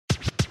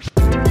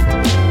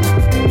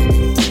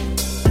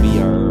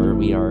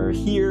are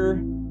here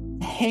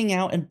to hang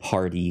out and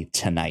party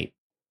tonight.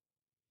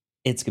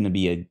 It's going to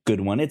be a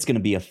good one. It's going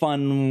to be a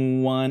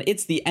fun one.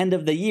 It's the end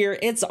of the year.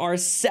 It's our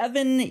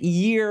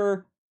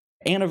 7-year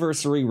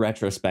anniversary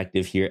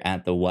retrospective here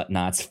at the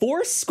Whatnots.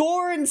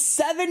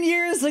 7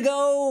 years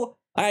ago,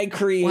 I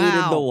created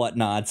the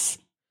Whatnots.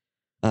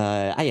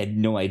 I had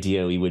no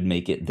idea we would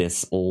make it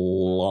this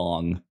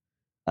long.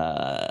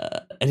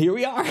 And here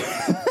we are.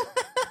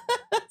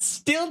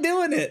 Still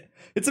doing it.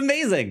 It's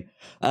amazing.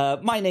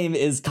 My name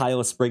is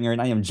Kyle Springer,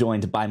 and I am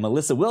joined by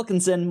Melissa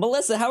Wilkinson.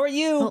 Melissa, how are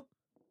you? Well,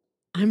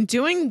 I'm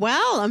doing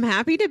well. I'm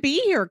happy to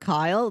be here,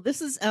 Kyle.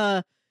 This is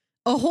a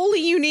wholly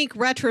unique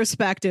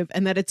retrospective,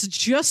 and that it's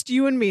just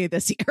you and me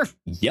this year.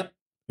 Yep.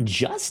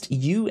 Just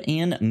you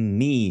and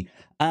me.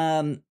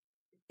 Man,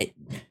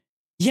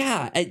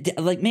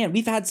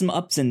 we've had some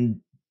ups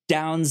and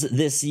downs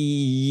this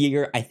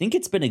year. I think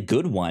it's been a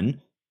good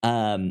one.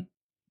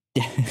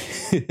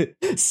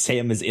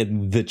 Sam is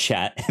in the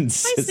chat and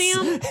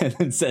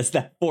says,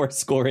 that 4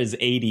 is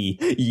 80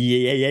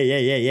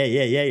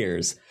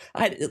 years.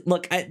 I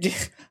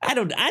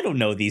don't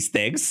know these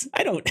things.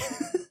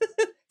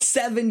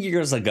 7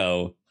 years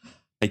ago,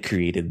 I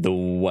created the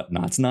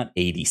Whatnots, not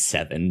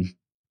 87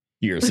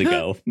 years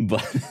ago,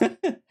 but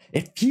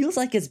it feels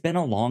like it's been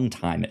a long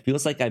time. It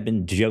feels like I've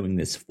been doing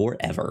this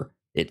forever.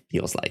 It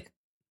feels like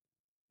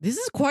this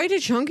is quite a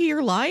chunk of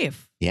your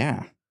life.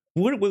 Yeah.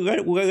 What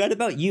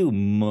about you,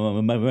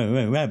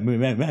 Melissa?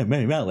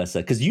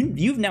 Because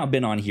you've now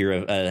been on here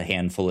a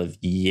handful of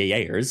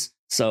years.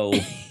 So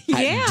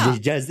yeah,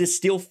 does this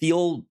still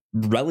feel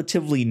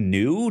relatively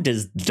new?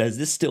 Does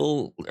this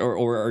still,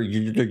 or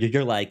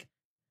you're like,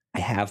 I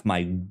have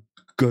my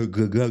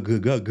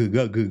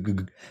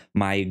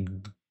my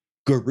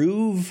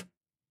groove?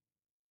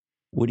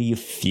 What are you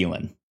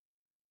feeling?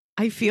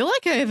 I feel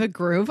like I have a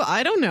groove.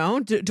 I don't know.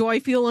 Do I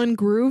feel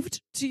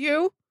ungrooved to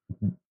you?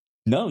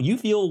 No, you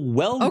feel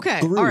well.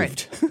 Okay, grooved. All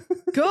right,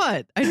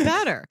 good. I'd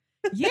better.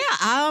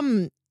 Yeah.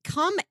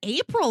 Come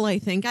April, I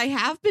think I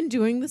have been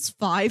doing this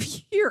 5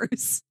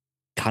 years.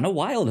 Kind of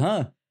wild,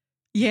 huh?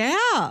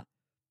 Yeah.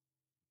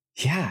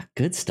 Yeah,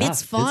 good stuff.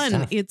 It's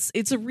fun.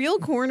 It's a real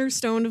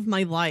cornerstone of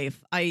my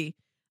life.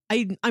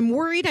 I'm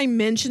worried I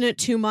mention it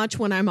too much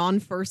when I'm on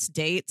first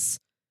dates.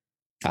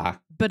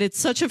 But it's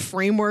such a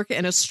framework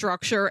and a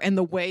structure and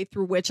the way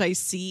through which I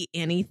see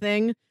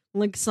anything.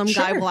 Like some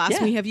guy will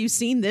ask me, have you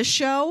seen this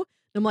show?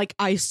 And I'm like,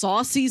 I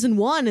saw season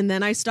 1 and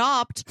then I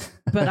stopped.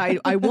 But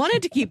I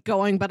wanted to keep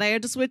going, but I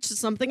had to switch to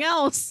something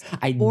else.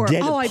 I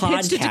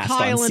pitched it to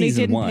Kyle and he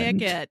didn't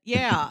pick it.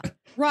 Yeah,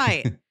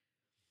 right.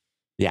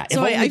 Yeah,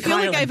 so if I feel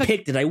Kyle like I've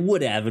picked it, I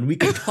would have, and we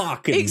could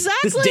talk. And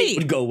exactly. This date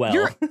would go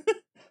well.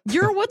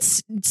 You're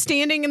what's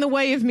standing in the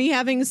way of me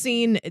having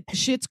seen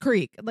Schitt's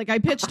Creek. Like I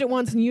pitched it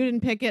once and you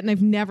didn't pick it, and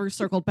I've never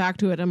circled back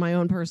to it in my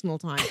own personal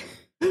time.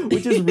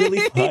 Which is really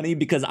funny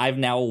because I've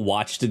now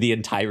watched the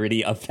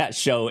entirety of that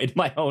show in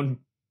my own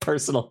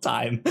personal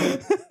time.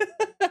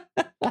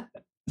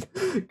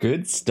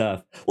 Good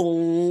stuff.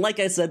 Well,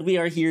 like I said, we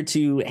are here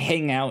to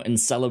hang out and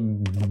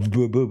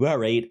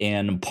celebrate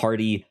and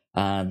party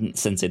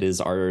since it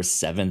is our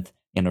 7th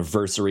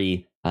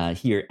anniversary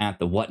here at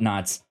the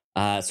Whatnots.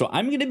 So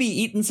I'm going to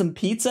be eating some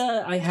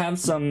pizza. I have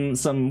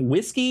some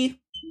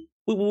whiskey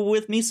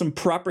with me, some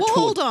proper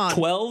hold on.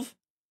 12.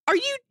 Are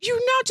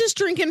you're not just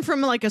drinking from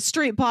like a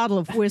straight bottle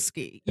of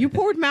whiskey? You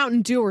poured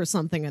Mountain Dew or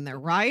something in there,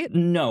 right?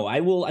 No,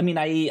 I will. I mean,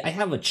 I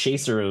have a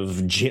chaser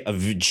of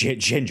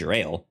ginger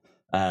ale.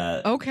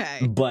 Okay,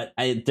 but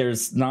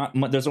there's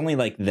only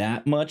like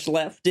that much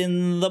left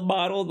in the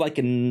bottle, like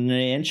an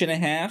inch and a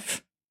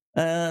half.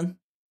 That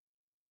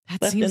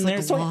left seems in there.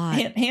 like a So lot.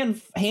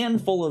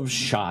 handful of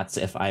shots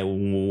if I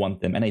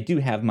want them, and I do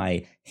have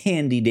my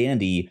handy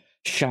dandy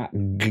shot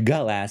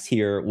glass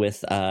here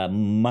with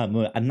I'm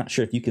not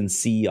sure if you can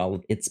see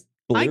it's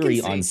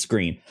blurry on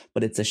screen,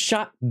 but it's a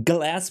shot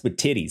glass with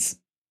titties.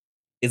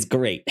 It's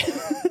great.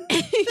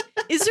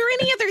 Is there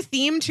any other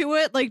theme to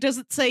it? Like, does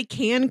it say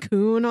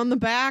Cancun on the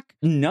back?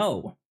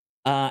 No.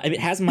 It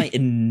has my my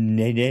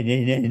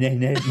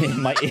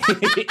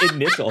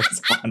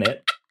initials on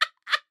it.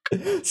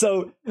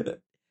 So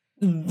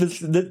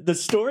the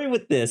story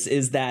with this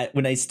is that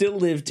when I still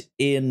lived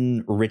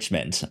in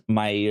Richmond,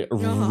 my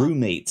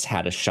roommates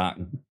had a shot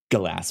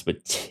glass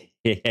with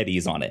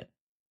titties on it.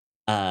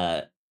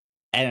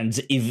 And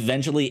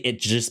eventually it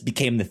just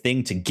became the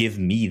thing to give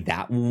me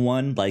that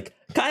one. Like,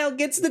 Kyle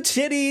gets the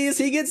titties,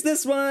 he gets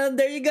this one,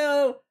 there you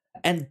go.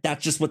 And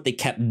that's just what they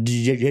kept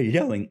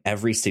doing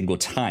every single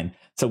time.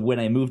 So when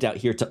I moved out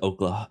here to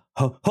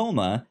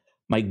Oklahoma,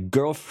 my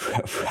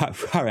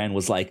girlfriend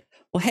was like,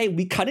 well, hey,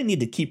 we kind of need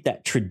to keep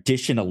that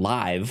tradition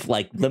alive.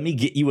 Like, let me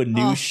get you a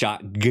new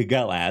shot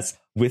glass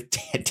with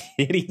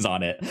titties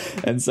on it.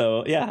 And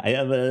so, yeah, I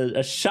have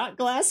a shot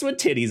glass with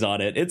titties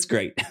on it. It's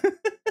great.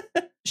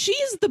 She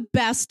is the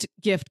best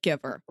gift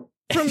giver.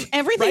 From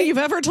everything you've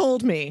ever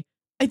told me,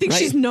 I think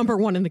she's number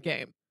one in the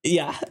game.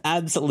 Yeah,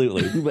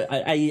 absolutely. But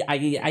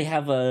I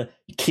have a,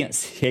 can't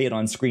say it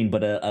on screen,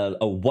 but a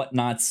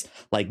Whatnots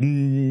like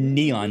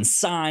neon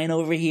sign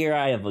over here.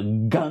 I have a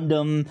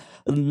Gundam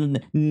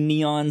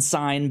neon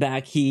sign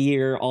back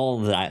here. All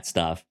of that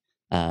stuff.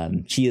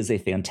 She is a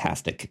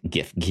fantastic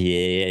gift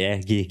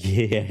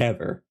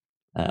giver.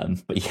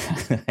 But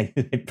yeah, I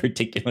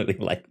particularly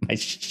like my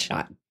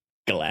shot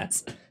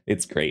glass.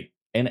 It's great,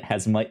 and it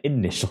has my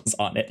initials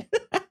on it.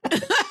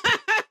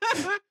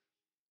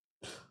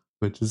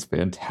 Which is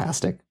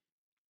fantastic.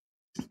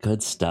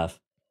 Good stuff.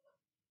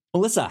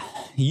 Melissa,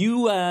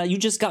 you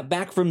just got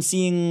back from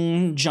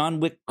seeing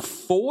John Wick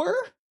 4,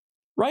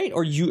 right?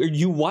 Or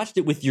you watched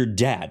it with your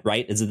dad,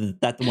 right? Is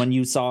that the one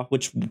you saw?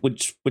 Which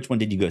one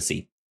did you go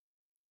see?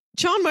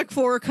 John Wick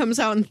 4 comes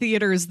out in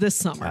theaters this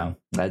summer.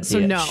 Wow, so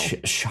no.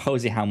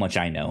 Shows you how much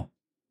I know.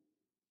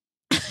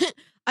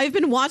 I've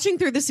been watching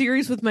through the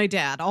series with my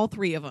dad, all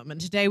three of them,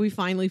 and today we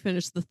finally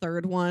finished the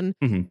third one.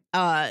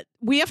 Mm-hmm.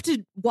 We have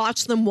to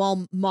watch them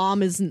while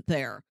mom isn't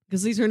there,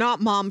 because these are not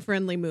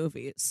mom-friendly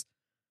movies.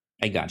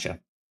 I gotcha.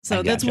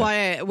 So that's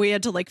why we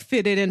had to like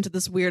fit it into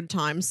this weird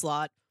time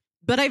slot.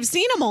 But I've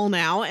seen them all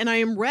now, and I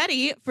am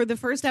ready for the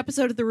first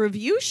episode of the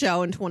review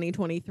show in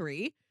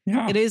 2023.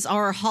 Yeah. It is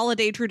our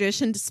holiday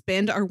tradition to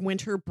spend our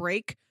winter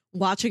break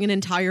watching an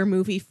entire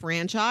movie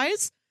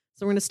franchise.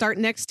 So we're going to start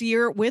next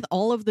year with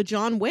all of the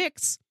John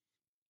Wicks.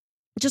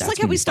 Just like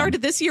how we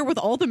started this year with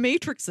all the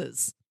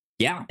Matrixes.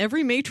 Yeah.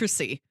 Every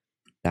Matrixy.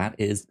 That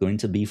is going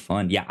to be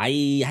fun. Yeah,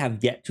 I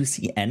have yet to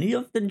see any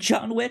of the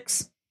John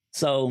Wicks.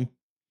 So,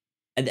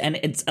 and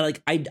it's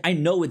like, I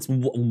know it's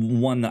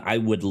one that I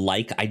would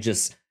like. I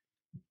just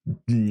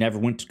never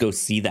went to go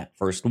see that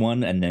first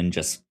one and then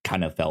just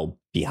kind of fell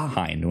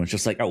behind. It was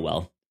just like, oh,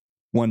 well,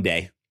 one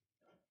day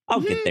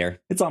I'll get there.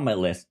 It's on my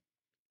list.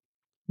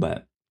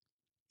 But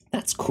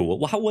that's cool.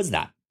 Well, how was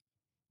that?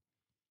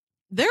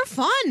 They're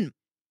fun.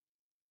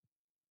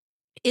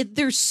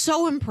 They're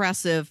so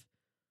impressive.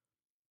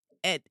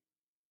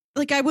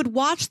 Like, I would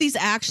watch these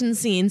action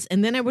scenes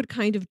and then I would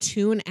kind of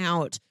tune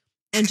out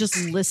and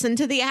just listen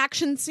to the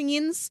action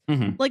scenes.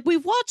 Mm-hmm. Like,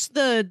 we've watched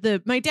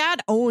my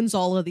dad owns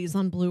all of these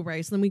on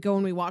Blu-ray. So then we go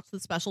and we watch the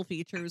special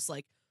features,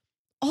 like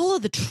all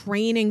of the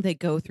training they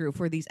go through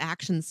for these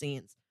action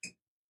scenes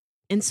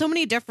in so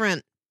many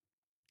different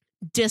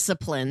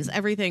disciplines,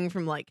 everything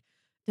from like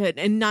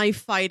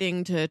knife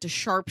fighting to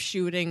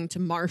sharpshooting to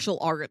martial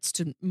arts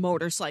to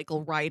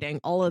motorcycle riding,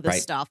 all of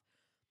this stuff.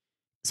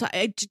 So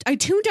I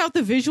tuned out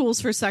the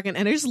visuals for a second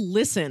and I just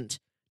listened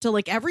to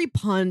like every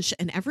punch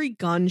and every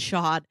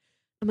gunshot.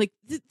 I'm like,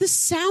 the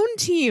sound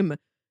team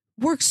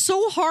works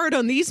so hard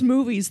on these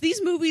movies.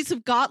 These movies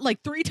have got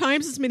like 3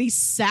 times as many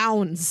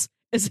sounds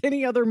as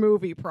any other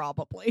movie,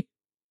 probably.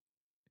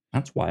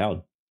 That's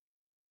wild.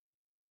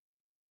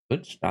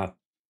 Good stuff.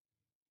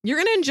 You're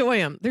going to enjoy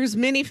them. There's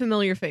many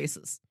familiar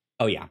faces.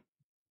 Oh, yeah.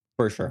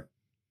 For sure.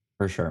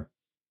 For sure.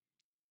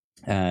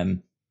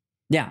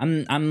 Yeah,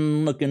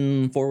 I'm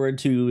looking forward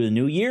to the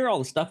new year, all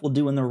the stuff we'll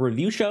do in the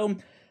review show.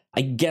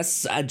 I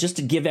guess just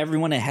to give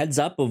everyone a heads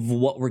up of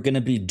what we're going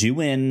to be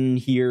doing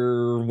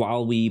here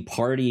while we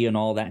party and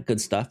all that good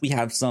stuff. We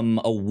have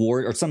some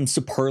award or some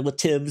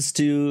superlatives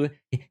to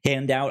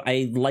hand out.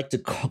 I like to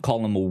call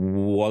them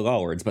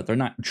awards, but they're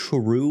not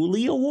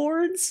truly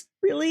awards,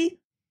 really.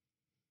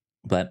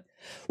 But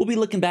we'll be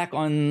looking back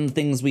on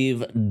things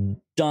we've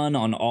done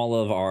on all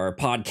of our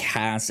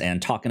podcasts and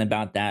talking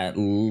about that,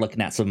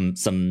 looking at some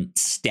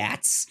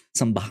stats,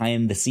 some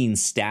behind the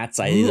scenes stats.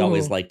 I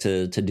always like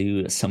to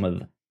do some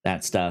of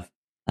that stuff.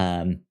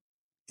 And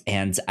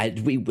how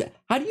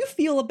do you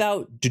feel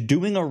about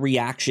doing a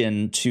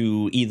reaction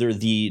to either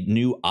the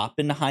new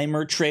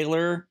Oppenheimer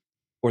trailer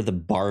or the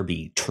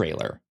Barbie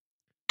trailer?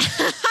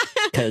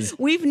 Because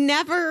we've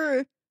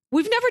never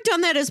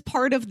done that as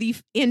part of the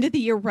end of the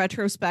year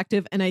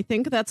retrospective, and I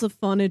think that's a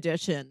fun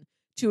addition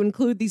to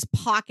include these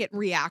pocket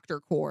reactor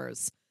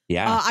cores.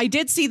 Yeah, I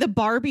did see the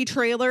Barbie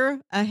trailer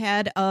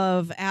ahead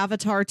of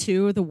Avatar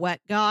 2, The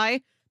Wet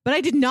Guy, but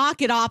I did not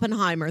get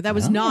Oppenheimer. That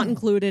was not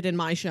included in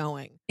my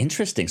showing.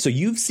 Interesting. So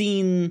you've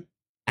seen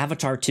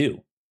Avatar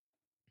 2?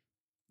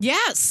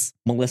 Yes,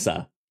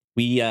 Melissa.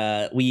 We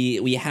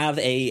have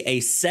a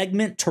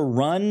segment to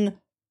run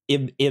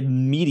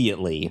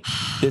immediately.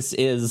 This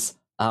is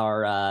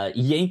our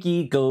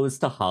Yankee Goes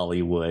to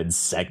Hollywood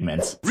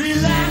segment.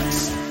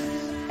 Relax.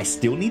 I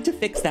still need to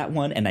fix that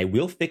one, and I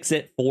will fix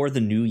it for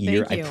the new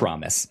year, I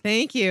promise.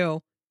 Thank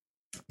you.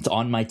 It's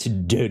on my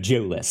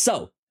to-do list.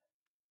 So,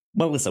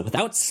 Melissa,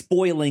 without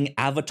spoiling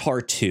Avatar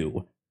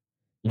 2,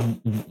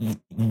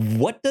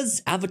 what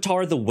does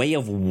Avatar The Way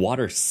of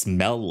Water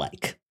smell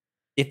like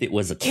if it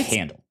was a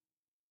candle?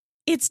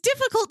 It's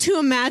difficult to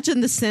imagine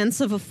the sense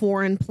of a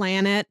foreign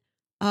planet.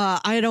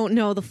 I don't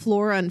know the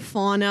flora and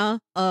fauna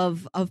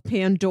of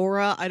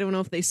Pandora. I don't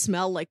know if they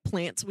smell like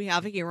plants we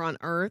have here on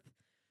Earth,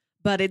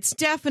 but it's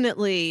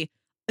definitely,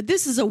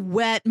 this is a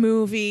wet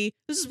movie.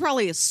 This is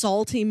probably a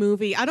salty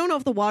movie. I don't know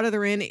if the water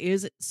they're in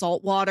is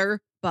salt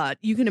water, but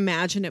you can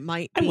imagine it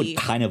might be. I would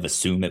kind of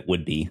assume it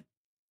would be.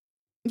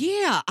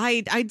 Yeah,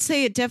 I'd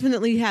say it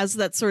definitely has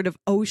that sort of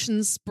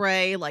ocean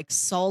spray, like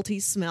salty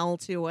smell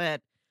to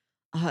it.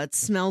 It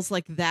smells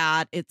like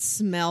that. It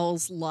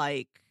smells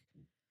like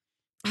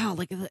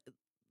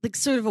like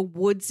sort of a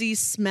woodsy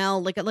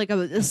smell, like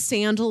a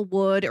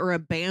sandalwood or a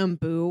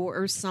bamboo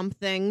or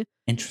something.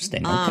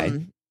 Interesting.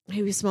 Okay.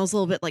 Maybe it smells a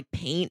little bit like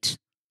paint.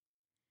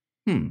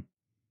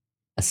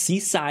 A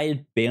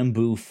seaside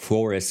bamboo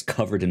forest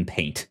covered in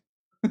paint.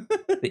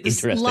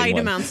 Interesting. Light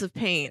amounts of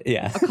paint.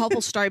 Yeah. A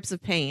couple stripes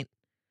of paint.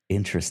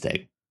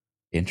 Interesting.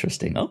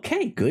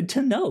 Okay, good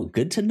to know.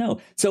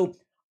 So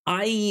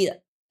I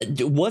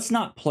was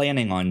not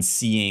planning on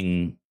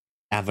seeing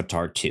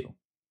Avatar 2.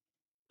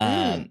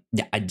 Yeah,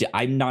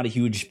 I'm not a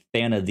huge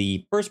fan of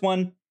the first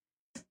one.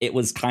 It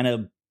was kind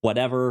of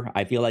whatever.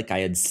 I feel like I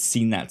had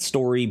seen that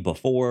story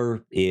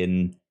before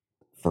in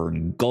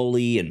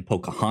Ferngully and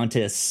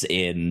Pocahontas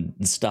and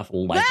stuff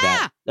like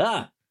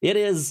that. It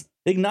is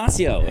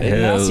Ignacio.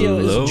 Ignacio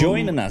is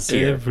joining us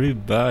here.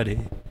 Everybody.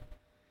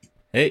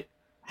 Hey.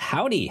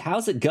 Howdy.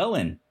 How's it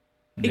going?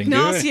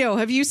 Ignacio,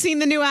 have you seen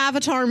the new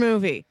Avatar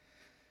movie?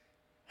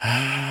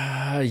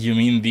 You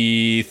mean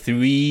the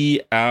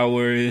 3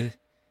 hour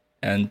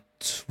and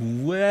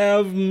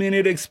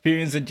 12-minute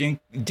experience that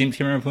James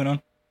Cameron put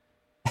on?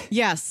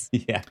 Yes.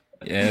 Yeah.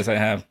 Yes, I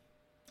have.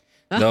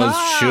 Those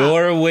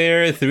sure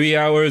were 3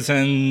 hours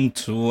and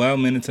 12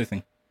 minutes, I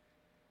think.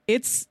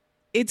 It's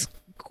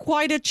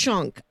quite a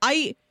chunk.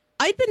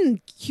 I'd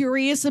been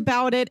curious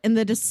about it, and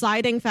the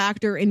deciding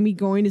factor in me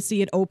going to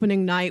see it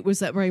opening night was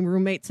that my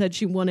roommate said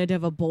she wanted to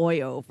have a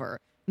boy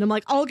over. And I'm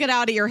like, I'll get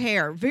out of your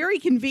hair. Very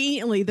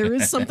conveniently, there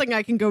is something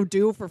I can go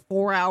do for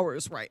 4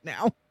 hours right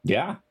now.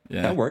 Yeah,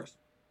 that works.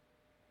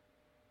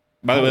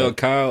 By the way,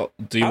 Kyle,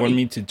 do you want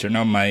me to turn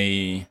on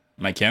my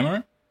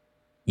camera?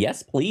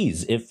 Yes,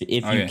 please, if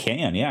you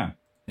can, yeah.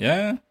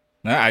 Yeah?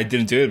 No, I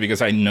didn't do it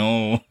because I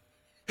know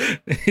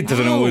it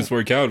doesn't always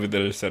work out with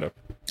the setup.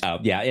 Oh,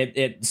 yeah,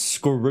 it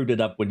screwed it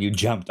up when you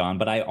jumped on,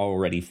 but I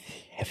already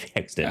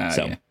fixed it,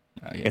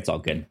 It's all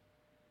good.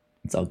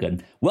 It's all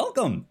good.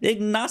 Welcome,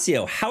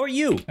 Ignacio. How are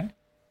you?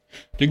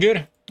 Doing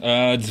good.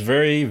 It's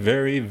very,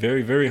 very,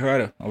 very, very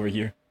hot over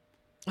here.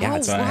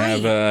 Yeah, so I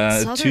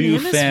have two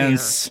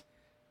fans.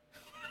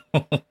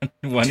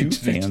 Two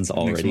fans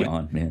already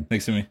on, man.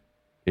 Next to me.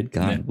 Good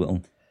God. Yeah.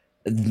 Well,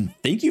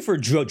 thank you for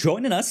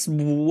joining us.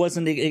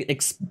 Wasn't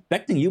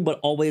expecting you, but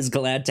always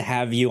glad to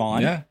have you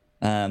on. Yeah.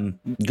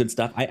 Good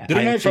stuff. I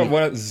didn't know if I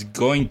was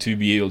going to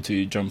be able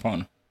to jump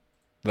on.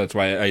 That's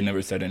why I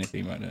never said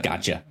anything about it.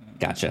 Gotcha.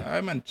 I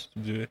meant to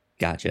do it.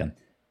 Gotcha.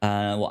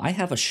 Well, I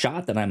have a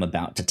shot that I'm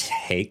about to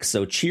take.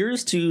 So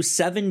cheers to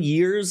 7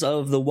 years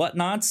of the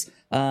Whatnots.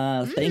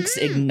 Thanks,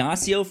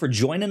 Ignacio, for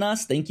joining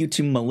us. Thank you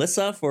to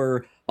Melissa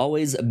for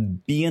always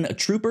being a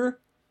trooper.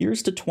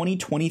 Here's to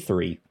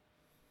 2023.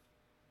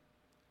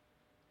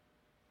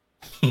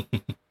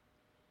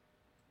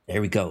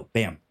 There we go.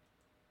 Bam.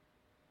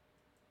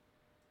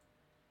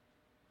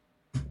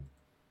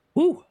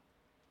 Woo.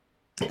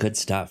 Good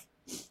stuff.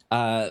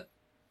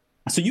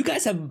 So you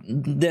guys have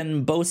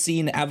then both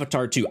seen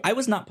Avatar 2. I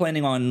was not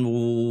planning on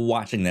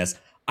watching this.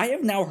 I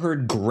have now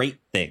heard great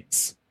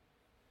things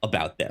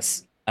about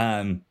this.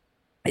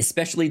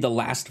 Especially the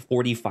last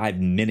 45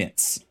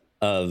 minutes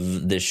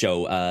of the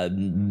show.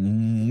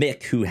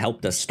 Mick, who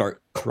helped us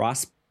start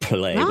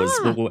Crossplay,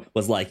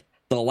 was like,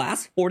 the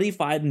last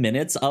 45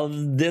 minutes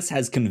of this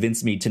has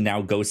convinced me to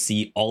now go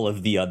see all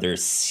of the other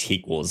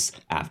sequels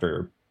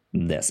after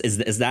this.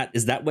 Is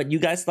that what you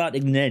guys thought?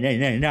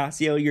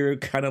 Ignacio, you're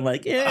kind of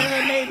like,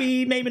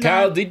 maybe not.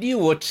 Kyle, did you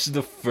watch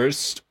the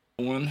first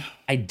one?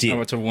 I did.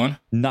 Avatar 1?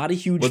 Not a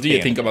huge fan. What do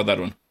you think about that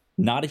one?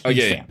 Not a huge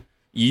fan.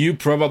 You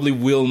probably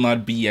will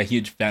not be a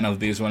huge fan of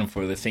this one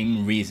for the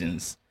same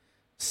reasons.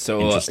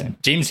 So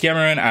James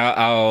Cameron,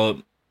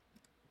 I'll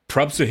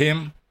props to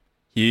him.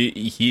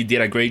 He did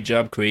a great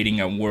job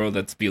creating a world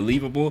that's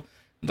believable,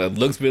 that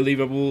looks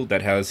believable,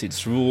 that has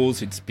its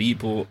rules, its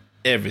people,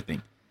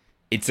 everything.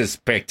 It's a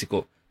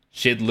spectacle.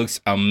 Shit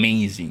looks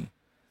amazing.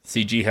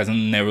 CG hasn't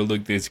never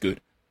looked this good.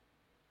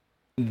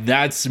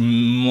 That's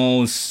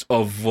most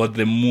of what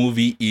the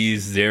movie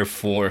is there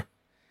for.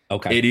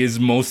 Okay. It is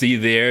mostly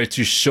there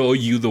to show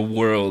you the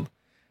world,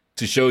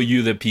 to show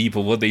you the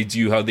people, what they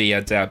do, how they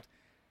adapt.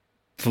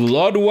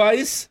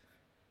 Plot-wise,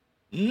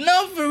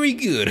 not very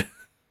good.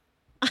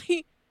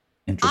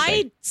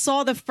 I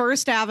saw the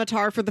first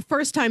Avatar for the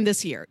first time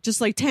this year,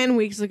 just like 10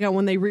 weeks ago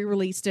when they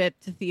re-released it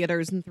to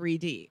theaters in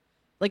 3D.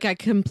 Like, I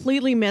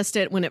completely missed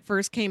it when it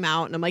first came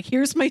out, and I'm like,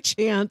 here's my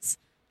chance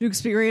to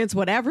experience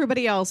what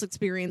everybody else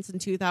experienced in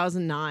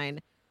 2009.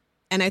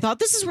 And I thought,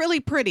 this is really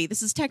pretty.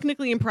 This is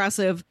technically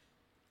impressive.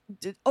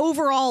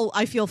 Overall,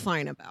 I feel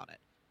fine about it.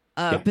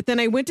 But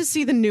then I went to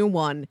see the new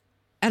one,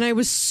 and I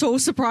was so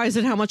surprised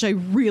at how much I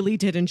really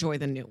did enjoy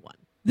the new one.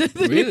 The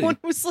Really? new one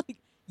was like,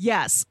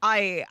 yes,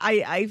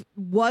 I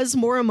was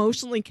more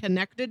emotionally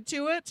connected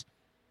to it.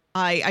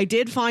 I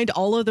did find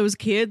all of those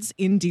kids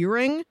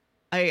endearing.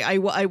 I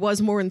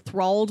was more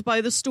enthralled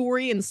by the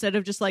story instead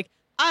of just like,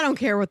 I don't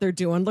care what they're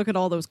doing. Look at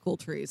all those cool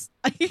trees.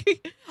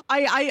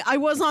 I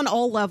was on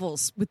all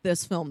levels with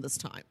this film this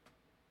time.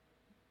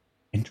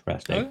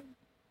 Interesting.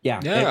 Yeah.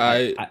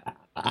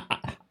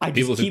 I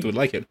people seem to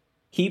like it.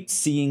 Keep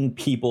seeing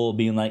people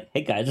being like,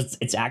 "Hey guys,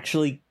 it's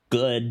actually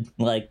good.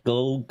 Like,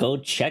 go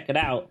check it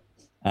out."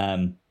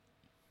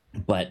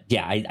 But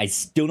yeah, I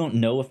still don't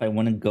know if I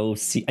want to go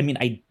see. I mean,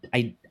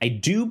 I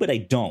do, but I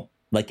don't.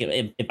 Like,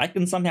 if I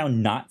can somehow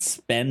not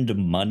spend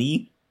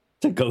money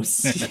to go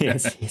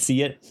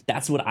see it,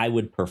 that's what I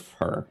would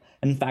prefer.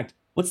 In fact,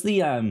 what's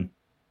the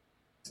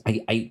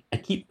I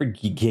keep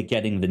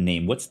forgetting the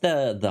name. What's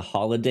the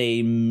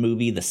holiday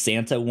movie, the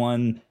Santa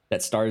one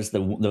that stars the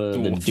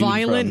dude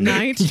Violent from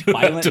Night?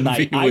 Violent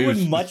Night. I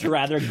would much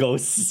rather go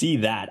see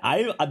that.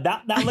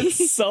 That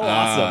looks so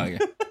awesome.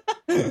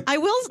 Okay. I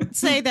will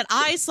say that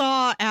I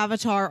saw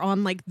Avatar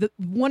on like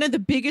one of the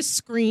biggest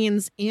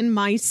screens in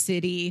my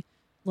city,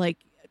 like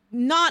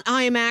not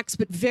IMAX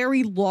but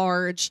very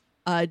large.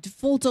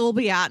 Full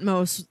Dolby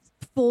Atmos,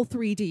 full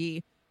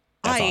 3D.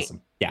 That's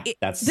awesome. Yeah,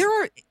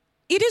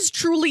 it is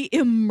truly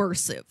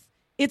immersive.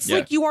 It's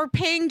like you are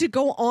paying to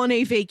go on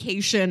a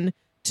vacation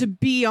to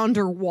be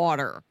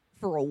underwater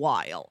for a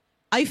while.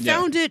 I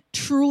found it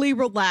truly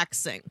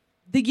relaxing.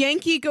 The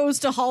Yankee Goes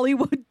to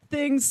Hollywood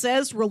thing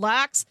says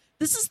relax.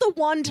 This is the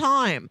one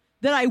time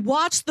that I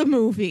watched the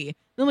movie.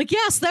 And I'm like,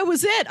 yes, that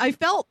was it. I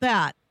felt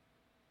that.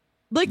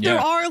 Like, there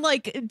are,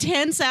 like,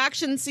 tense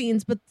action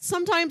scenes, but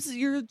sometimes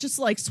you're just,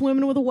 like,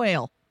 swimming with a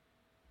whale.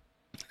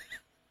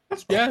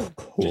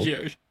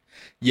 Cool.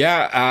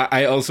 Yeah,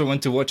 I also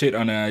went to watch it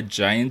on a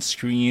giant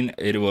screen.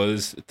 It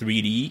was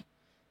 3D,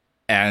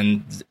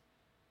 and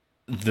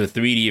the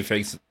 3D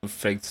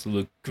effects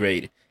look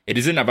great. It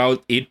isn't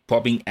about it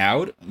popping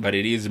out, but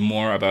it is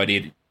more about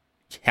it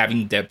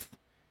having depth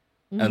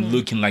and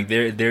looking like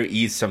there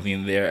is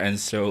something there. And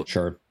so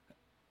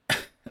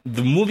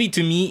the movie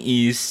to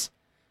me is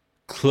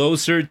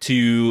closer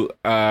to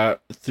a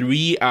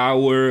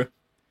 3-hour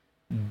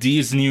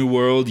Disney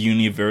World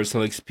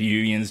Universal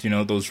experience,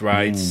 those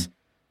rides.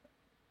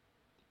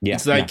 Yeah,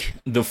 it's like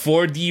the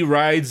 4D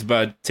rides,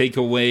 but take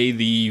away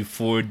the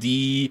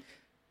 4D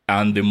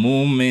and the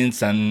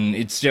movements, and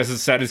it's just a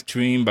sad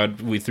screen,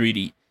 but with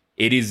 3D.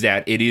 It is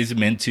that. It is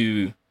meant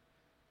to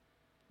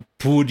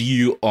put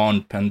you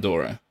on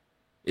Pandora.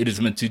 It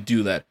is meant to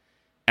do that.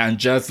 And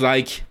just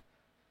like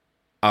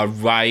a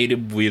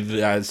ride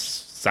with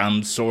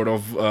some sort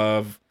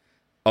of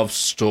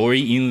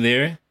story in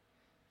there,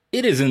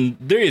 there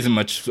isn't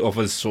much of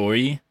a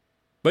story,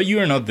 but you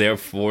are not there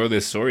for the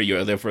story. You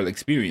are there for the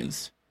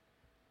experience.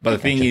 But the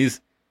thing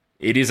is,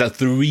 it is a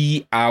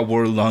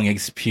 3-hour long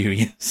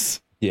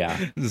experience. Yeah.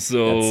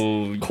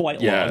 So that's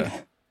quite long.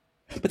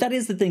 But that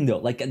is the thing, though.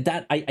 Like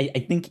that,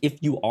 I think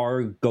if you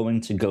are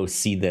going to go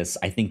see this,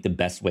 I think the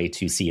best way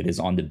to see it is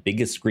on the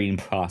biggest screen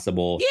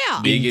possible.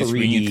 Yeah. Biggest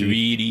screen in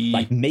 3D.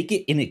 Like, make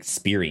it an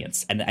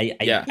experience. And I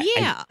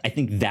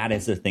think that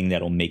is the thing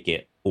that'll make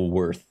it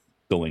worth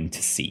going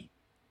to see.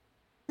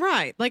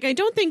 Right. Like, I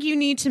don't think you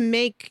need to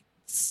you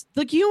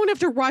don't have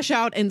to rush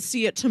out and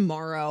see it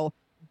tomorrow,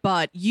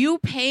 but you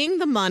paying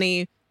the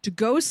money to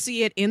go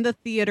see it in the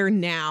theater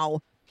now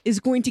is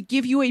going to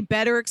give you a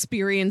better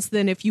experience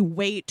than if you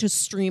wait to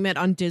stream it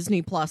on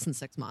Disney Plus in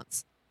 6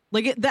 months.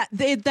 Like,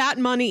 that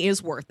money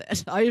is worth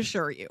it, I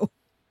assure you.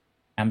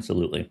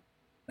 Absolutely.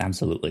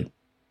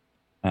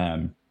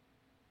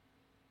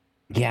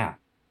 Yeah.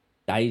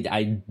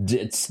 I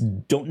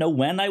don't know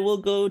when I will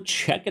go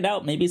check it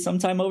out. Maybe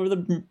sometime over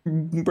the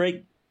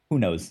break. Who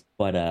knows?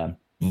 But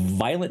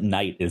Violent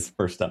Night is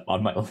first up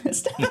on my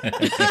list.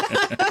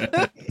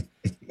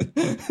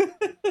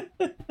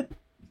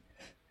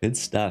 Good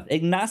stuff.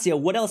 Ignacio,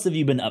 what else have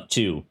you been up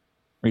to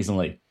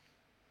recently?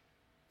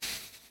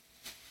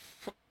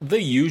 The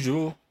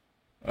usual.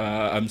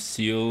 I'm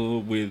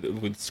still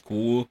with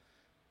school.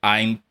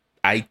 I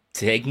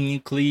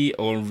technically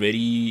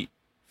already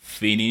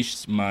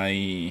finished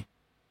my,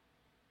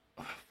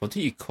 what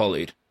do you call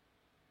it?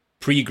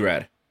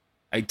 Pre-grad.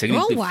 I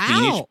technically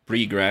finished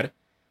pre-grad,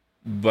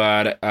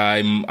 but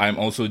I'm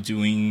also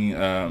doing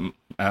a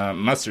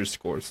master's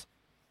course.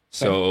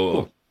 So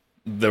cool.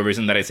 The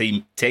reason that I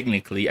say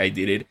technically I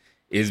did it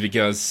is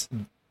because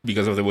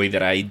of the way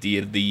that I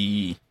did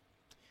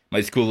my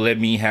school let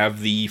me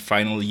have the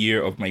final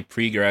year of my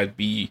pre-grad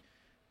be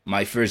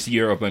my first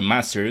year of my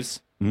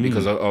master's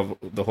because of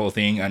the whole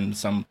thing and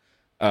some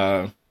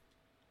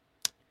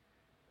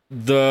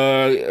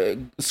the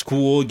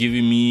school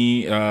giving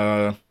me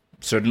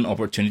certain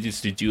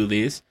opportunities to do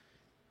this.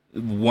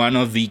 One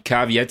of the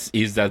caveats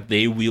is that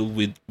they will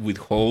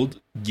withhold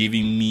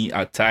giving me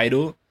a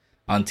title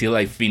until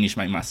I finish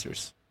my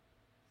master's.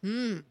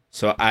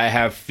 So I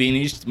have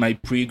finished my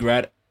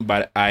pre-grad,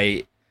 but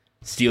I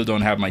still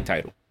don't have my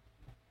title.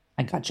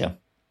 I gotcha.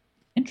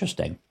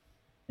 Interesting.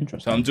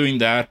 So I'm doing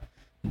that,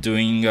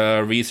 doing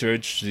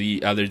research.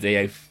 The other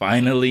day, I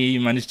finally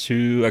managed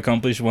to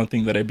accomplish one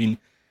thing that I've been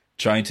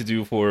trying to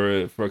do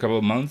for a couple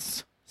of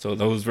months. So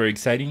that was very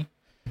exciting.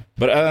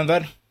 But other than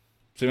that,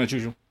 pretty much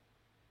usual.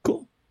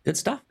 Cool. Good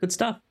stuff. Good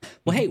stuff.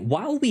 Well, hey,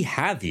 while we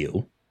have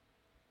you,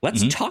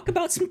 let's talk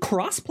about some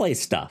crossplay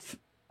stuff.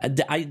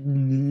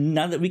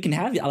 Now that we can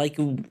have you, like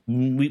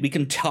we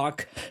can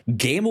talk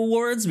Game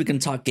Awards, we can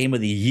talk Game of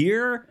the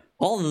Year,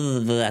 all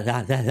that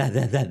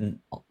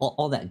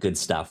good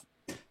stuff.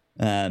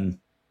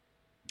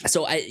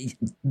 So I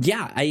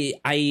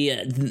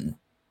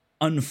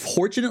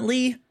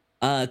unfortunately,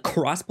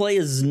 crossplay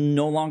is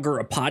no longer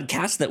a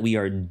podcast that we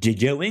are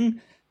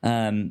doing,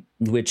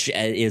 which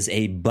is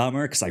a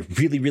bummer because I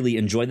really, really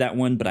enjoyed that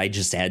one, but I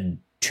just had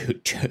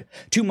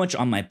too much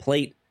on my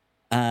plate.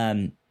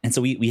 And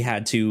so we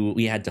had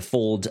to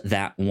fold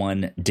that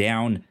one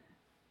down.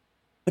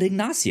 But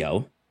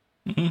Ignacio,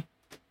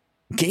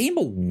 Game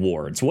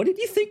Awards. What did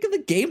you think of the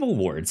Game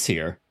Awards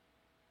here?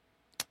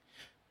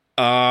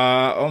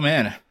 Oh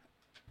man,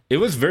 it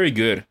was very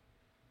good.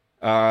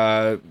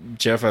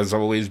 Jeff has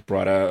always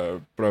brought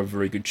a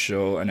very good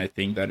show, and I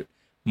think that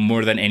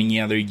more than any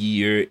other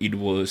year, it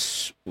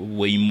was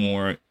way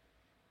more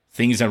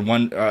things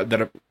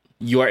that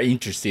you are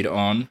interested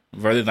on,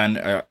 rather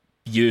than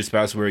years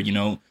past where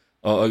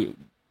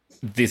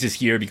this is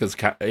here because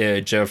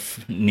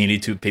Jeff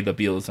needed to pay the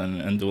bills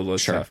and do all that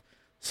stuff.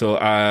 So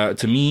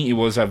to me, it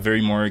was a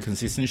very more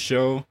consistent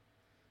show.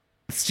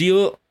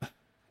 Still,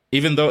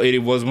 even though it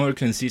was more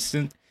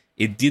consistent,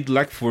 it did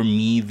lack for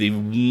me the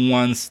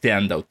one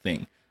standout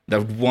thing,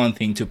 that one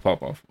thing to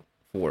pop off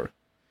for.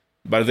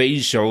 But they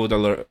showed a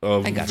lot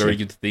of very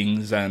good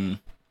things, and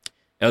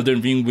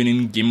Elden Ring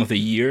winning Game of the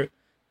Year,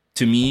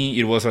 to me,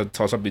 it was a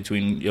toss-up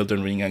between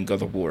Elden Ring and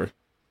God of War.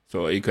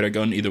 So it could have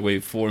gone either way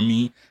for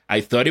me.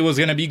 I thought it was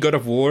going to be God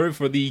of War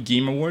for the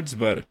Game Awards,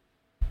 but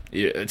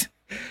it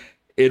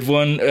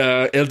won.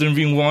 Elden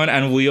Ring won,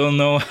 and we all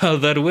know how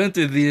that went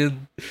in the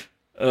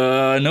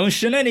no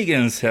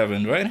shenanigans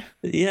happened, right?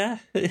 Yeah,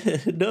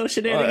 no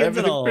shenanigans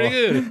at all. Pretty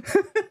good.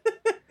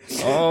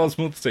 All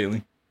smooth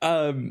sailing.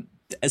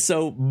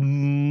 So,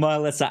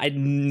 Melissa, I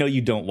know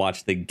you don't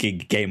watch the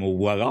Game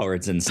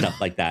Awards and stuff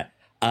like that.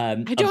 I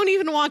don't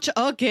even watch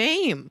a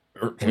game,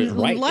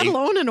 right, let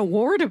alone an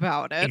award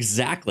about it.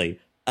 Exactly.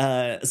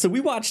 So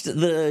we watched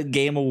the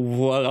Game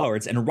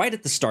Awards, and right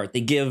at the start, they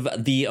give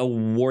the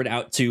award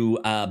out to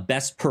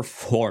Best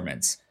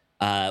Performance,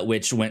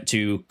 which went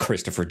to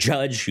Christopher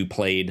Judge, who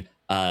played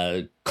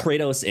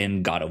Kratos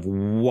in God of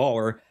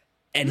War,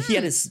 and he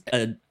had his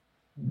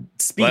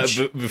speech.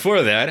 But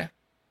before that,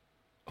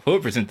 who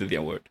presented the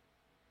award?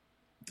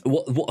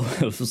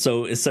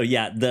 So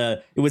yeah,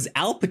 it was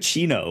Al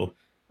Pacino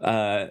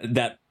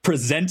that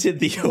presented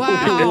the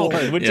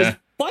award, which is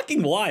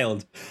fucking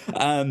wild.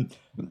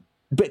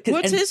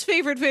 What's his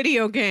favorite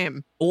video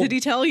game? Well, did he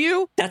tell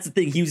you? That's the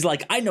thing. He was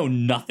like, I know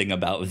nothing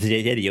about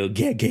video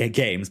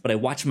games, but I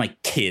watch my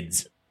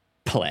kids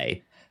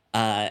play.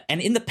 And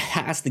in the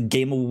past, the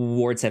Game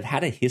Awards have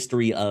had a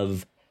history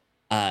of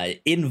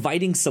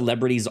inviting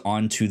celebrities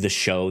onto the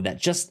show that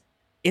just,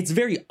 it's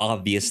very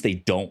obvious they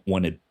don't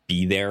want to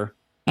be there.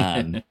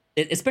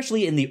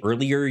 Especially in the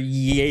earlier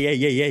years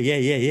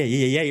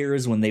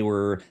when they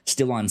were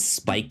still on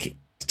Spike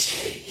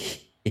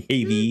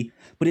TV.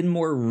 But in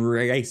more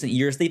recent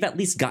years, they've at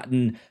least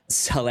gotten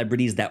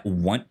celebrities that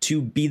want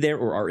to be there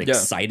or are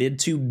excited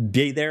to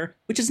be there,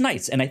 which is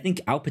nice. And I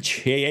think Al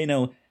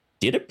Pacino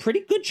did a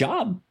pretty good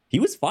job. He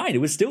was fine.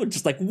 It was still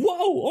just like, whoa,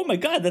 oh my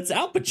God, that's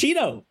Al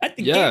Pacino at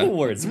the Game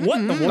Awards. What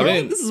in the world? I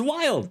mean, this is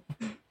wild.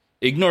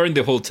 Ignoring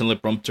the whole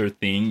teleprompter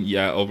thing,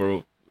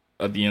 over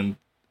at the end,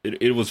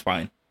 it was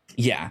fine.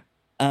 Yeah.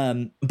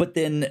 But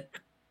then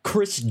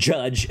Chris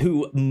Judge,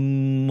 who,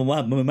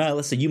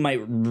 Melissa, you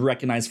might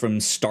recognize from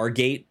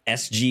Stargate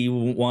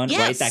SG-1,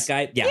 right? That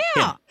guy?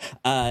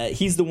 Yeah.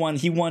 He's the one,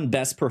 he won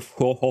Best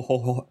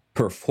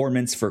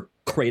Performance for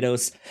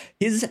Kratos.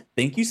 His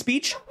thank you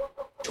speech,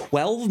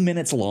 12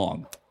 minutes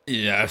long.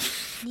 Yeah.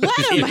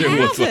 Let him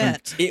have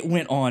it. It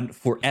went on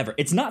forever.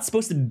 It's not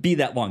supposed to be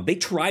that long. They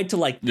tried to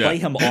play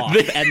him off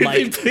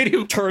and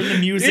turn the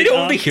music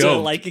up to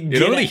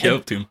it only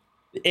helped him.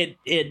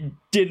 It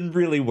didn't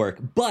really work.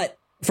 But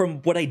from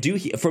what I do,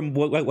 from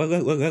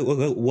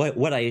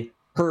what I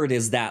heard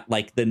is that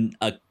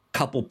a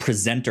couple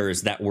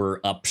presenters that were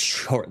up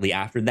shortly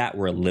after that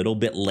were a little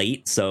bit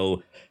late,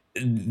 so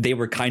they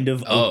were kind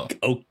of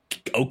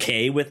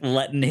okay with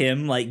letting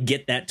him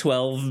get that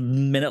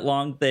 12-minute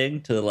long thing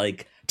to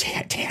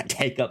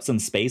take up some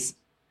space.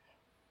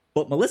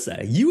 But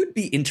Melissa, you would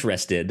be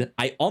interested.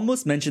 I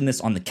almost mentioned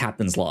this on the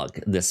Captain's Log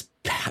this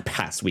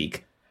past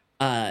week.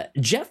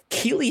 Jeff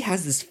Keighley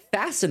has this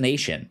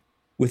fascination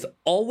with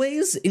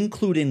always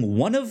including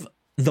one of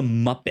the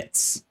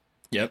Muppets.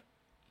 Yep.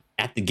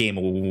 At the Game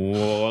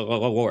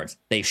Awards.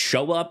 They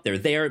show up, they're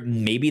there,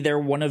 maybe they're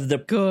one of the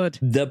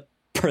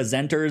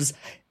presenters.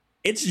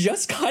 It's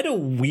just kind of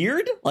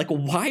weird.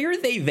 Why are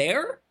they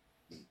there?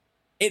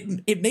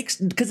 It makes,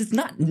 because it's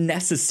not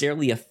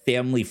necessarily a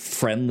family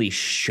friendly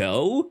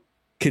show,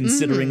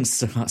 considering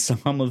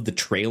some of the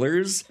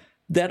trailers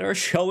that are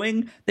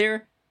showing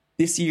there.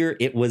 This year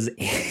it was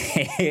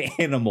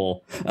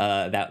Animal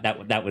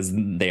that was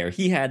there.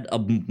 He had a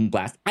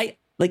blast. I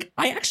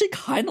actually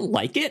kind of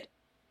like it.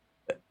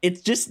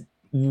 it's just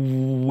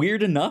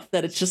weird enough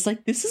that it's just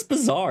like, this is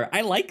bizarre.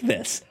 I like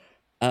this.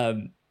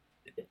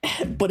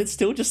 But it's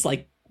still just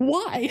like,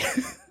 why?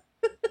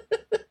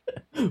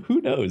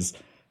 Who knows?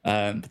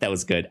 But that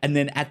was good. And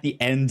then at the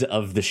end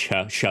of the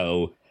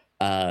show,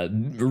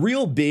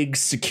 real big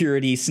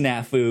security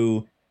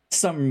snafu.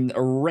 Some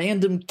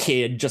random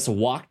kid just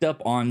walked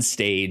up on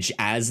stage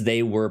as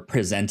they were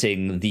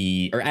presenting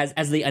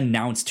as they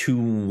announced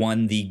who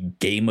won the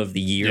game of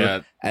the year.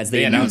 Yeah, as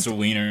they announced a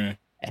winner.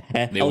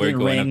 They were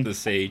going up the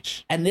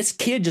stage. And this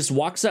kid just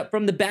walks up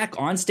from the back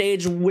on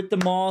stage with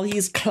them all.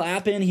 He's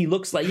clapping. He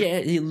looks like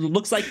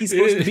he's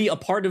supposed to be a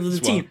part of the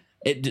team.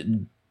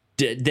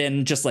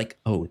 Then just like,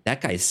 oh,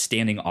 that guy's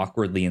standing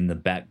awkwardly in the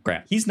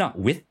background. He's not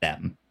with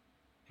them.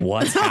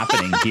 What's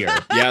happening here?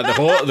 Yeah, the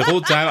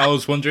whole time I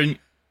was wondering,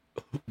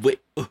 wait,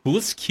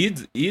 whose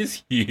kid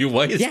is he?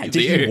 Why is he there?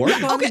 Did he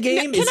work on the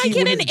game? Can I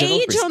get an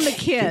age on the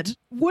kid?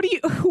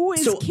 Who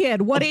is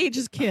kid? What age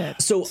is kid?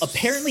 So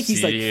apparently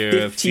he's like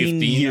 15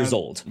 years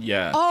old.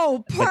 Yeah.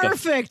 Oh,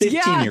 perfect. Like a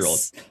 15-year-old.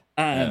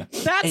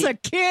 That's a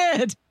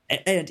kid.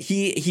 And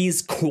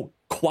he's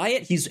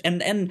quiet. He's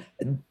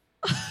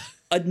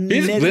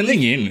he's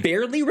blending in,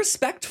 barely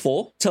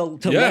respectful to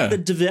let the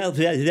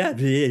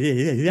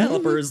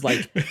developers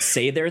like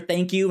say their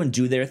thank you and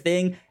do their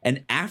thing.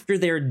 And after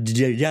they're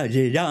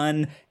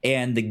done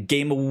and the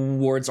Game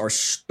Awards are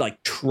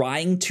like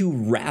trying to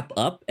wrap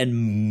up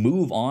and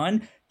move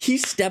on, he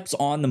steps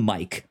on the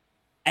mic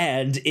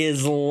and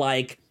is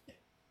like,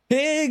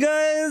 "Hey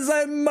guys,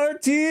 I'm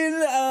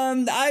Martin.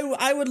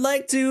 I would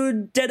like to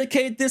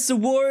dedicate this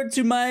award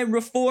to my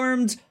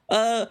reformed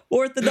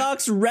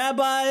Orthodox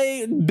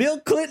Rabbi Bill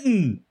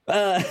Clinton."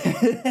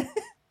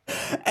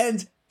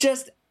 And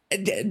just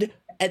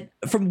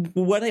from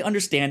what I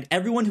understand,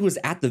 everyone who was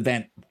at the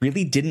event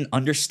really didn't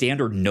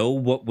understand or know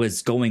what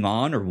was going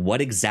on or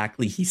what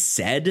exactly he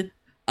said.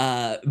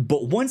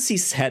 But once he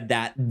said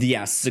that,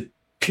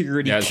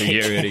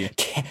 security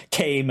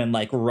came and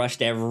like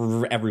rushed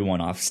everyone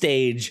off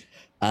stage.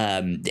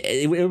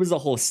 It was a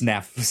whole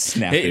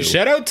snafu. Hey,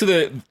 shout out to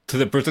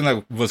the person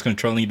that was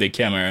controlling the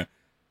camera.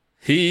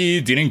 He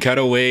didn't cut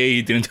away.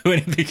 He didn't do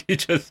anything. He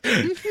just,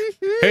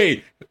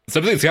 hey,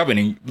 something's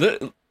happening.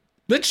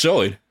 Let's show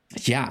it.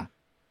 Yeah.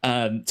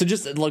 So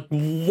just like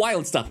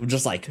wild stuff. I'm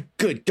just like,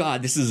 good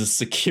God, this is a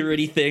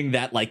security thing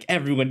that like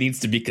everyone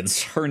needs to be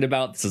concerned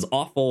about. This is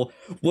awful.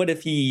 What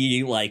if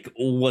he like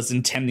was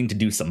intending to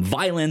do some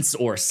violence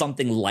or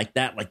something like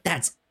that? Like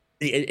that's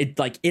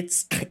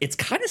it's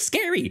kind of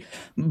scary.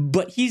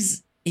 But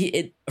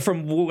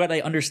from what I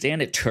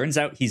understand, it turns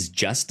out he's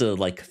just a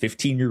like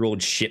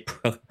 15-year-old shit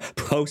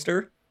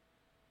poster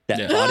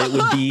that thought it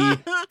would be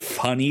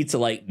funny to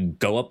like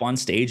go up on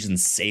stage and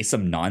say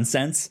some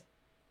nonsense.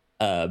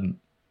 To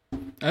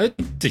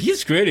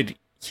his credit,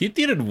 he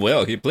did it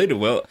well. He played it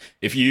well.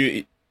 If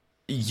you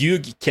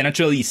can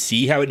actually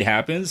see how it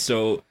happens,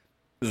 so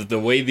the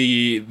way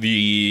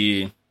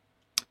the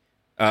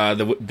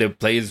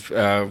place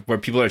where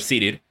people are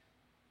seated,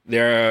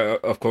 there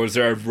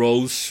are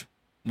rows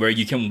where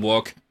you can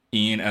walk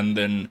in, and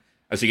then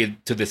as you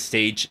get to the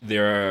stage,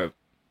 there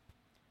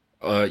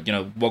are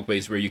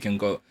walkways where you can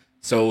go.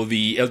 So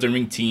the Elden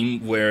Ring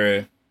team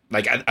were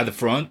like at the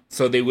front,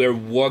 so they were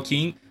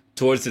walking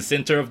towards the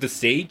center of the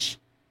stage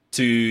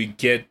to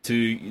get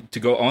to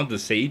go on the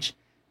stage,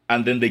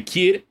 and then the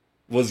kid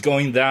was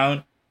going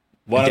down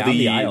down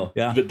the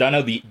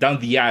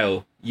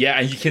aisle. Yeah,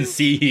 and you can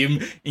see him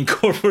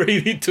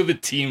incorporated into the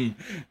team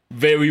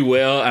very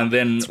well. And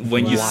then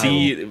when you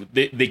see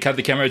they cut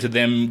the camera to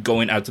them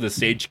going out to the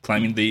stage,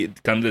 climbing the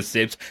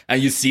steps,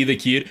 and you see the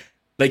kid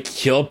like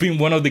helping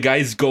one of the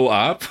guys go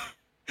up.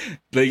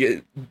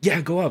 Like,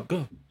 go up,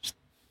 go.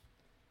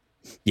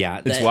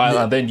 Yeah, it's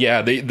wild. And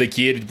then the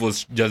kid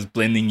was just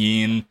blending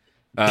in.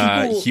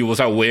 He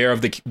was aware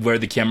of where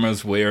the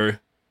cameras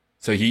were,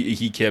 so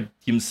he kept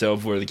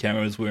himself where the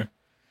cameras were.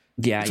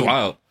 Yeah, it's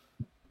wild.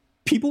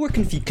 People were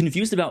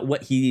confused about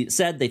what he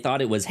said. They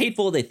thought it was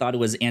hateful. They thought it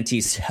was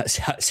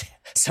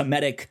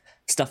anti-Semitic,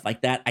 stuff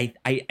like that.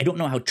 I don't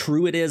know how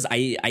true it is.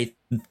 I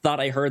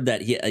thought I heard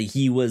that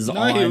he was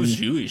on he was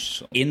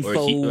Jewish.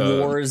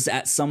 InfoWars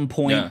at some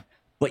point. Yeah.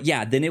 But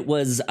yeah, then it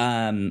was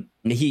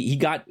he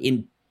got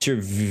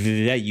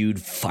interviewed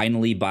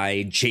finally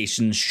by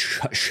Jason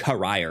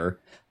Schreier,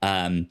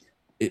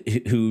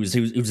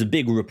 who's a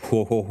big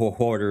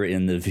reporter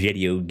in the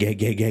video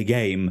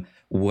game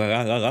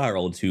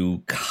world,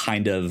 who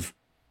kind of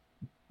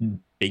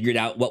figured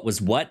out what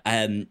was what.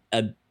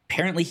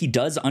 Apparently he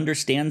does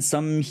understand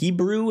some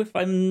Hebrew, if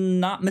I'm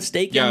not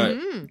mistaken. Yeah,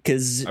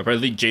 because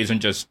apparently Jason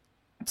just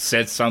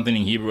said something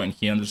in Hebrew and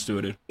he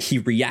understood it. He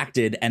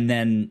reacted, and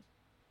then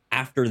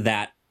after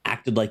that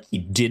acted like he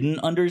didn't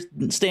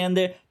understand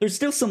it. There's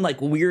still some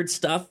like weird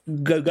stuff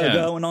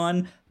going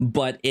on,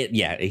 but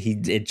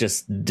it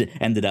just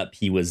ended up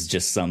he was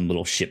just some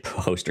little shit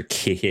poster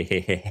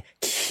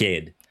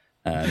kid.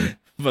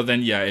 But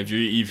then if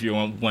you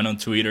went on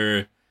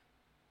Twitter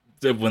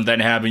when that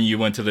happened, you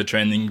went to the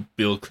trending.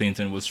 Bill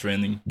Clinton was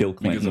trending. Bill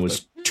Clinton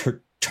was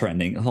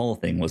trending. The whole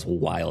thing was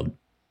wild.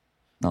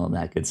 All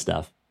that good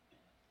stuff.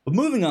 But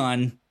moving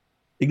on,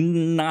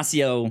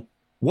 Ignacio,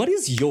 what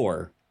is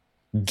your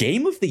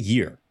game of the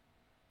year?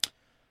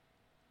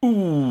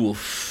 Ooh,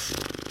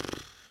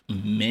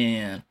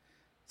 man.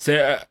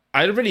 So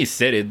I already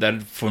said it,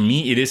 that for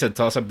me, it is a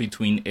toss-up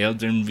between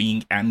Elden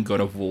Ring and God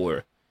of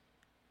War.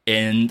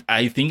 And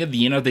I think at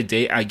the end of the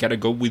day, I gotta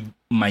go with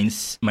my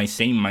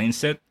same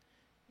mindset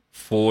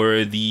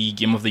for the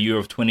Game of the Year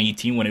of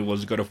 2018 when it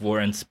was God of War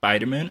and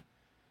Spider-Man,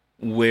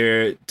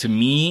 where to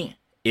me,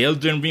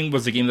 Elden Ring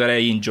was the game that I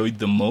enjoyed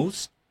the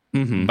most,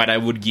 but I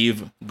would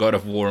give God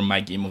of War my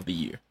Game of the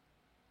Year.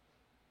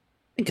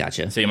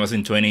 Gotcha. Same as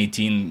in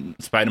 2018,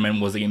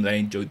 Spider-Man was the game that I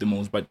enjoyed the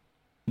most, but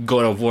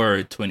God of War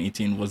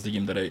 2018 was the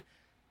game that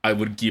I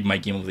would give my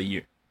Game of the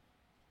Year.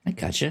 I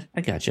gotcha.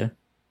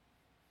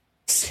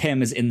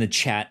 Sam is in the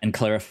chat and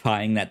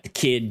clarifying that the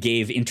kid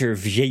gave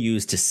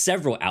interviews to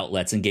several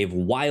outlets and gave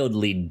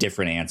wildly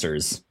different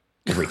answers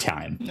every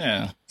time.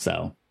 Yeah.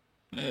 So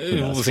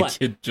it was a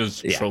kid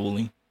just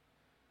trolling.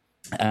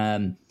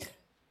 I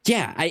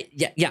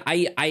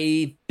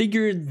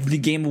figured the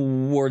Game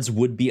Awards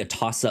would be a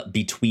toss-up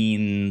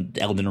between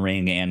Elden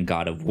Ring and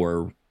God of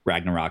War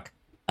Ragnarok.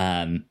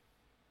 I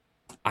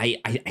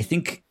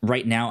think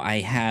right now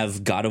I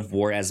have God of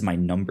War as my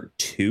number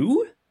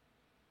 2.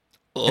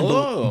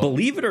 And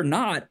believe it or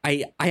not,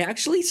 I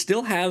actually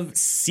still have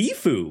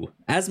Sifu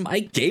as my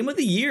Game of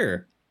the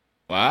Year.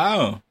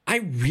 Wow. I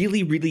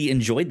really, really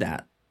enjoyed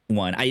that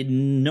one. I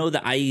know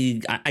that I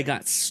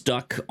got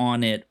stuck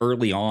on it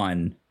early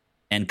on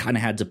and kind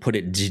of had to put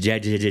it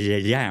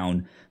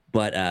down.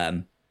 But,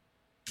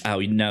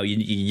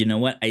 you know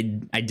what?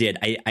 I did.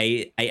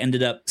 I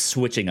ended up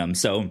switching them.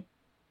 So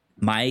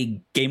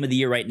my Game of the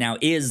Year right now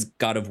is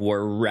God of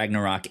War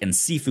Ragnarok, and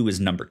Sifu is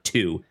number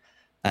 2.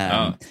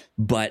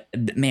 But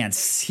man,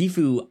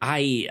 Sifu,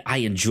 I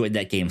enjoyed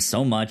that game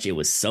so much. It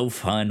was so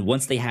fun.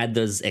 Once they had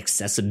those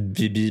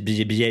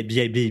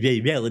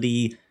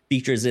accessibility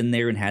features in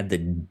there and had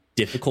the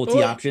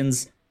difficulty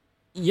options.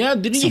 Yeah,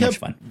 didn't so you much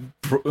have fun.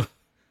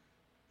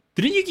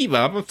 Didn't you give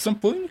up at some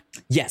point?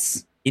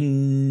 Yes.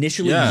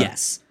 Initially,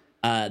 yes.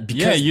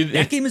 Because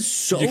that game is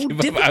so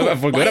difficult. I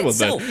forgot about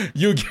itself. that.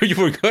 You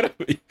forgot.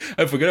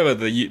 I forgot about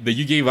that.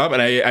 You gave up,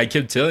 and I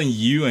kept telling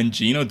you and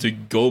Gino to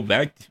go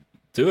back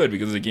to it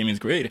because the game is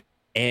great.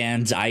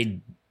 And I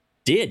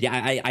did. Yeah,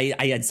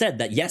 I had said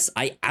that, yes,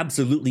 I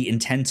absolutely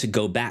intend to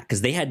go back because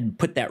they had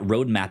put that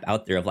roadmap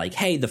out there of like,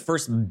 hey, the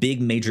first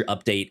big major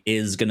update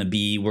is going to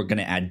be, we're going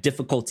to add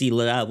difficulty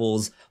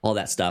levels, all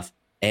that stuff.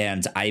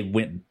 And I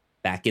went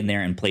back in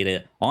there and played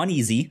it on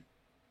easy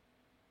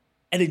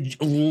and I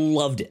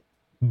loved it.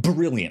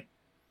 Brilliant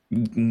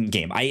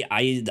game.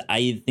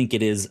 I think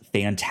it is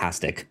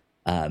fantastic.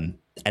 And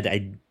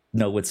I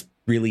know it's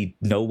really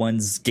no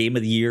one's Game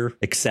of the Year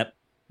except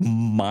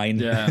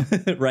mine,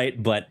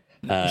 right? But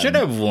should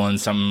have won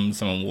some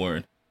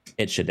award.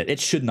 It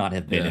should not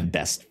have been in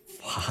best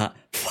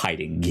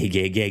fighting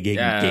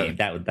game.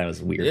 That was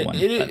a weird one.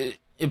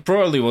 It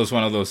probably was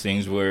one of those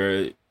things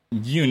where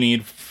you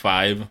need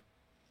 5.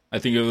 I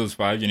think it was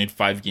 5. You need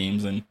 5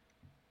 games, and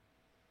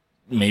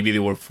maybe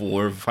there were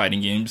 4 fighting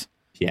games.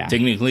 Yeah.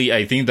 Technically,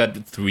 I think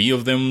that 3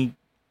 of them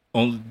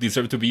only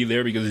deserve to be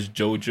there because it's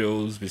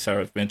JoJo's Bizarre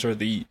Adventure,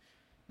 the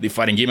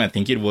fighting game. I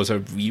think it was a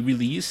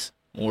re-release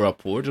or a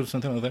port or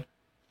something like that.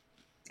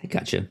 I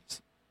gotcha.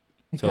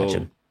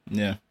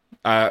 Yeah.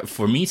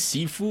 For me,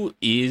 Sifu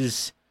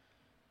is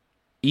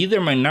either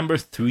my number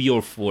 3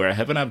 or 4. I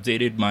haven't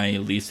updated my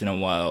list in a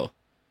while,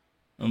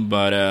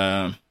 but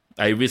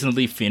I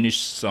recently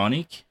finished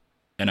Sonic,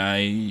 and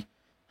I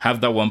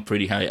have that one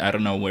pretty high. I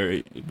don't know where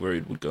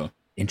it would go.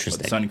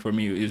 Interesting. But Sonic for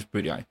me is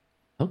pretty high.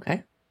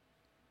 Okay.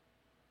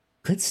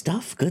 Good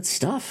stuff.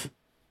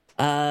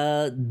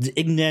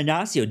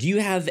 Ignacio, do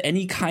you have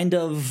any kind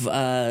of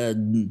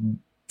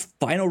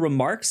final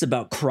remarks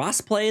about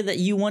crossplay that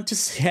you want to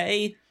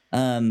say?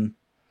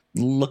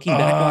 Looking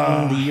back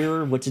on the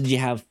year, what did you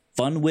have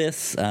fun with?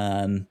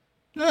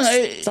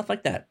 Stuff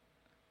like that.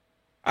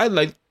 I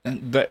like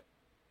that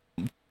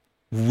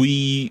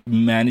we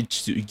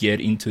managed to get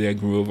into a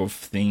groove of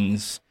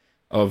things.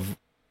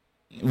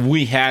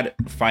 We had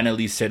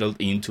finally settled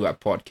into a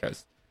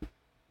podcast.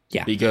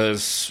 Yeah.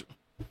 Because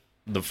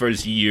the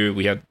first year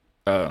we had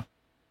the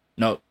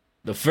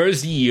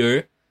first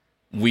year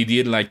we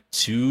did like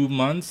 2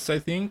 months, I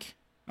think,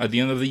 at the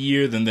end of the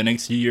year. Then the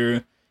next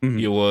year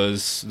it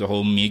was the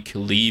whole Mick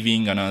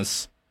leaving and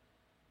us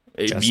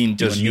being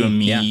just you and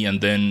me,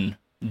 and then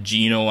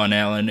Gino and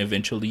Alan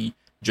eventually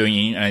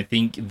joining. And I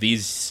think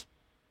this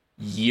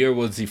year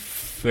was the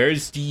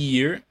first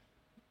year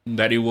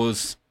that it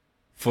was,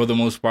 for the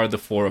most part, the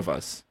 4 of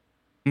us.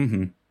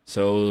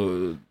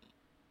 So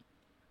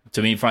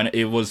to me,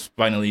 it was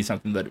finally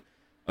something that,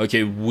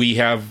 okay, we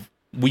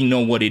know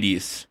what it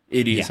is.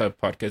 It is a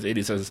podcast. It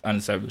is an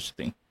established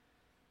thing.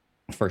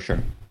 For sure.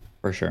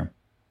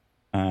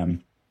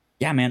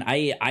 Yeah, man,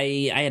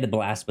 I had a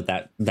blast with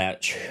that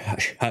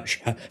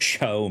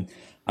show.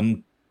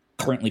 I'm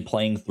currently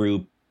playing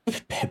through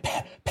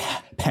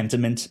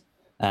Pentiment.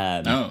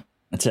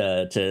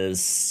 to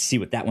see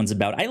what that one's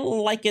about. I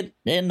like it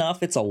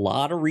enough. It's a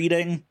lot of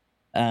reading.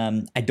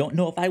 I don't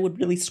know if I would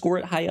really score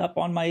it high up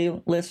on my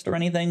list or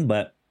anything,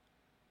 but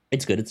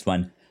it's good. It's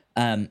fun.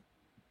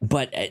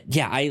 But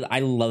I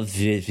love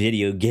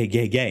video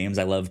games.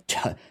 I love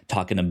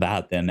talking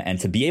about them, and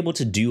to be able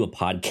to do a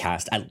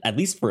podcast, at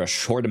least for a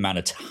short amount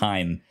of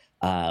time,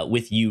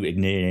 with you,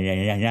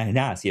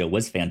 Ignacio,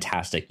 was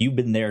fantastic. You've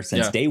been there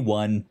since day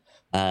one.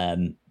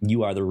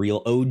 You are the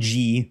real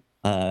OG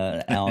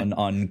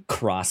on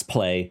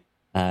crossplay.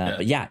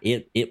 But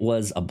it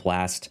was a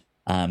blast.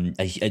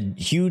 A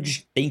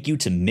huge thank you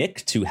to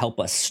Mick to help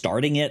us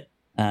starting it.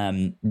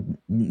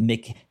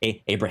 Mick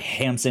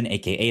Abrahamson,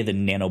 aka the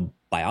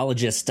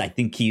nanobiologist. I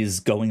think he's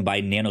going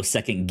by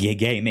Nanosecond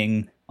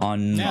Gaming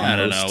on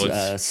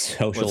most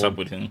social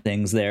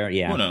things there.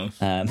 Yeah, who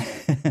knows?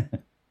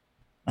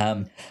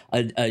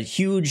 A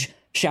huge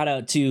shout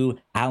out to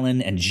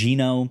Alan and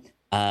Gino.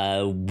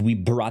 We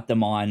brought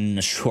them on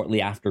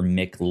shortly after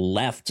Mick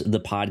left the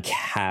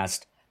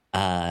podcast.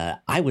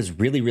 I was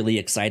really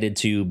excited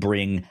to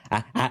bring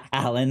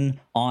Alan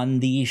on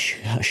the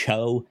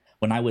show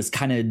when I was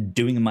kind of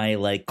doing my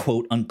like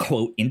quote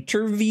unquote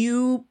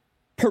interview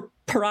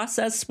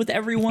process with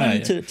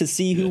everyone to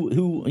see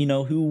who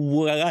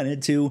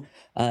wanted to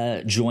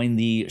join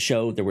the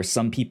show. There were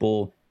some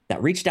people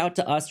that reached out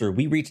to us, or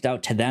we reached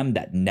out to them,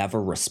 that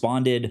never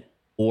responded,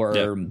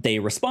 or they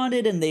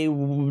responded and they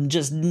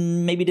just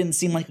maybe didn't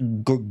seem like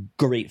a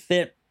great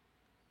fit.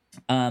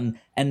 And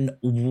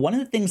one of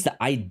the things that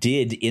I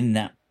did in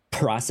that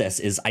process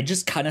is I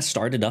just kind of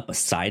started up a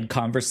side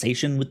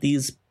conversation with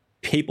these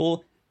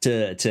people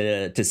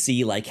to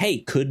see like, hey,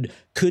 could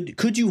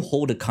you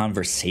hold a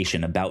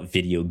conversation about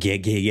video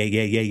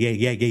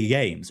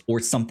games or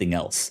something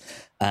else?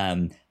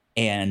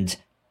 And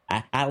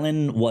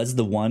Alan was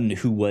the one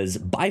who was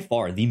by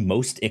far the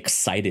most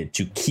excited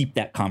to keep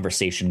that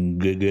conversation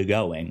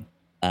going.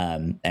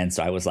 And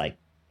so I was like,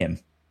 him.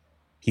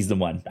 He's the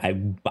one. I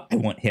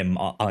want him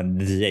on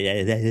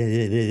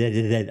the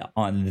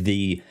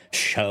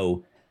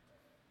show.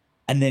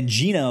 And then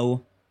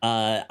Gino,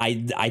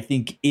 I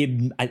think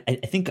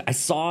I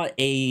saw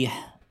a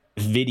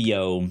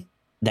video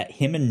that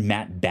him and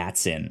Matt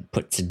Batson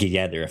put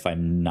together, if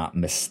I'm not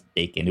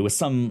mistaken. It was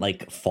some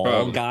like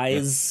Fall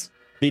Guys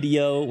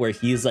video where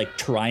he's like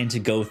trying to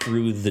go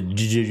through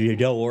the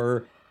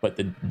door, but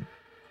the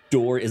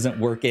door isn't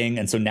working,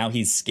 and so now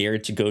he's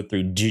scared to go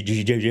through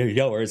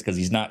doors because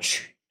he's not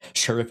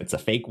sure if it's a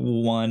fake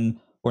one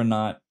or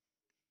not.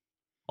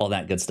 All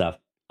that good stuff.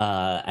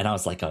 And I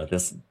was like, oh,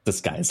 this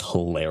guy is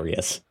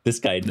hilarious. This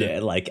guy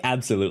like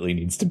absolutely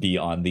needs to be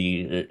on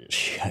the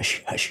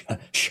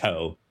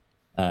show.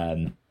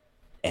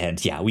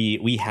 And yeah,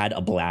 we had a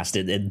blast.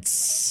 It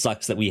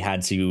sucks that we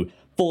had to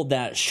fold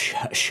that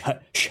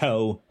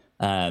show.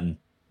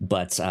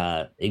 But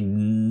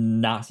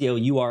Ignacio,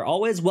 you are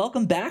always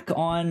welcome back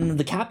on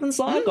the Captain's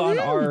Log on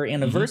our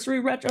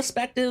anniversary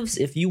retrospectives.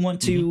 If you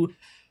want to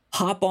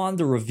hop on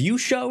the review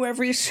show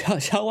every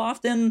so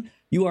often,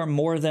 you are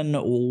more than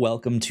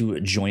welcome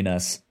to join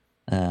us.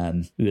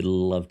 We would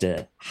love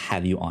to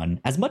have you on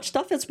as much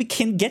stuff as we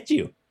can get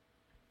you.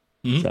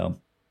 So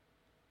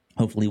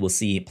hopefully we'll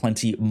see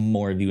plenty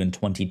more of you in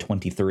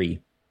 2023.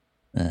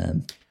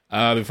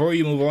 Before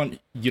you move on,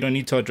 you don't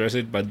need to address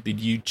it, but did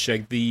you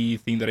check the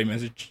thing that I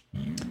messaged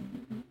you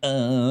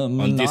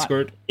on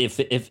Discord? If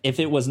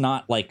it was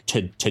not like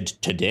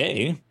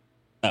today.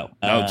 No,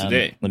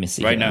 today. Let me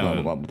see. Right now,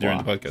 during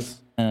the podcast.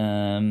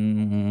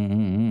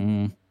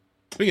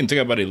 We can talk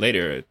about it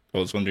later. I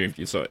was wondering if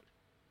you saw it.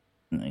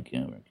 I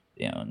can work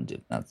down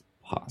if that's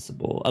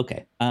possible.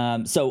 Okay.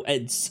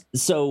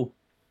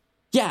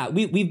 Yeah,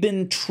 we've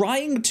been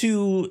trying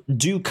to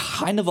do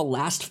kind of a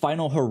last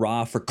final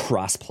hurrah for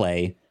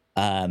crossplay.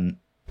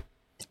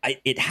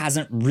 It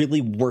hasn't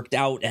really worked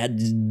out.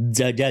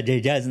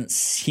 It doesn't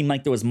seem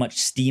like there was much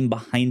steam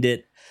behind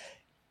it.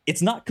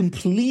 It's not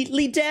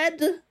completely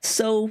dead,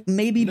 so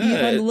maybe be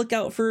on the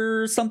lookout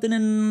for something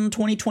in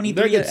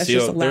 2023. That's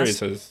just a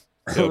last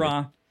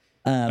hurrah.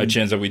 A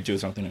chance that we do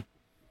something.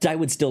 I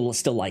would still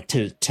like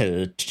to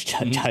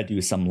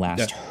do some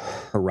last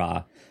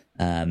hurrah.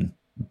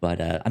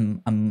 But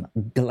I'm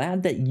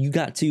glad that you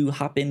got to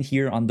hop in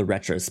here on the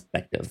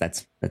retrospective.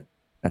 That's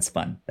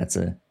fun. That's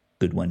a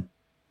good one.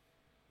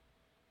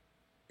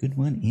 Good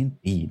one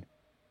indeed.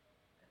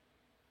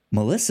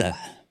 Melissa.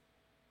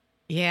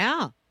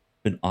 Yeah.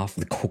 Been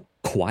awfully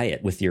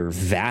quiet with your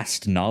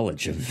vast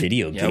knowledge of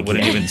video games. I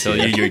wouldn't even tell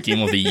you your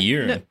game of the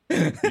year.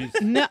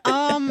 No,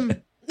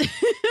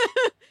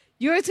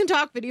 you guys can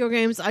talk video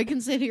games. I can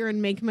sit here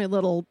and make my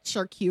little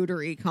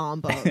charcuterie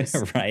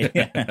combos. Right.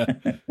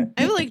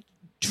 I have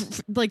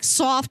like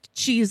soft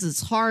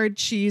cheeses, hard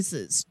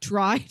cheeses,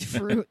 dried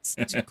fruits,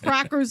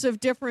 crackers of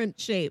different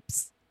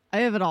shapes. I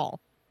have it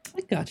all.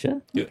 I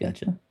gotcha.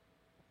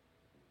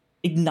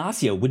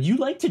 Ignacio, would you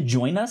like to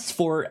join us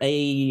for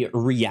a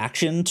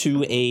reaction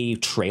to a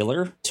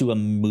trailer, to a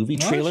movie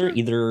trailer, sure.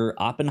 Either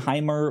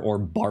Oppenheimer or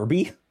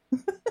Barbie?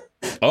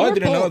 I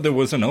didn't know there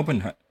was an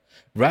Oppenheimer.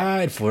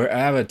 Right, for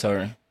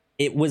Avatar.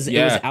 It was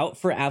out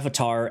for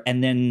Avatar,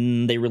 and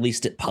then they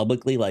released it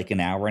publicly like an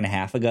hour and a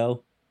half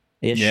ago.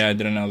 Yeah, I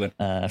didn't know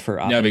that. For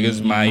yeah,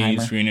 because my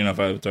screening of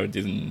Avatar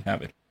didn't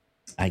have it.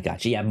 I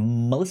got you. Yeah,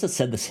 Melissa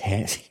said the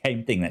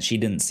same thing, that she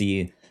didn't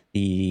see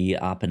the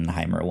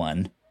Oppenheimer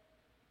one.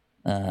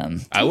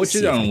 I watched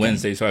it on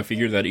Wednesday, so I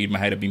figured that it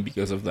might have been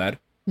because of that.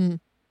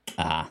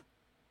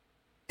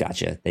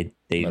 Gotcha. They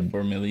but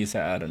for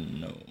Melissa, I don't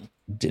know.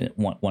 Didn't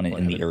want it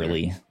in the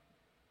early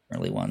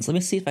ones. Let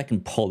me see if I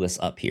can pull this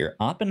up here.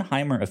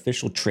 Oppenheimer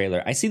official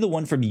trailer. I see the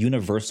one from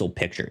Universal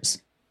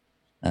Pictures.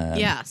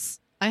 Yes,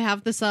 I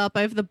have this up.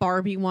 I have the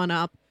Barbie one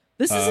up.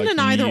 This isn't an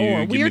either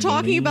or. We are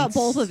talking about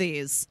both of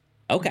these.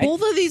 Okay.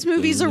 Both of these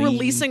movies are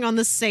releasing on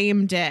the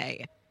same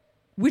day,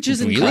 which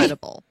is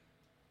incredible.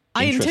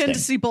 I intend to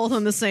see both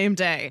on the same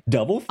day.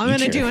 Double feature. I'm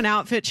going to do an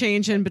outfit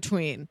change in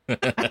between.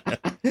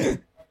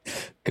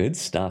 Good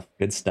stuff.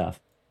 Good stuff.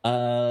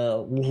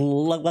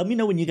 Let me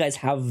know when you guys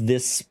have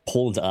this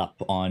pulled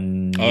up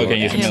on.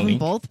 Okay, I have them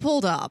both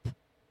pulled up.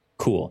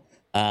 Cool.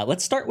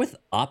 Let's start with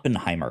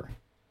Oppenheimer.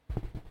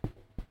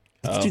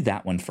 Let's do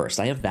that one first.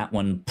 I have that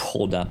one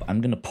pulled up.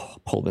 I'm going to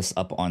pull this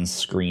up on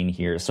screen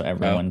here so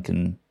everyone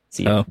can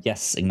see it.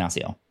 Yes,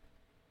 Ignacio.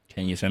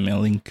 Can you send me a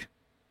link?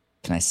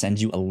 Can I send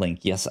you a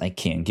link? Yes, I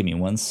can. Give me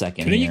 1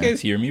 second. Couldn't you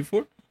guys hear me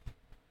before?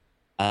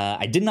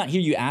 I did not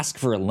hear you ask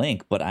for a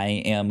link, but I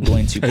am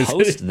going to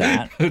post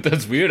that.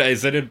 That's weird. I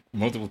said it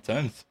multiple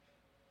times.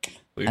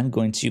 Weird. I'm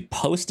going to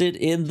post it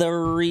in the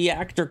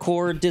Reactor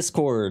Core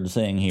Discord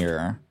thing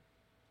here.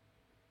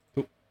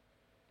 Oop.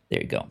 There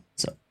you go.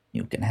 So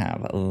you can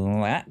have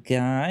that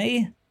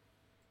guy.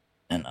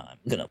 And I'm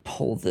going to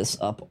pull this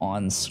up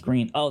on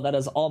screen. Oh, that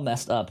is all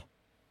messed up.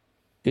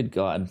 Good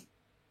God.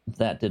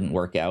 That didn't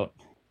work out.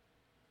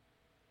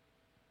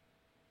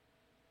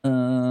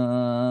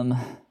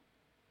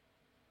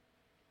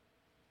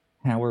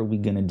 How are we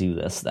going to do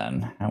this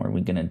then? How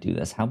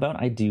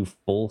about I do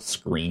full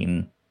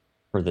screen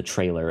for the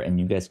trailer and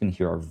you guys can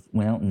hear our...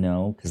 Well,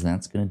 no, because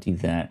that's going to do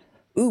that.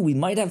 Ooh, we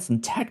might have some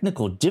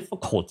technical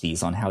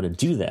difficulties on how to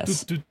do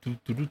this.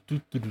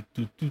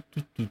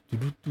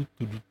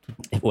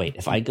 Wait,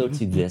 if I go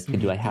to this,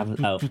 do I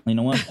have... Oh, you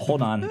know what?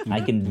 Hold on.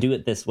 I can do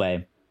it this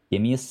way.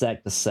 Give me a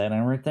sec to set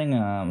everything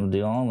up,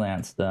 do all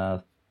that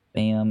stuff.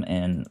 Bam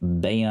and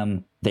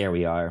bam. There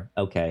we are.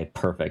 Okay,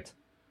 perfect.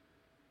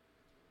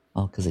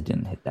 Oh, because I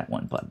didn't hit that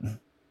one button.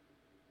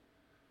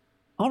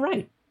 All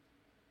right.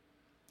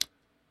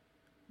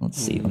 Let's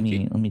see. Let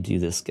me do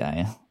this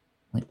guy.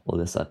 Let me pull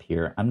this up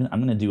here. I'm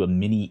gonna do a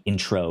mini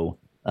intro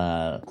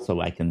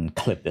so I can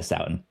clip this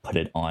out and put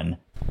it on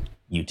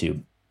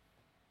YouTube.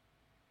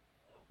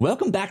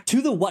 Welcome back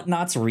to the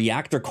Whatnots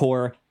Reactor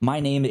Core. My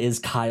name is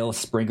Kyle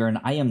Springer, and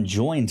I am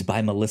joined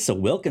by Melissa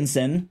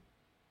Wilkinson,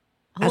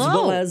 Hello. as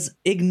well as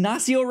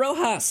Ignacio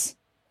Rojas.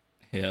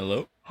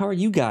 Hello. How are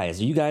you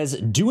guys? Are you guys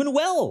doing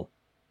well?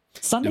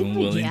 Sunday? Doing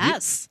well,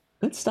 yes.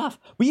 Good stuff.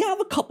 We have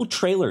a couple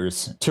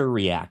trailers to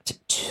react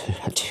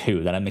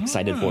to that I'm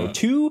excited for.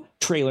 2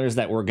 trailers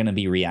that we're going to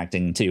be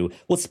reacting to.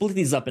 We'll split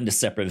these up into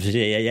separate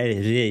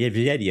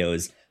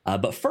videos.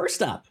 But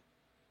first up,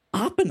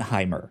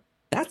 Oppenheimer.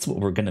 That's what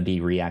we're going to be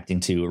reacting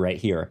to right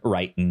here,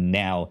 right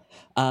now.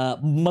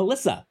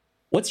 Melissa,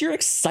 what's your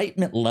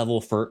excitement level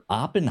for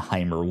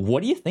Oppenheimer?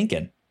 What are you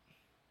thinking?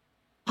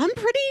 I'm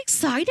pretty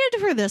excited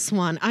for this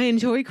one. I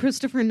enjoy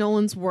Christopher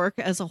Nolan's work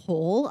as a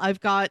whole. I've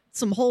got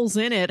some holes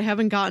in it.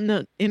 Haven't gotten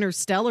to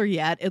Interstellar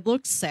yet. It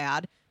looks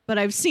sad, but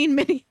I've seen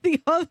many of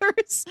the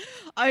others.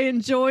 I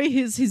enjoy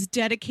his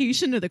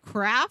dedication to the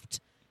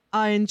craft.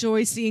 I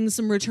enjoy seeing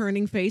some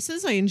returning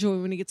faces. I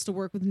enjoy when he gets to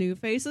work with new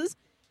faces.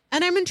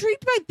 And I'm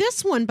intrigued by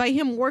this one, by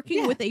him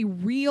working with a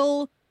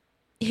real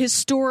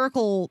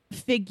historical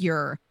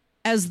figure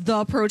as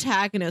the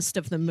protagonist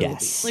of the movie.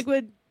 Yes. Like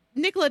when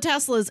Nikola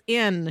Tesla's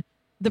in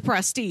The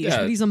Prestige,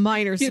 but he's a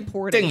minor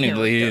supporting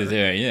technically character. Is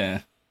there,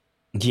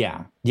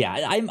 yeah.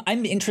 Yeah.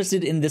 I'm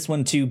interested in this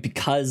one too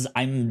because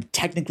I'm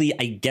technically,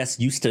 I guess,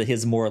 used to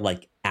his more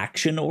like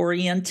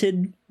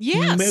action-oriented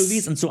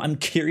movies, and so I'm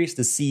curious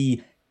to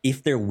see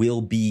if there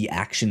will be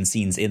action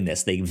scenes in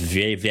this. They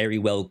very, very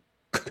well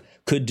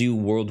could do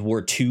World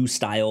War II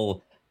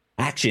style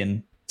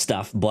action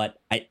stuff, but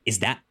is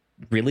that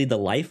really the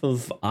life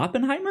of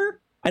Oppenheimer?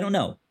 I don't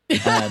know.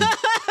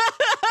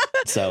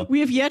 So we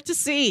have yet to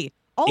see.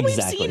 All we've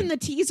seen in the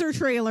teaser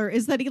trailer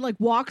is that he like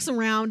walks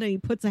around and he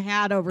puts a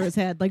hat over his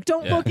head. Like,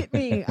 don't look at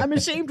me. I'm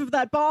ashamed of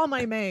that bomb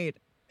I made.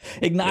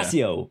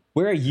 Ignacio,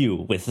 where are you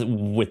with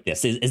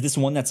this? Is this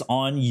one that's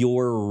on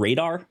your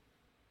radar?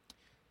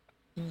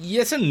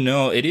 Yes and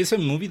no. It is a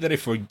movie that I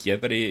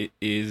forget that it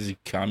is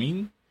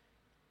coming.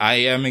 I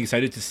am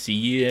excited to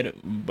see it,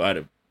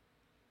 but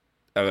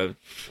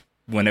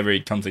whenever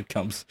it comes, it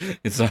comes.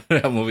 It's not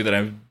a movie that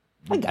I'm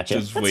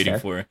just waiting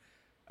for.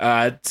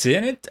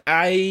 Tenet,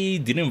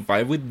 I didn't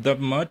vibe with that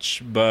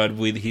much, but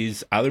with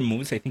his other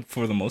movies, I think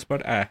for the most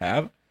part, I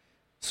have.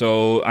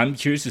 So I'm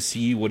curious to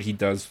see what he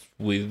does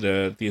with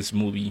this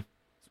movie,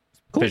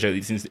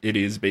 especially since it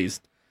is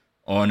based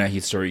on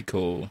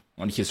historical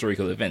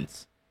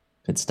events.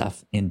 Good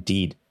stuff,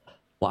 indeed.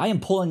 Well, I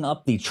am pulling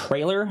up the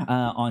trailer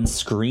on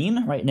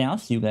screen right now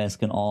so you guys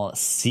can all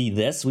see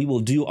this. We will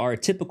do our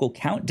typical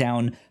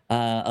countdown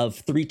of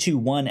 3, 2,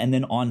 1, and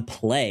then on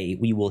play,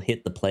 we will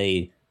hit the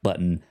play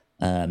button.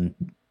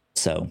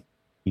 So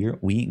here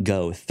we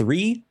go.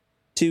 3,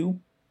 2,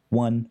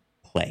 1,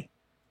 play.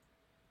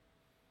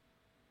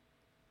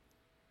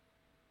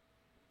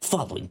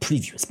 Following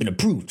preview has been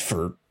approved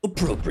for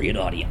appropriate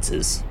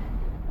audiences.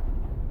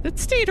 That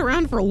stayed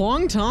around for a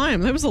long time.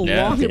 That was a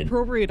long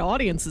appropriate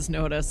audiences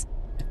notice.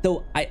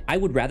 Though I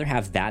would rather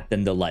have that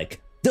than the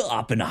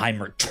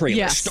Oppenheimer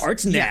trailer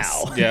starts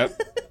now.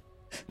 Yep.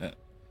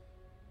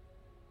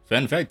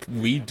 Fun fact,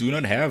 we do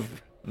not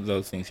have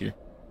those things here.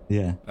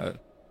 Yeah.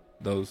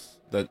 Those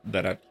that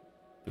are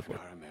before.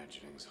 Our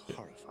imaginings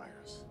horrify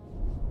us.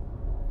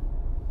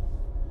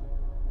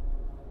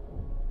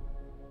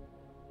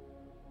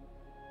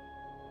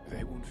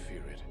 They won't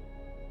fear it.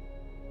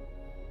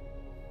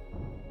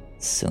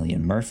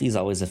 Cillian Murphy's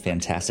always a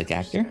fantastic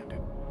actor.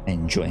 I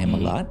enjoy him a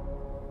lot.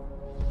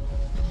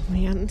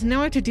 Man,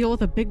 now I have to deal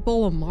with a big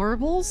bowl of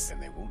marbles?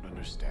 And they won't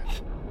understand.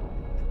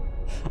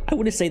 I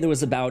want to say there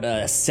was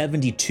about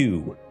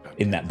 72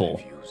 in that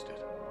bowl.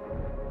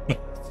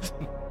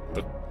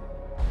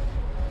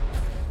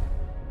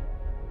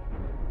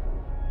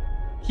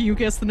 You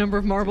guess the number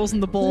of marbles in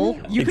the bowl,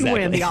 you can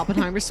win the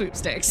Oppenheimer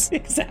sweepstakes.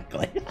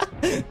 Exactly.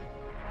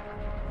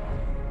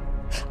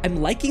 I'm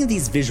liking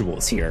these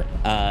visuals here.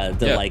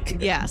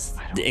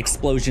 The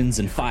explosions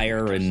and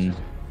fire and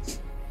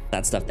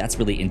that stuff. That's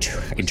really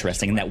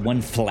interesting. And that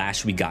one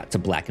flash we got to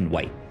black and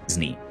white is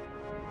neat.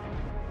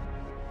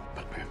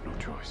 But we have no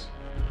choice.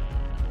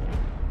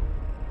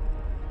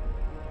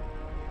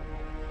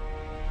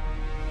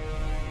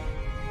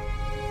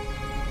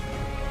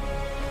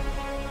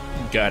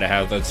 Gotta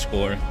have that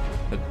score.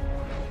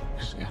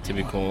 That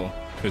typical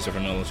Christopher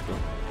Nolan score.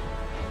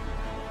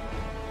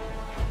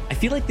 I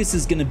feel like this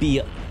is going to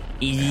be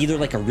either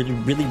like a really,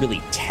 really,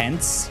 really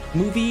tense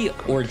movie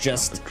or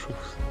just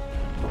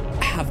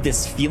have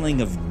this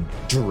feeling of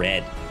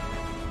dread.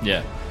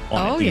 Yeah.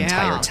 On it the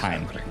entire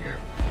time.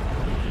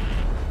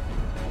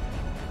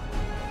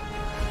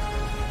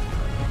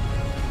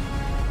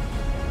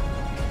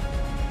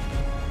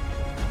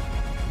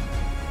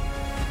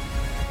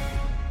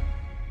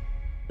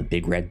 The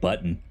big red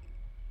button.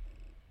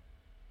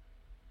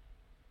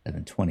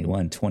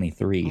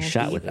 7/21/23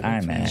 shot with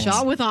IMAX.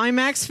 Shot with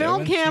IMAX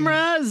film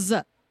cameras.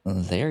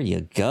 There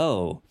you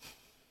go.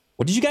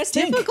 What did you guys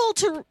think?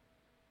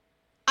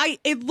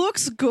 It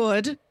looks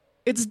good.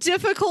 It's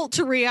difficult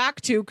to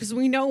react to because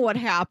we know what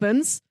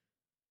happens.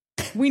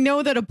 We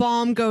know that a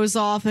bomb goes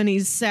off and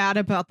he's sad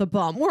about the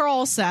bomb. We're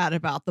all sad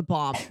about the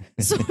bomb.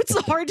 So it's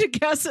hard to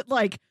guess at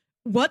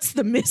what's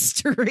the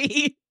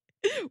mystery?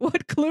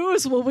 What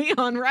clues will we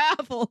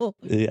unravel?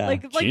 Yeah.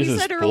 Like you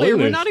said earlier,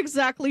 we're not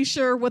exactly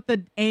sure what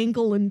the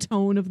angle and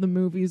tone of the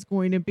movie is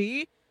going to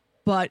be,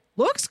 but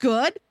looks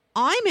good.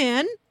 I'm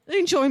in. I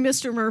enjoy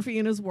Mr. Murphy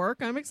and his work.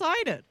 I'm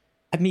excited.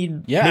 I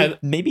mean,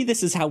 maybe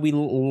this is how we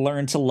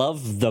learn to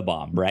love the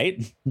bomb,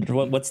 right?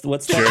 What's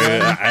sure,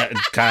 I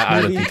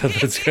don't think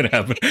that's going to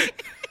happen.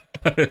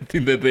 I don't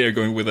think that they are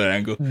going with that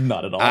angle.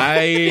 Not at all.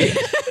 I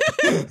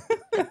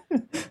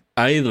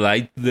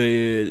like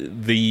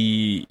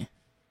the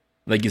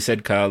like you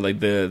said, Kyle, like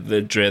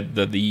the dread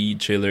that the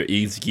trailer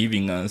is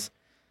giving us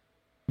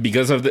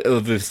because of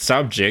the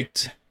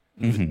subject.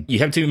 Mm-hmm. You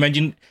have to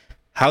imagine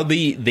how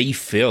they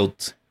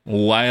felt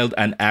while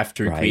and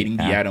after creating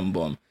the atom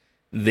bomb.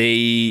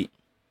 They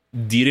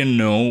didn't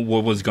know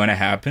what was going to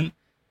happen.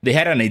 They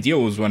had an idea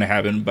what was going to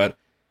happen, but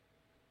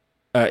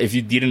if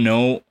you didn't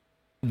know,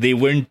 they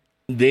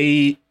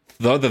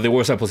thought that there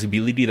was a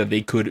possibility that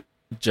they could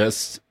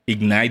just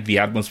ignite the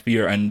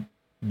atmosphere and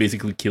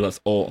basically kill us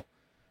all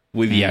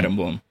with the atom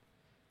bomb.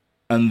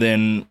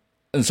 And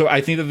so I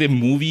think that the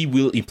movie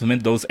will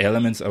implement those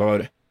elements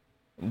about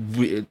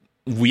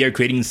we are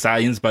creating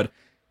science, but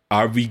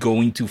are we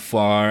going too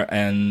far,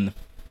 and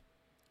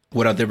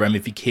what are the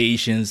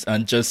ramifications,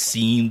 and just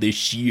seeing the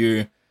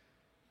sheer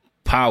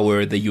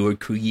power that you are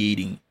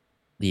creating.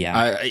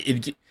 Yeah.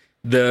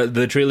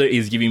 The trailer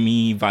is giving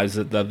me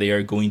vibes that they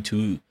are going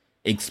to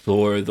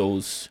explore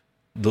those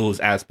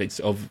aspects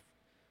of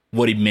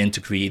what it meant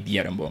to create the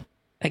atom bomb.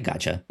 I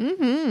gotcha.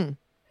 Mm-hmm.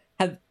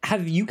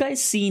 Have you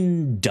guys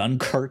seen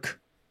Dunkirk?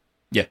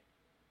 Yeah.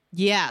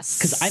 Yes.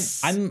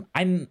 Because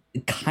I'm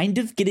kind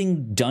of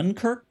getting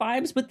Dunkirk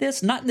vibes with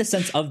this, not in the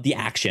sense of the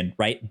action,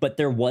 right? But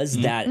there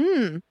was that,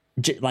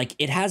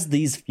 it has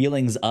these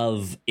feelings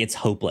of it's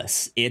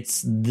hopeless.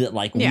 It's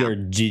we're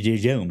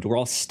doomed. We're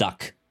all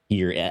stuck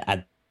here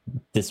at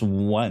this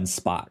one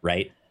spot,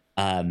 right?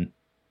 And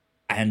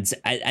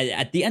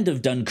at the end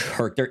of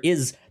Dunkirk, there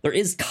is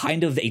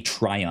kind of a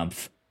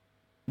triumph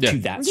to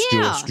that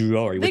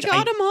story. They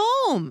got him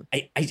home.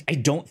 I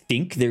don't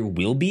think there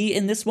will be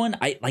in this one.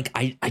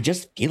 I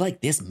just feel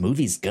like this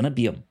movie's gonna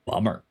be a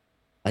bummer.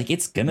 Like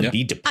it's gonna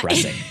be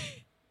depressing.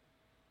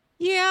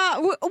 Yeah,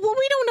 well,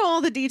 we don't know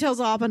all the details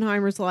of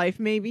Oppenheimer's life.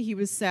 Maybe he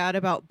was sad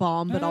about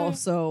bomb, but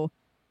also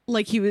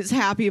like he was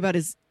happy about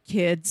his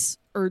kids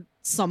or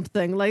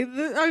something. Like,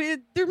 I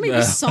mean, there may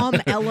be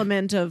some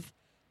element of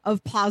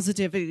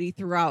positivity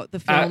throughout the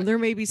film. There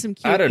may be some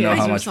cute I don't know kids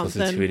how or much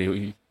something.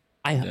 positivity.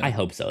 I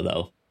hope so,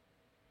 though.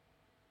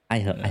 I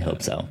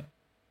hope so.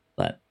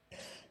 But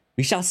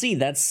we shall see.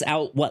 That's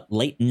out,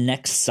 late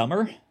next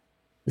summer?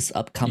 This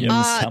upcoming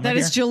summer? That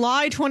is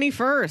July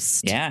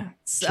 21st. Yeah,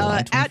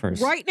 July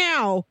 21st. Right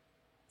now,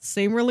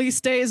 same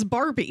release day as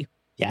Barbie.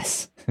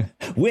 Yes,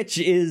 which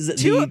is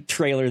the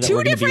trailer that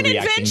we're going to be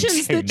reacting to next. Two different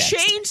inventions that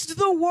changed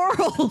the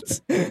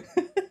world.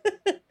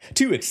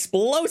 Two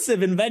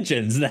explosive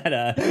inventions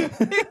that.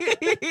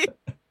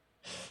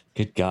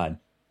 Good God.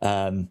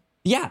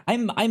 Yeah,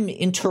 I'm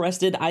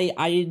interested.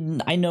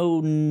 I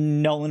know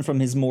Nolan from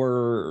his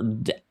more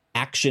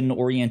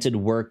action-oriented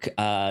work.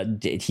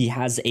 He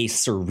has a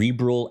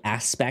cerebral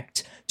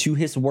aspect to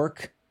his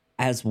work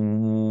as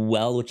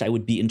well, which I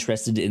would be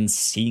interested in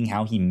seeing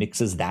how he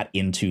mixes that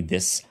into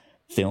this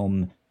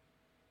film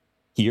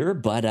here.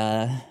 But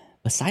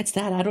besides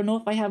that, I don't know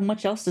if I have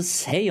much else to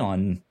say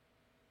on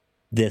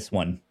this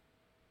one.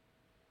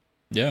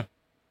 Yeah,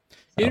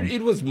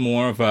 it was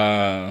more of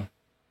a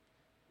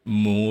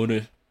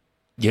mood.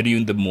 Get you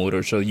in the mood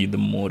or show you the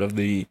mood of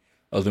the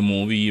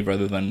movie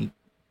rather than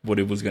what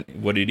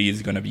it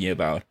is gonna be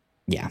about.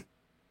 Yeah.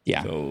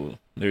 So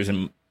there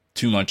isn't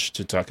too much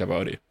to talk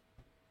about it.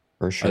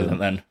 For sure. Other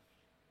than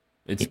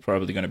it's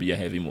probably gonna be a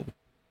heavy movie.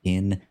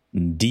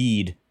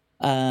 Indeed.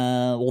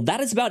 Well,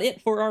 that is about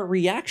it for our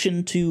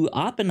reaction to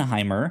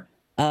Oppenheimer.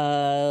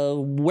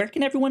 Where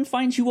can everyone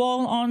find you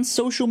all on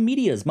social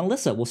medias?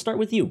 Melissa, we'll start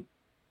with you.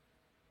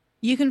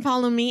 You can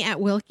follow me at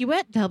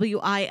Wilkywit,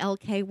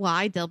 WILKYWIT,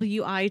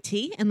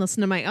 and listen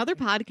to my other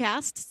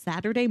podcast,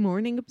 Saturday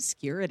Morning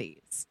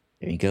Obscurities.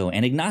 There you go.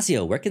 And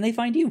Ignacio, where can they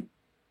find you?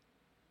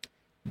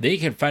 They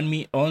can find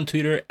me on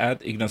Twitter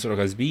at Ignacio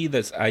Rojasb.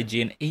 That's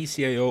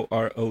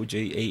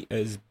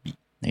IGNACIOROJASB.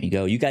 There you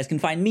go. You guys can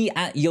find me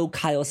at Yo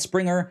Kyle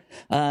Springer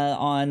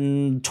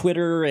on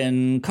Twitter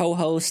and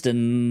co-host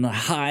and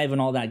Hive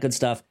and all that good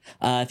stuff.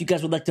 If you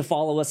guys would like to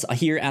follow us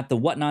here at The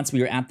Whatnauts,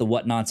 we are at The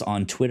Whatnauts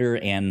on Twitter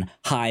and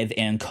Hive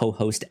and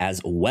co-host as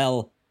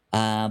well.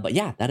 But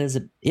yeah, that is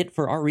it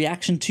for our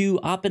reaction to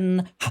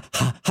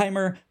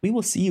Oppenheimer. We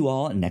will see you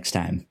all next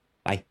time.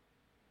 Bye.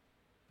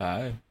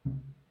 Bye.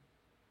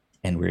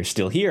 And we're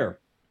still here,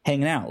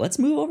 hanging out. Let's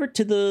move over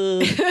to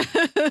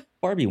the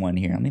Barbie one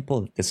here. Let me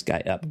pull this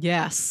guy up.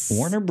 Yes.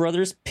 Warner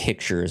Brothers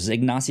Pictures.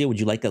 Ignacio, would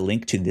you like a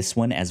link to this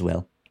one as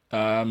well?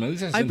 I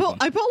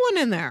put one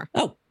in there.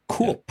 Oh,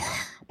 cool. Yeah.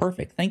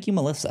 Perfect. Thank you,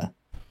 Melissa.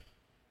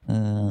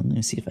 Let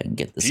me see if I can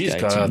get this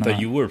guy. I thought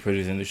you were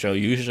producing the show.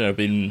 You should have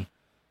been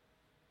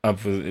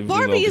up with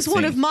Barbie is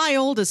one of my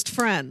oldest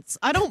friends.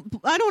 I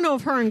don't know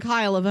if her and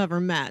Kyle have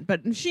ever met,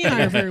 but she and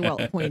I are very well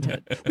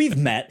acquainted. We've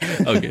met.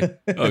 Okay.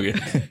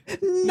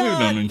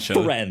 Not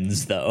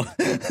friends, though.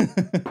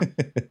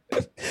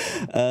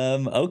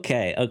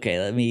 Okay.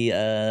 Let me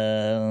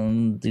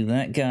do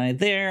that guy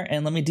there,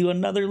 and let me do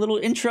another little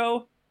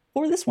intro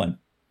for this one.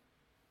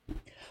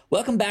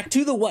 Welcome back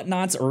to the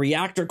Whatnauts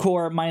Reactor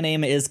Core. My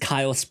name is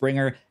Kyle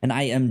Springer, and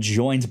I am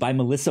joined by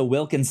Melissa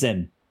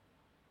Wilkinson.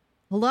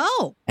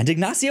 Hello. And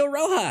Ignacio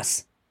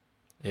Rojas.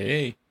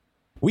 Hey.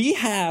 We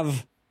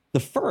have the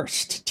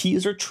first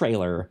teaser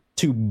trailer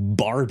to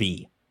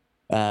Barbie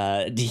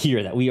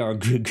here that we are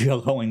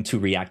going to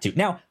react to.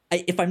 Now,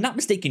 if I'm not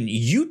mistaken,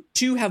 you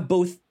two have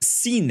both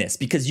seen this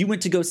because you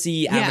went to go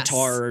see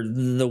Avatar: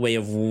 The Way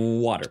of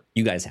Water.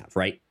 You guys have,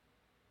 right?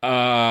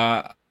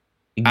 I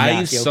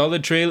saw the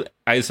trailer,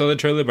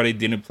 but it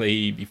didn't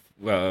play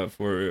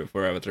for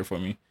Avatar for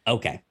me.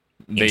 Okay.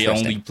 They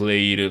only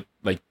played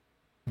like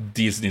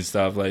Disney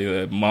stuff,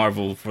 like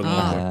Marvel for the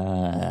most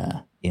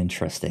part.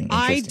 Interesting.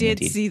 I did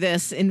indeed. see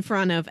this in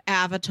front of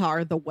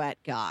Avatar: The Wet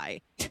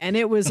Guy, and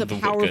it was a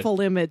powerful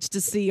image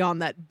to see on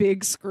that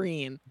big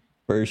screen.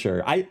 For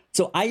sure. I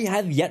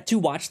have yet to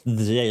watch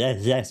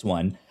this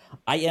one.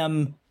 I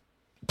am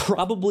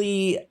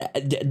probably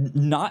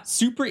not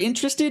super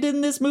interested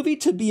in this movie,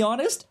 to be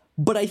honest,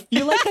 but I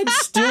feel like I'm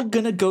still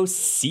gonna go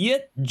see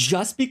it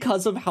just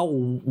because of how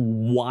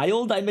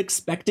wild I'm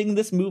expecting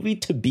this movie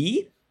to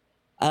be.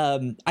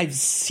 I've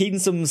seen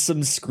some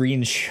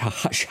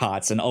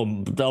screenshots and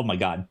oh my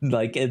god,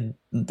 like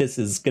this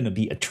is gonna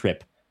be a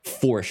trip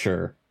for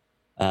sure.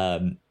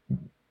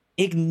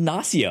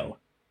 Ignacio,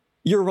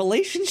 your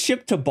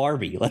relationship to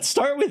Barbie. Let's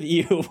start with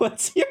you.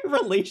 What's your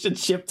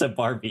relationship to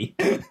Barbie?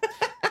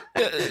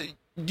 I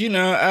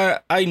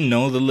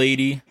know the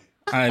lady.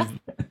 I've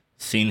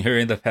seen her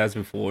in the past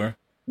before.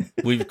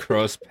 We've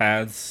crossed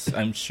paths,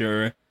 I'm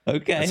sure.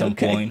 Okay. At some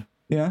point.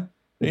 Yeah.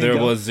 There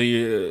was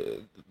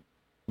the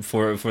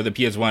for the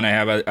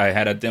PS1. I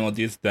had a demo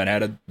disc that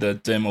had the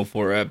demo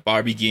for a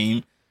Barbie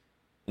game,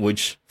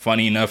 which,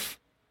 funny enough,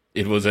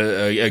 it was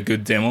a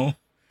good demo.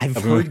 I've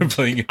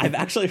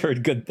actually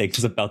heard good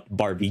things about the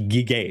Barbie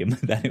game,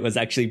 that it was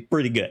actually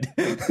pretty good.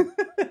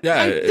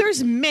 Yeah,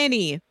 there's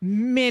many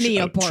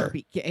a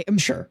Barbie game.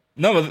 Sure.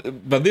 No,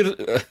 but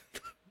this,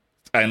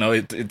 I know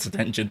it's a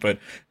tangent, but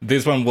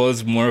this one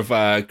was more of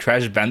a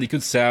Crash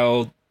Bandicoot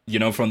style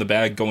from the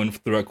back going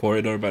through a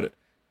corridor, but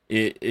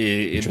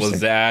it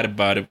was that,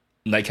 but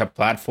like a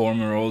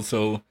platformer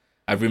also.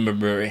 I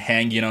remember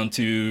hanging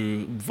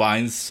onto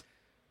vines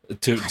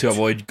to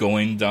avoid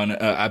going down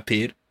a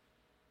pit.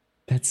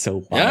 That's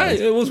so wild. Yeah,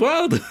 it was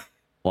wild.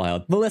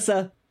 Wild.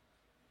 Melissa,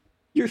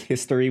 your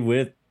history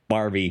with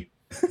Barbie.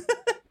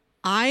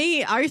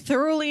 I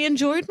thoroughly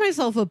enjoyed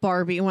myself with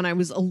Barbie when I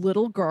was a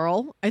little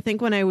girl. I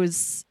think when I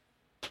was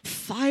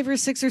 5 or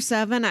 6 or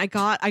 7, I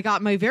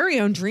got my very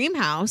own dream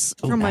house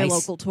from my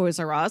local Toys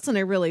R Us, and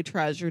I really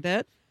treasured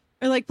it.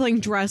 I like playing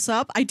dress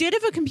up. I did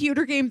have a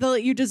computer game that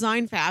let you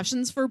design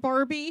fashions for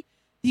Barbie.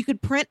 You could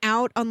print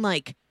out on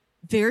like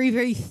very,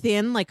 very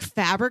thin like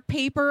fabric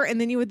paper, and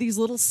then you had these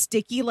little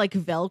sticky like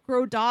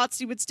Velcro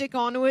dots you would stick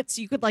onto it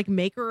so you could like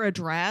make her a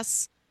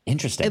dress.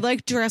 Interesting. I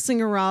liked dressing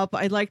her up.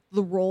 I liked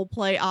the role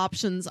play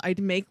options. I'd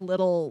make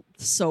little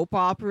soap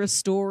opera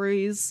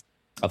stories.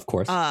 Of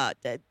course. I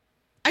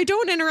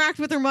don't interact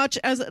with her much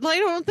I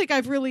don't think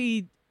I've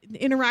really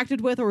interacted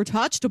with or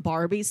touched a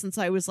Barbie since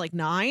I was like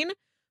 9,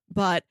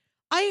 but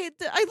I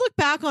look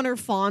back on her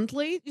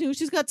fondly.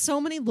 She's got so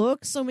many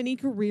looks, so many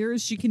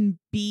careers. She can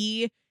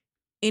be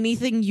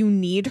anything you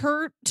need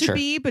her to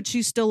be, but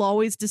she's still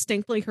always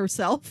distinctly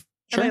herself.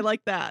 And I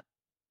like that.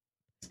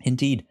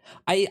 Indeed.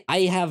 I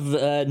have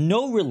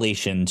no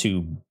relation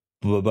to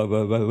Barbie.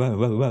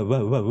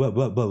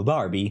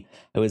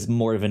 I was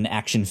more of an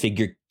action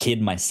figure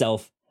kid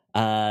myself.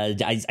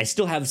 I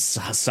still have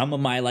some of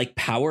my like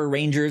Power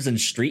Rangers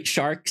and Street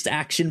Sharks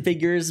action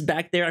figures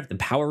back there. I have the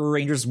Power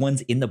Rangers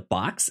ones in the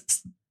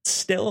box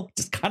still,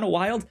 just kind of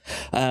wild.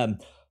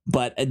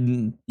 But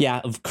yeah,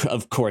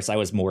 of course, I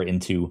was more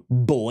into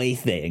boy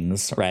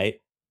things,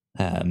 right?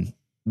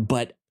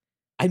 But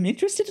I'm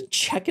interested in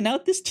checking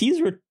out this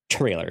teaser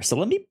trailer. So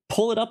let me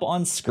pull it up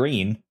on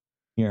screen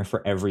here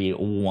for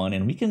everyone,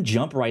 and we can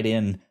jump right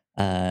in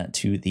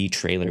to the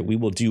trailer. We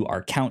will do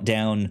our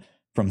countdown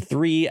from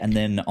 3, and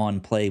then on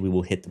play, we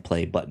will hit the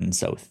play button.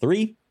 So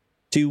 3,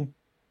 2,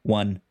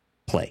 1,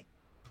 play.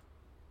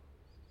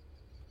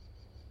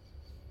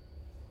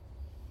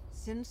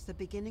 Since the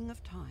beginning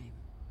of time,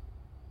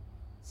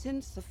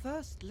 since the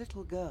first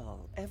little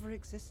girl ever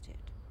existed,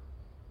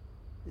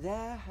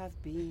 there have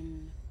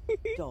been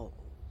dolls.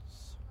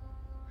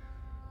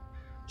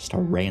 Just a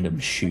random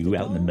shoe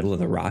out in the middle of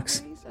the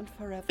rocks.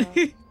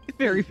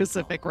 Very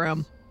Pacific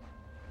Rim.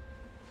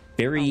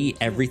 Very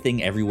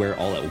everything everywhere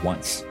all at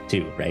once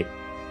too, right?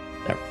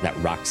 That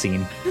rock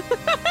scene.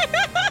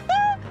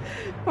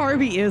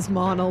 Barbie is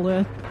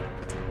Monolith.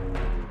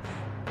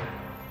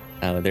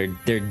 Oh, they're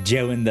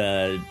doing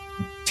the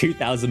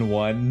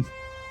 2001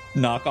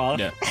 knockoff.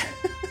 Yeah.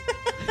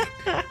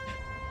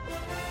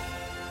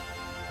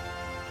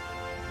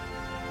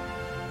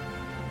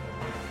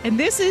 And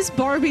this is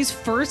Barbie's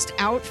first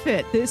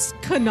outfit. This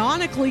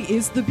canonically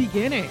is the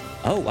beginning.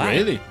 Oh, wow.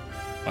 Really?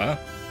 Wow.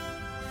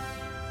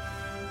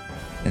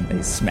 And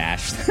they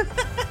smashed.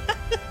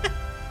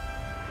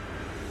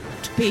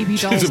 Baby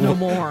dolls no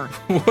more.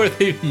 What are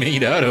they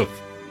made out of?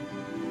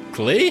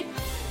 Clay?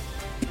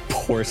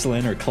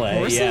 Porcelain or clay.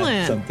 Porcelain.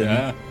 Yeah, something.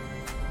 Yeah.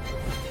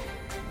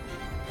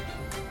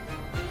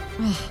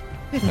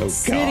 Oh,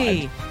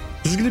 City. God.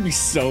 This is going to be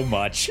so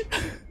much.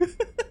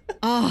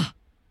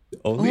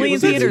 Only in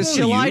theaters,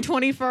 July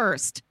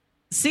 21st.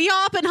 See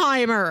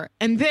Oppenheimer,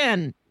 and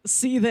then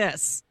see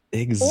this.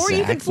 Exactly. Or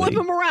you can flip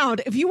them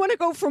around. If you want to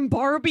go from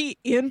Barbie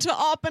into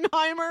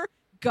Oppenheimer,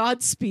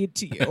 Godspeed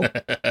to you.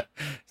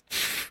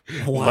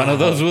 Wow. One of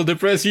those will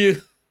depress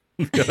you.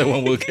 The other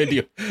one will kill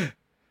you.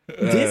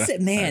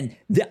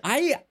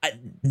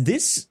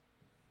 This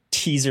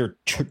teaser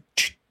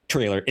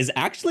trailer is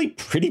actually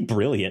pretty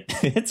brilliant.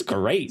 It's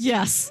great.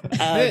 Yes.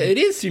 It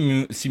is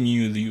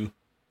Simu.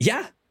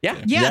 Yeah.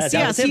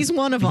 Yes, he's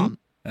one of them.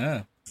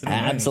 Ah,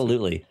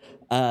 absolutely.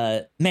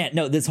 Man,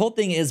 no, this whole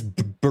thing is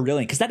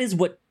brilliant because that is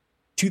what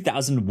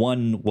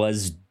 2001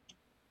 was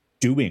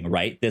doing,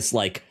 right? This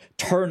like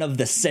turn of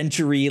the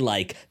century,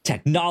 like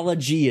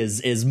technology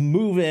is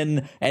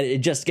moving, and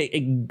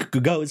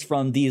it goes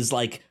from these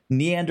like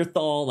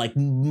Neanderthal like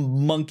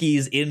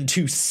monkeys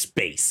into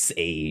space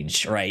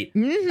age, right?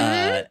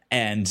 Mm-hmm.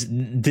 And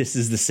this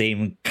is the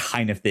same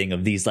kind of thing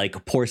of these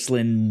like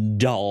porcelain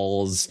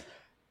dolls,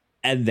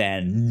 and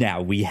then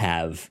now we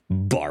have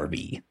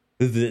Barbie,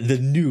 the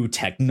new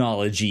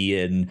technology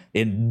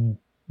in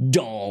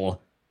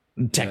doll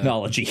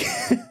technology.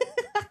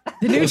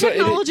 The new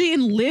technology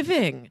in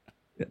living.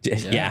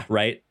 Yeah,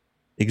 right.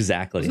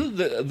 Exactly.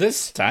 The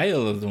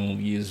style of the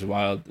movie is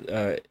wild.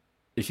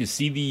 If you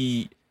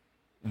see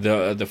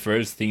the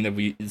first thing that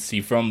we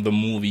see from the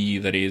movie,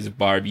 that is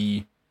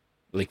Barbie,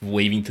 like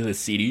waving to the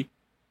city,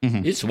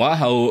 it's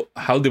wild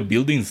how the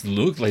buildings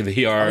look like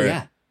they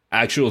are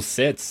actual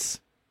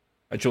sets,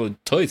 actual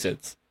toy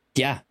sets.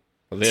 Yeah,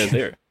 they're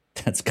there.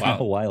 That's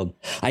kind of wild.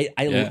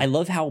 I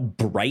love how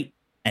bright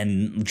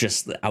and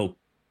just how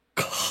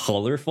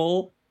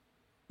colorful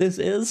this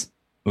is.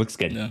 Looks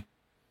good. Yeah.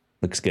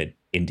 Looks good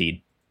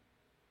indeed.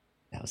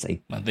 I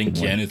think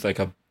Ken is like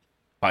a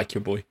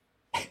biker boy.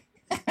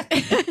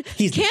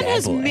 He's Ken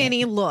has boy.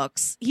 many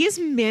looks. He has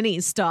many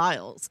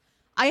styles.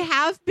 I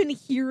have been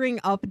hearing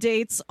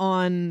updates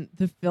on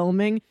the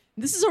filming.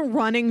 This is a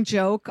running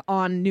joke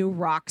on New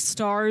Rock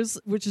Stars,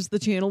 which is the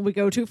channel we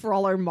go to for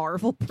all our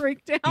Marvel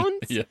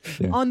breakdowns. Yeah.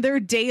 On their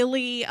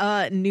daily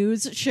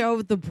news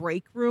show, The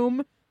Break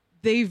Room,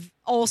 they've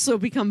also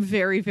become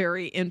very,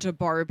 very into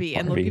Barbie,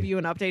 and they'll give you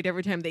an update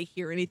every time they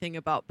hear anything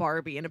about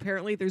Barbie. And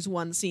apparently there's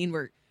one scene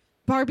where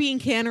Barbie and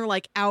Ken are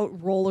like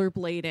out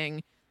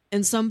rollerblading,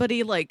 and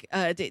somebody like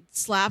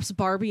slaps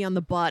Barbie on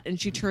the butt,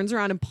 and she turns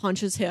around and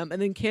punches him,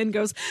 and then Ken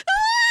goes,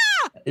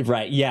 "Ah!"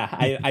 Right? Yeah,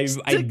 I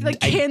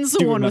Ken's do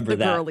the one with the remember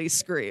that. girly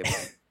scream.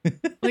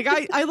 Like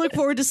I look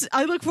forward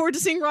to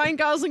seeing Ryan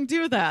Gosling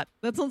do that.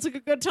 That sounds like a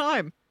good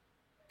time.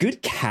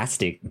 Good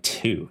casting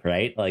too,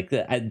 right? Like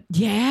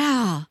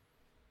Yeah.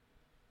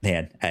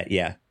 Man,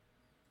 yeah.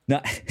 No,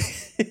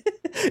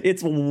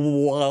 it's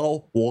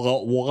wild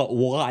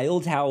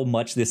how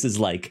much this is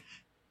like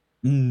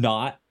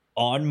not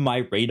on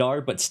my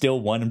radar, but still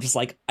one. I'm just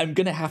like, I'm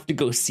gonna have to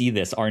go see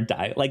this, aren't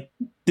I? Like,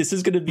 this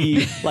is gonna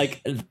be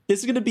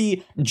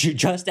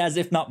just as,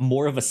 if not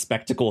more, of a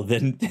spectacle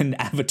than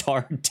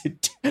Avatar to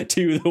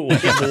the Way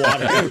of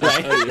Water,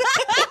 right?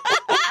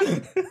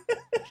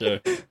 Sure.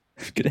 I'm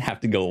gonna have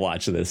to go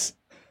watch this.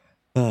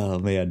 Oh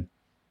man.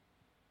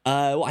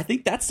 Well, I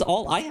think that's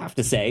all I have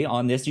to say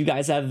on this. You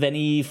guys have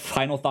any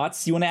final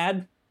thoughts you want to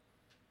add?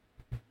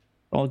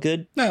 All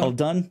good? No. All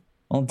done?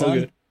 All done?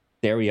 good.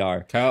 There we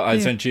are. Kyle, I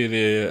sent you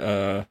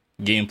the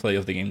gameplay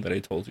of the game that I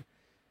told you,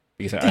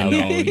 because I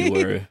know you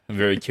were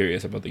very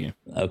curious about the game.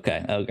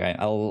 Okay.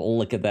 I'll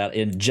look at that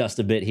in just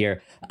a bit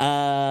here.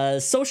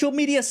 Social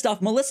media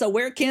stuff. Melissa,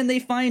 where can they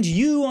find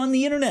you on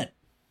the internet?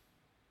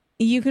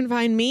 You can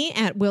find me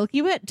at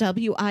Wilkywit,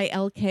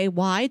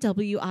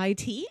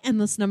 WILKYWIT, and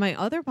listen to my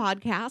other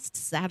podcast,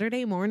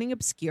 Saturday Morning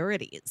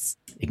Obscurities.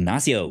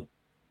 Ignacio.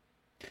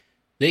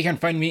 They can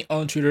find me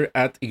on Twitter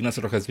at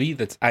Ignacio Rojas V.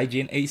 That's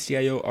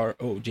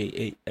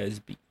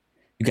IGNACIOROJASB.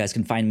 You guys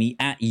can find me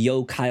at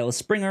Yo Kyle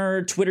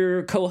Springer,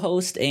 Twitter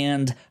co-host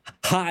and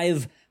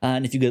Hive.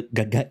 And if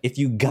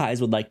you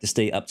guys would like to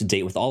stay up to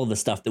date with all of the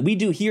stuff that we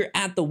do here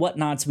at the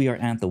Whatnots, we are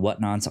at the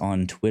Whatnots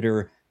on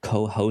Twitter,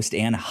 co-host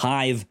and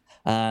Hive.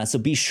 So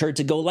be sure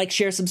to go like,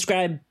 share,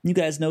 subscribe. You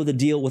guys know the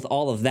deal with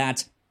all of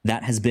that.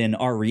 That has been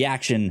our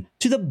reaction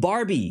to the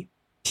Barbie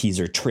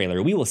teaser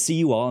trailer. We will see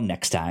you all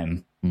next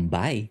time.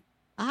 Bye.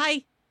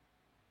 Bye.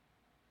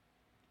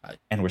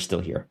 And we're still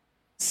here,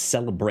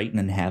 celebrating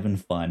and having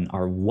fun.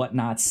 Our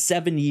Whatnot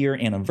 7-year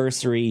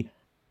anniversary.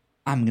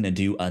 I'm going to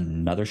do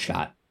another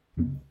shot.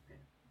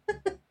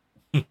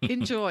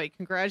 Enjoy.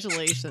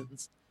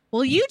 Congratulations.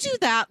 Well, you do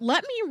that.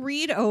 Let me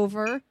read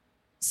over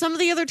some of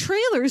the other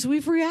trailers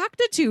we've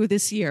reacted to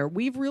this year.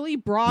 We've really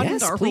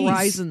broadened our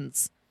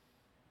horizons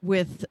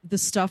with the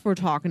stuff we're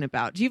talking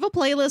about. Do you have a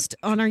playlist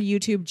on our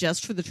YouTube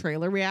just for the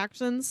trailer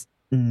reactions?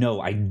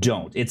 No, I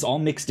don't. It's all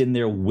mixed in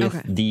there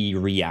with the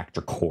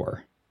reactor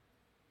core.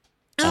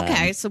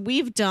 Okay, so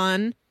we've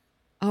done...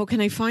 Oh, can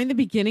I find the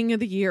beginning of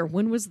the year?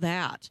 When was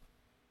that?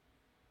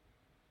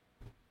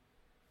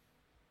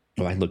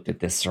 Oh, I looked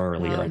at this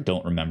earlier. I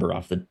don't remember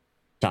off the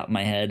top of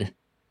my head.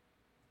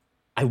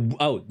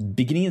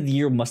 Beginning of the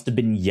year must have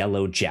been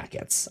Yellow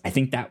Jackets. I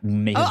think that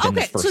may have been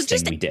the first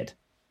thing we did.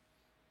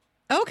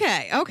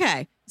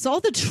 Okay. So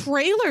all the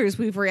trailers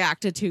we've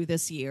reacted to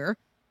this year: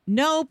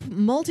 Nope,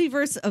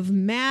 Multiverse of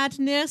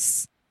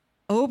Madness,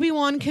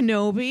 Obi-Wan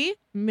Kenobi,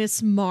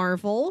 Miss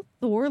Marvel,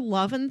 Thor: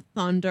 Love and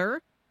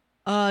Thunder,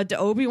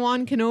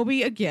 Obi-Wan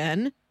Kenobi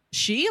again,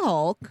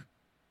 She-Hulk,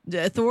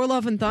 Thor: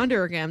 Love and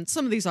Thunder again.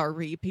 Some of these are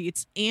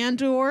repeats.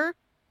 Andor.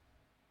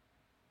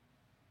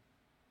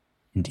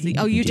 Indeed,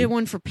 you did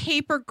one for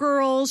Paper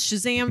Girls,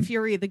 Shazam: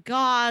 Fury of the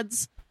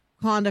Gods,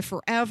 Wakanda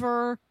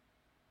Forever,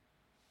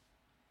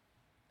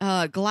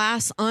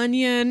 Glass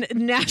Onion,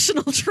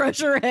 National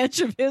Treasure: Edge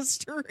of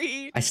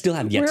History. I still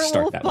have yet to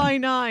start that one. Werewolf by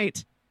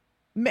Night.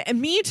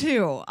 Me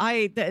too.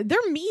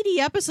 They're meaty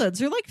episodes.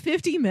 They're like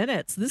 50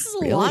 minutes. This is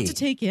a lot to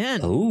take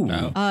in. Oh,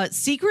 no.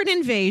 Secret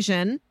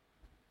Invasion,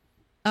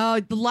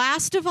 The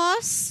Last of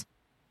Us,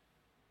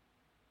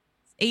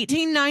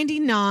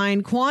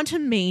 1899,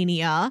 Quantum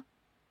Mania.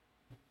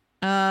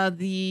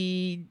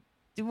 We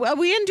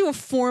didn't do a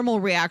formal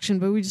reaction,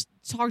 but we just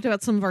talked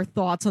about some of our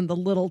thoughts on the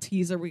little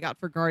teaser we got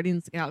for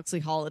Guardians of the Galaxy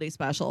Holiday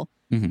Special.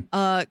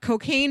 Mm-hmm.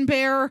 Cocaine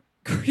Bear,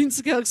 Guardians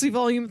of the Galaxy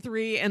Volume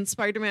 3, and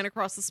Spider-Man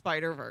Across the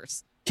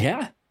Spider-Verse.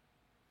 Yeah.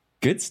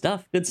 Good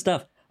stuff.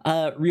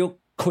 Real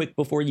quick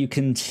before you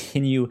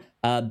continue,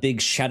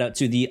 big shout out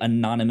to the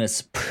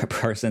anonymous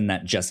person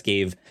that just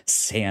gave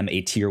Sam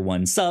a tier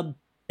 1 sub.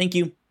 Thank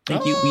you. We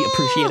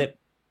appreciate it.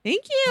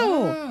 Thank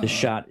you. The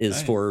shot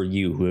is for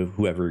you,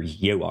 whoever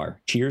you are.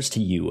 Cheers to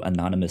you,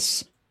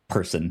 anonymous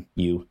person,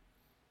 you.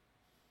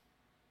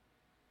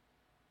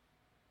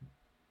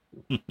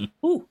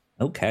 Ooh,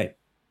 okay.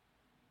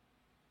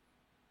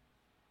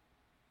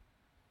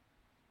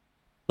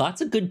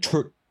 Lots of good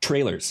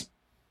trailers.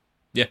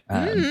 Yeah.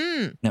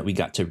 That we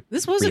got to.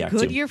 This was a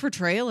good year for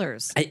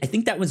trailers. I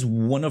think that was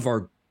one of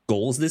our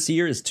goals this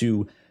year, is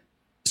to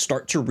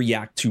start to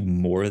react to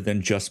more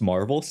than just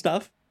Marvel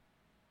stuff,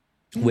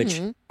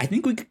 which I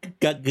think we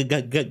got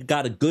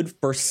a good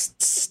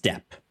first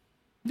step.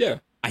 Yeah.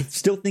 I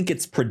still think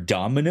it's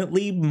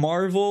predominantly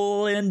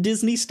Marvel and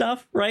Disney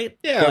stuff, right?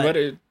 Yeah, but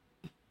it's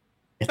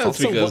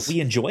also what we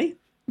enjoy.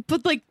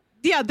 But like,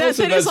 yeah, that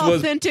is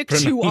authentic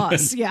to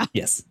us. Yeah.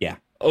 Yes. Yeah.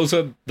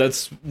 Also,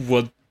 that's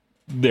what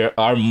there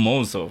are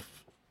most of.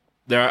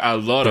 There are a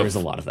lot There is a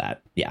lot of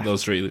that. Yeah.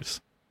 Those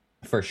trailers.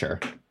 For sure.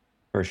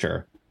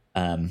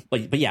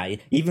 But yeah,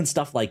 even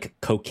stuff like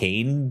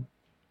Cocaine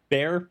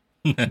Bear,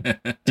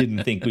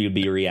 didn't think we would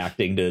be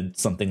reacting to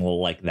something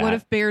like that. What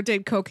if Bear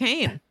did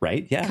cocaine?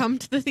 Right? Yeah. Come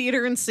to the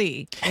theater and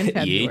see. The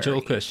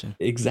age-old question.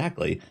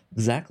 Exactly.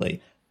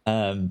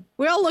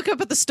 We all look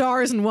up at the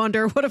stars and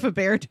wonder, what if a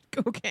bear did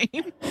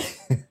cocaine?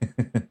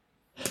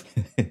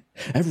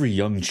 Every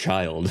young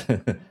child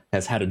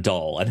has had a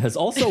doll and has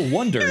also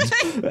wondered.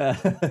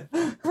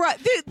 Right.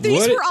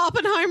 These were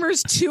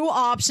Oppenheimer's two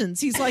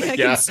options. He's like, I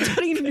can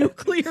study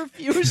nuclear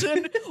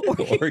fusion or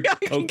I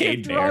can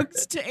give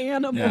drugs to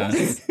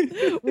animals.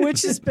 Yeah.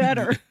 Which is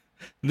better?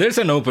 There's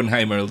an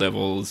Oppenheimer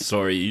level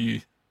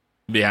story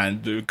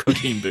behind the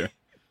Cocaine Bear.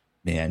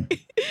 Man.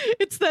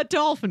 It's that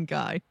dolphin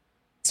guy.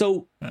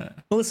 So,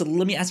 Melissa,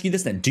 let me ask you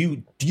this then.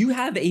 Do you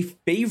have a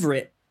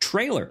favorite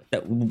trailer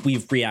that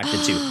we've reacted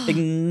to?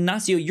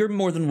 Ignacio, you're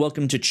more than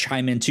welcome to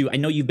chime in too. I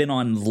know you've been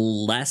on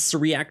less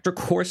Reactor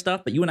Core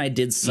stuff, but you and I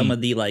did some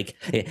of the like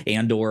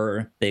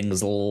Andor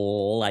things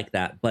like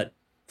that. But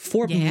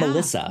for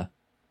Melissa,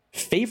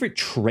 favorite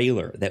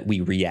trailer that we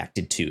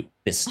reacted to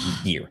this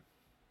year?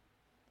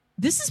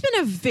 This has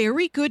been a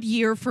very good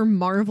year for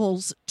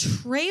Marvel's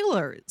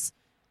trailers.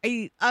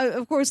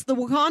 Of course, the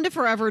Wakanda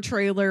Forever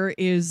trailer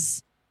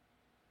is,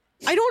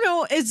 I don't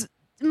know, as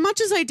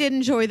much as I did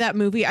enjoy that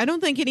movie, I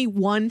don't think any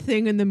one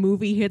thing in the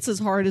movie hits as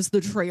hard as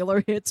the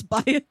trailer hits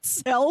by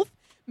itself.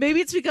 Maybe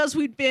it's because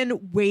we'd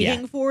been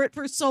waiting for it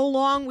for so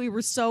long. We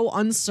were so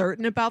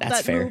uncertain about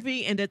that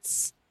movie, and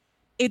it's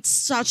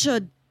such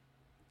a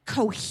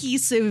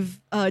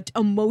cohesive,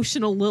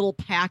 emotional little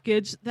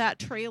package, that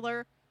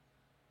trailer.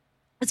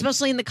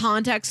 Especially in the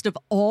context of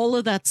all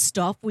of that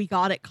stuff we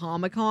got at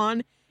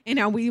Comic-Con. And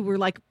now we were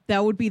like,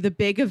 that would be the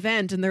big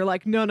event. And they're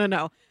like,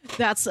 no.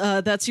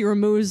 That's your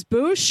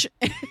amuse-bouche.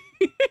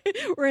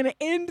 We're going to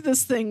end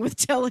this thing with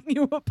telling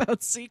you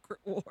about Secret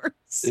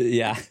Wars.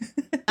 Yeah.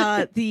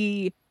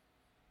 The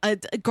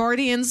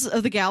Guardians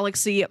of the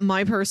Galaxy,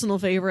 my personal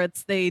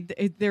favorites, they're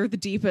the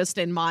deepest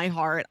in my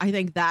heart. I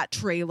think that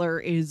trailer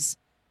it's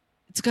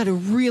got a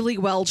really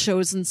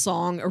well-chosen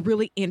song, a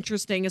really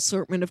interesting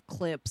assortment of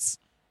clips,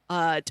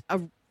 a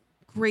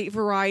great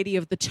variety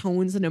of the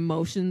tones and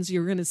emotions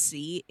you're going to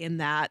see in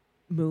that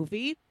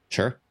movie.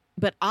 Sure.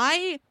 But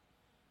I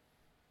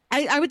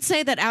would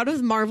say that out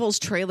of Marvel's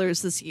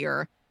trailers this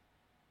year,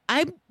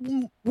 I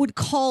would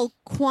call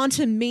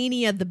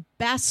Quantumania the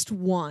best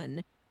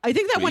one. I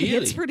think that one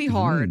hits pretty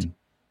hard.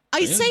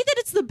 I say that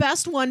it's the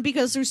best one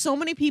because there's so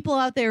many people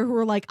out there who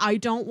are like, I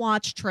don't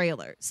watch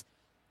trailers.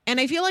 And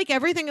I feel like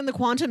everything in the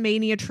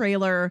Quantumania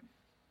trailer,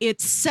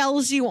 it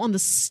sells you on the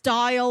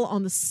style,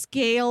 on the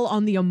scale,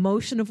 on the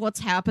emotion of what's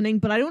happening,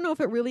 but I don't know if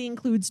it really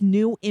includes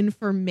new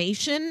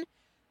information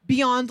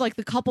beyond like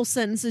the couple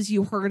sentences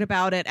you heard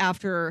about it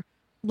after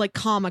like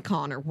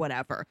Comic-Con or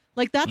whatever.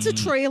 Like that's a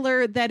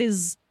trailer that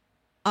is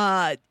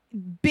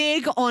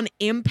big on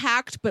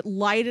impact, but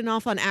light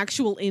enough on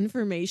actual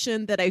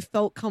information that I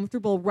felt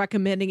comfortable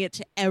recommending it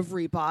to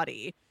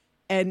everybody.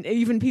 And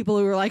even people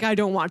who are like, I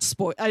don't watch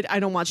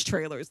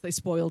trailers. They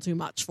spoil too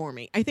much for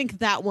me. I think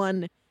that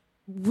one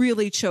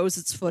really chose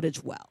its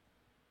footage well.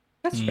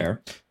 That's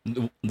fair.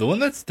 The one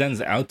that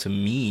stands out to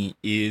me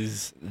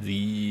is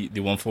the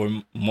one for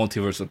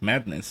Multiverse of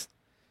Madness,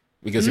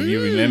 because if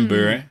you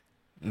remember,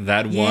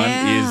 that one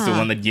is the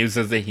one that gives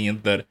us the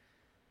hint that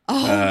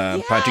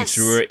Patrick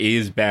Stewart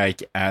is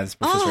back as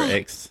Professor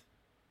X.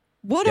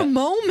 What a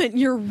moment!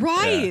 You're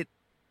right.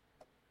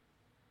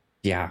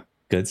 Yeah,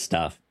 good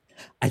stuff.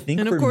 I think,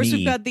 and of course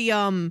we've got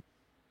the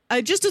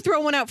just to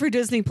throw one out for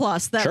Disney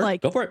Plus, that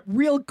like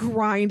real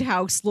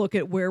grindhouse look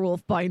at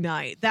Werewolf by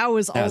Night. That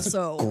was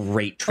also a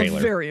great trailer,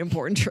 a very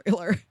important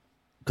trailer.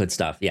 Good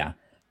stuff. Yeah.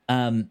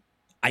 I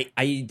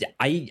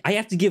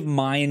have to give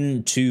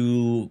mine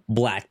to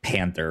Black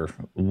Panther,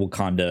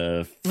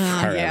 Wakanda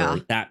Forever. Yeah.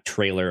 That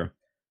trailer,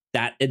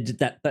 that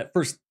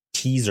first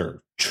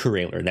teaser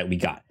trailer that we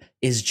got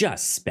is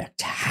just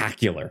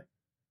spectacular.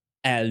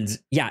 And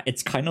yeah,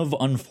 it's kind of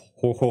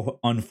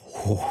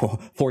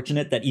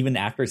unfortunate that even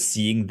after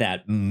seeing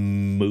that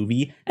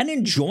movie and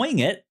enjoying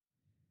it,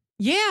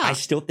 I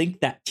still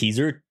think that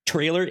teaser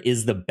trailer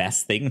is the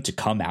best thing to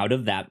come out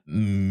of that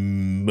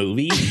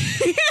movie.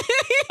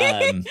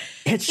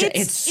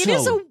 It's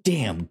so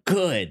damn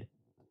good.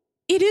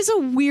 It is a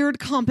weird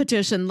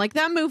competition. Like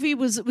that movie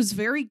was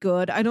very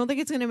good. I don't think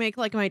it's going to make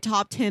like my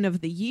top 10 of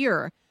the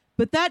year.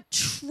 But that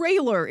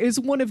trailer is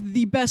one of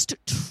the best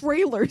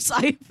trailers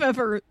I've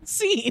ever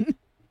seen.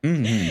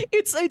 Mm-hmm.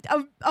 It's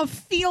a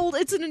field.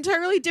 It's an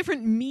entirely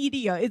different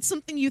media. It's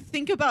something you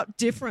think about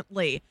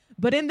differently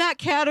but in that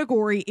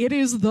category, it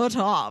is the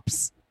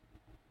tops.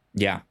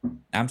 Yeah,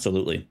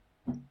 absolutely.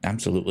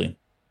 Absolutely.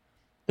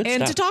 Good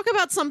and stuff. To talk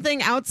about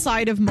something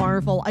outside of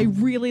Marvel, I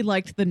really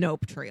liked the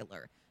Nope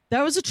trailer.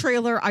 That was a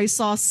trailer I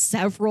saw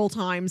several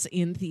times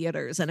in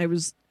theaters, and I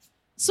was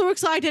so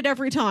excited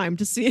every time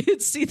to see the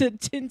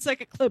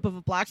 10-second clip of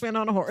a black man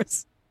on a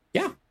horse.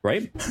 Yeah,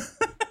 right?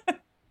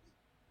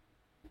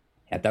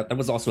 Yeah, that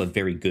was also a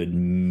very good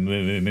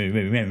movie.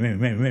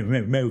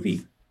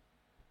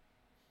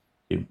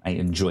 Dude, I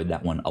enjoyed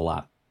that one a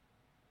lot.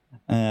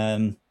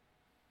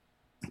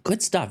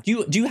 Good stuff.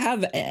 Do you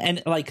have,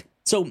 and like,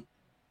 so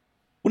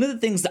one of the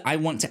things that I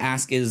want to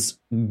ask is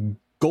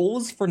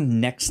goals for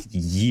next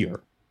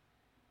year.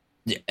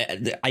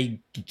 I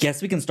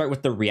guess we can start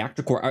with the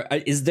reactor core.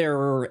 Is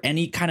there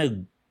any kind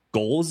of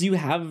goals you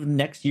have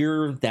next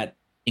year that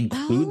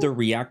include the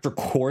reactor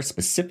core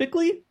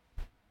specifically?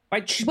 By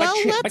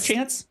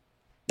chance?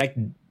 Like,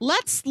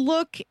 let's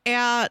look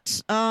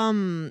at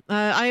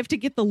I have to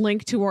get the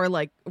link to our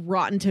like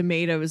Rotten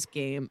Tomatoes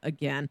game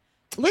again.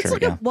 Let's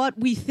look at what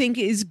we think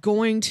is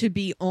going to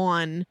be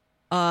on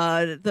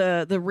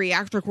the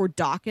reactor core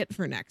docket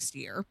for next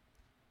year.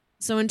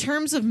 So in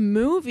terms of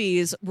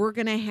movies, we're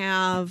going to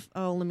have,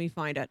 let me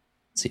find it.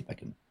 Let's see if I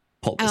can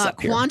pull this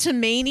up here.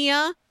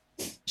 Quantumania,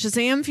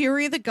 Shazam!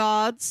 Fury of the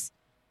Gods.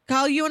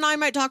 Kyle, you and I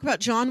might talk about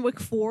John Wick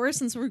 4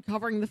 since we're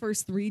covering the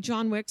first 3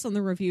 John Wicks on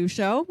the review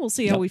show. We'll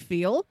see how we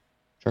feel.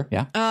 Sure,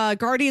 yeah.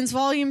 Guardians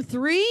Volume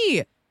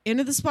 3,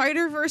 Into the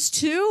Spider-Verse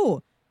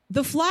 2,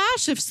 The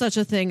Flash, if such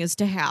a thing is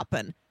to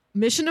happen.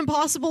 Mission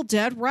Impossible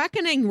Dead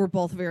Reckoning, we're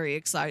both very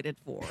excited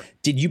for.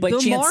 Did you by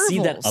chance see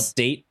that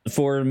update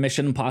for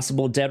Mission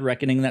Impossible Dead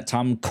Reckoning that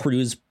Tom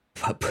Cruise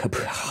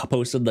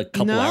posted a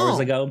couple hours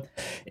ago?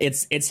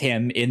 It's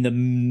him in the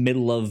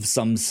middle of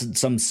some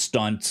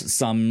stunt,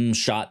 some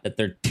shot that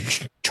they're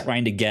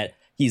trying to get.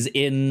 He's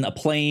in a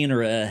plane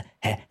or a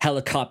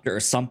helicopter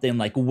or something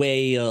like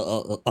way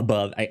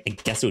above. I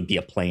guess it would be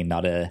a plane,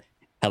 not a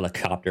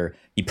helicopter.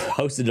 He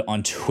posted it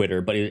on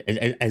Twitter, but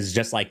it's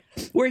just like,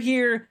 we're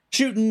here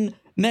shooting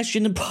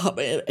Mission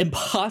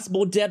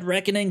Impossible Dead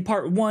Reckoning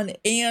Part 1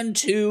 and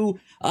 2.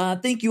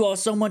 Thank you all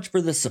so much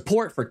for the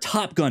support for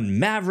Top Gun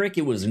Maverick.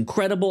 It was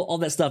incredible, all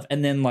that stuff.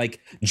 And then like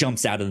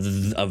jumps out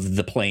of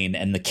the plane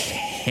and the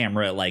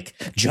camera like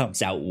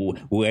jumps out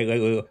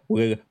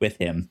with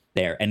him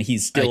there. And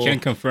he's still... I can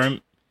confirm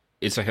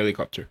it's a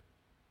helicopter.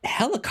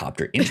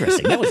 Helicopter?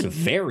 Interesting. That was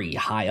very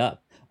high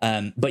up.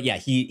 But yeah,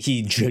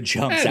 he jumps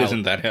out. It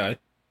isn't that high.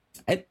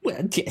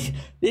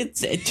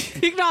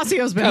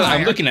 Ignacio's been higher.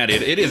 I'm looking at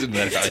it. It isn't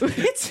that high.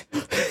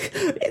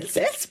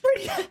 It's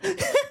pretty high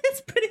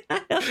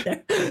up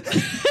there.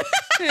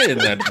 It isn't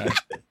that high.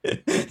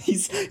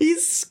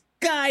 He's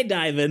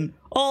skydiving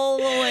all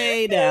the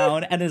way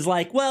down and is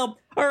like, well,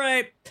 all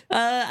right,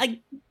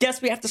 I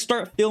guess we have to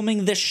start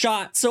filming this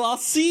shot, so I'll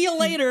see you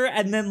later,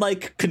 and then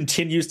like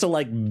continues to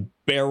like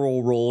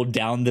barrel roll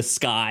down the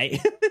sky.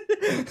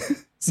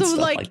 So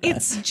like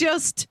it's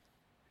just,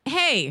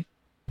 hey,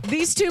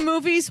 these 2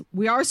 movies,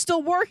 we are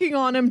still working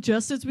on them,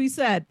 just as we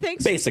said.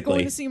 Thanks for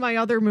going to see my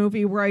other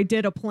movie where I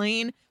did a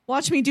plane.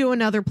 Watch me do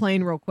another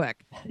plane real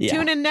quick. Yeah.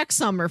 Tune in next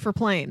summer for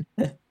plane.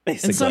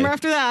 Basically. And summer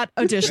after that,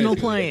 additional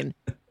plane.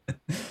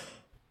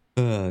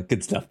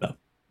 Good stuff, though.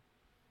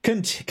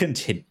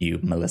 Continue,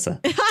 Melissa.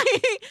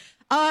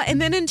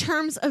 And then in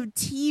terms of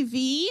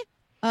TV,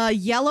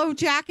 Yellow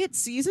Jacket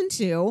Season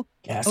 2,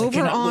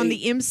 over on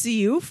the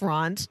MCU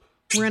front,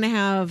 we're going to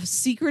have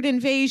Secret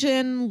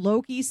Invasion,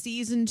 Loki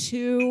Season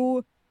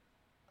 2.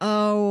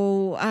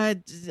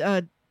 Echo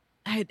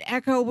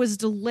was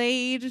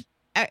delayed.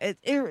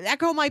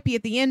 Echo might be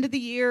at the end of the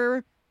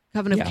year.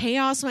 Coven of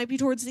Chaos might be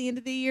towards the end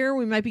of the year.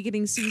 We might be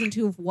getting Season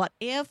 2 of What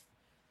If.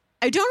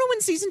 I don't know when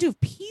Season 2 of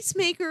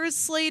Peacemaker is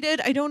slated.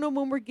 I don't know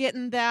when we're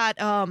getting that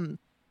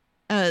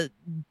the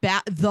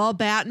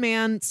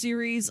Batman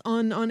series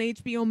on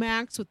HBO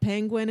Max with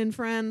Penguin and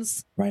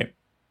friends. Right.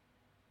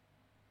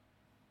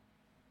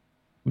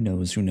 Who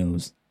knows?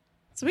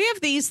 So we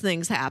have these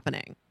things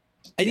happening.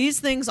 These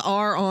things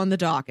are on the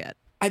docket.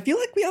 I feel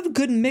like we have a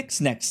good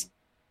mix next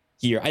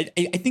year. I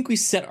think we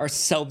set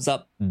ourselves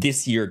up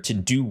this year to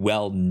do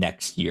well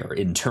next year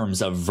in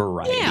terms of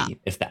variety,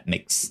 if that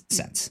makes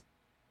sense.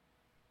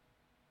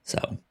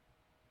 So,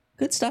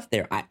 good stuff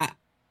there.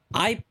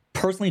 I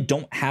personally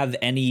don't have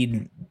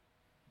any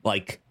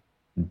like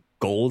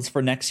goals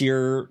for next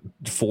year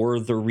for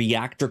the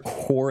reactor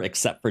core,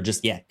 except for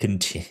just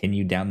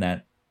continue down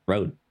that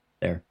road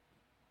there.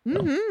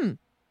 Mm-hmm.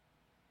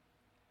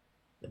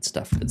 Good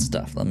stuff.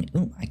 Let me.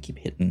 I keep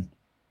hitting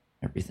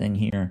everything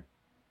here.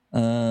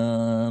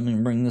 Let me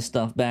bring this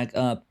stuff back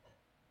up.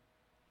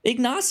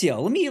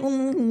 Ignacio, let me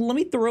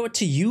throw it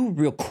to you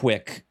real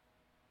quick.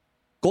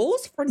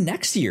 Goals for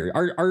next year.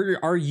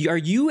 Are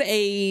you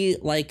a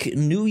like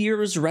New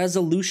Year's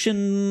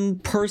resolution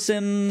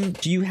person?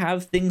 Do you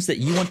have things that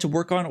you want to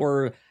work on,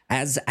 or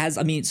as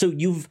I mean, so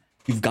you've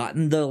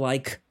gotten the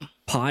like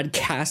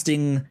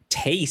podcasting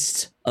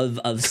taste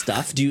of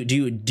stuff. Do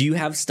you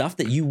have stuff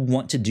that you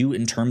want to do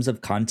in terms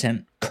of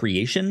content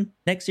creation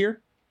next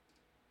year?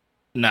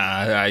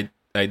 Nah,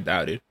 I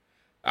doubt it.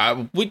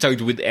 We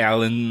talked with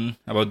Alan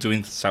about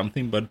doing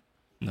something, but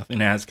nothing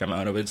has come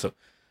out of it, so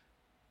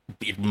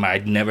it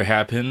might never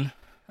happen.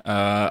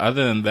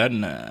 Other than that,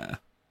 nah.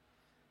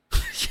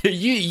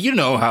 you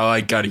know how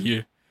I got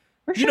here.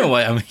 For sure. You know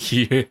why I'm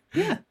here.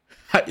 Yeah.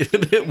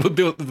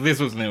 This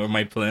was never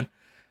my plan.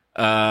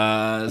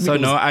 So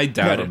no, I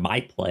doubt never it.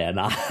 my plan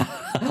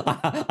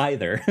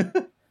either.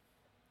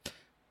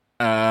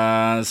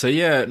 So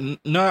yeah,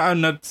 no, I'm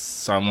not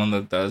someone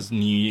that does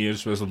New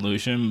Year's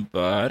resolution,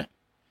 but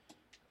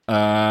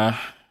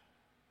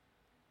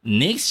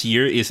next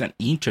year is an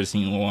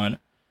interesting one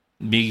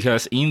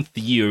because in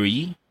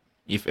theory,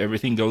 if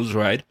everything goes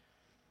right,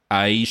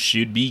 I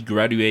should be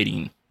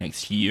graduating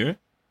next year,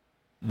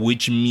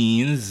 which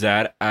means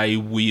that I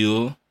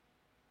will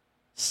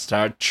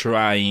start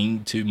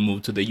trying to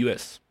move to the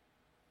US.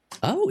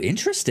 Oh,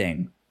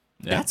 interesting.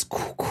 Yeah. That's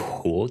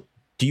cool.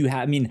 Do you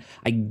have, I mean,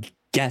 I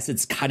guess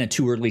it's kind of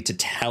too early to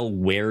tell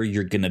where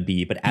you're going to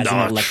be, but as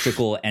an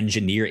electrical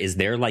engineer, is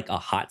there like a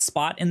hot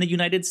spot in the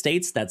United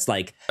States that's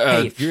like,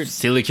 hey, if you're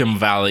Silicon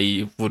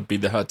Valley would be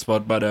the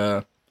hotspot,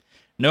 but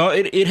no,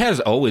 it has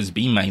always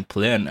been my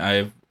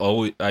plan.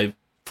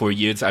 For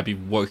years I've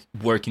been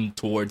working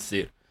towards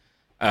it.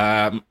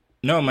 No,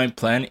 my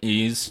plan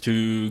is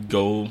to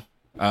go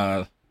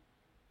to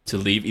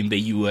live in the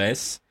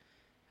US,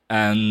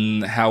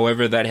 and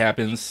however that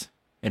happens,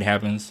 it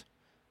happens.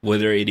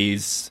 Whether it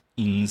is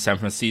in San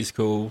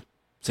Francisco,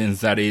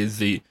 since that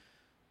is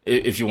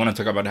if you want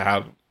to talk about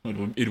how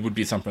it would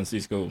be San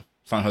Francisco,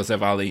 San Jose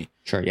Valley.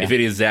 Sure, yeah. If it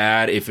is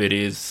that, if it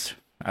is,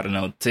 I don't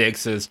know,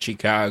 Texas,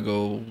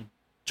 Chicago,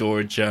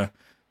 Georgia,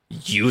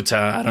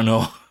 Utah, I don't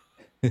know.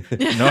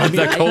 North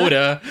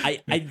Dakota.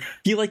 I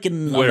feel like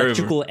an wherever.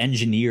 electrical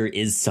engineer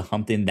is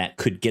something that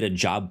could get a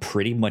job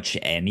pretty much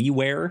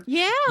anywhere.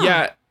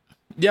 Yeah.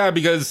 Yeah,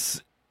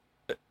 because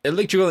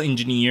electrical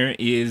engineer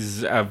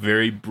is a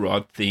very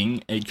broad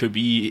thing. It could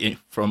be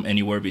from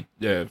anywhere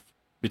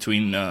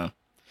between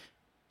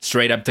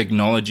straight up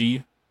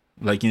technology,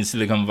 like in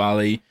Silicon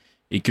Valley.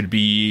 It could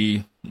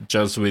be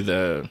just with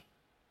I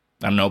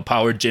don't know,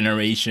 power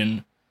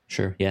generation.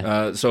 Sure,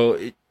 yeah.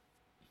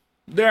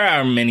 There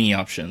are many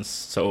options.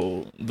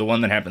 So the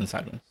one that happens.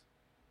 I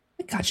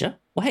gotcha.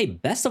 Well, hey,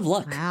 best of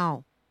luck.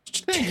 Wow.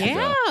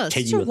 Yeah,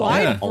 such a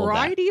wide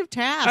variety of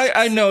tasks.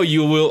 I know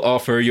you will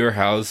offer your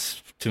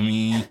house to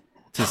me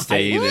to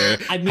stay there,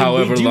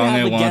 however long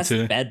I want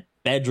to.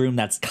 Bedroom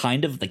that's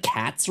kind of the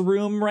cat's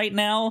room right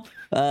now.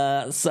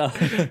 So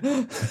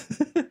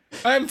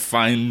I'm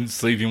fine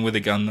sleeping with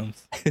the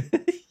Gundams.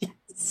 Yes,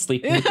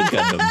 sleeping with the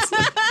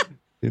Gundams.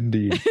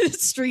 Indeed.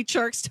 Street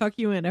sharks tuck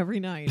you in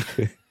every night.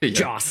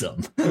 Yeah.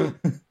 Awesome.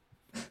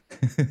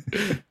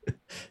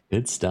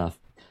 Good stuff.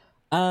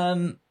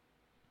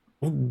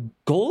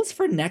 Goals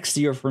for next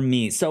year for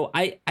me. So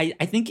I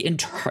think in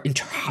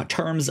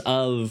terms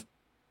of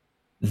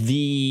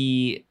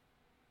the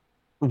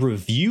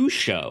review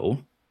show,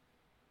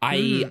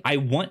 I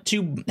want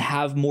to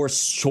have more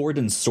sword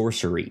and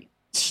sorcery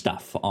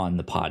stuff on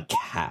the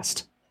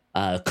podcast.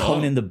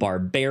 Conan the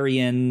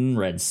Barbarian,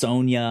 Red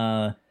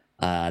Sonja,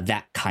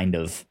 that kind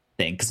of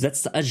thing, because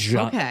that's a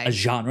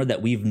genre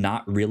that we've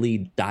not really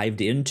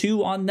dived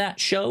into on that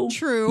show.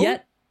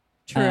 Yet.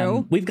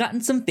 True. We've gotten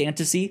some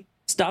fantasy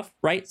stuff,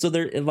 right? So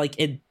there, like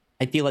I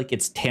feel like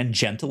it's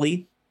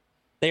tangentially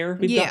there.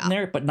 We've gotten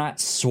there, but not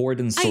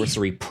sword and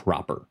sorcery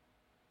proper.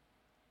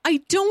 I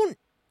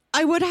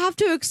would have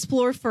to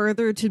explore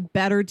further to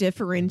better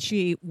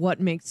differentiate what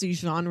makes these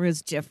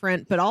genres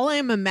different. But all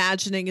I'm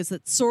imagining is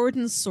that sword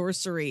and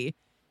sorcery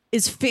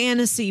is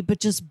fantasy, but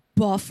just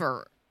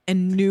buffer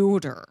and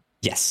neuter.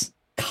 Yes,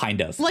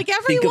 kind of. Like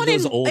everyone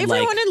in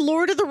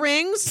Lord of the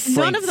Rings,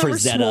 none of them are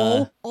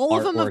small. All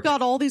of them have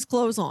got all these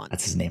clothes on.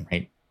 That's his name,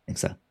 right? I think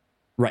so.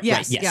 Right.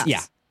 Yes.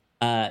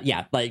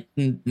 Yeah. Like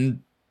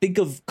think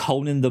of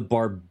Conan the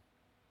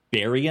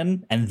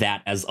Barbarian and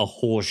that as a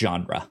whole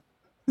genre.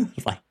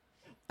 Like,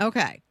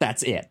 okay,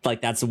 that's it.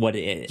 Like that's what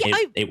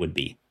it would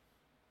be.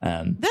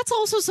 That's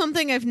also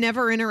something I've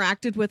never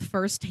interacted with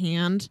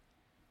firsthand.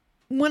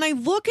 When I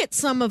look at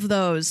some of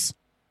those,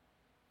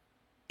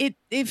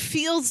 it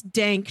feels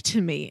dank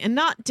to me, and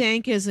not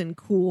dank as in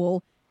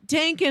cool,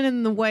 dank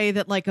in the way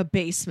that like a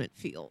basement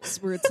feels,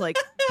 where it's like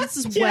this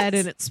is wet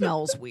and it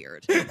smells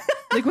weird.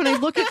 Like when I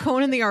look at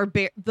Conan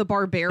the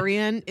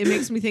Barbarian, it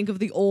makes me think of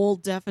the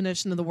old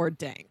definition of the word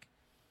dank.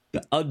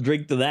 I'll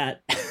drink to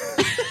that.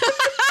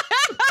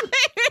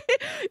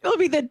 It'll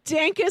be the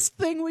dankest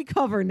thing we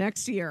cover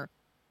next year.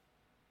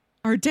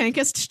 Our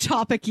dankest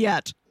topic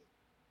yet.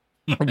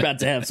 We're about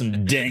to have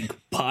some dank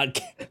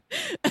podcast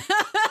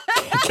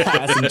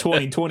in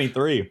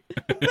 2023.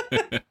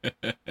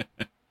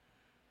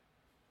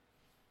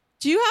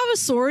 Do you have a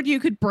sword you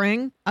could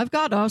bring? I've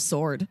got a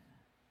sword.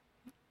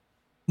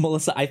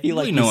 Melissa, I feel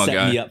like you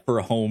set me up for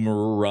a home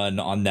run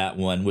on that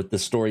one with the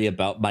story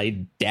about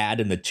my dad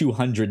and the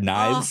 200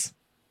 knives.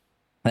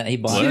 He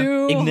bought.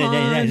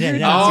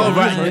 Oh,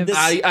 right.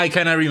 I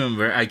cannot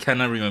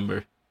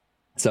remember.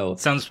 So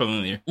sounds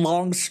familiar.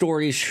 Long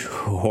story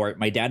short,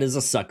 my dad is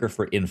a sucker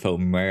for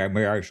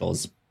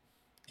infomercials.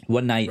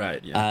 One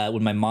night,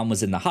 when my mom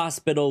was in the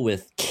hospital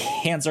with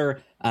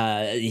cancer,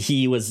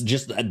 he was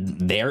just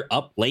there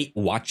up late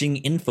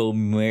watching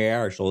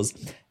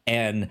infomercials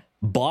and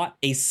bought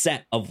a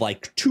set of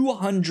like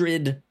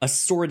 200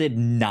 assorted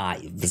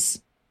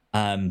knives.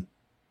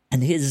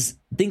 And his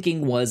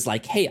thinking was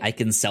like, hey, I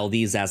can sell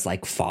these as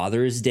like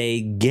Father's Day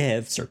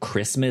gifts or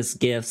Christmas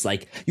gifts.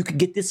 Like, you could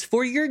get this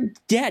for your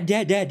dad,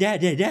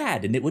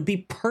 and it would be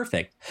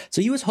perfect. So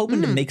he was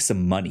hoping to make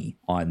some money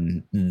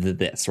on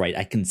this, right?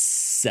 I can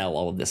sell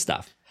all of this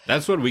stuff.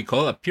 That's what we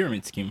call a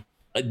pyramid scheme.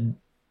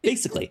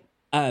 Basically.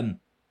 But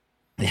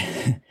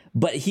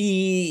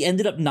he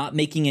ended up not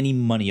making any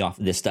money off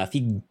of this stuff.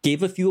 He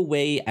gave a few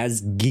away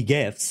as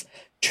gifts.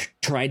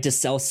 Tried to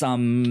sell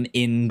some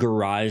in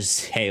garage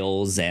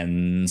sales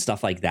and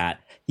stuff like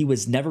that. He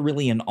was never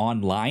really an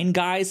online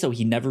guy, so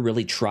he never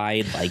really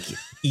tried like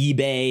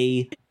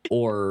eBay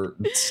or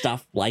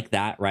stuff like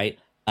that, right?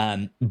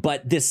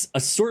 But this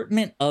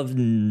assortment of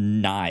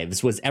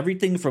knives was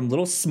everything from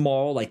little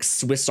small like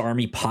Swiss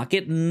Army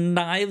pocket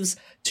knives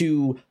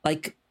to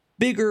like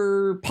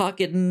bigger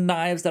pocket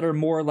knives that are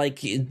more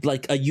like a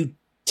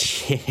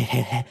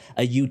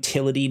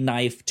utility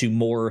knife to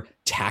more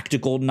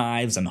tactical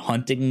knives and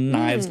hunting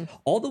knives,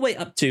 all the way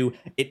up to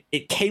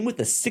it came with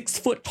a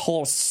 6-foot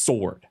tall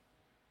sword.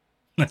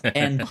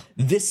 And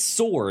this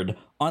sword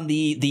on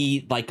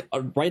the like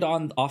right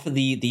on off of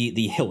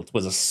the hilt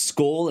was a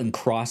skull and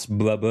cross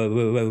bones,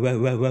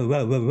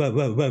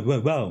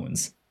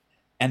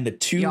 and the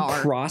two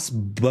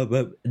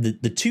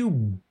the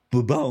two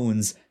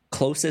bones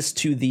closest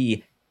to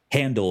the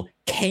handle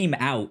came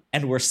out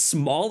and were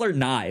smaller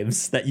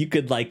knives that you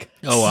could like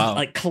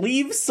like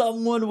cleave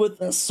someone with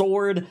a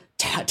sword,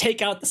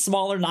 take out the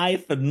smaller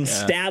knife and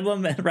stab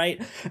them,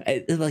 right?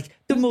 Like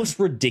the most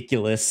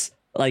ridiculous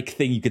like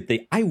thing you could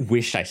think. I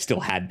wish I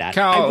still had that.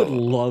 Cal, I would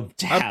love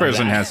to have that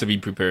person that. has to be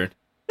prepared.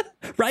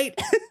 Right?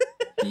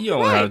 You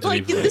all have to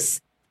like be prepared.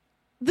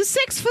 The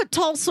 6-foot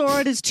tall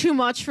sword is too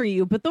much for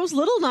you, but those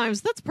little knives,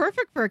 that's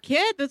perfect for a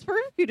kid. That's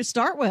perfect for you to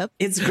start with.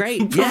 It's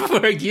great. Yeah.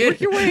 For a kid. Work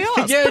your way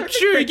up. Yeah,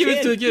 sure. Give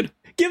it to a kid.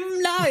 Give him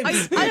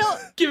knives. I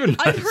don't. Give him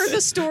knives. I've heard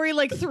the story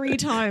like 3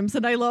 times,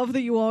 and I love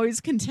that you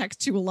always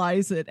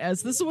contextualize it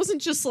as this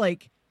wasn't just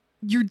like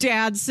your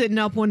dad sitting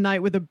up one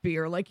night with a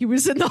beer. Like he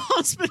was in the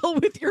hospital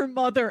with your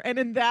mother, and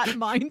in that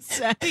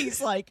mindset, he's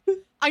like,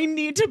 I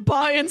need to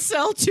buy and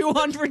sell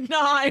 200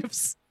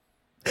 knives.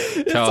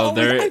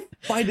 I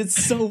find it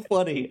so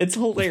funny. It's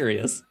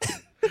hilarious.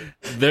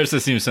 There's a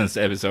Simpsons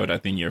episode I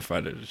think your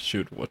father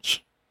should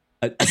watch.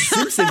 A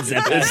Simpsons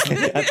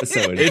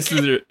episode.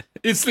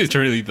 It's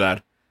literally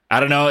that.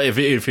 I don't know if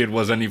it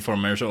was an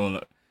infomercial or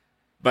not,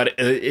 but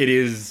it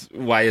is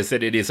why I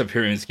said it is a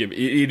pyramid scheme.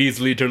 It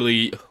is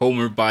literally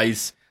Homer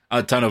buys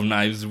a ton of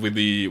knives with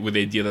the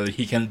idea that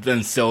he can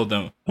then sell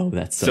them. Oh,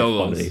 that's so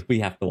funny. We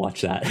have to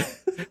watch that.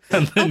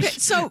 And then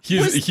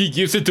he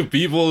gives it to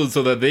people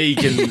so that they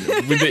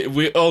can,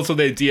 with also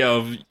the idea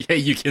of, hey,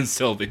 you can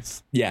sell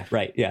this. Yeah,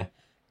 right, yeah.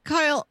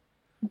 Kyle,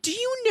 do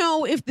you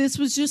know if this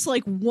was just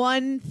like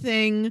one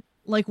thing,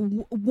 like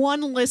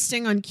one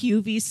listing on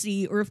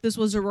QVC, or if this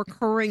was a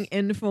recurring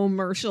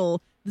infomercial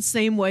the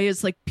same way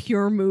as like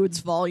Pure Moods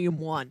Volume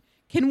 1?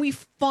 Can we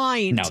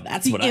find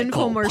the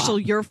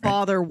infomercial your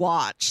father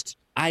watched?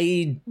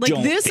 I like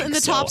don't this think and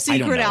the so. Top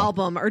Secret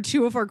album are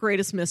 2 of our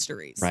greatest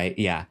mysteries. Right,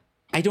 yeah.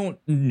 I don't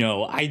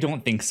know. I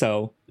don't think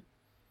so.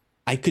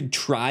 I could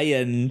try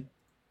and...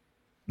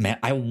 Man,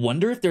 I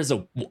wonder if there's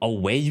a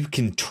way you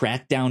can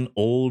track down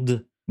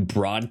old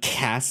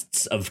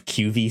broadcasts of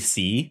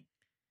QVC.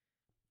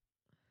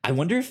 I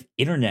wonder if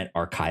Internet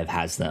Archive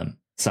has them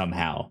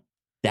somehow.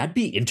 That'd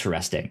be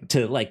interesting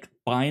to like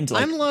find.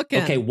 Like, I'm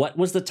looking. Okay, what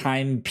was the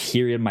time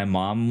period my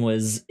mom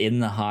was in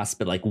the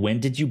hospital? Like, when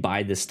did you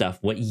buy this stuff?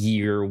 What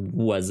year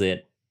was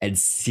it? And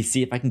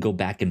see if I can go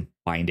back and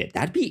find it.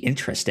 That'd be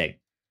interesting.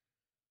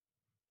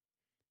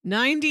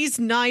 90s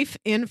knife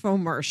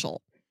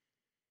infomercial.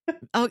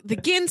 Oh, the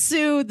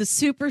Ginsu, the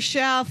Super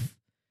Chef.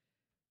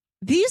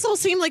 These all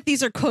seem like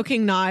these are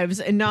cooking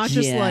knives and not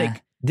just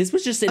like this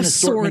was just an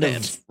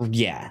assortment of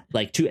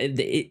like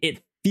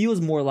it feels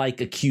more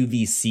like a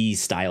QVC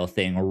style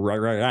thing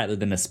rather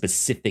than a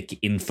specific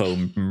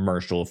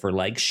infomercial for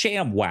like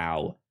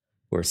ShamWow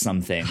or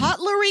something.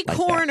 Cutlery like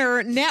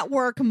Corner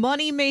Network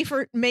Money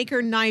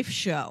Maker Knife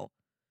Show.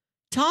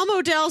 Tom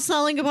Odell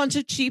selling a bunch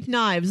of cheap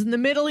knives. In the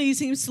middle, he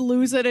seems to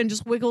lose it and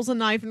just wiggles a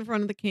knife in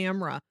front of the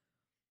camera.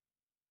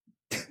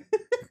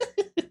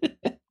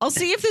 I'll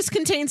see if this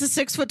contains a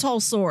 6-foot tall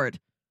sword.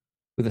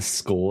 With a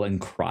skull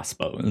and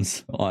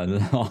crossbones on the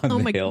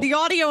hill. The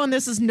audio on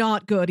this is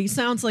not good. He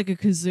sounds like a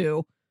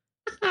kazoo.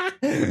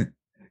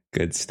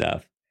 Good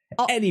stuff.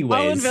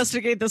 I'll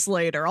investigate this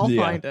later. I'll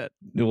find it.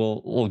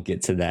 We'll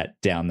get to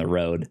that down the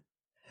road.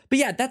 But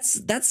yeah,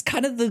 that's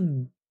kind of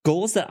the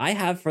goals that I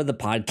have for the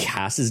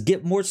podcast is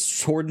get more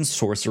sword and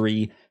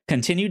sorcery,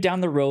 continue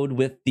down the road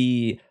with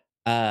the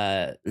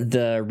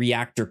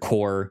reactor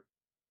core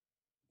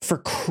for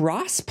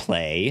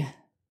crossplay,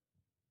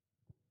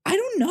 I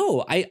don't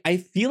know. I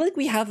feel like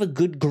we have a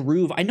good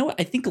groove. I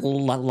think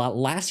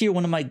last year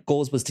one of my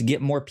goals was to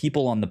get more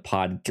people on the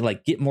pod,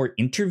 like get more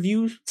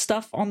interview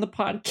stuff on the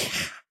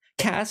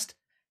podcast.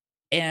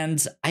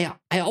 And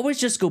I always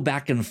just go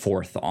back and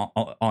forth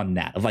on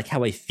that, of like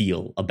how I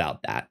feel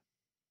about that.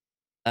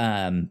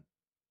 I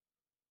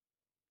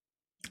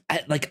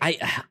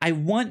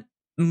want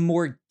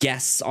more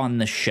guests on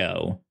the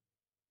show,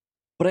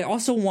 but I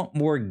also want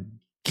more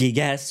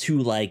guests who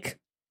like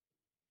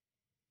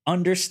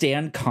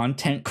understand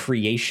content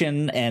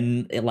creation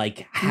and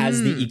like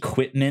has the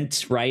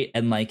equipment, right?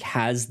 And like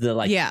has the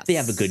like they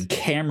have a good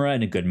camera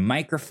and a good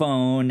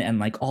microphone and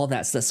like all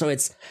that stuff. So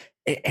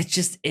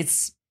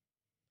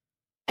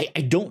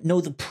I don't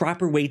know the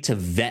proper way to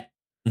vet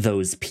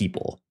those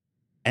people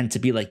and to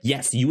be like,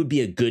 yes, you would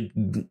be a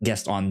good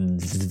guest on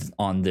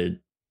the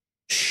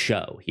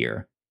show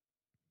here.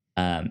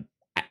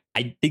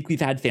 I think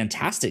we've had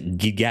fantastic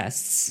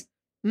guests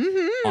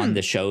on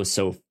the show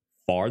so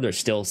far. There's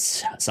still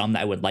some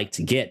that I would like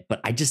to get,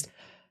 but I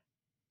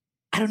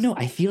don't know.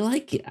 I feel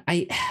like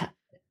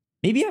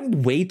maybe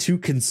I'm way too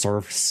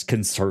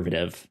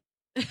conservative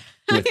with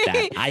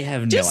that. I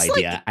have no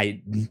idea.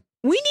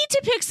 We need to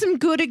pick some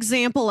good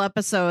example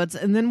episodes,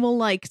 and then we'll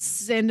like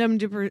send them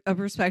to a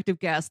prospective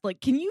guest.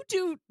 Like, can you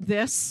do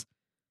this?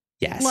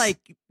 Yes. Like,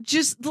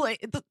 just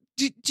like,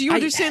 do you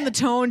understand the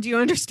tone? Do you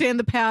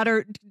understand the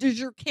pattern? Does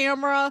your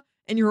camera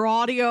and your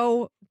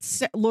audio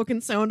look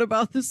and sound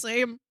about the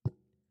same?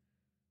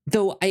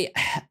 Though I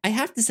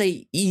have to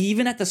say,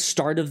 even at the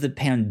start of the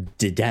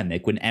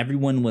pandemic, when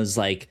everyone was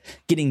like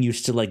getting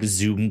used to like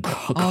Zoom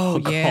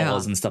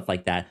calls and stuff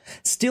like that,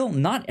 still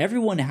not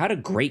everyone had a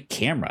great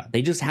camera.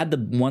 They just had the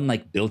one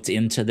like built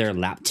into their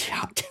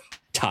laptop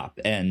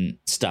and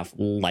stuff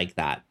like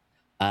that.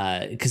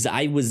 Because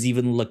I was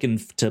even looking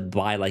to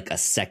buy like a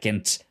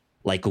second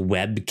like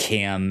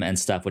webcam and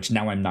stuff, which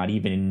now I'm not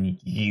even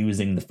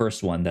using the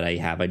first one that I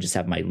have. I just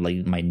have my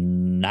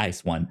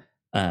nice one.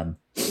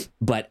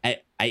 But I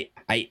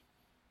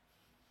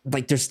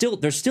like there's still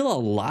a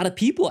lot of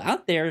people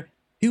out there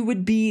who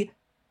would be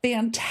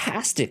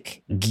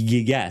fantastic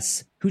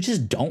guests who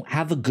just don't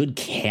have a good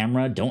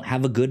camera, don't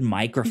have a good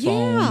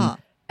microphone,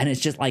 and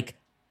it's just like,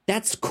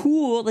 that's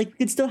cool. Like, we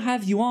could still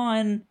have you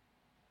on,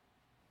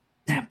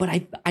 but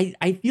I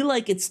feel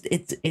like it's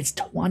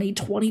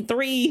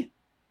 2023.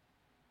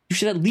 You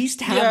should at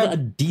least have a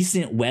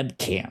decent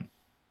webcam.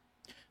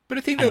 But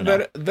I think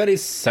that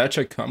is such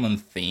a common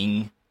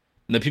thing.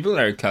 The people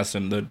that are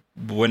accustomed that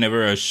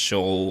whenever a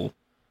show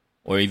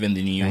or even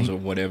the news or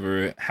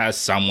whatever has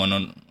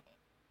someone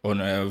on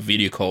a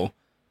video call,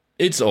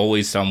 it's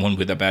always someone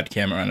with a bad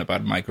camera and a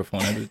bad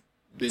microphone, and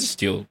it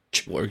still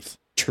works.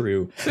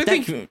 True. So I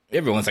think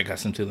everyone's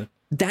accustomed to that.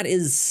 That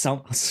is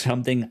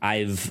something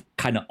I've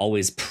kind of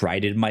always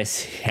prided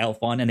myself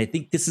on, and I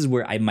think this is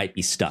where I might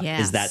be stuck,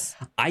 is that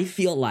I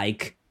feel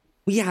like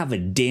we have a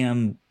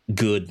damn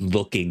good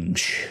looking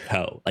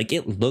show. Like,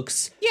 it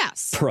looks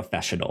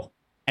professional.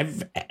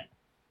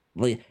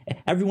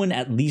 Everyone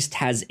at least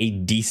has a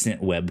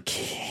decent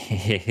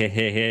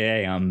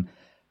webcam.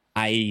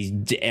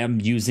 I am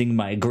using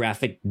my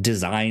graphic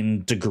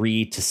design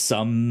degree to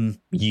some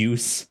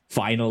use,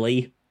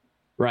 finally,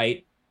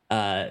 right?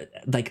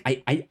 Like,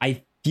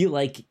 I feel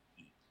like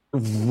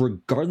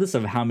regardless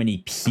of how many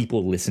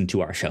people listen to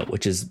our show,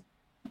 which is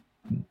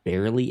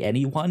barely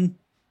anyone,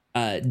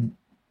 I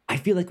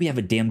feel like we have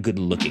a damn good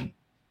looking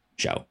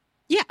show.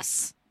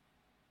 Yes.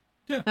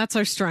 Yeah. That's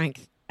our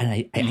strength. And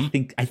I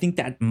think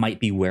that might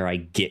be where I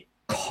get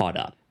caught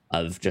up,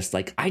 of just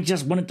like, I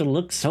just want it to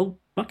look so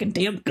fucking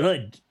damn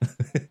good.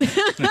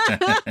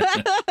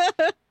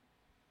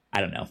 I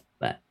don't know,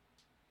 but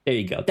there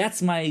you go.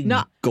 That's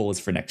my goals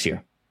for next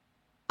year.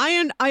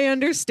 I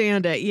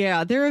understand it.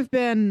 Yeah, there have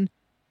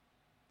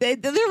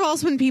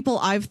also been people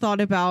I've thought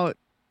about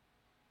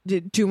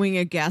doing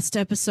a guest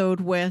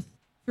episode with.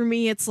 For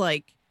me, it's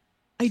like,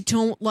 I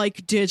don't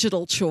like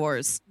digital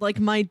chores. Like,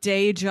 my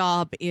day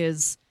job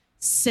is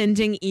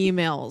sending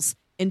emails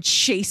and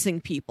chasing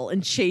people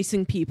and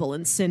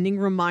sending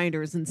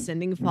reminders and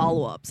sending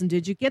follow-ups. And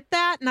did you get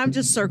that? And I'm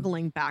just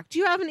circling back. Do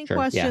you have any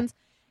questions?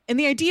 Yeah. And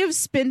the idea of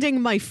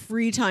spending my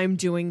free time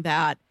doing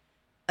that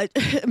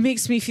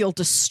makes me feel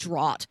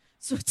distraught.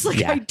 So it's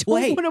like, I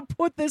don't want to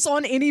put this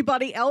on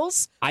anybody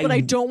else, but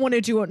I don't want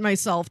to do it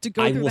myself, to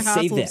go through the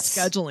hassle of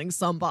scheduling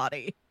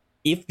somebody.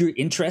 If you're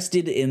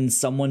interested in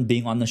someone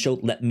being on the show,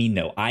 let me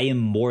know. I am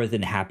more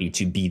than happy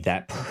to be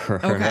that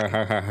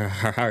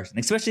person,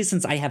 especially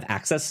since I have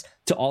access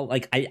to all,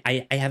 like,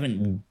 I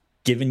haven't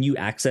given you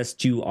access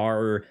to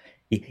our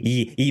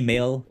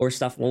email or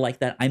stuff like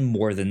that. I'm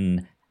more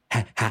than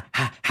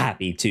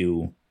happy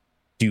to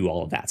do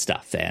all of that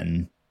stuff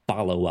and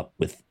follow up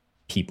with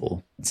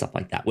people and stuff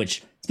like that.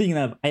 Which, speaking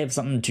of, I have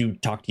something to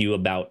talk to you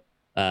about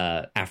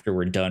after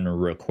we're done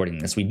recording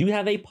this. We do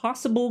have a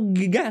possible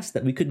guest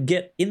that we could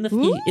get in the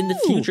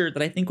future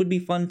that I think would be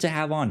fun to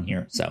have on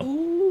here. So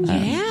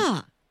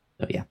yeah.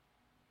 So yeah.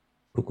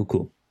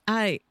 Cool.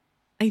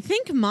 I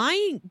think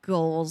my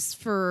goals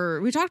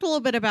we talked a little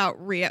bit about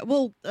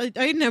I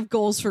didn't have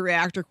goals for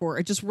Reactor Core.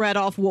 I just read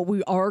off what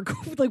we are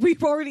like we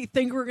already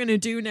think we're going to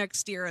do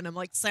next year, and I'm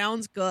like,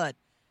 sounds good.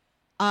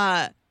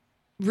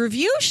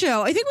 Review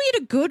show. I think we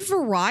had a good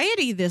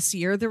variety this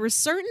year. There were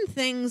certain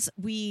things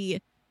we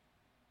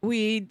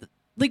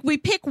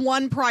pick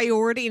one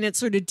priority and it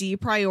sort of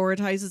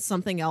deprioritizes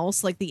something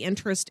else. Like the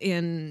interest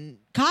in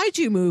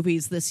kaiju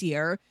movies this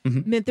year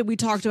meant that we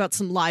talked about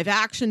some live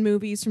action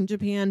movies from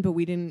Japan, but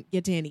we didn't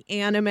get to any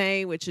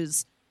anime, which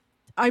is,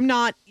 I'm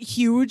not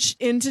huge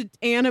into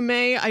anime.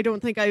 I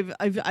don't think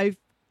I've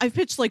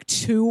pitched like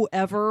 2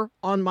 ever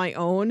on my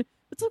own.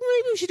 It's like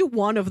maybe we should do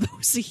one of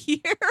those a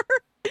year.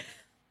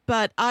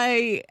 But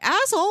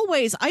as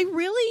always, I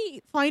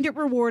really find it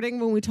rewarding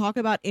when we talk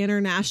about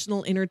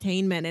international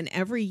entertainment. And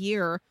every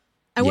year,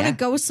 I want to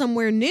go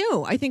somewhere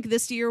new. I think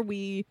this year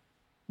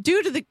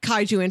due to the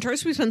kaiju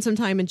interest, we spent some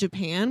time in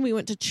Japan. We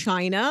went to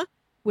China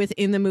with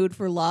In the Mood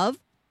for Love.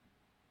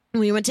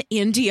 We went to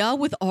India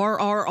with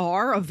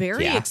RRR, a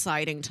very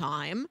exciting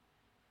time.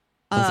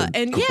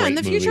 In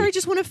the future, movie. I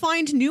just want to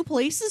find new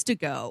places to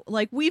go.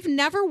 Like, we've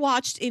never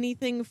watched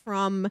anything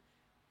from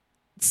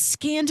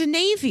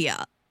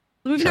Scandinavia.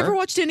 We've never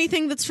watched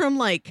anything that's from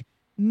like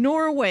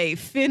Norway,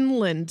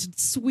 Finland,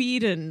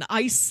 Sweden,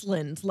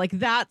 Iceland, like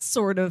that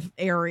sort of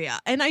area.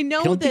 And I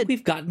know think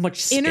we've got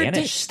much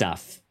Spanish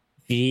stuff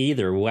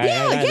either.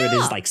 Either it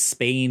is like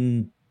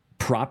Spain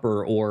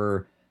proper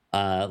or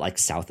like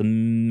South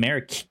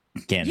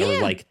American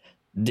or like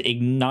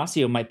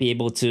Ignacio might be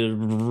able to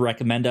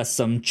recommend us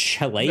some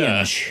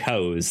Chilean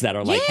shows that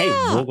are like, hey,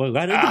 what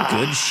are the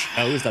good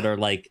shows that are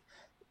like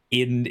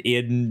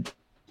in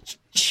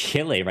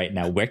Chile right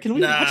now? Where can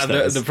we watch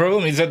those? The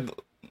problem is that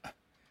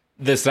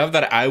the stuff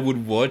that I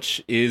would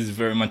watch is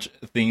very much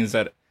things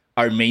that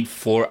are made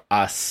for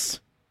us.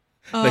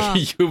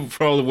 Like, you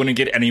probably wouldn't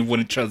get anyone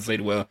to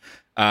translate well.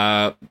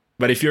 But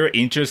if you're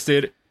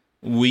interested,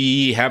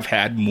 we have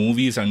had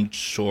movies and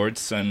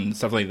shorts and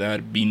stuff like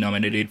that be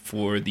nominated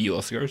for the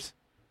Oscars.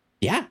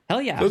 Yeah,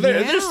 hell yeah. So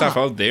there's stuff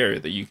out there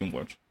that you can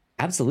watch.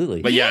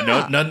 Absolutely. But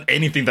not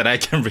anything that I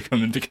can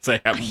recommend because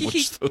I haven't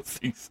watched those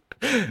things.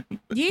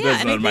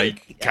 That's not my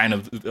kind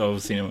of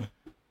cinema.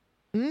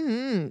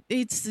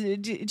 It's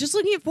just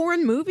looking at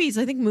foreign movies.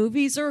 I think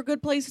movies are a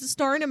good place to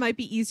start. It might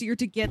be easier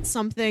to get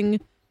something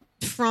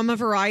from a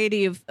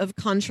variety of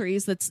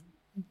countries that's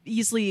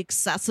easily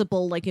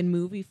accessible, like in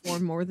movie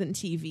form more than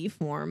TV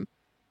form.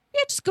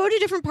 Yeah, just go to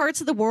different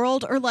parts of the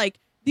world. Or like,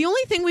 the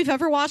only thing we've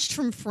ever watched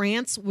from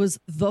France was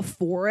The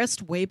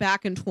Forest way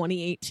back in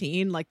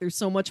 2018. Like, there's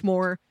so much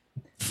more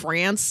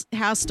France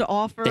has to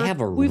offer. They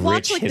have a We've rich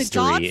watched like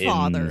history The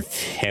Godfather, in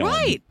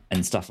film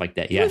and stuff like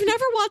that. Yeah, we've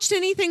never watched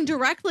anything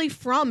directly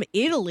from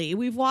Italy.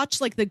 We've watched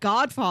like the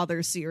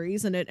Godfather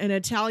series and an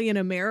Italian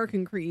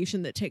American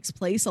creation that takes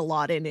place a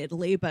lot in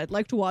Italy. But I'd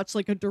like to watch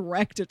like a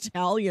direct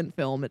Italian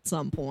film at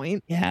some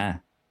point. Yeah,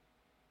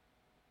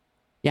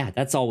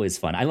 that's always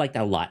fun. I like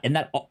that a lot, and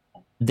that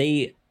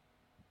they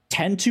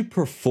tend to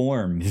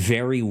perform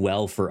very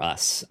well for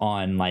us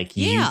on like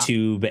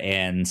YouTube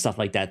and stuff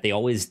like that. They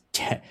always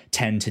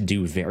tend to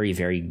do very,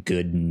 very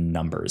good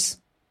numbers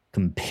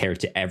compared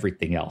to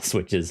everything else,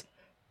 which is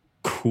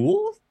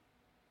cool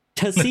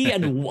to see.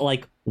 And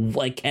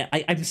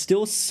I'm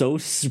still so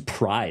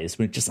surprised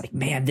when it's just like,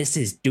 man, this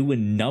is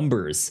doing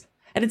numbers.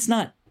 And it's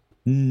not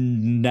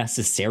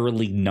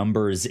necessarily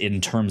numbers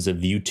in terms of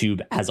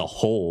YouTube as a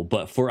whole,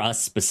 but for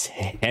us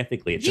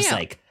specifically, it's just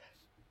like,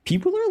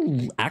 people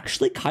are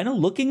actually kind of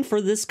looking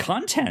for this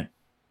content,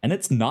 and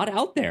it's not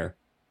out there,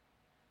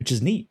 which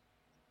is neat.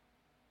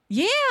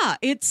 Yeah,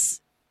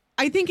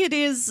 I think it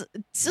is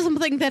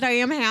something that I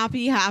am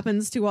happy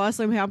happens to us.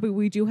 I'm happy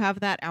we do have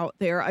that out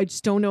there. I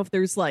just don't know if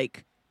there's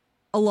like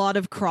a lot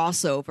of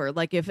crossover.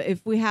 Like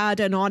if we had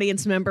an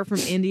audience member from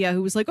India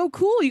who was like, oh,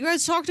 cool, you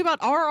guys talked about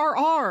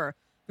RRR.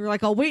 They're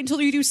like, I'll wait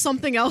until you do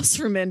something else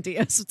from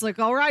India. So it's like,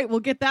 all right, we'll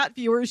get that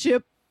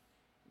viewership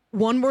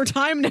one more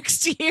time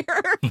next year.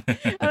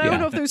 And I don't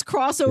know if there's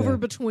crossover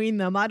between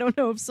them. I don't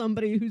know if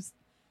somebody who's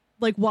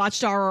like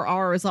watched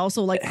RRR is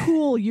also like,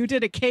 cool, you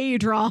did a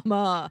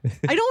K-drama.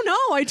 I don't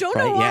know. I don't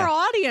know our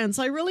audience.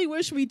 I really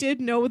wish we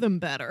did know them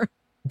better.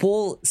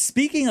 Well,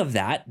 speaking of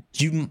that,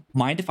 do you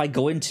mind if I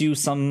go into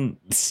some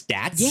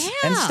stats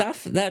and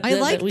stuff? I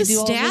like that we the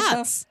do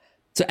stats.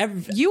 So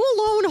you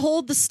alone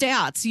hold the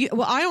stats.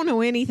 I don't know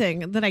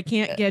anything that I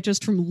can't get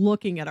just from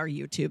looking at our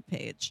YouTube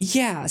page.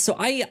 Yeah, so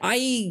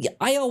I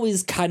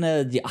always kind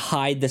of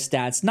hide the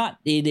stats, not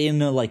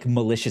in a like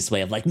malicious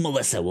way of like,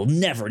 Melissa will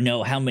never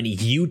know how many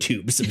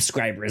YouTube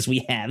subscribers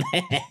we have.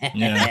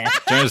 Yeah,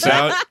 turns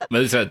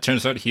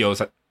out he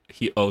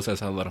owes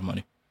us a lot of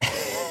money.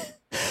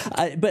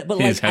 But he's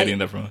like, hiding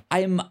that from us.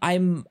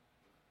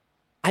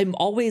 I'm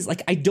always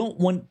like, I don't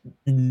want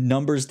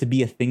numbers to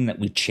be a thing that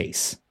we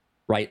chase.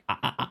 Right.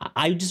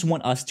 I just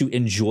want us to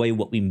enjoy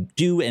what we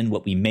do and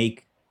what we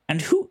make.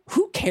 And who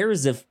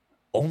cares if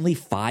only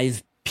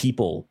 5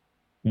 people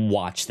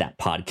watch that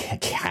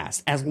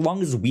podcast? As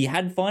long as we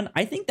had fun,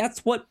 I think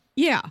that's what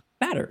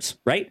matters.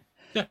 Right.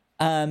 Yeah.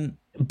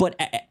 but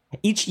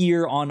each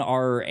year on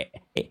our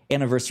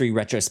anniversary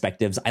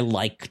retrospectives, I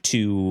like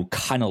to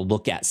kind of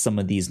look at some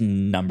of these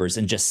numbers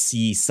and just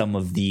see some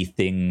of the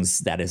things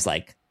that is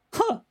like,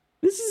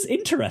 this is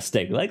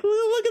interesting. Like,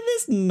 look at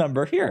this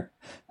number here.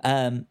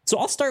 So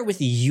I'll start with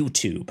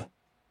YouTube.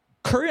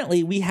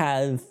 Currently, we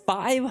have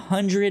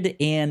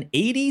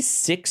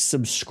 586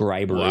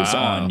 subscribers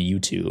on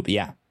YouTube.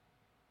 Yeah.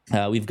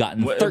 We've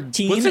gotten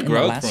 13 What's the in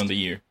growth the last... from the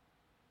year?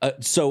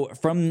 So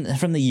from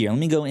the year, let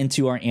me go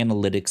into our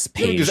analytics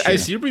page. Because I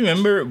still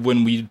remember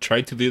when we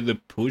tried to do the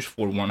push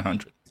for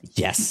 100.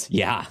 Yes,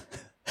 yeah.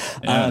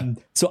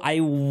 So I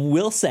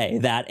will say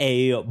that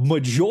a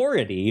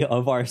majority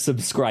of our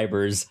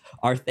subscribers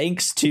are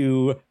thanks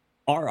to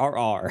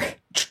RRR,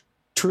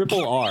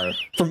 Triple R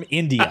from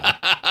India.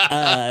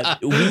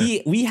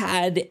 We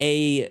had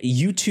a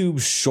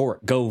YouTube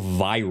short go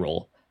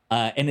viral.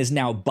 And is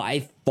now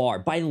by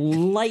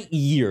light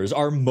years,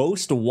 our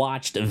most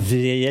watched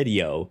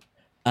video.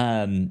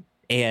 And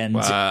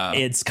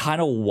it's kind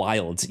of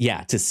wild,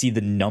 to see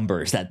the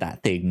numbers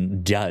that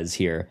thing does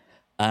here.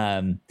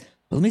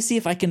 Let me see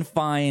if I can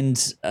find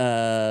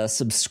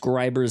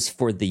subscribers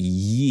for the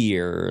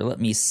year. Let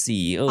me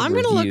see. Overview. I'm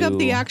going to look up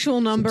the actual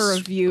number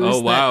of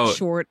views that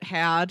short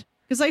had.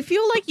 Because I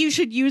feel like you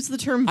should use the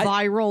term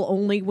viral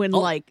only when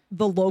like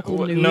the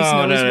local news knows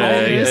I'll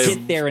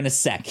get there in a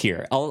sec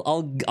here.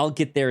 I'll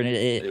get there in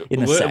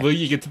a sec. Will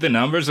you get to the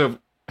numbers of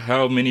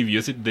how many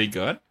views they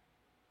got?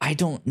 I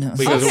don't know.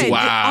 Because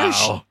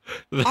wow,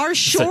 our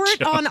short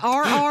on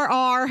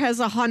RRR has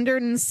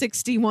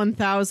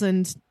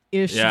 161,000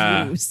 ish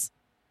views.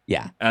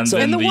 Yeah, and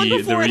the one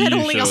before it had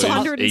only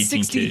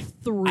 163.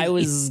 I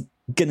was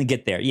gonna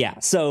get there. Yeah,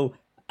 so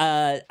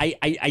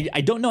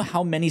I don't know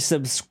how many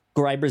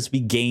subscribers we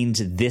gained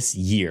this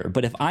year,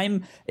 but if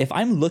I'm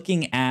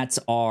looking at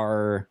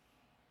our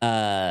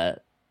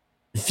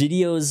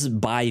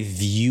videos by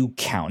view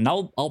count, and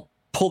I'll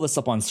pull this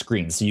up on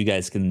screen so you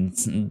guys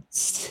can,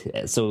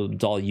 so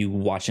all you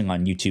watching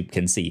on YouTube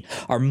can see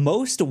our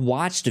most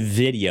watched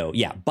video.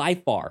 Yeah, by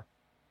far,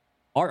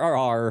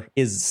 RRR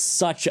is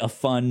such a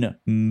fun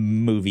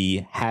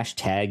movie.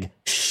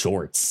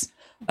 #shorts.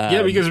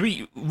 Because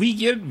we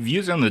get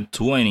views on the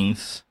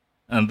 20s,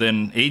 and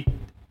then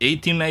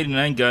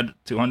 1899 got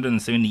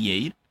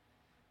 278,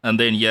 and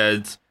then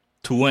it's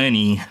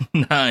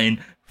 29,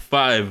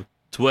 5,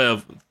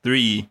 12,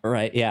 3.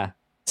 Right, yeah.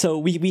 So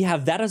we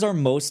have that as our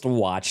most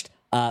watched.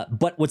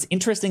 But what's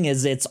interesting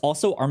is it's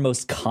also our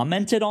most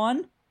commented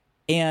on,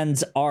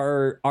 and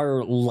our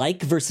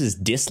like versus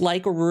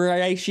dislike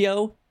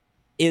ratio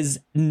is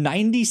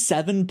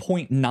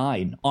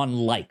 97.9 on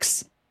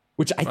likes,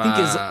 which I think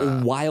is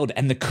wild.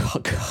 And the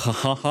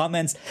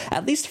comments,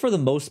 at least for the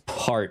most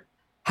part,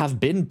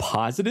 have been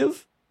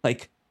positive.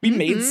 Like, we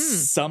made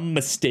some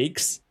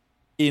mistakes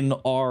in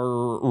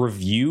our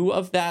review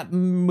of that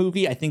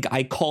movie. I think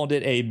I called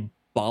it a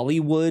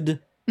Bollywood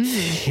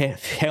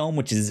film,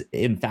 which is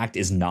in fact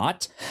is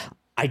not.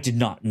 I did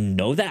not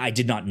know that. I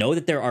did not know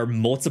that there are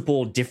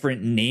multiple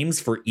different names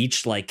for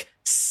each like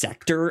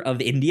sector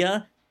of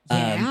India.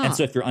 And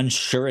so if you're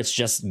unsure, it's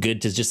just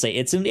good to just say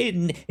it's an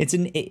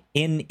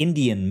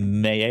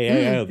Indian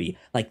movie.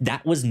 Like,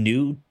 that was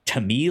new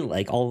to me,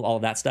 like all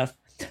that stuff.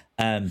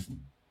 And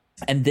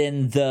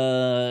then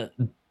the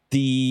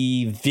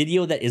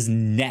video that is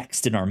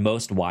next in our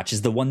most watch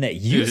is the one that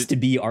used to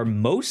be our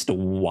most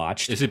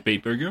watched. Is it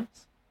Paper Girls?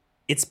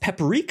 It's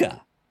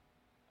Paprika.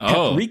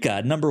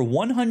 Paprika, number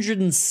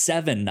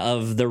 107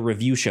 of the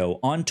review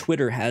show on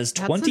Twitter, has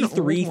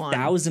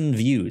 23,000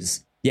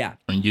 views. Yeah.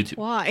 On YouTube.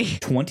 Why?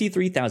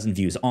 23,000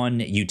 views on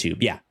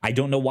YouTube. Yeah. I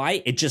don't know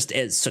why. It just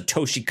is.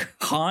 Satoshi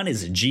Kon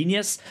is a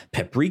genius.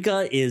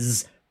 Paprika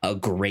is a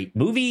great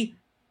movie.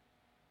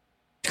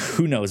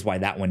 Who knows why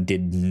that one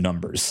did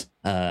numbers.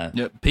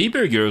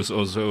 Paper Girls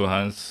also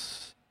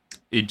has,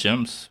 it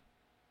jumps.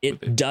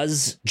 It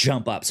does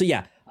jump up. So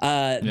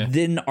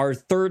then our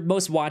third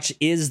most watch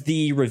is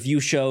the review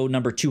show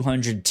number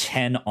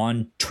 210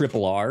 on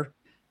Triple R.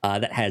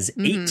 That has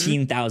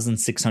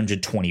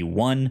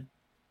 18,621.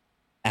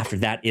 After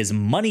that is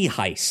Money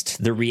Heist,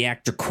 the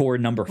Reactor Core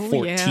number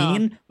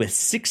 14 with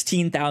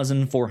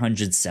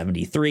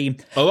 16,473.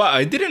 Oh,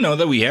 I didn't know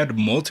that we had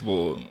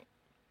multiple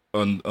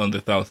on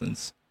the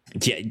thousands.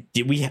 Yeah,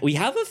 we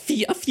have a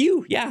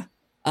few, yeah.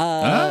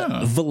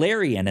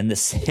 Valerian and the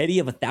City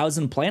of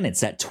 1,000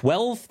 Planets at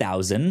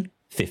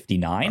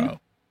 12,059.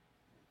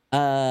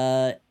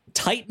 Wow.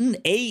 Titan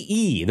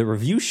AE, the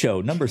review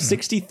show number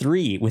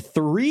 63 with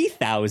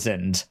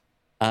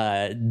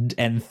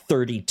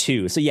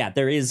 3,032. So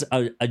there is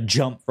a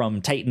jump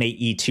from Titan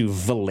AE to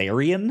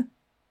Valerian,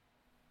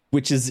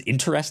 which is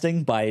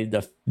interesting by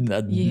the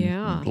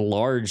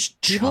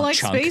large people like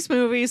chunk. Space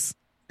movies.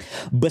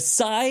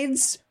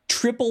 Besides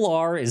Triple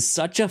R is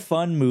such a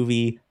fun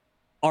movie,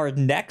 our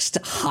next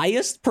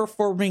highest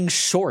performing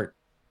short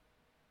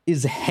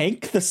is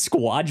Hank the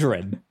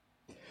Squadron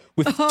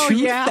with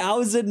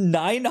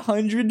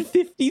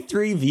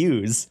 2,953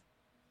 views.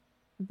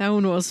 That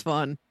one was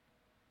fun.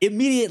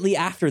 Immediately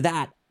after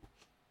that,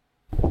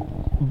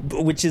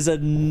 which is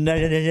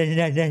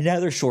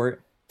another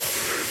short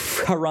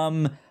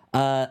from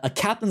a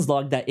captain's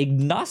log that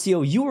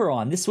Ignacio, you were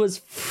on. This was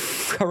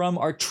from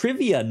our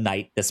trivia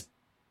night this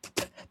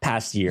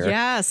past year.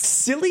 Yes.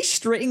 Silly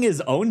String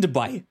is owned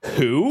by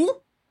who?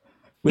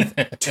 With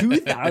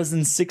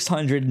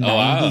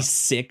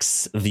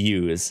 2,696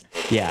 views.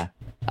 Yeah.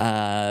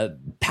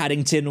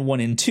 Paddington 1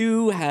 and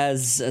 2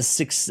 has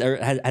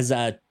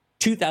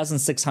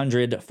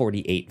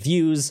 2,648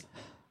 views.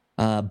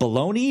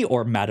 Baloney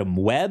or Madam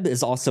Web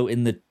is also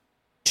in the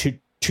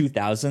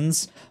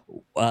 2000s.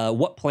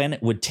 What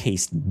Planet Would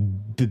Taste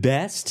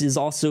Best is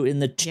also in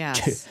the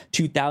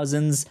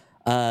 2000s.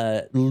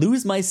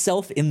 Lose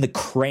Myself in the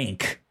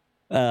Crank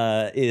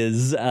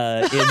is in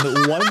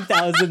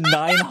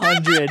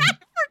 1,914. Forgot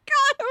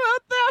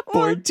about that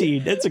one.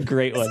 That's a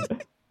great one.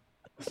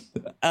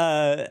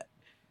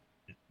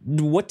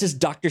 What Does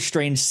Doctor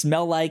Strange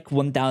Smell Like?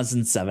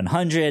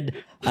 1,700.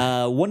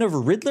 One of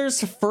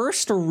Riddler's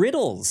first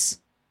riddles,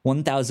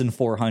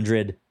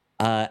 1,400.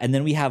 And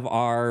then we have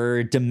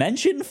our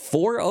Dimension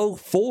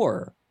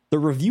 404, the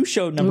review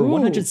show number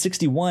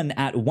 161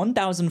 at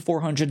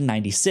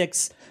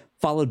 1,496,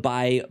 followed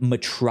by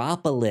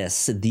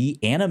Metropolis, the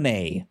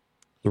anime,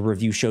 the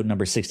review show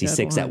number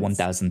 66 at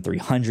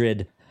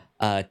 1,300.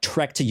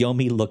 Trek to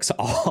Yomi looks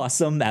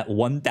awesome at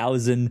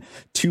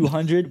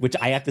 1,200, which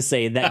I have to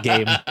say that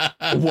game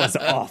was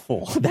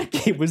awful. That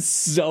game was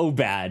so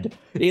bad.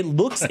 It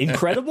looks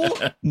incredible,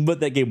 but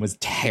that game was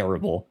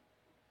terrible.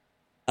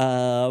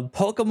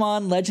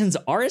 Pokemon Legends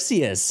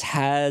Arceus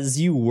has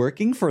you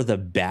working for the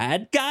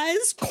bad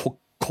guys?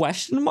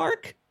 Question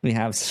mark. We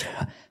have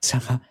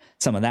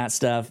some of that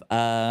stuff.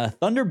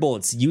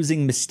 Thunderbolts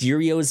using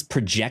Mysterio's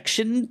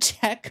projection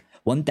tech,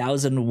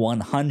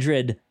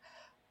 1,100.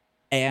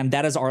 And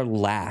that is our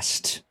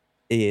last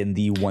in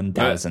the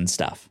 1,000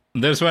 stuff.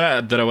 There's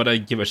one that I want to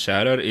give a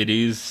shout out. It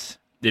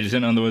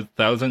isn't on the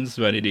thousands,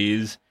 but it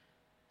is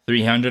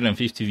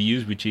 350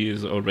 views, which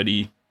is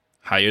already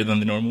higher than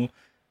the normal.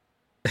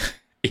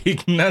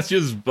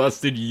 Ignacio's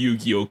busted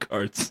Yu-Gi-Oh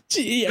cards.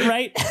 Yeah,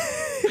 right?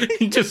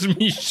 Just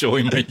me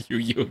showing my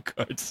Yu-Gi-Oh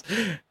cards.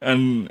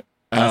 And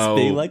us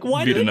being like,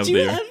 why don't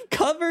you have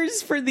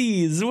covers for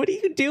these? What are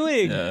you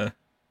doing?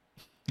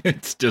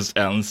 It's just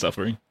Alan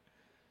suffering.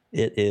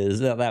 It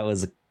is. That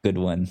was a good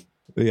one.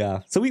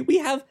 Yeah. So we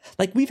have,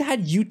 like, we've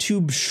had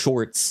YouTube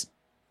shorts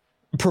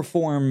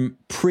perform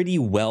pretty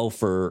well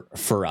for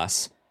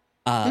us.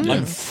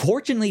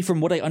 Unfortunately,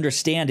 from what I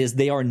understand, is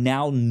they are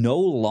now no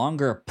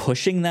longer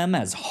pushing them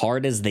as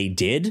hard as they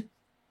did.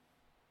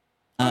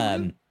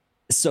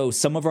 So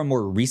some of our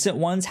more recent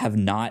ones have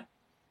not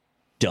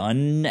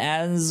done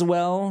as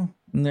well.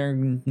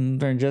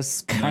 They're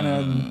just kind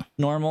of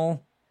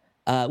normal,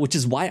 which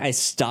is why I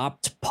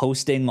stopped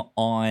posting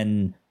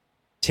on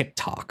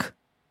TikTok.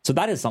 So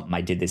that is something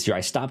I did this year.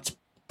 I stopped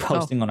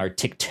posting on our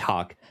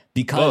TikTok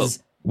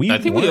because I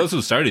think we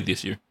also started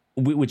this year.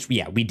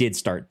 We did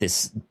start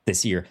this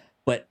year.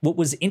 But what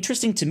was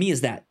interesting to me is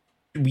that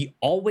we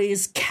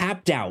always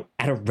capped out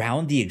at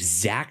around the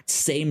exact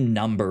same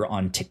number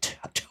on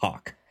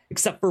TikTok,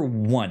 except for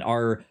one,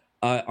 our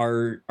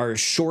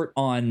short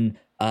on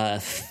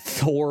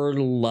Thor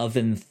Love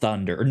and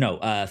Thunder.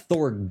 No,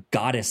 Thor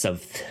Goddess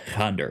of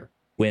Thunder.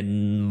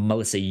 When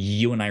Melissa,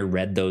 you and I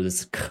read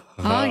those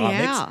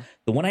comics,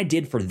 the one I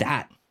did for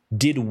that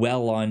did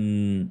well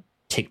on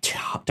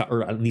TikTok,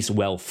 or at least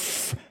well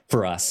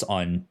for us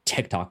on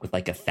TikTok with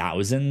like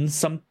 1,000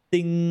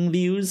 something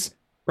views,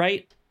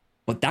 right?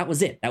 But that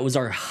was it. That was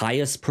our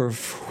highest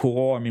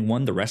performing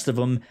one. The rest of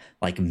them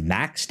like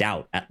maxed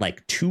out at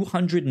like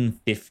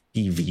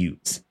 250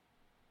 views.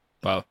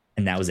 Wow.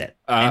 And that was it.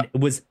 And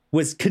it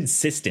was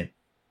consistent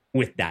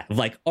with that,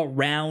 like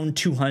around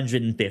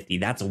 250.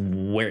 That's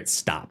where it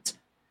stopped.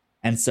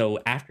 And so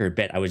after a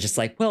bit, I was just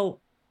like, well,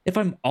 if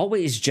I'm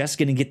always just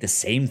going to get the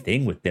same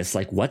thing with this,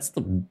 like, what's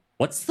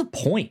the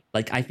point?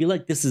 Like, I feel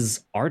like this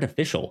is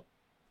artificial.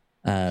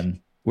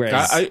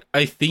 Whereas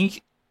I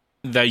think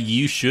that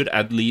you should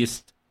at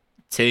least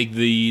take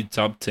the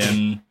top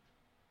 10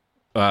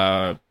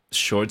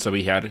 shorts that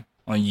we had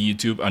on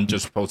YouTube and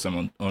just post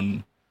them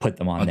on put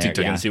them on there,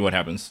 TikTok and see what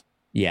happens.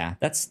 Yeah,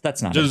 that's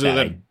not just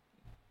a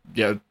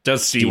bad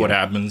just see what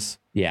happens.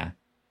 Yeah.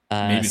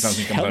 Maybe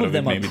something comes out of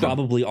them it, are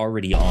probably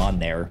already on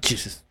there.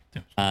 Jesus.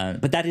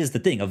 But that is the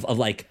thing of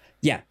like,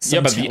 but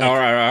the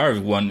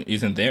RRR one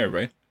isn't there,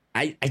 right?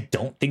 I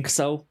don't think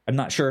so. I'm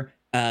not sure.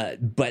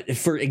 But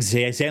for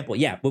example,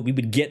 what we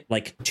would get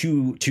like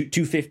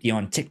 250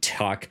 on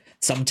TikTok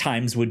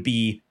sometimes would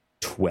be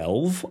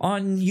 12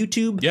 on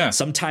YouTube. Yeah.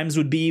 Sometimes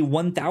would be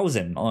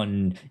 1,000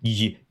 on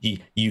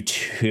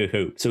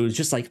YouTube. So it's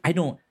just like, I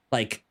don't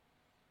like,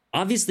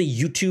 obviously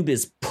YouTube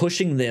is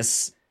pushing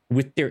this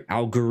with their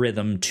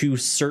algorithm to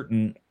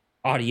certain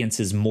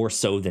audiences more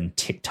so than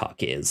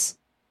TikTok is.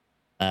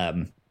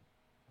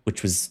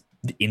 Which was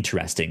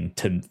interesting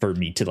for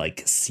me to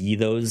like see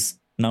those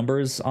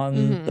numbers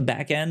on the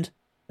back end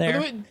there. By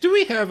the way, do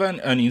we have an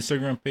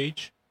Instagram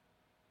page?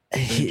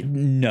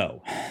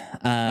 No.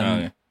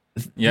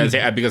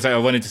 Yeah, because I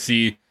wanted to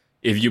see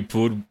if you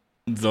put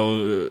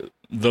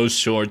those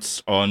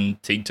shorts on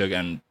TikTok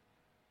and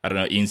I don't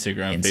know,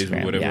 Instagram,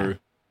 Facebook, whatever.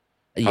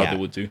 How they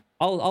would do.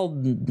 I'll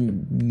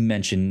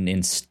mention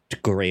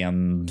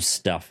Instagram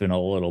stuff in a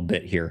little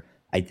bit here,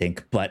 I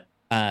think, but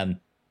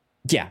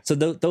so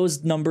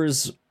those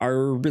numbers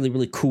are really,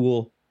 really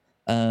cool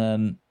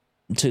to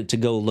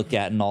go look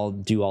at, and I'll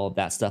do all of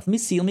that stuff.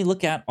 Let me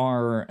look at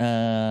our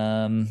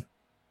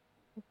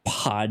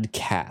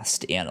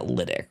podcast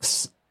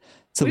analytics.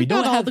 So we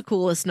don't have all the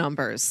coolest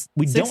numbers.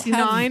 We 69,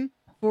 don't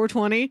have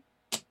 420.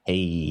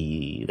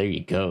 Hey, there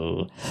you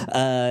go.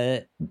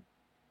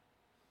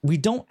 We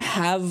don't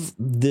have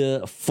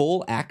the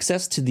full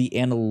access to the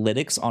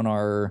analytics on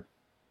our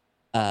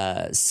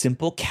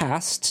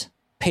Simplecast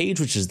page,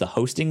 which is the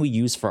hosting we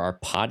use for our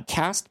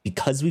podcast,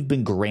 because we've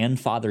been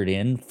grandfathered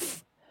in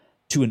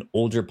to an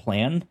older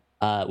plan,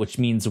 which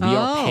means we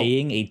are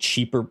paying a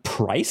cheaper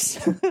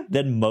price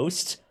than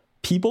most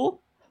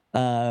people.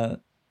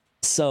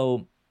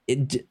 So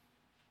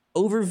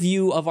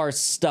overview of our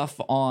stuff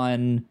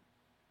on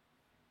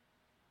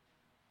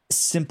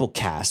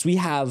Simplecast. We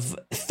have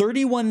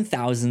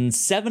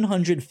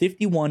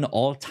 31,751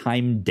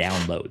 all-time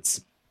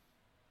downloads.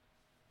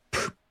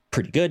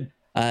 Pretty good.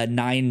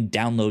 9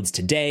 downloads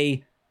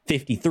today,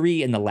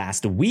 53 in the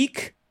last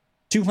week,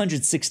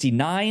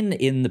 269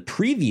 in the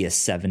previous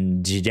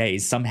 7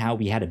 days. Somehow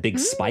we had a big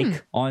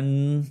spike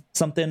on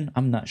something.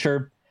 I'm not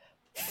sure.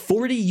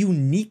 40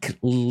 unique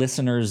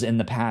listeners in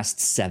the past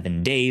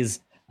 7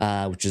 days,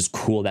 which is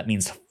cool. That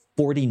means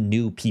 40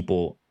 new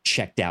people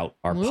checked out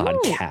our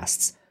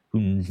podcasts.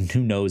 Who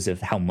knows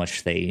how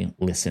much they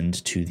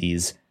listened to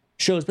these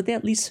shows, but they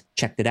at least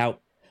checked it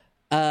out.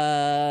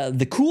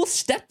 The Cool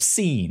Step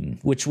Scene,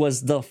 which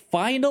was the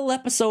final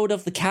episode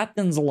of the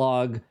Captain's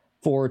Log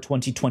for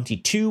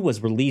 2022,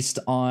 was released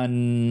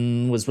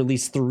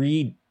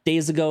 3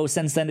 days ago.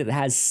 Since then, it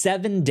has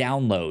 7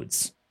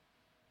 downloads.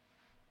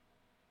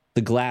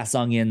 The Glass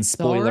Onion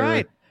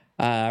spoiler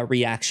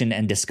reaction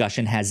and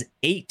discussion has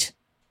 8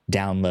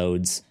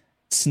 downloads.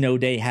 Snow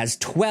Day has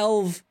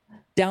 12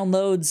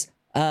 downloads.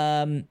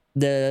 Our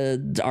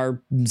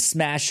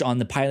Smash on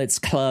the Pilots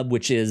Club,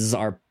 which is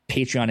our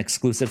Patreon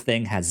exclusive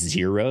thing, has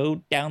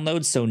 0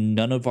 downloads, so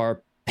none of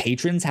our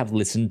patrons have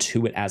listened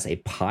to it as a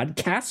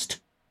podcast.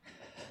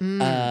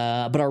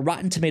 But our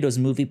Rotten Tomatoes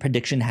movie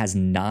prediction has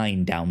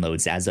 9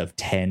 downloads as of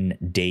 10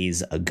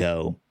 days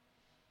ago.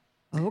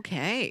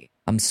 Okay.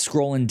 I'm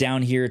scrolling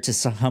down here to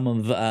some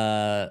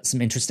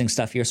interesting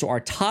stuff here. So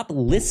our top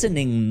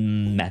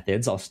listening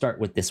methods, I'll start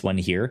with this one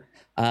here.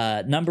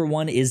 Number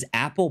 1 is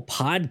Apple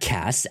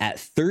Podcasts at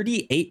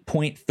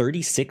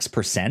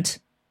 38.36%.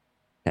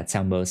 That's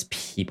how most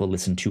people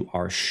listen to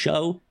our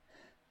show.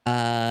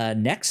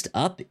 Next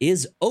up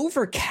is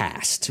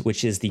Overcast,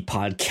 which is the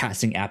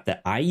podcasting app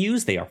that I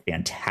use. They are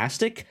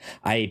fantastic.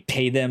 I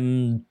pay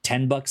them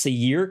 $10 a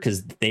year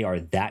because they are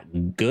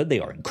that good. They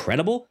are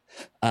incredible.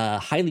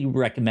 Highly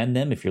recommend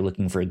them if you're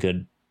looking for a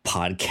good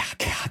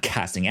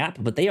podcasting app.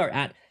 But they are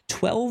at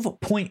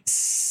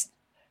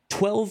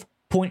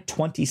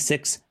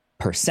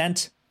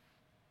 12.26%.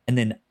 And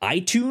then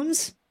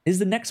iTunes is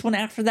the next one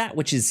after that,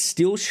 which is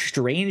still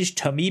strange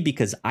to me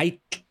because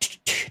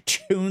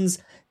iTunes,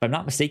 if I'm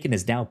not mistaken,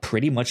 is now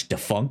pretty much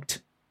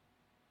defunct.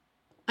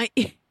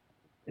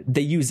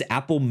 They use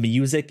Apple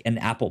Music and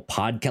Apple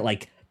Podcast.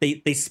 Like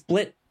they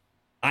split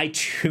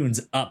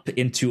iTunes up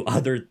into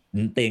other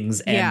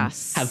things and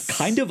have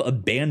kind of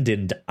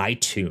abandoned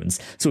iTunes.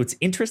 So it's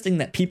interesting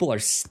that people are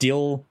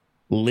still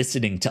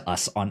listening to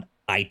us on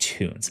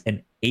iTunes,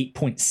 and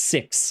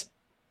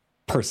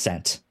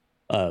 8.6%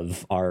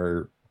 of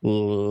our how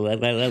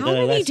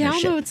many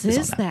downloads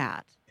is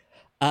that?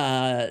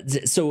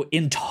 So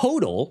in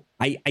total,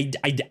 I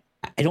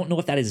don't know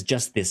if that is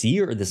just this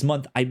year or this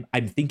month.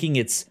 I'm thinking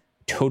it's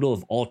total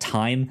of all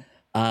time.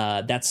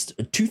 That's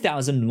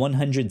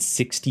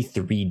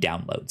 2,163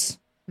 downloads.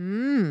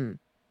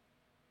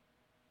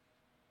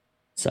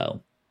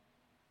 So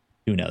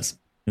who knows?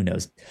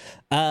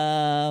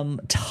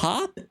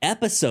 Top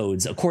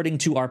episodes according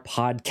to our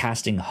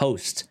podcasting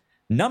host.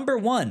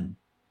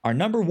 Our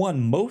number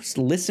one most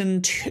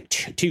listened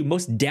to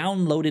most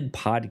downloaded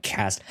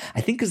podcast,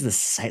 I think, is the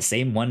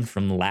same one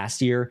from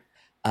last year.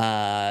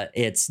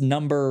 It's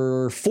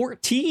number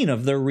 14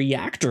 of the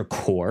Reactor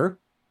Core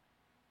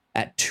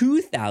at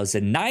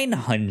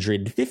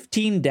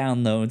 2,915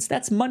 downloads.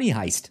 That's Money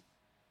Heist.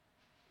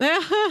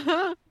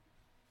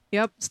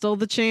 Yep, still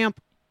the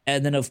champ.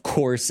 And then, of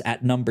course,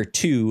 at number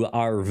 2,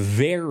 our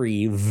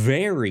very,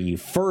 very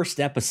first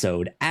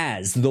episode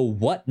as the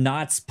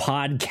Whatnots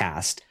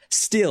podcast,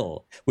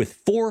 still with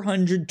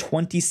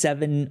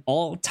 427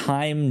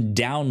 all-time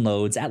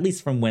downloads, at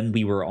least from when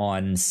we were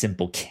on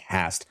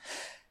Simplecast,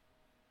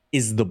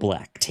 is the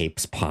Black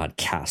Tapes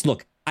podcast.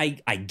 Look, I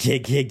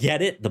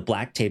get it. The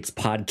Black Tapes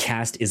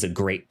podcast is a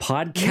great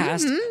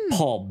podcast. Mm-hmm.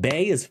 Paul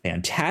Bay is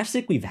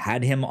fantastic. We've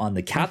had him on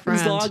the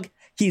Captain's Log.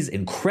 He's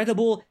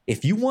incredible.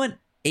 If you want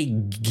a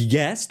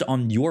guest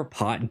on your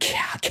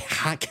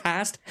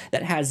podcast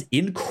that has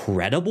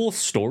incredible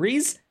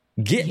stories,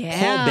 get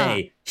Paul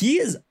Bay. He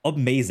is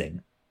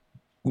amazing.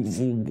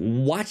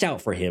 watch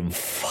out for him.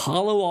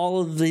 Follow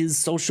all of his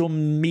social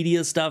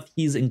media stuff.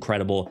 He's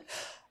incredible.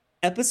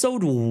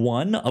 Episode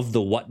 1 of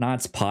the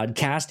Whatnots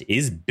podcast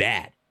is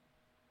bad.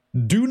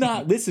 Do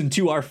not listen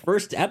to our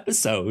first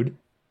episode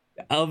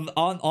of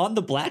on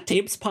the Black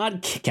Tapes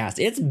podcast.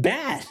 It's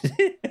bad.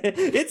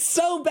 It's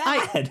so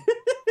bad.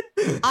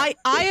 I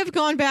have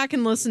gone back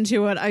and listened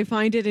to it. I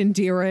find it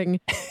endearing.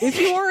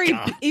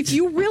 If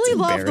you really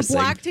love the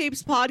Black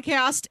Tapes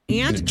podcast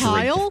and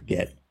Kyle,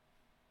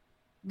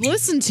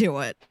 listen to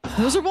it.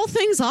 Those are both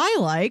things I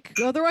like.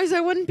 Otherwise, I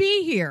wouldn't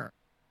be here.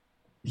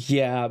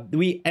 Yeah,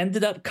 we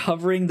ended up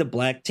covering the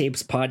Black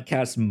Tapes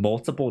podcast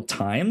multiple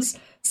times.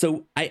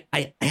 So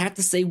I have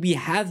to say we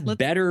have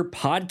better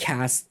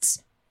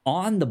podcasts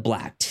on the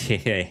Black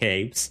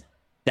Tapes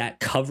that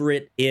cover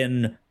it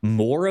in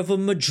more of a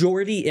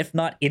majority, if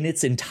not in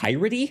its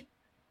entirety.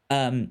 You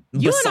and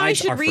I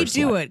should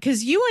redo it,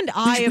 because you and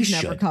I have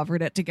never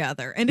covered it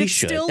together. And it's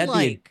still That'd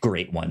be a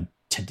great one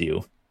to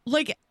do.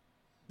 Like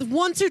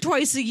once or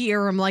twice a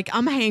year,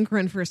 I'm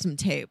hankering for some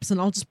tapes, and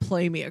I'll just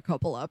play me a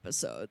couple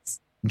episodes.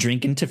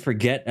 Drinking to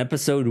Forget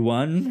episode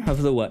 1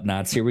 of the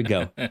Whatnots. Here we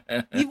go. Well,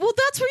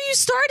 that's where you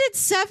started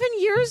 7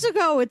 years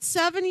ago. It's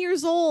 7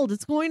 years old.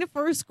 It's going to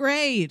first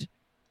grade.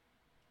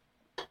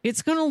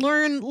 It's going to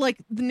learn like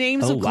the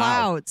names of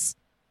clouds.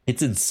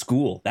 It's in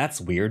school.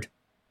 That's weird.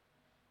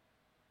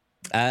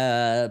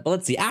 But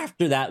let's see.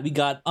 After that, we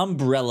got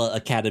Umbrella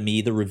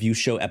Academy, the review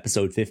show,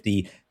 episode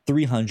 50,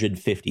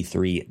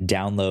 353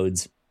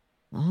 downloads.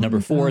 Number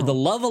 4, The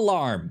Love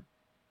Alarm,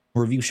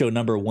 review show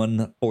number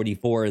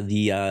 144.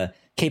 The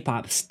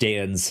K-pop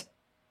stans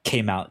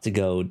came out to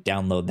go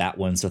download that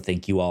one, so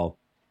thank you all.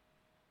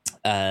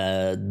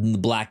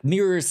 Black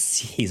Mirror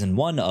season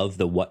 1 of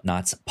the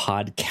Whatnots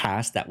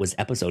podcast, that was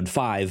episode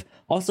 5.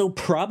 Also,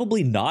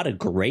 probably not a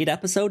great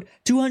episode.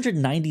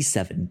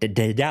 297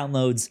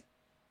 downloads.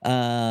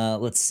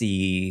 Let's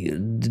see.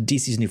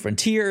 DC's New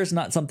Frontiers,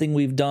 not something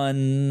we've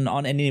done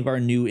on any of our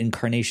new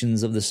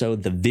incarnations of the show.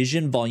 The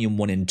Vision Volume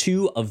 1 and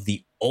 2 of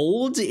the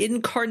old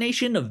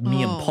incarnation of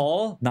me and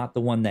Paul, not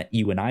the one that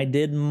you and I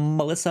did,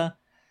 Melissa.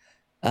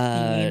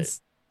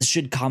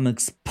 Should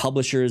comics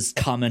publishers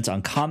comment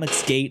on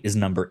Comicsgate is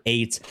number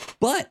 8.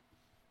 But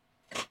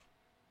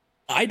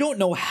I don't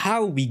know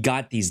how we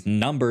got these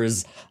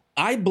numbers.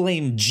 I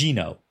blame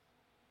Gino.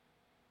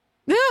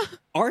 Yeah.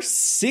 Our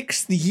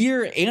 6th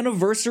year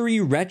anniversary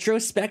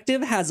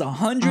retrospective has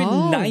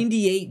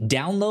 198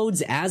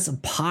 downloads as a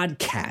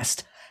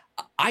podcast.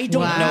 I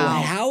don't know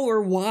how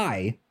or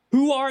why.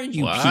 Who are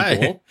you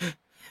people?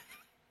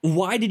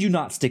 Why did you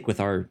not stick with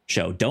our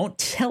show? Don't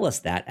tell us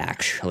that,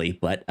 actually.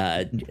 But,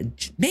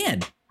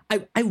 man,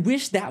 I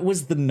wish that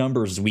was the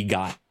numbers we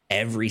got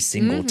every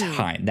single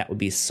time. That would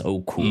be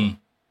so cool.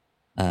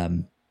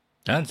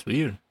 That's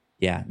weird.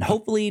 Yeah.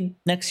 Hopefully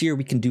next year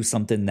we can do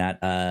something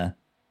that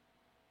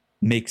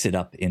makes it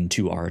up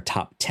into our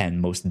top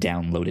 10 most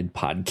downloaded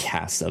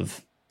podcasts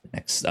of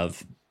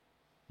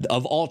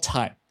all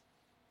time.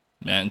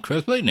 Man,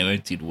 Crossplay never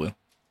did well.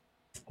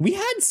 We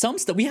had some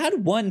stuff. We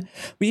had one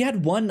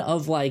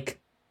of like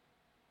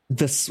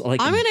this, like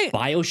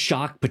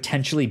BioShock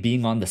potentially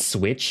being on the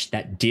Switch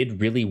that did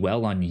really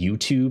well on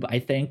YouTube. I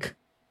think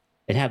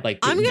it had like.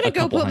 I'm gonna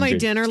go put my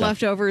dinner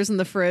leftovers in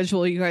the fridge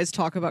while you guys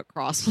talk about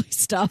crossplay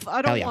stuff.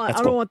 I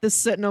don't want this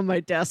sitting on my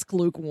desk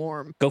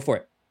lukewarm. Go for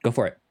it.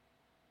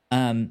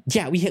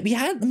 Yeah, we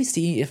had. Let me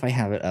see if I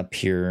have it up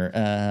here.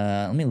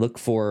 Let me look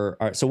for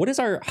so what is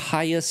our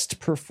highest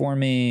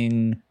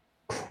performing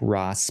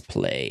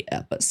crossplay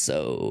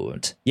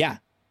episode? Yeah,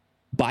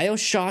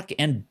 BioShock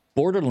and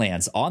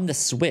Borderlands on the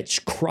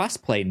Switch,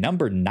 crossplay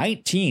number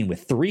 19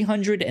 with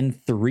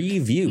 303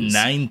 views.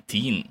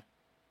 19.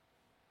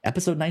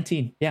 Episode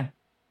 19. Yeah.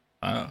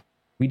 Wow.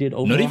 We did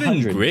over not 100.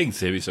 Even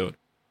Greg's episode.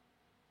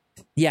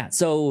 Yeah,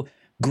 so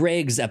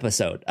Greg's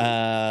episode.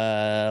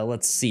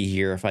 Let's see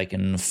here if I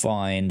can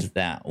find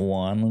that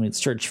one. Let me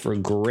search for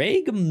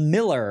Greg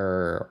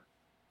Miller.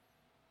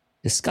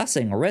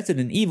 Discussing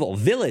Resident Evil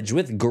Village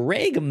with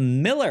Greg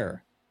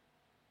Miller.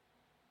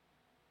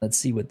 Let's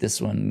see what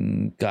this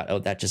one got. Oh,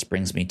 that just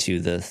brings me to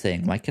the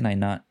thing. Why can I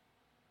not?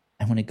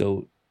 I want to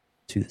go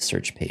to the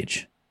search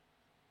page.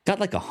 Got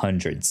like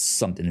 100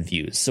 something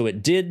views. So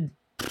it did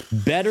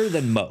better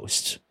than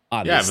most,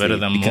 obviously. Yeah, better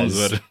than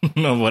most. But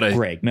not what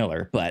Greg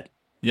Miller, but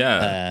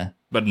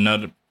but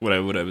not what I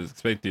would have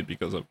expected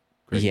because of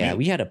Greg Miller.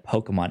 We had a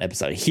Pokemon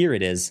episode. Here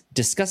it is.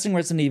 Discussing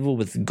Resident Evil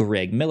with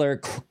Greg Miller.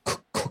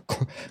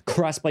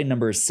 Crossplay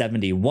number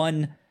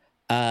 71.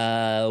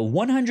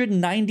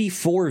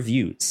 194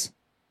 views.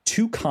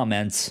 2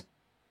 comments.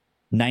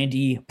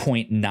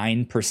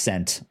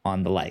 90.9%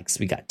 on the likes.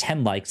 We got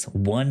 10 likes,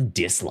 1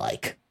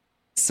 dislike.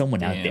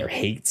 Someone out there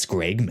hates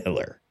Greg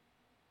Miller.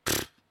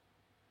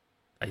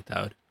 I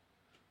doubt.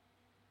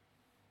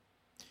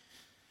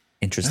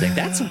 Interesting.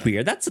 That's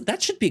weird.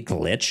 That should be a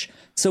glitch.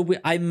 So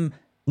I'm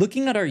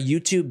looking at our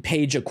YouTube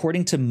page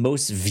according to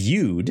most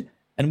viewed,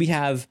 and we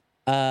have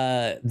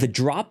The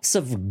Drops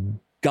of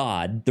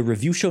God, the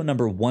review show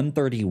number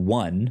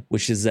 131,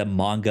 which is a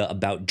manga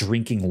about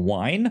drinking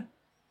wine.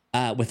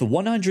 with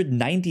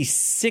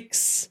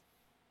 196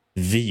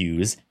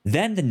 views.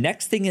 Then the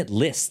next thing it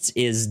lists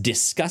is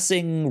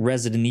discussing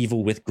Resident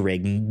Evil with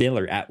Greg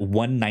Miller at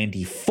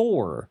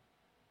 194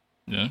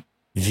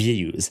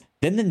 views.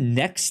 Then the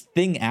next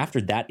thing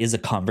after that is a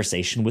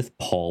conversation with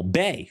Paul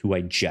Bay, who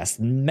I just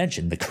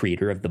mentioned, the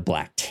creator of the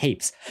Black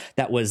Tapes.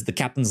 That was the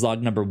Captain's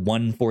Log number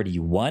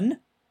 141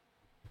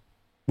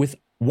 with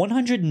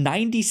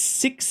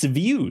 196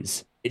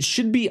 views. It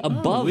should be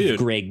above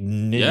Greg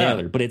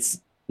Miller, but it's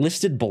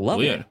listed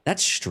below it.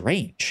 That's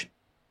strange.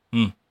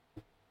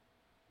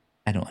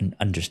 I don't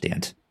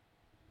understand.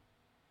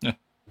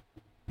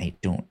 I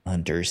don't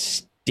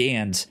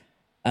understand.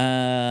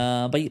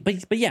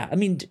 But yeah, I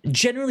mean,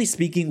 generally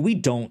speaking, we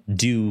don't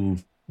do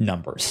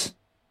numbers.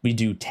 We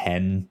do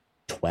 10,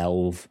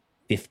 12,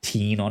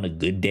 15 on a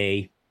good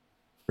day,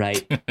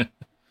 right?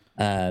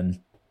 And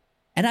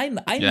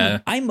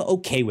I'm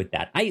okay with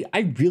that.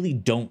 I really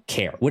don't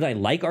care. Would I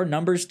like our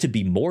numbers to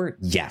be more?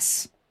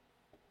 Yes.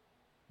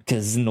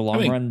 Because in the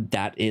long run,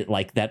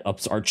 that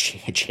ups our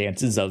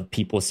chances of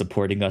people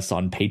supporting us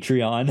on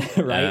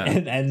Patreon,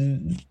 right?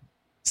 And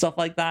stuff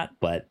like that.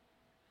 But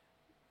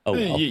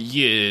well.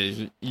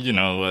 You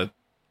know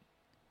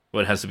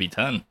what has to be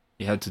done?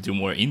 You have to do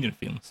more Indian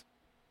films.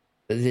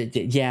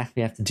 Yeah,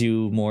 we have to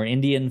do more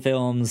Indian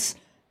films.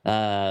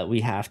 We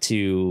have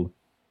to.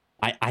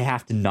 I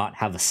have to not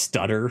have a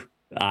stutter.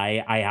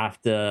 I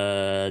have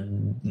to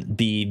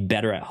be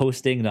better at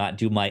hosting, not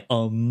do my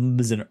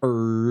ums and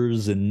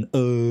ers and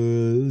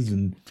uhs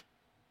and.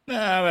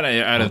 Nah, but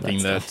I don't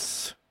think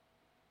that's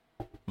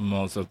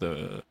most of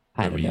the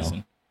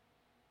reason.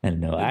 I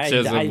don't know. It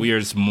says that we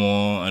are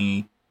small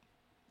and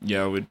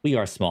we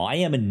are small. I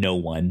am a no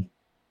one,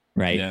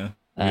 right? Yeah,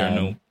 we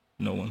are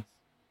no one.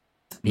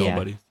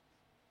 Nobody. Yeah.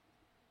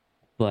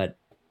 But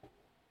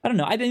I don't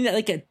know. I think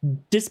that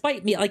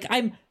despite me,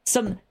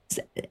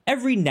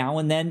 every now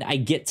and then I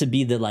get to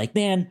be the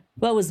man,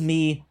 that was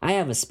me. I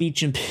have a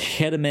speech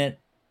impediment.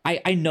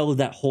 I know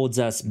that holds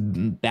us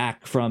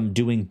back from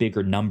doing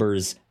bigger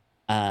numbers.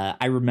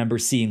 I remember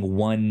seeing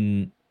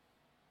one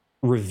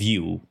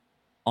review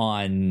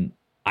on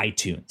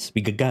iTunes.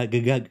 We got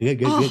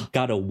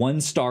a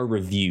 1-star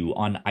review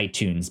on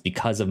iTunes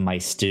because of my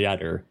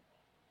stutter.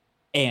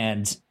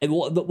 And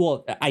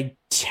I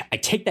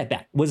take that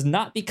back. It was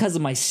not because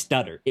of my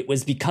stutter. It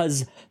was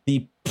because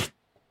the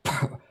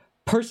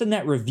person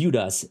that reviewed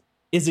us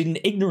is an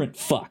ignorant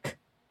fuck.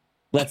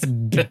 Let's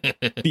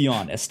be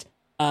honest.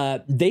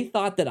 They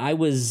thought that I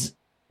was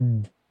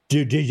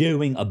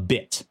doing a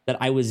bit, that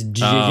I was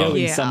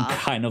doing some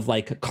kind of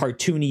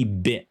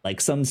cartoony bit, like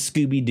some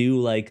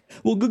Scooby-Doo,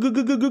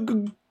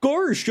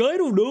 gosh, I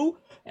don't know.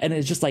 And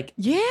it's just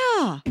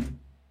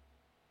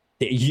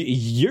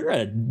you're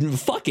a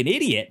fucking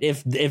idiot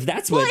if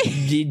that's what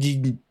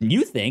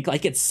you think.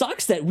 It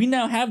sucks that we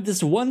now have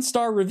this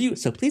 1-star review.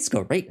 So please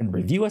go rate and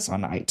review us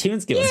on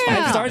iTunes. Give us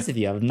 5 stars if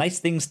you have nice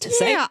things to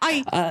say.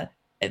 I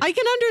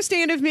can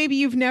understand if maybe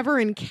you've never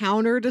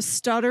encountered a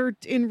stutter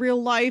in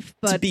real life,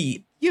 but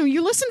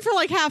you listen for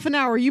half an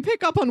hour, you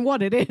pick up on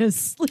what it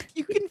is.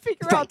 You can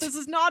figure out this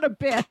is not a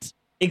bit.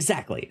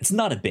 Exactly, it's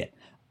not a bit.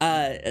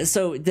 That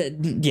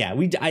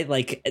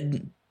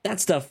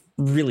stuff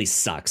really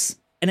sucks.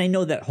 And I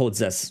know that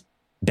holds us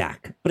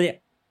back,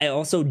 but I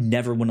also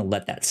never want to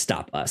let that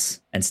stop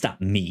us and stop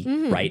me,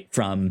 right,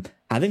 from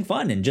having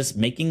fun and just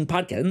making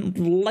podcasts.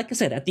 And like I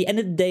said, at the end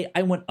of the day,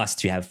 I want us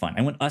to have fun.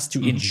 I want us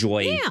to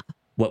enjoy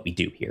what we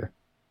do here.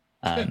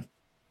 And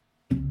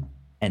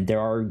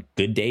there are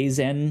good days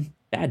and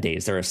bad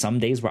days. There are some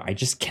days where I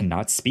just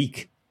cannot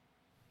speak.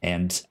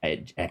 And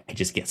I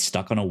just get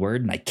stuck on a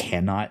word and I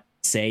cannot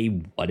say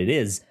what it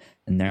is.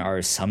 And there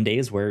are some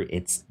days where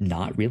it's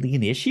not really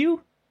an issue.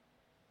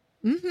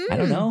 I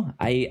don't know.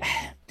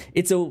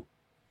 It's a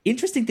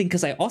interesting thing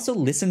because I also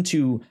listen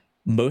to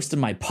most of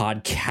my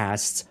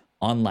podcasts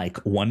on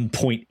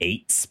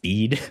 1.8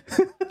 speed.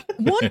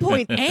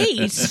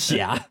 1.8?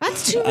 Yeah.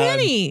 That's too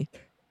many.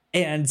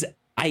 And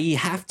I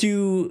have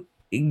to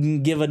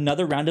give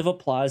another round of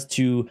applause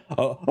to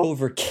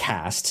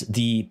Overcast,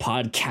 the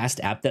podcast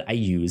app that I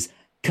use,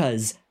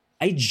 because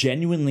I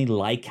genuinely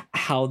like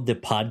how the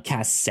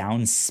podcast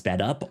sounds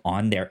sped up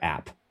on their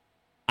app.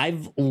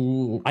 I've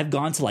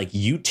gone to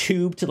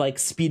YouTube to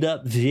speed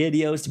up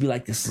videos to be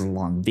this is a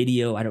long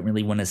video. I don't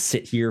really want to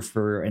sit here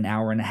for an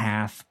hour and a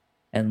half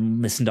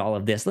and listen to all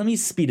of this. Let me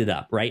speed it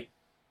up, right?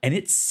 And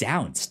it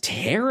sounds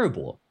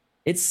terrible.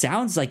 It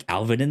sounds like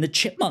Alvin and the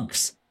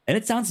Chipmunks, and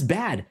it sounds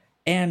bad.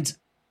 And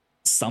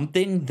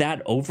something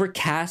that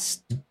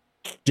Overcast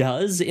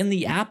does in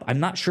the app, I'm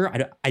not sure.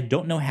 I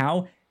don't know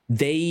how.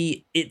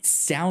 It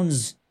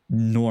sounds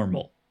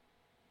normal.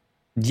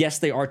 Yes,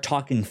 they are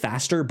talking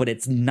faster, but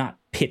it's not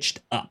pitched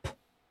up,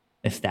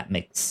 if that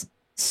makes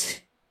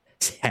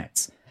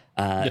sense.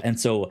 And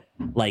so,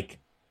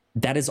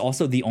 that is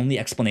also the only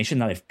explanation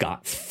that I've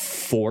got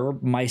for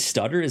my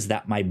stutter, is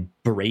that my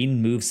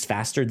brain moves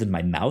faster than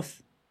my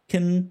mouth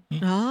can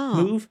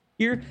move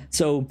here.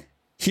 So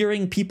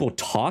hearing people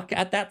talk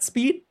at that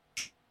speed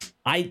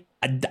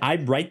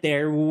I'm right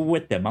there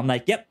with them. I'm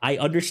like, yep, I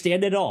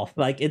understand it all.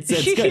 Like it's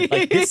good.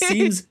 Like this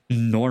seems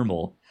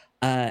normal.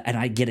 And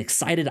I get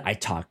excited. I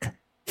talk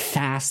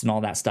fast and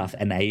all that stuff.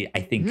 And I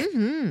think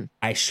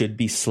I should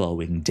be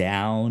slowing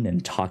down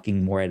and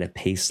talking more at a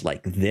pace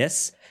like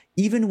this,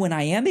 even when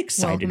I am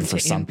excited for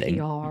something.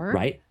 NPR.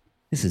 Right?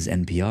 This is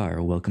NPR.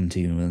 Welcome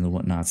to the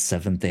Whatnot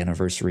 7th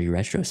anniversary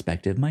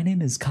retrospective. My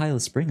name is Kyle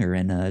Springer,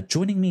 and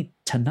joining me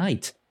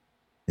tonight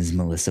is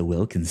Melissa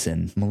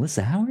Wilkinson.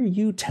 Melissa, how are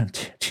you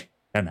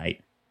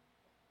tonight?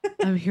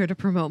 I'm here to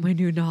promote my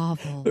new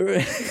novel.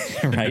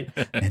 Right.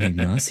 And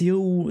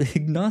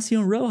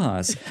Ignacio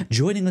Rojas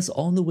joining us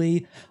all the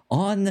way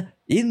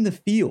in the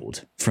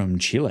field from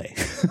Chile.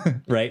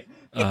 Right?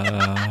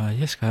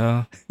 Yes,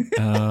 Kyle.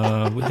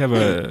 We have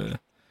a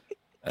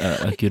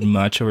good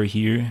match over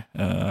here.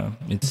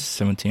 It's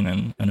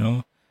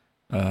 17-0.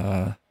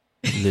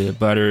 The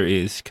batter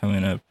is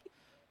coming up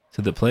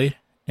to the plate,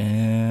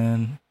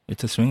 and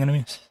it's a swing and a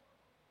miss.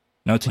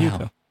 Now to you,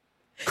 Kyle.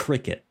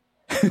 Cricket.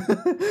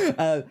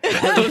 I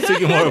was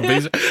thinking more of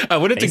baseball. I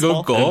wanted to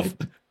go golf.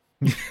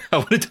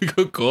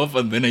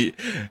 And then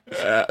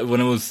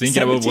when I was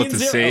thinking about what to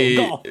say,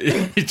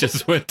 it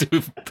just went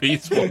to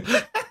baseball.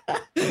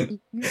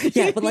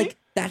 Yeah, but like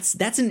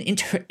that's an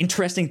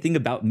interesting thing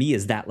about me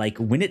is that like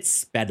when it's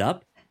sped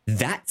up,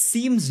 that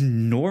seems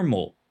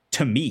normal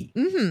to me.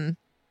 Mm-hmm.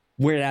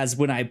 Whereas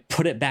when I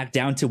put it back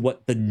down to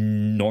what the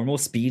normal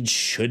speed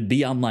should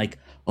be, I'm like,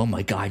 oh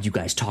my God, you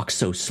guys talk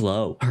so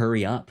slow.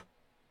 Hurry up.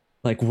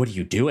 Like, what are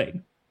you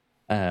doing?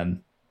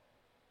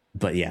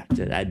 But yeah,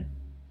 I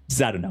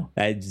don't know.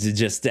 I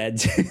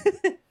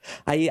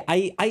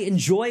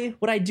enjoy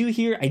what I do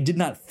here. I did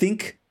not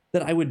think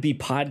that I would be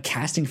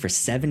podcasting for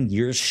 7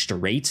 years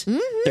straight.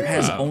 Mm-hmm. There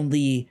has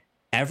only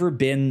ever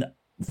been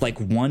like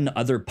one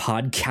other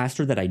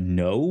podcaster that I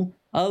know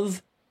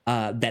of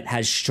that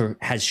has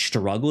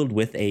struggled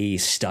with a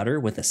stutter,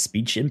 with a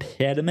speech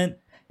impediment.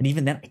 And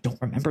even then, I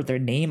don't remember their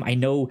name. I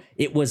know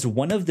it was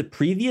one of the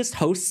previous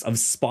hosts of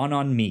Spawn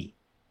on Me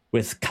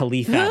with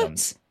Khalif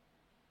Adams.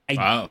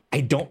 I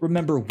don't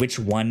remember which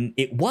one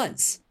it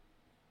was.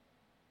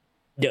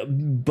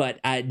 But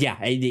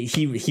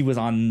he was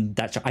on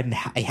that show.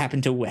 I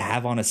happen to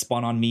have on a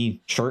Spawn on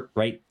Me shirt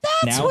right now.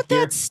 That's what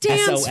that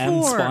stands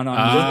SOM, for. Spawn on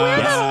Me. I wear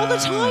that all the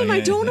time. I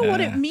don't know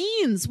what it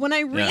means. When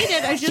I read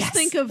it, I just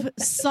think of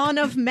Son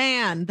of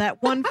Man,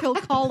 that one Phil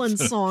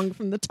Collins song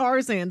from the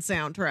Tarzan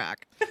soundtrack.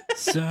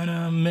 Son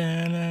of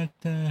Man.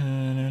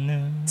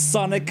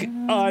 Sonic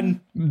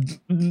on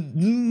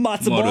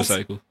matzo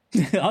motorcycle.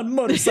 On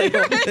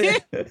motorcycle.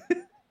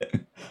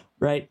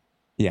 Right?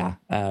 Yeah.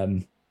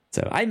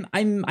 So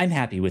I'm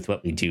happy with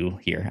what we do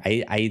here.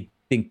 I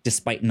think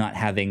despite not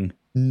having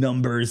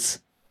numbers,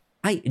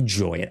 I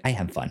enjoy it. I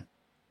have fun.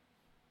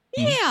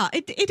 Yeah,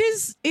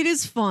 it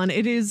is fun.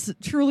 It has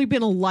truly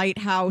been a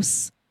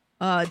lighthouse.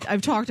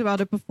 I've talked about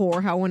it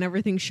before, how when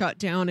everything shut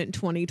down in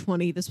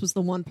 2020, this was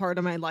the one part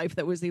of my life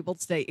that was able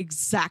to stay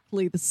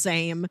exactly the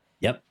same.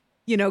 Yep.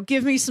 You know,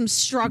 give me some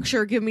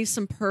structure, give me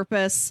some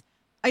purpose.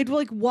 I'd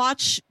like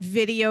watch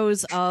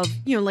videos of,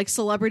 you know, like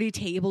celebrity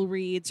table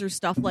reads or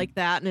stuff like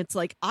that. And it's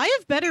like, I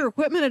have better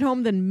equipment at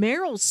home than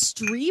Meryl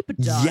Streep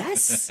does.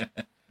 Yes.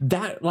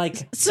 That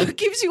like. So it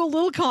gives you a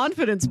little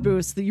confidence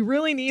boost that you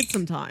really need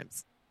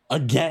sometimes.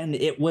 Again,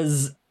 it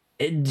was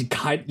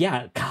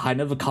kind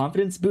of a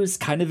confidence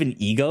boost, kind of an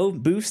ego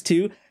boost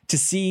too, to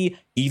see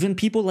even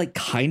people like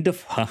kind of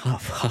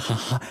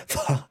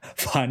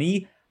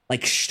funny.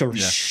 Like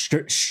struggle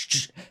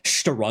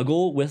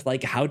with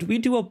like, how do we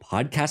do a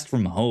podcast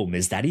from home?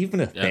 Is that even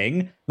a thing?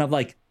 And I'm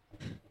like,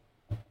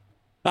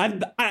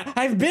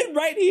 I've been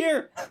right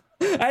here.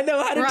 I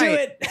know how to do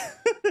it.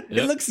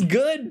 It looks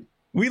good.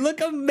 We look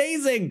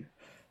amazing.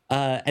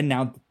 And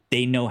now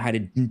they know how to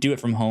do it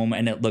from home,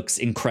 and it looks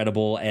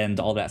incredible and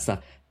all that stuff.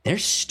 Their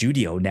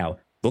studio now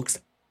looks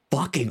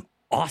fucking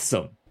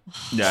awesome.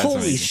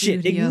 Holy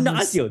shit,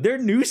 Ignacio! Their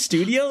new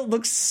studio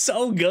looks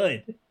so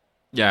good.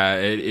 Yeah,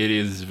 it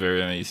is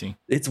very amazing.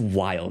 It's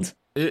wild.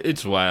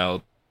 It's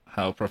wild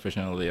how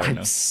professional they are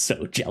now. I'm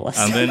so jealous.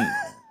 And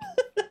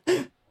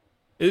then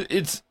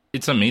it's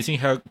amazing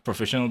how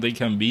professional they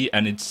can be,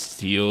 and it's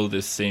still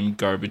the same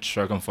garbage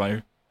truck on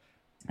fire.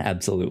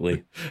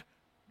 Absolutely.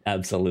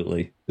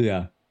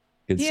 Yeah.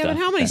 Good stuff. But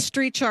how many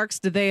Street Sharks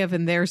do they have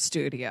in their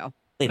studio?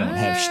 They don't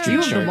have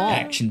Street Shark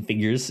action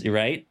figures,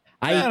 right?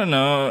 I don't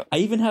know. I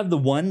even have the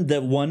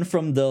one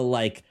from the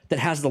like that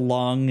has the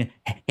long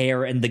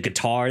hair and the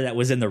guitar that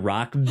was in the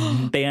rock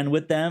band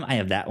with them. I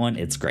have that one.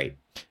 It's great.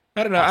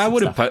 I don't know. Awesome. I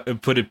would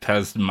have put it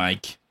past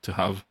Mike to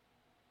have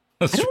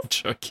a Street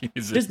Shark.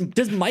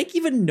 Does Mike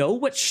even know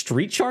what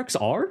Street Sharks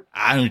are?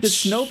 Does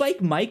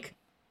Snowbike Mike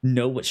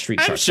know what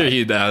Street Sharks are? I'm sure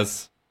he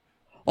does.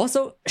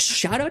 Also,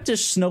 shout out to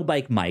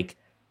Snowbike Mike.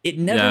 It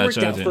never worked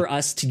out for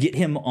us to get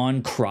him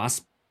on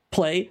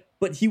crossplay,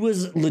 but he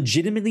was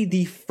legitimately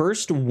the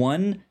first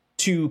one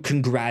to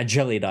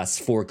congratulate us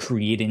for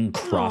creating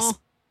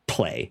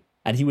crossplay.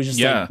 And he was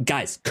just like,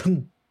 guys,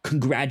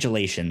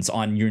 congratulations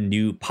on your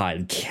new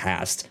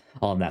podcast,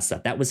 all of that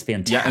stuff. That was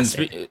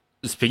fantastic. Yeah,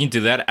 speaking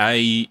to that,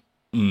 I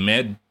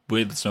met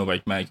with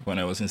Snowbike Mike when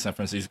I was in San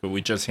Francisco.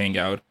 We just hang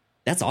out.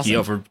 That's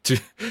awesome.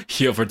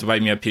 He offered to buy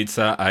me a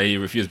pizza. I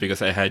refused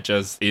because I had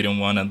just eaten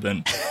one, and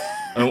then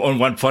on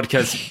one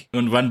podcast, he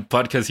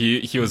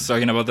was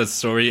talking about that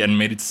story and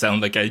made it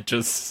sound like I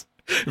just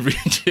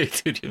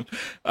rejected him.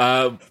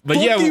 But Fuck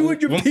yeah, you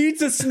with your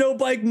pizza,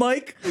 Snowbike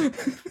Mike.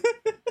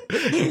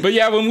 But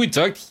yeah, when we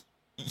talked,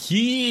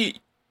 he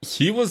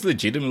was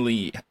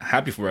legitimately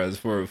happy for us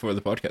for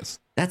the podcast.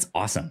 That's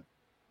awesome.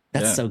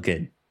 That's so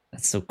good.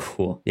 That's so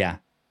cool. Yeah.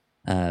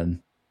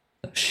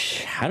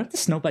 Shout out to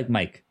Snowbike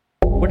Mike.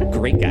 What a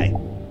great guy.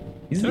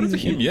 He's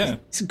a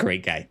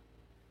great guy.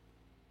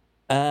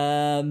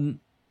 Well,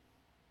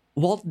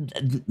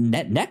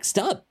 next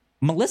up,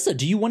 Melissa,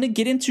 do you want to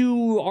get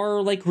into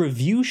our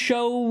review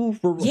show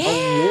for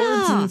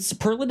awards and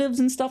superlatives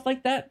and stuff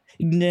like that?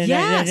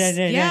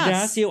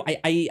 Yes.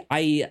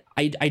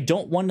 I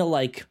don't want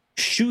to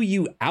shoo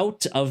you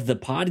out of the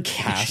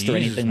podcast or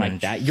anything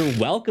like that. You're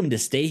welcome to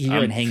stay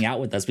here and hang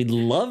out with us. We'd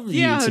love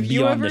you to be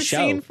on the show.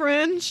 Have you ever seen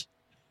Fringe?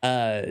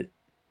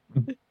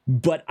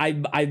 But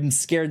I'm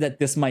scared that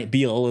this might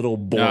be a little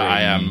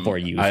boring for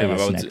you.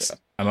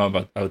 I'm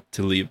about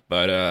to leave,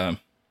 but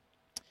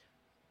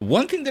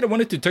one thing that I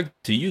wanted to talk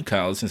to you,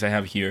 Kyle, since I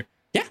have here,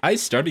 I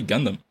started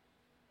Gundam.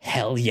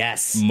 Hell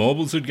yes,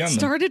 Mobile Suit Gundam.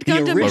 Started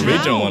Gundam. The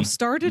original one.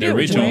 Started the it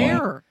original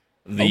where?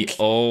 One. The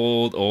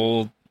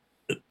old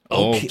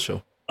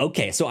show.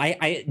 Okay, so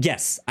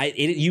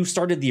you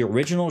started the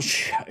original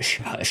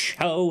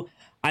show.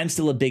 I'm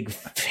still a big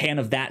fan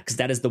of that because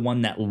that is the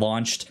one that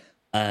launched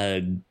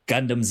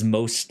Gundam's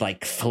most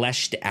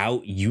fleshed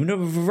out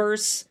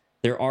universe.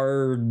 There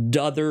are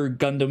other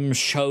Gundam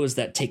shows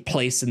that take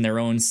place in their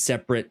own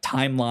separate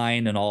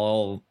timeline and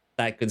all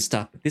that good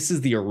stuff. But this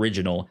is the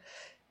original.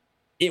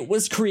 It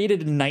was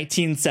created in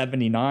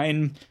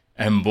 1979.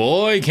 And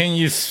boy, can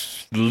you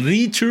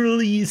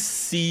literally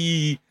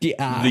see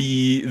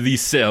the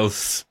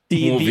cells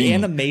moving. The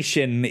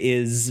animation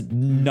is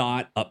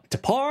not up to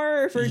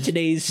par for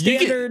today's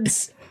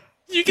standards.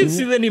 You can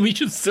see the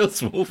animation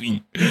cells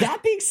moving.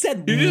 That being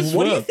said,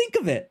 what do you think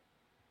of it?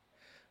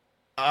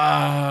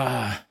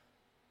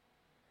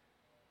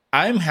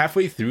 I'm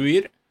halfway through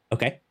it.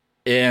 Okay.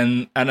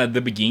 And at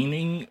the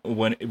beginning,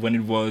 when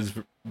it was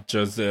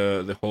just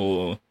the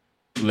whole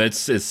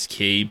let's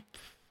escape,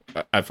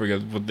 I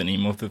forgot what the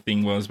name of the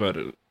thing was, but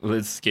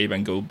let's escape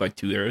and go back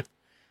to Earth.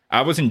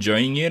 I was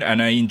enjoying it,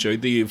 and I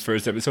enjoyed the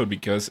first episode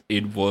because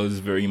it was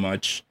very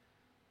much,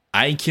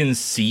 I can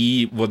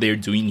see what they're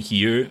doing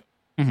here,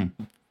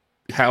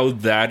 how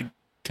that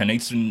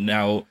connects to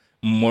now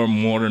more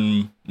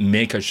modern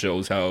mecha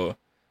shows, how,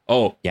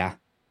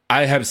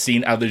 I have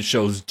seen other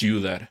shows do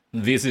that.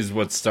 This is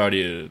what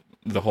started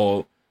the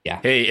whole,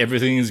 hey,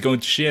 everything is going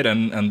to shit,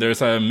 and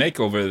there's a mech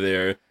over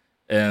there,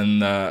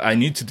 and I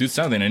need to do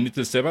something. I need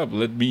to step up.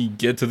 Let me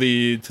get to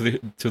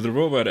the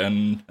robot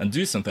and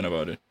do something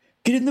about it.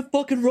 Get in the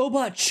fucking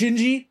robot,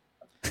 Shinji.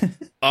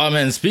 Oh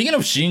man, speaking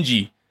of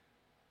Shinji,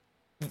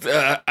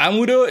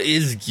 Amuro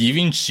is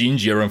giving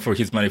Shinji a run for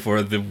his money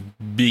for the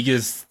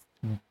biggest.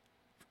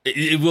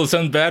 It will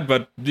sound bad,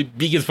 but the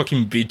biggest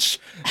fucking bitch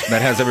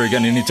that has ever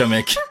gone into a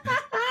mech.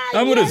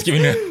 Amuro's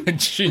giving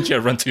Shinji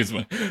a run for his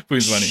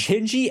money.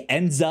 Shinji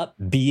ends up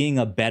being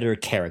a better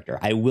character.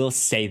 I will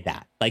say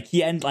that.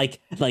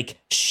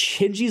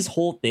 Shinji's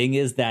whole thing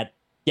is that,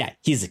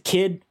 he's a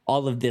kid.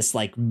 All of this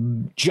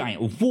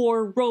giant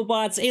war,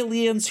 robots,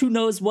 aliens, who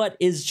knows what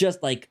is just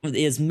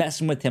is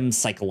messing with him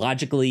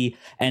psychologically,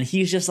 and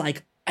he's just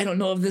I don't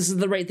know if this is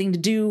the right thing to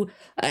do.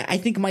 I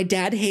think my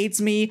dad hates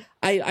me.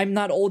 I'm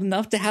not old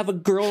enough to have a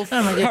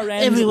girlfriend. Oh my God,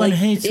 everyone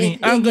hates me.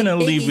 I'm gonna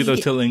leave without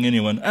telling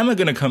anyone. I'm not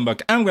gonna come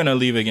back. I'm gonna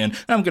leave again.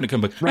 I'm gonna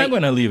come back. Right. I'm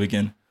gonna leave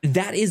again.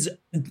 That is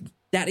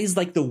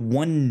the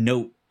one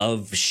note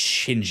of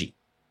Shinji.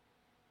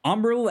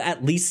 Amuro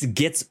at least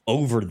gets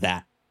over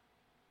that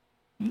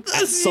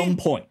at some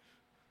point.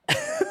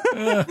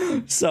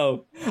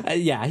 So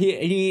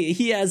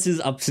he has his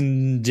ups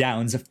and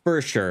downs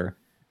for sure.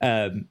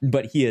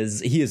 But he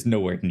is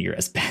nowhere near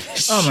as bad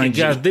as Oh my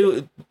God! They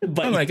want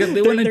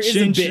to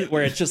change a bit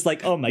where it's just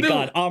oh my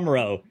God,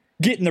 Amuro,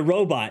 get in the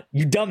robot,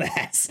 you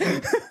dumbass.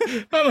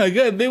 Oh my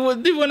God! They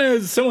want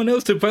someone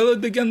else to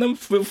pilot the Gundam.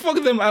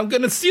 Fuck them! I'm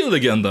gonna steal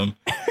the Gundam,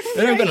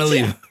 and I'm gonna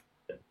leave.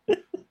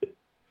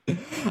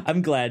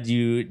 I'm glad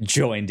you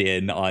joined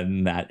in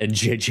on that and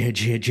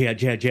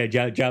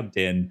jumped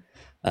in.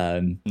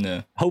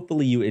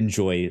 Hopefully you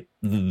enjoy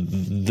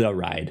the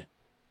ride.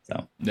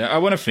 So I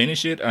want to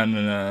finish it,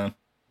 and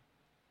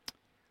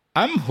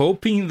I'm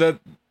hoping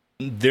that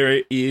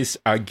there is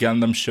a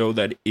Gundam show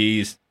that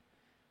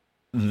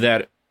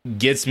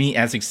gets me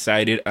as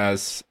excited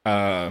as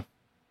I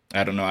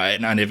don't know,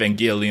 an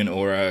Evangelion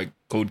or a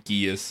Code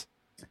Geass.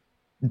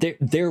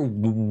 There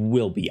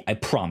will be. I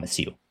promise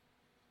you.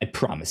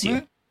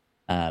 What?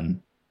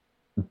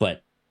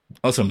 But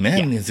also,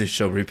 man, is this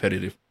show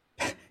repetitive?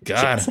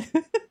 God,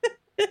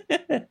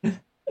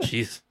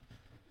 jeez.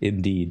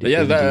 Indeed. But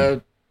yeah,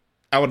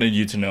 I wanted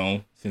you to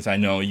know, since I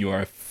know you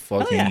are a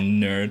fucking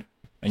nerd.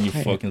 And you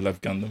fucking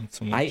love Gundam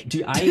so much.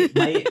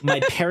 My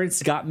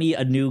parents got me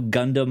a new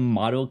Gundam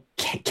model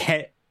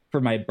kit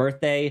for my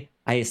birthday.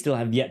 I still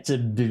have yet to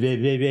build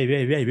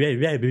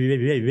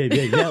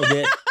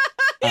it.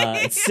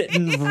 It's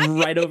sitting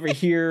right over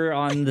here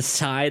on the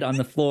side on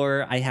the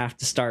floor. I have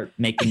to start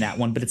making that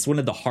one, but it's one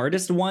of the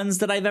hardest ones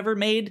that I've ever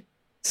made.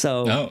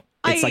 So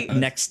it's like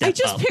next step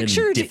up in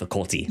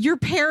difficulty. Your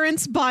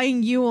parents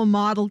buying you a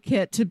model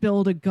kit to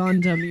build a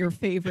Gundam, your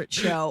favorite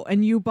show,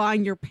 and you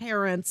buying your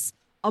parents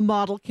a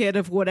model kit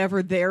of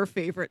whatever their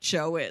favorite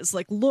show is.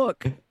 Like,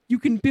 look, you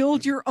can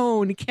build your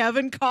own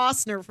Kevin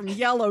Costner from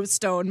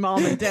Yellowstone,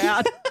 Mom and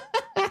Dad.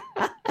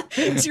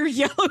 It's your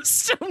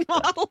Yellowstone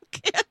model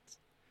kit.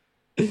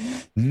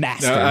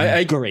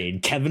 Master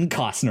grade Kevin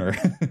Costner.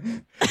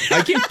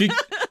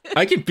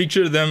 I can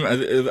picture them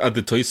at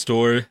the toy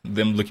store,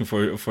 them looking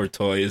for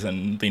toys,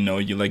 and they know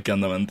you like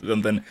Gundam,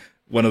 and then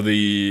one of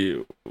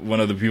the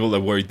people that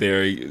work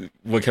there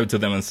walk up to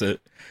them and said,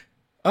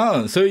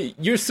 "Oh, so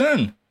your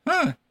son?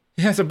 Huh?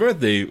 He has a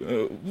birthday.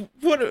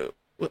 What?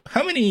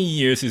 How many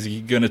years is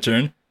he gonna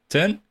turn?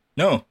 10?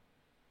 No.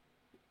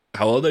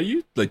 How old are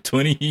you? Like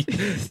 20,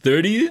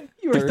 30?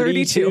 You were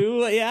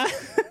 32. Yeah."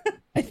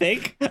 I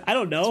think. I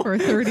don't know. For a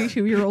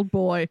 32-year-old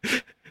boy.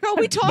 Girl,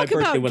 we talk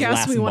about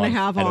guests we want to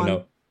have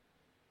on.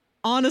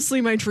 Honestly,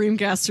 my dream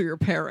guests are your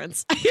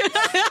parents.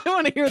 I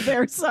want to hear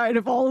their side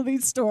of all of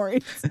these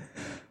stories.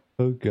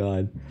 Oh,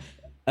 God.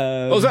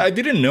 Also, I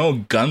didn't know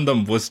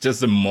Gundam was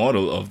just a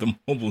model of the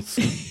mobile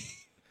suit.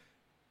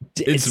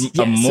 It's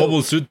a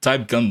mobile suit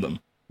type Gundam.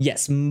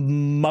 Yes,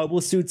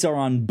 mobile suits are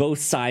on both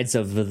sides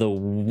of the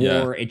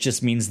war. Yeah. It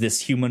just means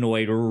this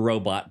humanoid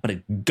robot, but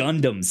a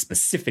Gundam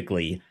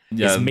specifically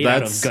is made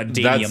out of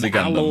Gundanium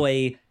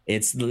alloy.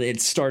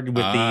 It started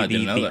with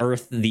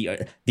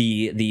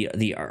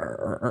the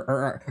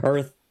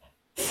Earth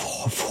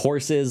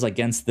forces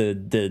against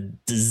the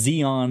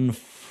Xeon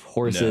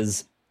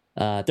forces.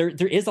 Yeah. There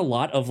is a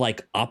lot of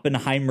like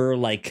Oppenheimer,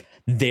 like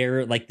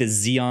they're like the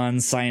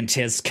Xeon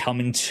scientists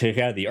coming to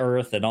the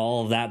Earth and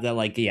all of that. That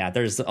like,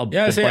 there's a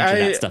bunch of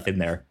that stuff in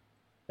there.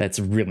 That's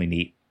really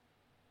neat.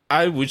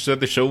 I wish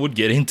that the show would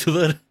get into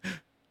that.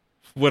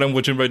 What I'm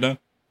watching right now.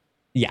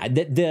 Yeah,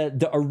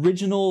 the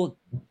original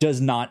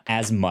does not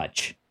as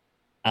much.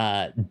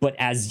 But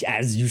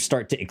as you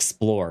start to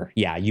explore,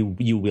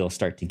 you will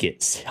start to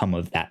get some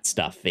of that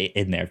stuff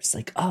in there. It's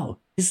like, oh,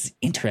 this is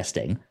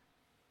interesting.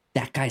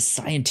 That guy's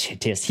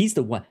scientist. He's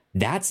the one.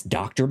 That's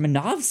Dr.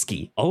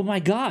 Minovsky. Oh my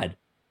God.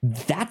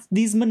 That's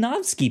these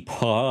Minovsky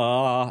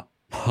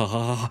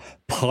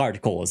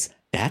particles.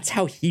 That's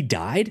how he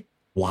died?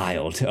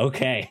 Wild.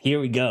 Okay, here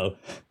we go.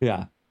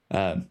 Yeah.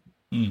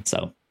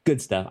 So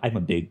good stuff. I'm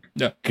a big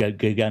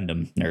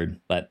Gundam nerd.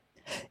 But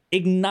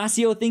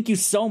Ignacio, thank you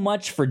so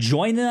much for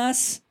joining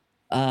us.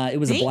 It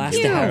was a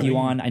blast to have you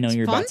on. I know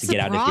you're about to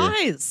get out of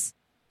here.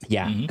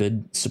 Yeah,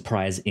 good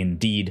surprise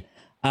indeed.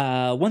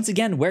 Once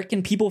again, where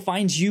can people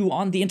find you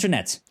on the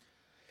internet?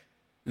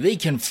 They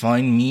can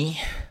find me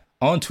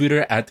on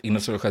Twitter at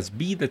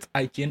IgnacioRojasB. That's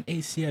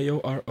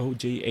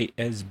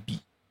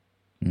IGNACIOROJASB.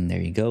 There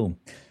you go.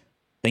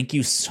 Thank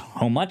you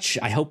so much.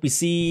 I hope we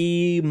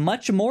see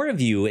much more of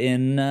you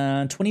in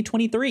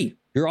 2023.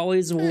 You're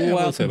always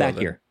welcome back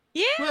here.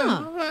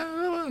 Yeah.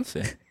 We'll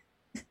see.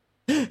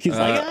 He's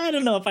like, I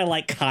don't know if I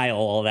like Kyle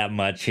all that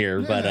much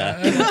here, but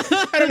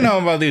I don't know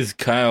about this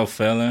Kyle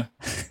fella.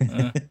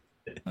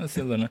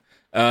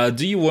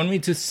 Do you want me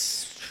to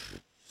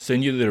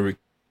send you the?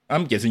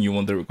 I'm guessing you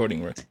want the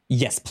recording, right?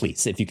 Yes,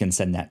 please. If you can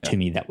send that to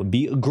me, that would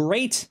be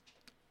great.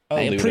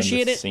 I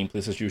appreciate it. Same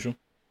place as usual.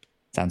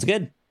 Sounds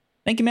good.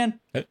 Thank you, man.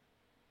 Okay.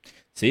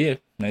 See you.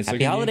 Nice.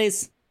 Happy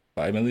holidays.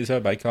 Bye, Melissa.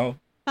 Bye, Carl.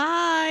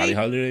 Bye. Happy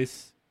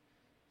holidays.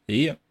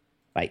 See ya.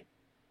 Bye.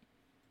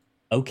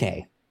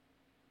 Okay.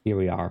 Here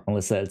we are.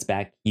 Melissa, it's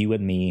back. You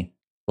and me.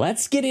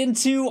 Let's get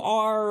into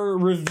our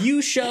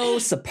review show,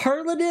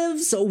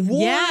 superlatives,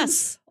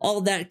 awards, all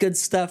that good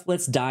stuff.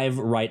 Let's dive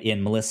right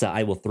in. Melissa,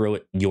 I will throw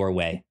it your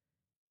way.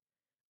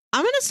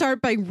 I'm going to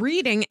start by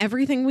reading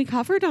everything we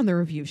covered on the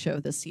review show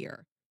this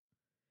year.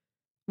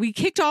 We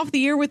kicked off the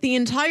year with the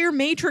entire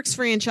Matrix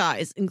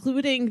franchise,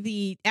 including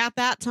the, at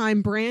that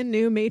time, brand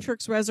new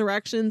Matrix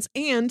Resurrections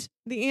and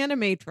the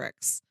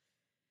Animatrix.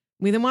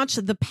 We then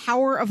watched The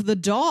Power of the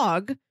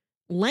Dog,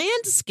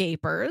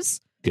 Landscapers,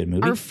 good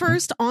movie. Our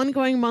first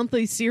ongoing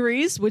monthly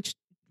series, which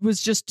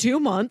was just 2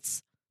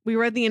 months. We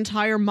read the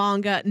entire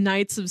manga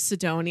Knights of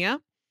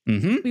Sidonia.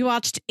 We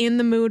watched In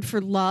the Mood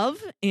for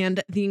Love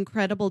and The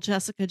Incredible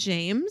Jessica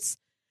James.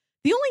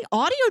 The only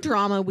audio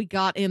drama we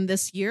got in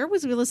this year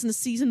was we listened to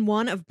season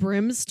 1 of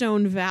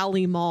Brimstone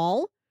Valley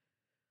Mall.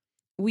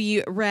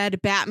 We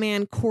read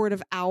Batman Court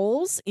of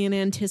Owls in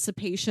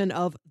anticipation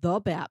of The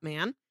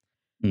Batman.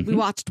 We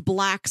watched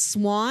Black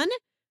Swan.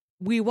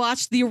 We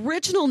watched the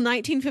original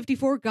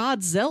 1954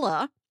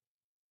 Godzilla.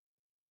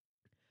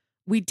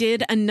 We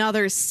did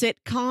another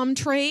sitcom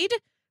trade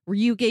where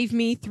you gave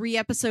me 3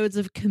 episodes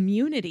of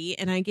Community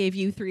and I gave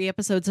you 3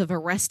 episodes of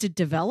Arrested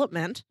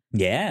Development.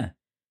 Yeah.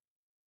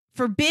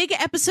 For big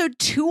episode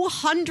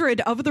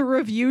 200 of the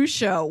review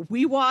show,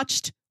 we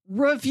watched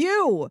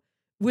Review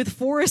with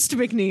Forrest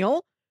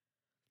McNeil.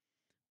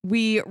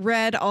 We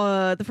read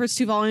the first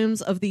 2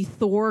 volumes of the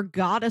Thor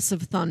Goddess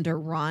of Thunder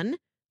run.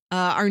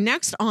 Our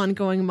next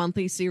ongoing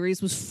monthly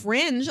series was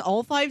Fringe,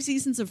 all 5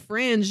 seasons of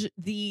Fringe,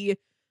 the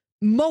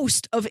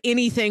most of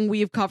anything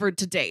we've covered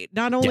to date.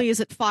 Not only is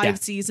it 5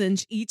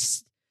 seasons,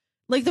 each,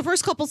 like the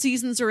first couple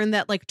seasons are in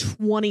that like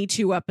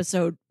 22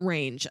 episode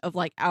range of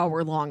like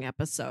hour-long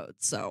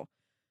episodes. So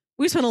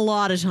we spent a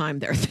lot of time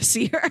there this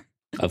year.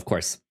 Of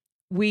course.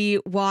 We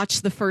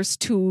watched the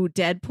first 2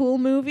 Deadpool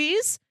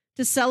movies.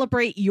 To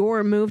celebrate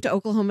your move to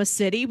Oklahoma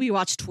City, we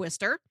watched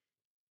Twister.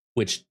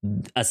 Which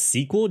a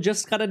sequel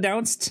just got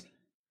announced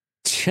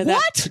to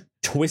what? That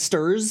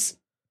Twisters.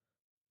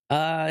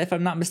 If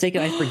I'm not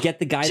mistaken, I forget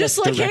the guy just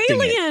that's like directing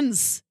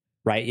Aliens.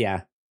 It. Right,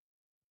 yeah.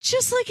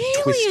 Just like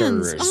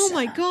Aliens. Twisters. Oh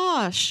my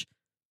gosh.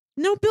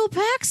 No Bill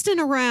Paxton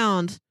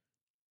around.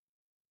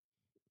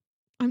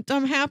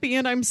 I'm happy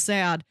and I'm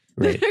sad.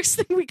 Right. The next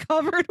thing we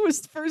covered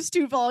was the first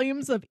 2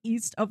 volumes of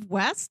East of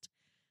West.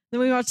 Then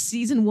we watched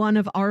season 1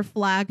 of Our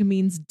Flag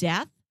Means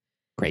Death.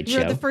 Great We show.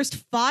 read the first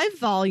 5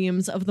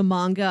 volumes of the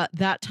manga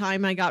That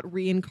Time I Got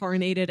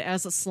Reincarnated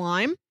as a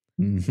Slime.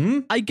 Mm-hmm.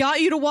 I got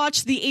you to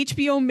watch the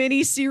HBO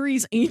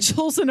miniseries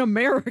Angels in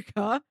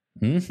America.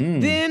 Mm-hmm.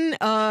 Then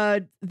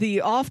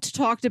the oft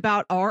talked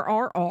about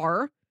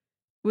RRR.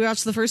 We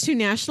watched the first 2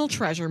 National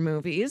Treasure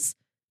movies.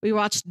 We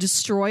watched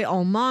Destroy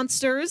All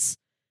Monsters.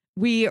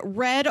 We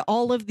read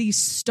all of the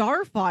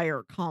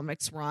Starfire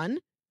comics run,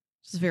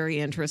 which is very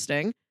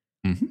interesting.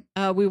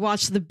 Mm-hmm. We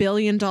watched The $1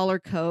 Billion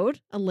Code,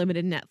 a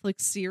limited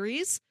Netflix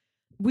series.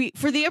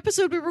 For the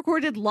episode we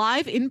recorded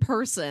live in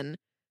person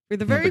for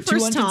the very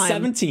first time.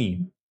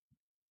 217.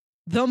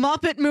 The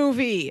Muppet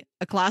Movie,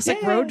 a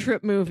classic road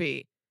trip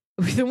movie.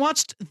 We then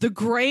watched The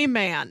Gray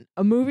Man,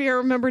 a movie I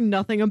remember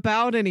nothing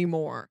about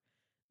anymore.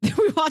 Then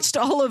we watched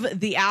all of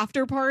The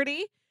After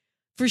Party.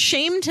 For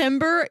Shame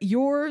Timber,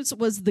 yours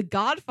was the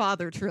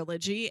Godfather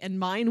trilogy, and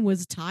mine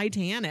was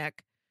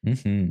Titanic.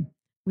 Mm-hmm.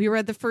 We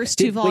read the first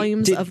 2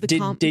 volumes of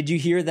the Did you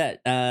hear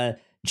that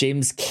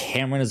James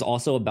Cameron is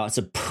also about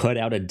to put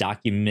out a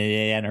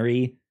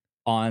documentary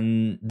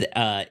on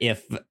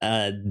if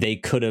they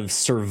could have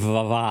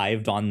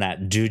survived on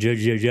that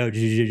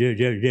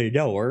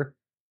door?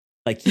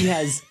 Like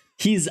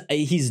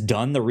he's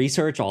done the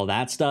research, all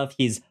that stuff.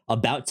 He's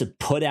about to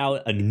put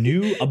out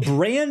a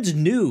brand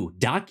new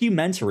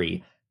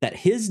documentary that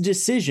his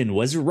decision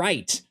was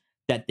right,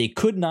 that they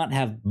could not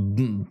have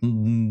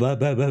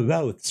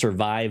both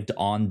survived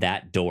on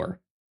that door.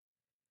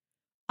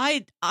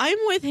 I'm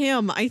with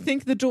him. I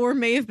think the door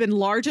may have been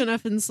large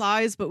enough in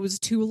size, but was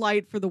too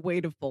light for the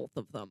weight of both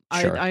of them.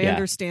 Sure, I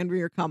understand where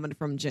you're coming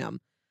from,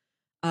 Jim.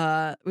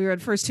 We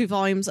read first 2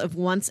 volumes of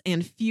Once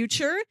and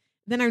Future.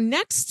 Then our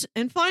next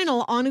and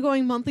final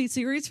ongoing monthly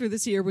series for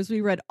this year was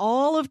we read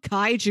all of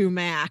Kaiju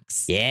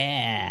Max.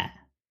 Yeah.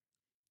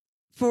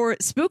 For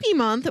Spooky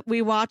Month,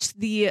 we watched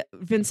the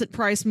Vincent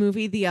Price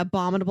movie, The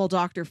Abominable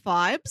Dr.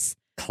 Phibes.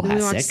 Classic.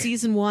 We watched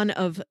season 1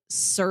 of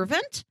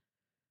Servant.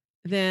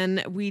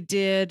 Then we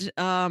did,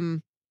 I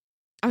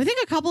think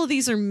a couple of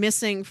these are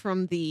missing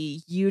from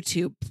the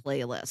YouTube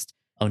playlist.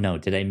 Oh no,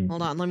 did I?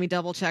 Hold on, let me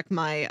double check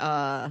my,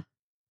 oh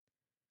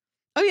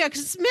yeah,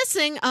 because it's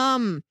missing,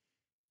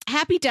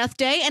 Happy Death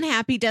Day and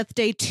Happy Death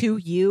Day to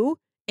You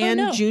and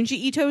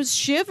Junji Ito's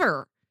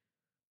Shiver.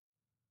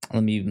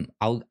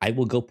 I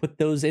will go put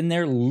those in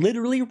there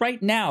literally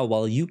right now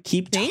while you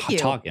keep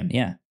talking.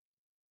 Yeah.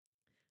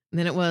 And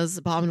then it was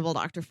Abominable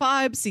Dr.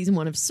 Phibes, season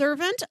 1 of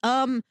Servant.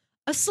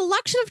 A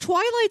selection of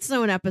Twilight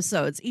Zone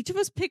episodes. Each of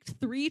us picked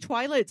 3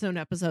 Twilight Zone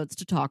episodes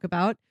to talk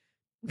about.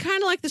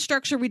 Kind of like the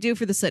structure we do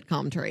for the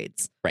sitcom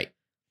trades. Right.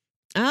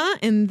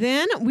 And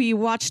then we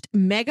watched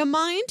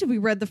Megamind. We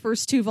read the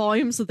first 2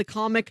 volumes of the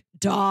comic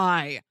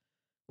Die.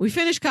 We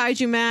finished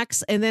Kaiju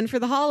Max, and then for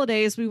the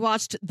holidays, we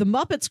watched The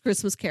Muppets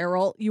Christmas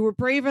Carol. You were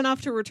brave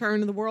enough to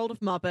return to the world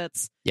of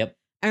Muppets. Yep.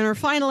 And our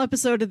final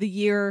episode of the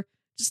year,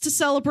 just to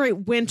celebrate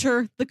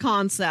winter, the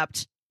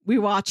concept, we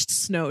watched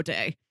Snow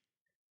Day.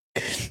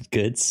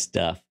 Good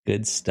stuff.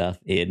 Good stuff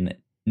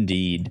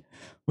indeed.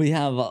 We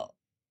have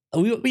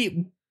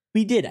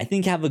we did, I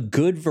think, have a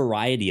good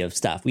variety of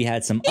stuff. We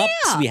had some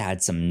ups, we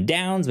had some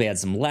downs, we had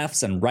some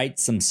lefts and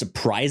rights, some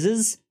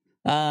surprises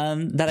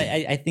that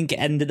I think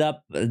ended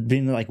up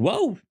being like,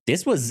 whoa,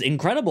 this was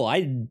incredible.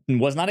 I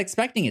was not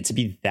expecting it to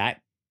be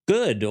that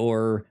good,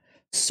 or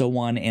so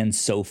on and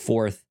so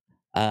forth.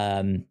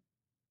 I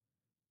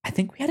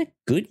think we had a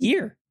good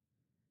year.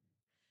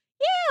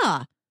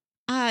 Yeah.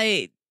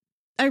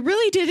 I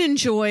really did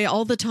enjoy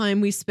all the time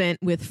we spent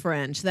with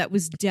Fringe. That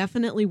was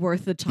definitely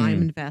worth the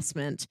time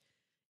investment.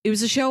 It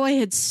was a show I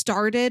had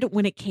started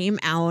when it came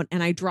out,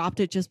 and I dropped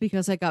it just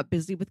because I got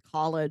busy with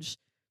college.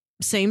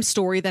 Same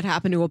story that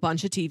happened to a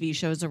bunch of TV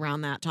shows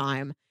around that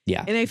time.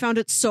 Yeah. And I found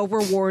it so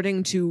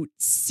rewarding to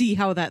see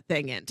how that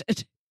thing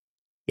ended.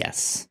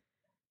 Yes.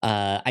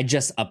 I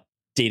just updated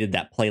updated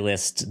that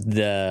playlist.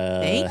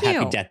 The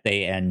Happy Death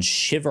Day and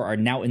Shiver are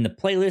now in the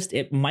playlist.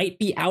 It might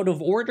be out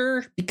of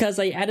order because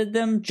I added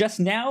them just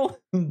now,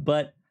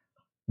 but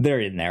they're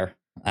in there.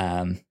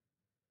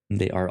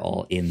 They are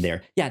all in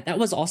there. Yeah, that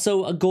was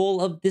also a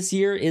goal of this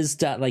year, is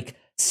to like,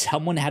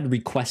 someone had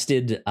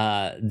requested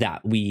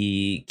that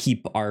we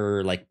keep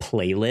our like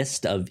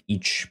playlist of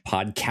each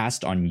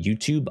podcast on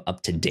YouTube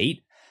up to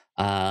date.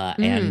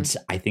 And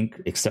I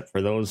think, except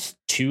for those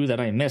two that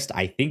I missed,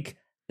 I think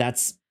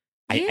that's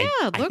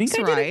I looks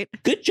think I did a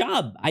good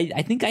job.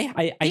 I think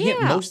I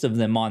hit most of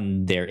them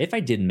on there. If I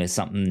did miss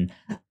something,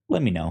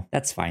 let me know.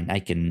 That's fine. I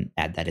can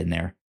add that in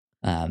there.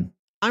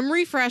 I'm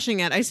refreshing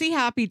it. I see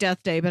Happy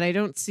Death Day, but I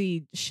don't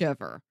see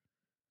Shiver.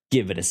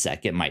 Give it a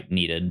sec. It might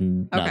need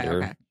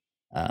another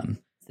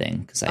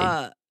thing, because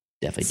I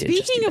definitely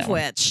did. Speaking of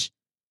which,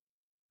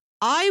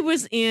 I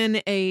was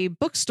in a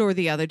bookstore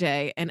the other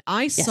day and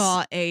I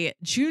saw a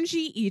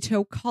Junji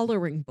Ito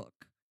coloring book.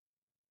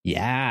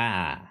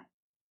 Yeah.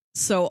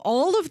 So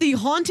all of the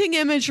haunting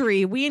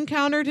imagery we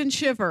encountered in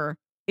Shiver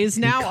is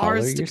now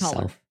ours to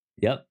color.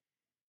 Yep.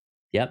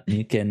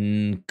 You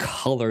can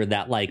color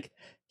that like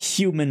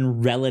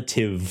human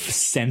relative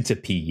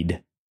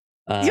centipede.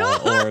 Or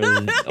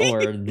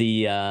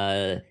the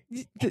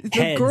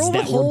heads girl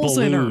that with were holes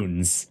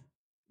balloons.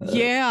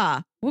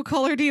 Yeah. What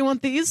color do you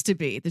want these to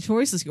be? The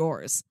choice is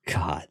yours.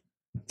 God,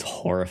 it's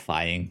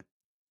horrifying.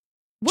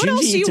 What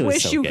else do you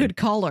wish you could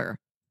color?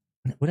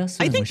 What else?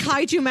 I think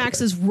Kaiju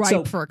Max is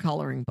ripe for a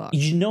coloring book.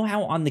 You know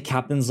how on the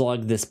Captain's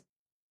Log this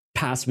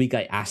past week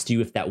I asked you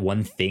if that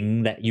one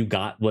thing that you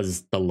got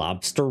was the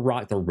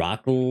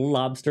rock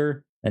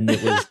lobster, and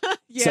it was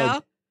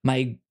So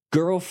my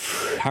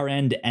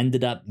girlfriend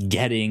ended up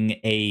getting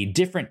a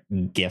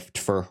different gift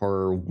for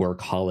her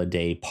work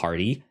holiday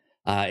party.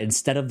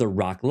 Instead of the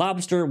rock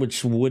lobster,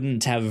 which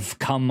wouldn't have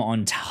come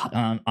on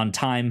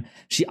time,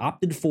 she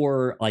opted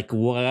for like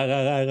one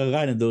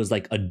of those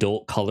like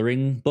adult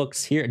coloring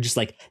books here, just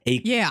like a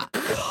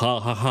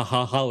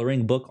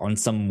coloring book on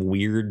some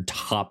weird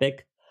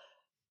topic.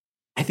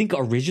 I think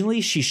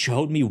originally she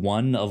showed me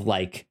one of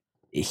like,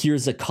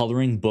 here's a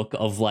coloring book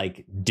of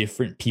like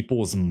different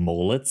people's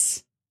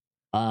mullets.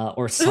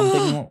 Or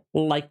something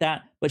like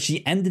that. But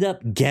she ended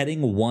up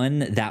getting one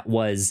that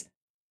was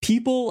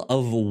People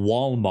of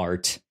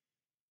Walmart,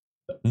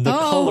 the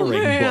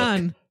coloring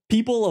book.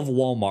 People of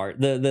Walmart,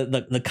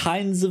 the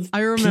kinds of I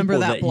remember people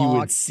that you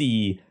would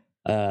see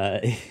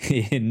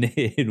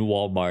in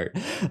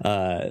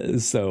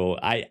Walmart. So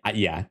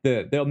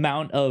the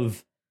amount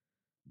of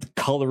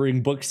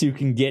coloring books you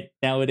can get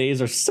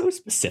nowadays are so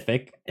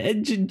specific,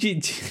 and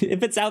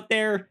if it's out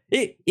there,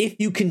 if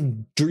you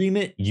can dream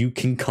it, you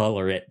can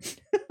color it.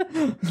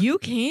 You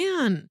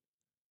can.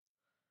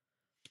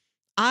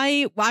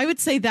 I would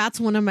say that's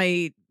one of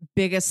my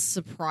biggest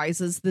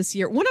surprises this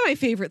year. One of my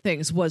favorite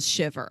things was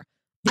Shiver.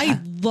 I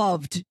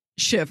loved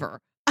Shiver.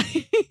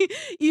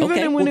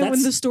 Even when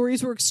the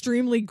stories were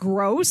extremely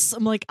gross,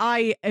 I'm like,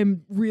 I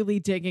am really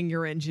digging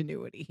your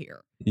ingenuity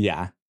here.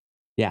 Yeah,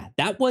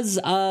 that was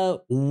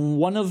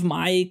one of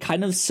my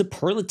kind of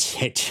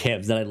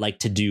superlatives that I'd like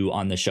to do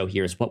on the show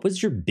here is, what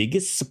was your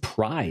biggest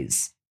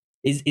surprise?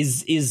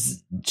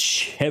 Is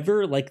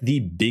Shiver like the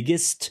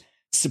biggest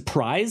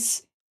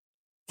surprise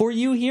for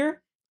you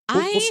here?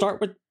 We'll start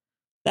with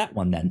that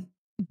one then.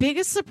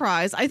 Biggest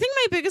surprise. I think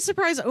my biggest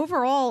surprise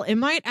overall, it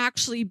might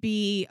actually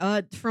be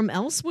from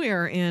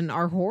elsewhere in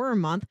our horror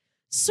month,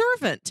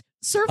 Servant.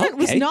 Servant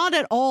was not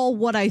at all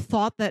what I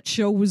thought that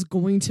show was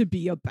going to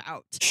be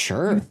about.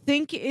 Sure. You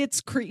think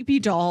it's creepy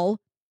doll?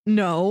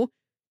 No.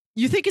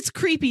 You think it's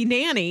creepy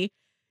nanny?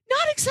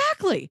 Not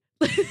exactly.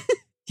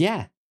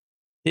 Yeah.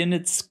 Then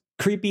it's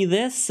creepy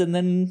this, and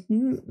then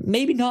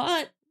maybe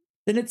not.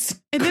 Then it's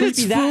and creepy then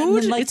it's that, food.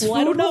 And then like, it's well,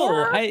 I don't know.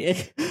 horror.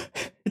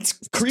 It's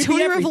creepy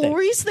Tony everything.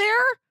 Revolori's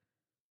there?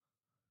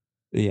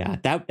 Yeah,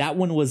 that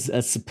one was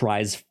a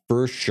surprise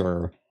for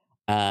sure.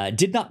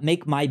 Did not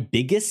make my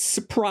biggest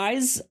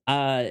surprise.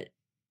 No,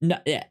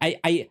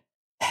 I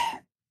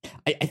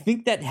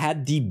think that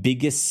had the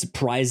biggest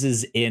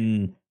surprises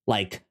in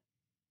like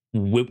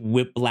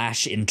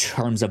whiplash in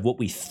terms of what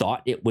we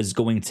thought it was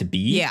going to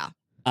be. Yeah.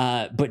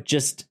 But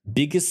just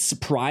biggest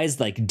surprise,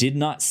 like did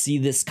not see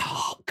this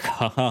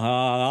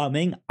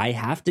coming. I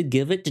have to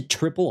give it to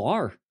Triple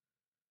R.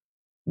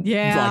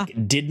 Yeah.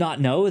 Like did not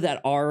know that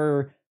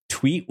our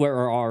tweet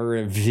where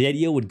our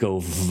video would go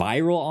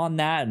viral on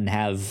that and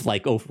have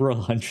like over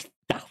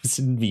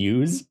 100,000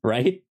 views,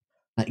 right?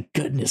 Like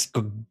goodness,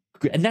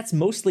 and that's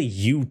mostly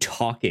you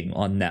talking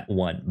on that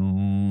one,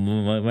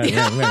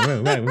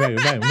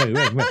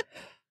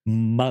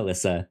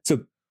 Melissa.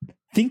 So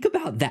think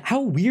about that.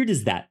 How weird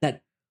is that?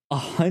 That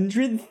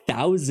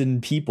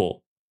 100,000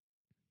 people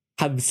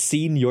have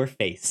seen your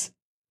face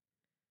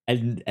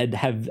and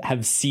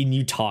have seen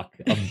you talk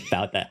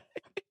about that.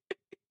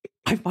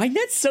 I find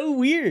that so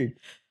weird.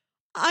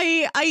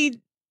 I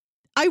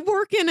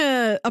work in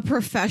a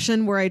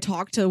profession where I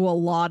talk to a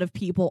lot of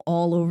people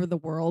all over the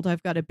world.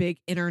 I've got a big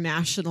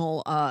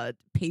international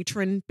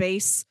patron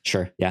base.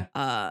 Sure,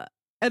 yeah.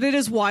 And it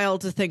is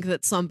wild to think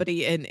that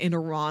somebody in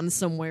Iran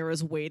somewhere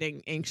is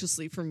waiting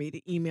anxiously for me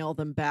to email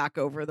them back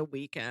over the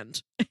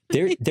weekend.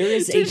 There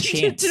is a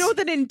chance to know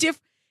that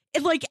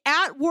like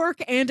at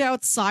work and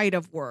outside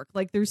of work,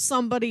 like there's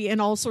somebody in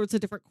all sorts of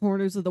different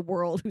corners of the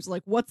world who's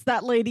like, what's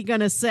that lady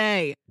gonna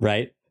say?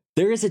 Right.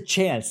 There is a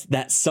chance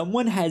that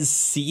someone has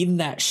seen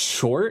that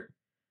short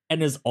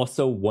and is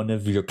also one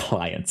of your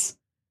clients.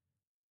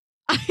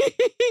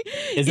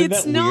 Isn't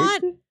that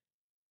weird?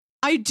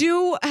 I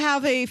do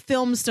have a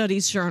film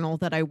studies journal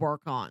that I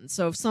work on.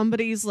 So if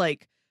somebody's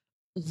like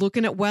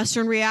looking at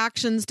Western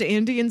reactions to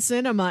Indian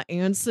cinema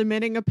and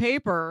submitting a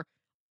paper,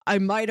 I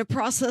might have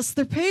processed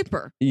their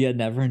paper. You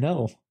never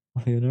know.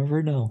 You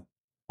never know.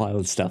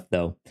 Wild stuff,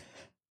 though.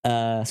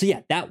 So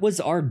yeah, that was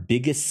our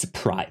biggest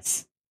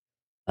surprise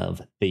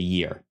of the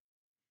year.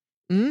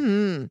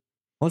 Mm-hmm.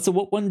 Well, so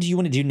what one do you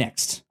want to do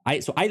next? I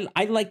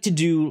like to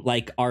do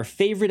like our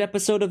favorite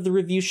episode of the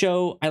review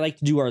show. I like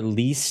to do our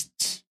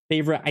least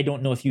favorite. I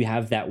don't know if you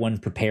have that one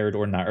prepared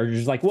or not, or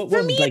just like what for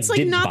one me, like it's like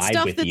didn't not vibe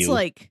stuff with that's you.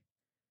 Like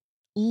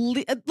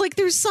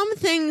there's some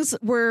things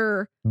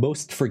where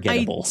Most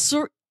forgettable.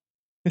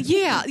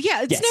 Yeah,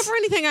 it's Yes. never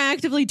anything I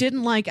actively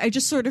didn't like. I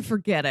just sort of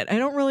forget it. I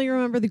don't really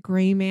remember The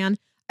Gray Man.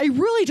 I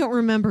really don't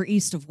remember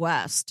East of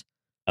West.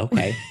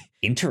 Okay,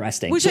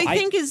 interesting. Which So I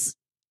think is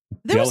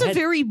that Go was ahead. a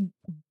very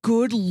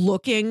good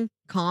looking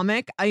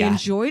comic. I Yeah.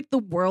 enjoyed the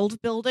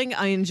world building.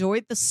 I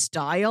enjoyed the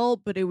style,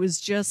 but it was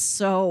just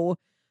so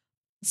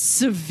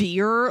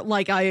severe.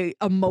 Like I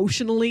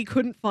emotionally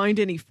couldn't find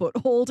any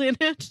foothold in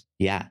it.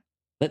 Yeah.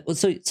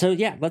 So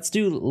yeah, let's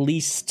do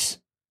least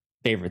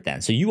favorite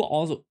then. So you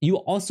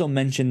also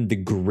mentioned The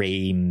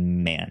Gray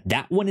Man.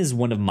 That one is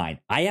one of mine.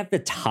 I have the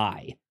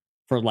tie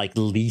for like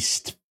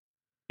least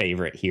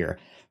favorite here.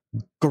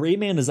 Gray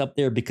Man is up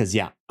there because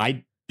yeah,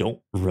 I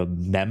don't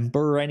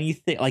remember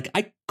anything. Like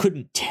I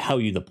couldn't tell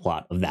you the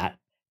plot of that.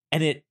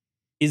 And it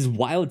is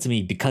wild to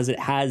me because it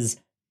has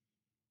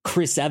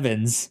Chris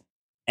Evans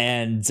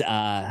and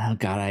oh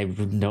god, I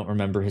don't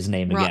remember his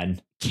name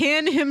again.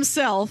 Ken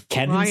himself,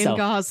 Ryan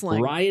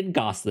Gosling. Ryan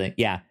Gosling,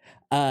 yeah.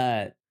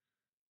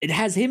 It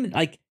has him,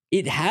 like,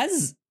 it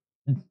has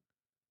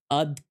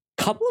a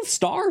couple of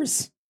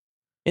stars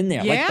in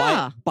there.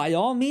 Yeah. Like, by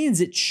all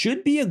means, it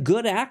should be a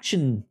good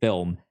action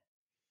film.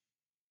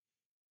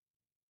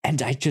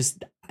 And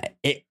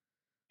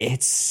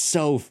it's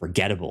so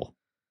forgettable.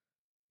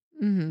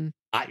 Mm-hmm.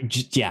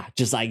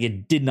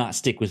 It did not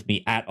stick with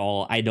me at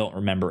all. I don't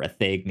remember a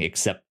thing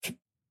except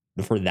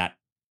for that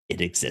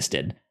it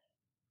existed.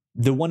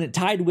 The one it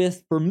tied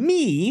with for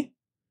me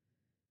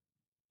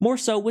more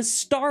so was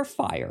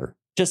Starfire,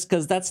 just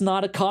because that's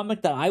not a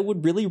comic that I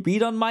would really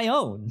read on my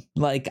own.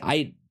 Like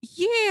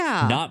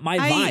not my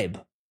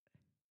vibe.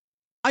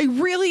 I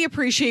really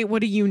appreciate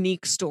what a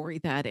unique story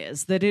that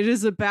is. That it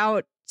is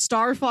about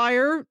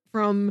Starfire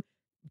from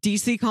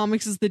DC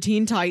Comics' The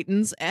Teen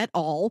Titans et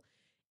al.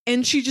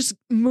 And she just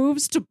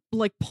moves to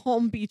like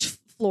Palm Beach,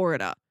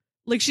 Florida.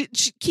 Like she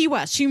Key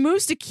West. She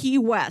moves to Key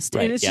West.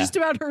 Right, and it's just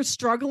about her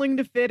struggling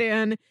to fit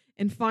in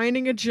and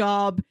finding a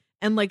job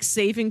and like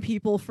saving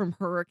people from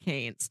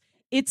hurricanes.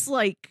 It's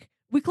like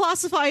we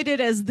classified it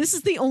as this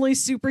is the only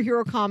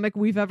superhero comic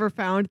we've ever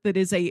found that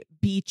is a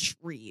beach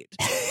read.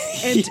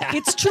 And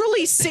it's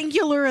truly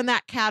singular in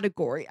that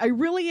category. I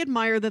really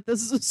admire that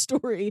this is a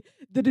story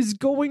that is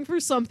going for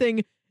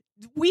something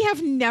we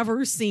have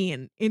never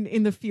seen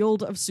in the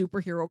field of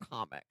superhero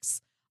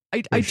comics.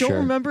 I don't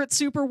remember it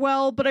super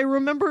well, but I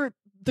remember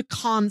the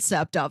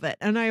concept of it,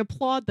 and I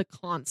applaud the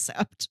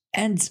concept.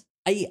 And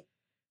I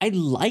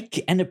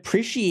like and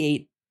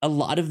appreciate a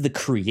lot of the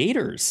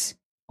creators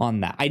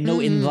on that. I know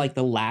in like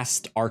the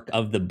last arc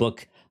of the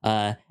book,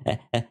 Elsa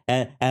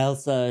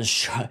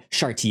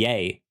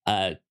Chartier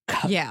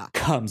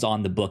comes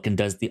on the book and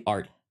does the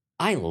art.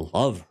 I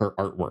love her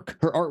artwork.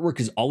 Her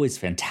artwork is always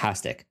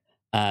fantastic.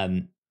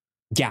 I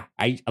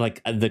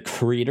like the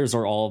creators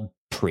are all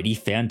pretty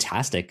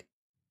fantastic.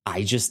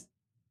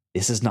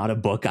 This is not a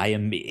book I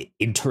am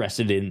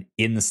interested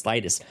in the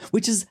slightest,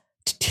 which is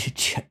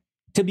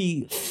to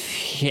be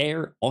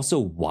fair also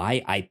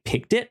why I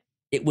picked it.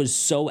 It was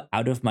so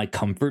out of my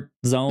comfort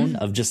zone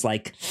of just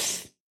like,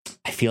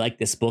 I feel like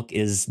this book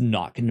is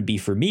not going to be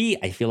for me.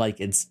 I feel like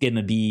it's going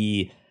to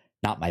be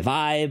not my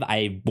vibe.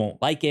 I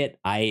won't like it.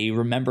 I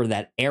remember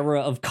that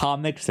era of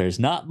comics. There's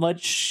not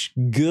much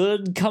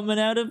good coming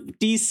out of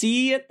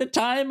DC at the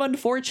time,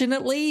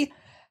 unfortunately.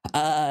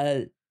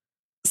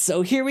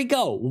 So here we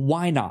go.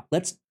 Why not?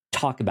 Let's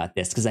talk about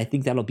this because I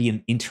think that'll be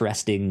an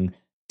interesting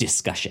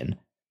discussion.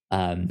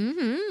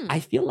 I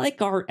feel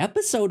like our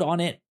episode on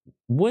it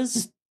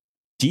was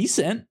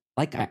decent.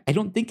 Like, I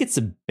don't think it's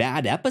a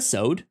bad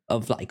episode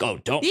of like, oh,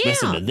 don't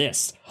listen to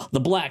this. The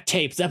Black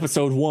Tapes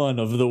episode 1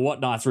 of the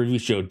Whatnots review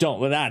show.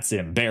 That's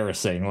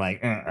embarrassing.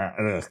 Like,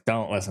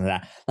 don't listen to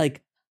that.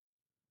 Like,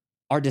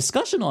 our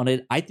discussion on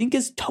it, I think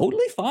is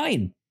totally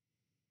fine.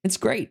 It's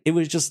great. It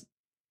was just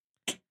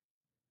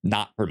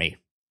not for me.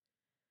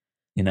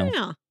 You know?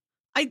 Yeah.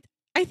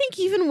 I I think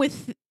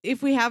even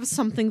if we have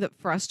something that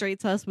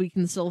frustrates us, we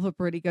can still have a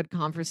pretty good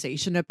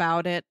conversation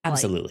about it.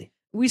 Absolutely. Like,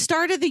 we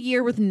started the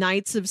year with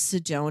Knights of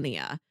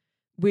Sidonia,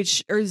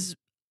 which is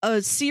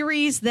a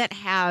series that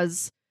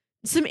has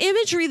some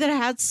imagery that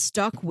had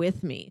stuck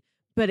with me.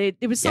 But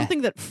it was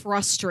something that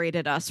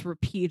frustrated us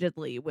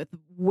repeatedly with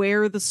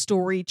where the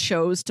story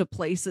chose to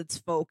place its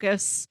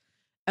focus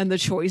and the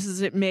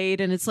choices it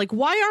made. And it's like,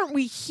 why aren't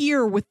we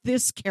here with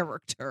this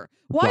character?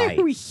 Why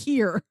are we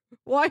here?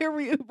 Why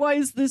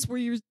is this where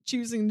you're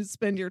choosing to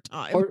spend your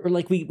time? Or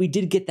like we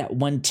did get that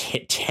one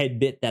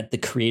tidbit that the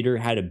creator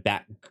had a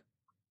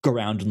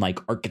background in like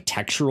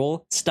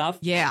architectural stuff.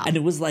 Yeah. And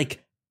it was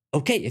like,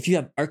 okay, if you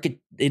have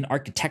an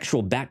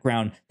architectural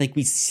background, like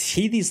we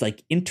see these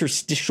like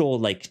interstitial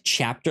like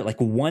chapter, like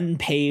one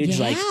page,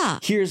 like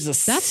here's the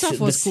that stuff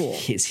was cool.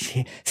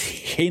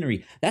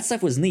 Henry, that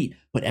stuff was neat,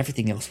 but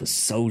everything else was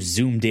so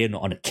zoomed in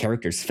on a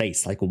character's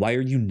face. Like, why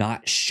are you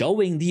not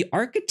showing the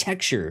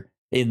architecture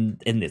in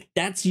this?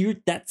 That's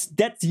you.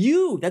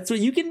 That's what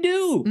you can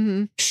do.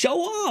 Mm-hmm. Show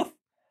off.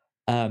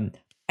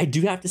 I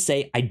do have to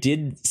say, I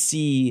did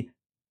see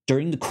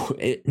during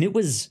and it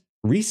was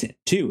recent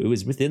too. It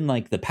was within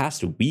like the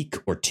past week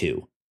or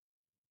two.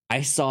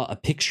 I saw a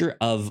picture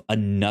of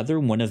another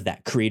one of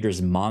that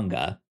creator's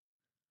manga.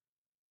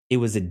 It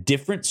was a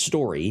different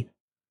story.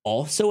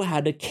 Also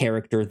had a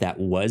character that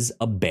was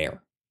a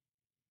bear.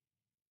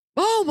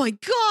 Oh my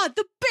God,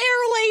 the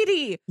bear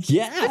lady.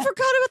 Yeah. I forgot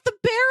about the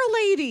bear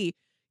lady.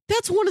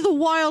 That's one of the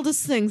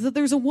wildest things, that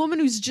there's a woman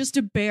who's just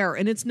a bear,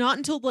 and it's not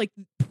until like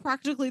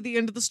practically the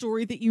end of the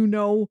story that you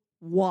know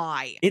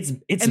why. It's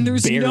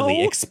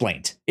barely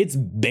explained. It's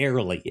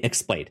barely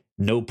explained.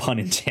 No pun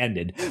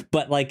intended.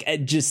 But like,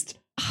 it just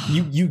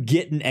you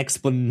get an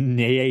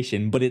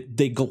explanation, but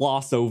they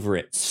gloss over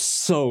it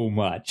so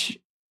much.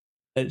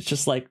 It's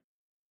just like,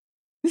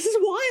 this is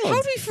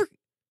wild.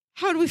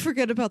 How do we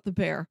forget about the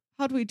bear?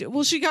 How do we do?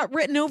 Well, she got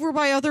written over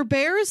by other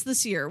bears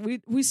this year.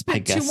 We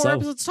spent 2 more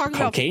episodes talking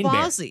Cocaine about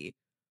Fozzie.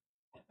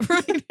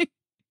 Right.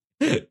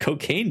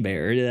 Cocaine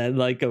bear.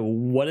 Like,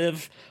 what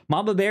if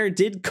Mama Bear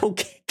did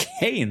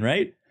cocaine,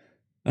 right?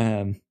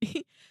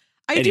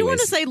 I do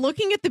want to say,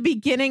 looking at the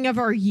beginning of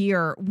our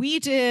year, we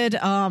did,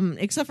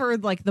 except for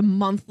like the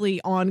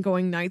monthly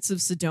ongoing Knights of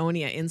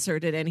Sidonia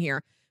inserted in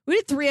here, we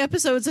did 3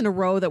 episodes in a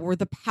row that were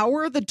The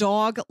Power of the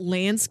Dog,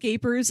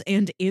 Landscapers,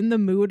 and In the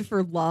Mood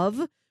for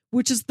Love,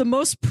 which is the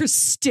most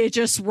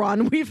prestigious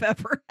run we've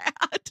ever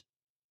had.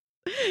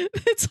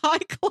 It's high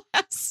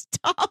class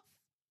stuff.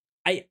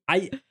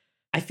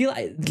 I feel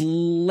like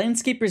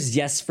Landscapers,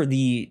 yes, for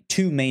the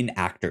 2 main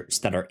actors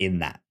that are in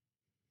that.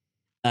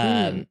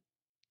 I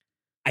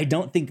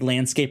don't think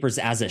Landscapers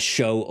as a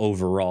show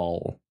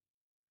overall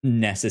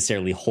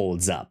necessarily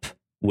holds up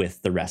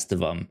with the rest of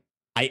them.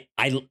 I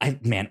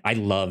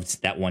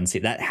loved that one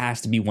scene. That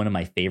has to be one of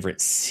my favorite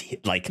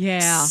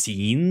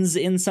scenes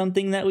in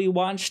something that we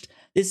watched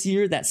this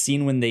year. That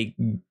scene when they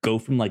go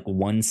from like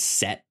one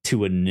set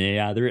to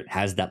another, it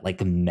has that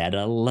like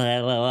meta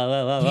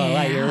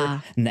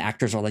layer, and the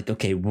actors are like,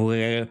 okay,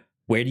 where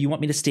do you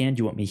want me to stand?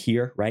 Do you want me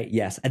here? Right?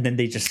 Yes. And then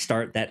they just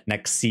start that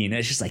next scene.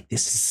 It's just like,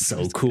 this is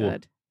so cool.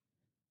 Good.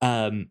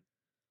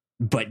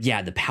 But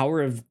yeah, The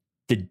Power of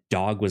the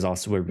Dog was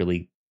also a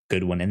really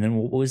good one. And then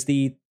what was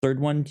the third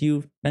one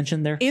you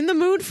mentioned there? In the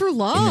Mood for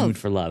Love. In the Mood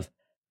for Love.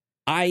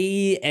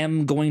 I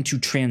am going to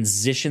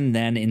transition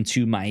then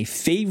into my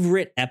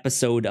favorite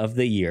episode of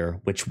the year,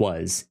 which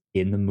was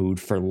In the Mood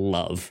for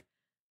Love.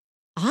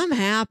 I'm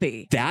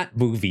happy. That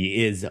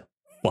movie is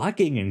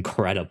fucking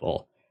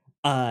incredible.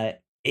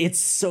 It's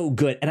so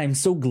good. And I'm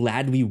so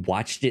glad we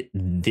watched it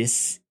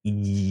this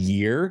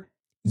year.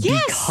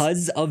 Yes.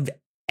 Because of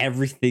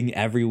Everything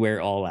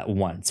Everywhere All at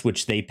Once,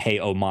 which they pay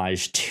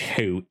homage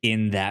to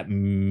in that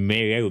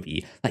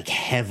movie, like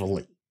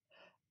heavily.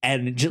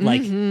 And just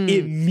like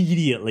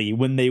immediately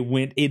when they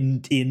went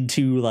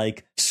into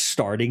like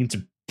starting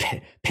to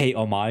pay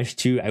homage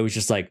to, I was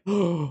just like,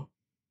 oh,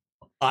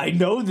 I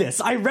know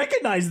this. I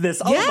recognize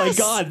this. Yes. Oh my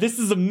God, this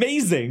is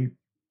amazing.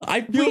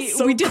 I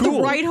feel we did cool.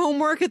 the right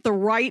homework at the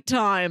right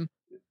time.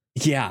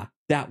 Yeah.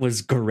 That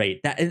was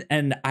great. That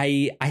and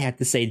I had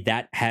to say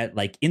that had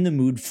like In the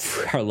Mood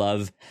for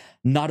Love.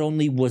 Not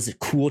only was it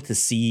cool to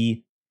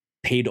see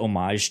paid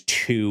homage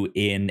to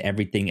in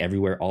Everything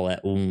Everywhere All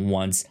at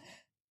Once,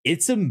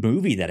 it's a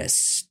movie that has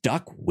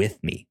stuck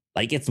with me.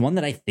 Like, it's one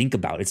that I think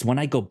about. It's one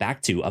I go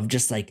back to of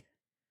just like,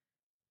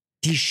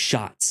 these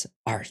shots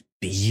are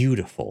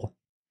beautiful.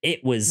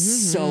 It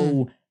was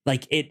so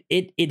like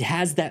it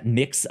has that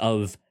mix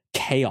of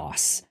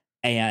chaos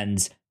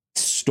and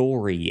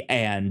story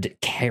and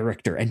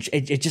character, and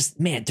it just,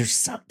 man,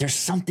 there's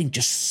something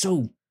just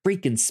so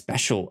freaking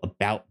special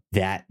about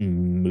that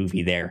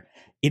movie there.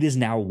 It is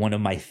now one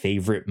of my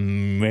favorite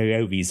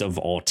movies of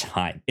all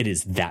time. It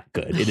is that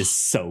good. It is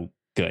so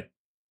good.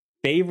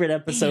 Favorite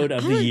episode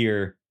of the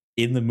year,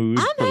 In the Mood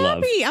for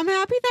Love. I'm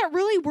happy that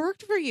really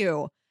worked for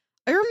you.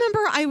 I remember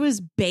I was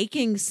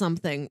baking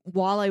something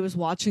while I was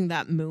watching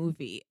that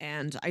movie,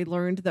 and I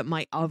learned that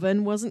my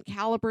oven wasn't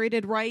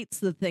calibrated right,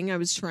 so the thing I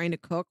was trying to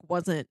cook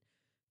wasn't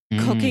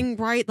cooking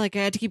right. Like I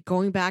had to keep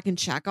going back and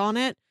check on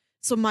it.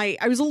 So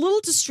I was a little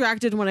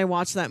distracted when I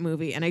watched that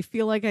movie, and I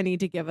feel like I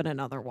need to give it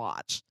another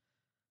watch.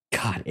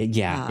 God,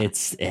 yeah,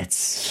 it's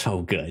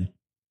so good.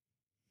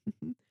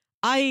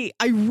 I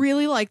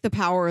really like The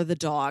Power of the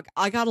Dog.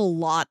 I got a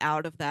lot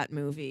out of that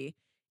movie,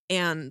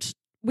 and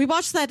we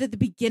watched that at the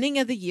beginning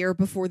of the year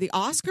before the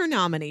Oscar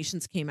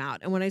nominations came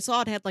out. And when I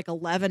saw it had like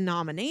 11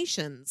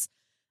 nominations,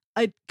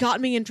 it got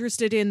me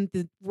interested in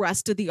the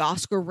rest of the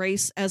Oscar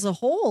race as a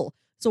whole.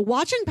 So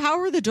watching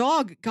Power of the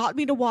Dog got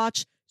me to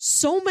watch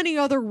so many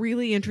other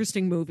really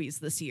interesting movies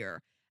this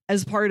year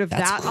as part of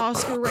that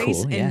Oscar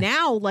race. Yeah. And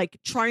now, like,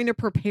 trying to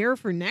prepare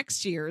for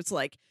next year, it's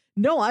like,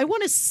 no, I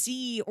want to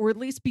see or at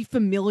least be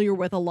familiar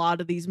with a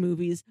lot of these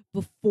movies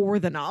before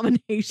the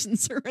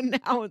nominations are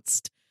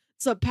announced.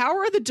 So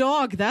Power of the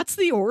Dog, that's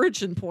the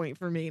origin point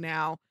for me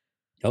now.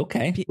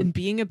 Okay. And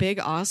being a big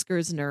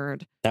Oscars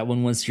nerd. That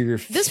one was your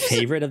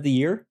favorite of the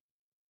year?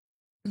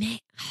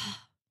 It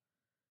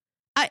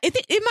might have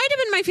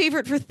been my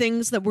favorite for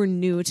things that were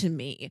new to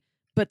me.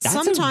 But that's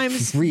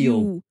sometimes a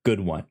real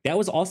good one. That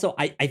was also,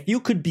 I feel,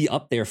 could be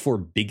up there for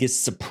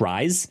biggest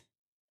surprise.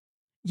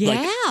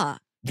 Yeah.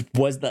 Like,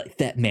 was that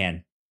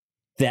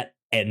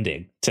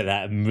ending to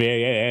that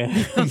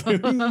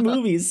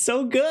movie is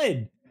so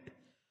good.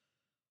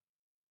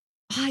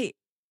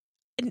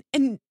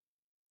 And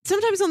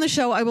sometimes on the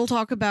show I will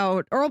talk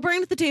about, or I'll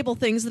bring to the table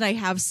things that I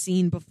have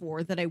seen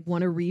before that I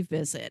want to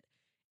revisit.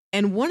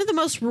 And one of the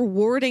most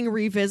rewarding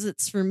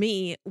revisits for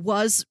me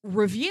was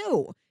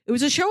Review. It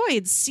was a show I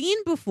had seen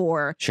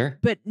before. Sure.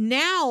 But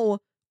now,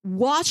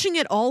 watching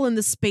it all in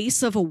the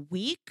space of a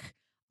week,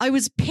 I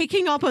was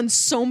picking up on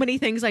so many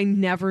things I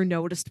never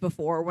noticed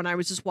before when I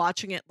was just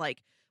watching it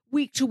like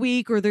week to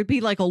week, or there'd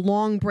be like a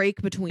long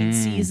break between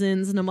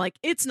seasons. And I'm like,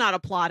 it's not a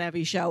plot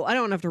heavy show. I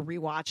don't have to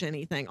rewatch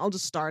anything. I'll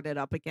just start it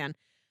up again.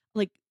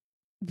 Like,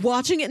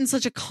 watching it in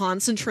such a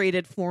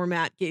concentrated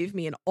format gave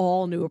me an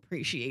all new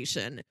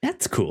appreciation.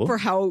 That's cool. For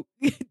how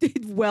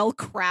well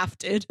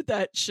crafted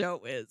that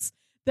show is.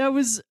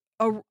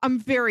 I'm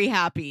very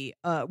happy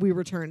we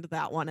returned to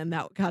that one, and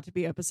that got to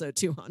be episode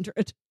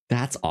 200.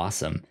 That's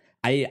awesome.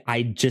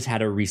 I just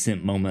had a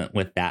recent moment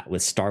with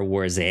Star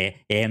Wars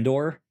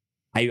Andor.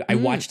 I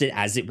watched it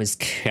as it was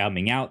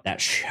coming out. That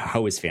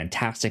show is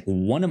fantastic.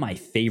 One of my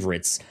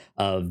favorites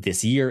of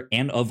this year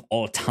and of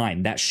all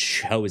time. That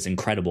show is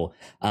incredible.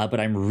 But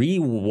I'm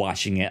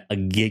rewatching it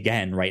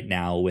again right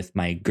now with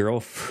my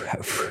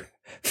girlfriend.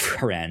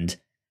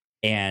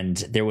 And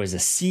there was a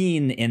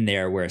scene in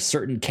there where a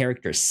certain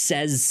character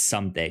says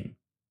something.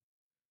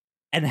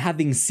 And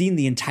having seen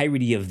the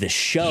entirety of the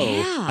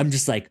show, I'm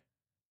just like,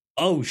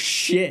 oh,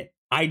 shit.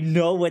 I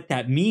know what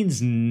that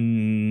means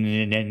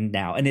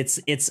now. And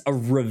it's a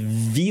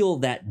reveal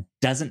that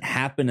doesn't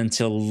happen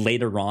until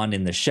later on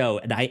in the show.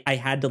 And I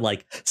had to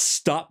like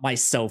stop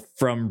myself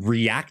from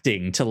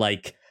reacting to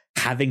like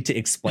having to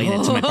explain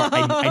it to my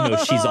partner. I know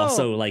she's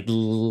also like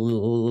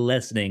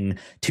listening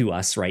to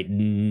us right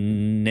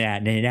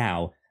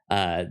now.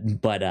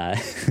 But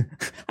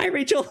hi,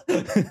 Rachel.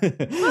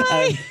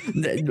 Hi.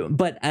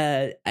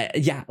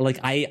 Yeah, like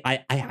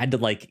I had to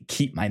like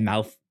keep my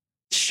mouth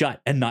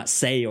shut and not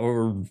say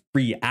or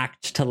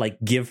react to like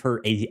give her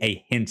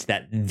a hint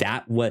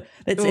that was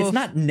it's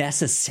not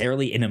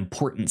necessarily an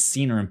important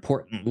scene or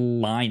important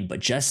line, but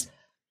just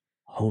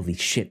holy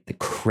shit, the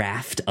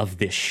craft of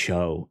this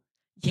show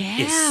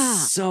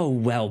is so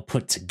well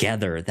put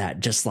together that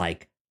just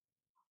like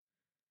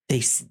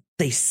they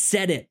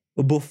said it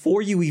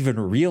before you even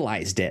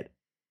realized it.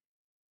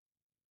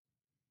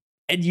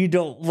 And you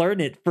don't learn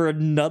it for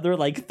another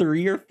like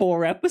 3 or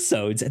 4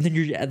 episodes. And then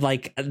you're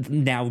like,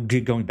 now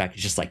going back,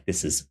 it's just like,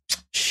 this is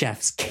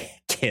chef's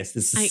kiss.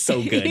 This is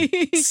so good.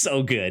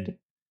 So good.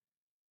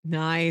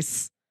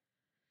 Nice.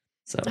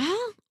 So,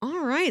 well,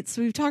 all right.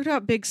 So we've talked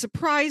about big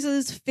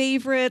surprises,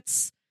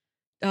 favorites,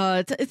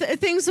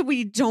 things that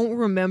we don't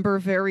remember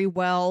very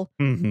well,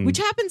 which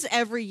happens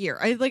every year.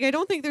 I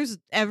don't think there's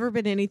ever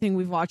been anything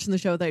we've watched in the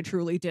show that I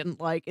truly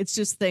didn't like. It's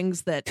just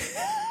things that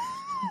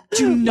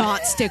do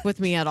not stick with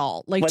me at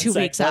all. Like 2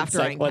 weeks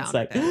after I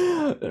encountered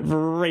it.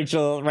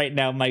 Rachel, right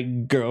now, my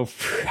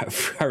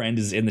girlfriend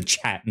is in the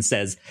chat and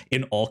says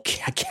in all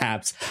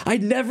caps, I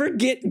never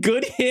get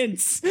good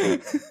hints.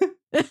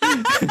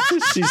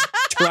 She's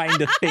trying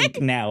to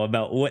think now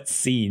about what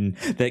scene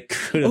that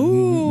could have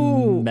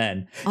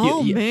been.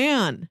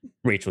 Man.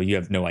 Rachel, you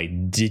have no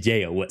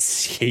idea what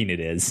scene it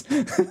is.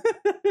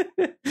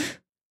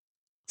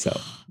 So,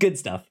 good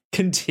stuff.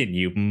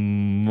 Continue,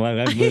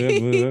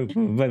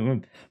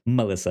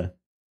 Melissa.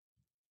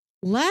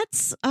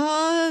 Let's,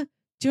 do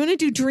you want to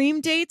do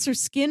dream dates or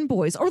skin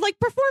boys or like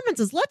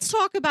performances? Let's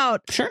talk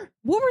about,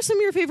 what were some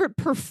of your favorite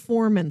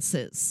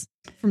performances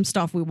from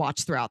stuff we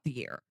watched throughout the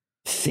year?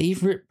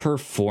 Favorite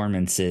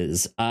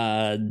performances,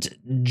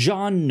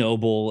 John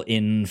Noble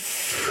in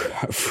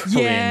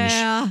Fringe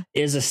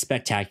is a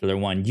spectacular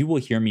one. You will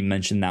hear me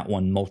mention that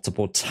one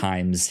multiple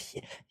times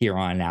here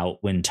on out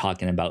when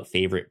talking about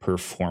favorite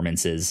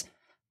performances.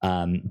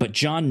 But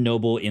John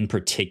Noble in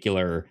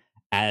particular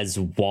as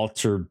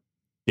Walter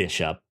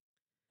Bishop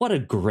what a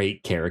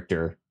great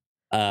character.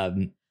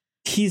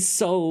 He's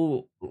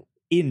so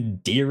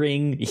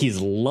endearing. He's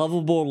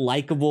lovable,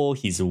 likable.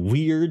 He's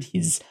weird.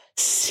 He's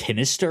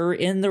sinister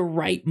in the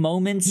right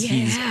moments.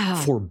 He's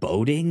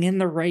foreboding in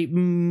the right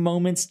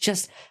moments.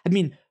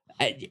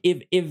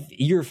 If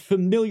you're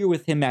familiar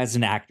with him as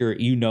an actor,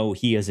 you know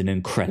he is an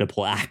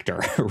incredible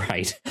actor,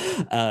 right?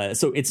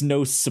 So it's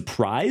no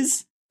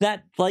surprise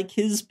that like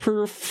his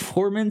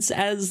performance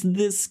as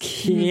this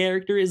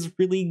character is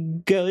really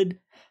good.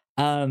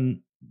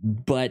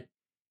 But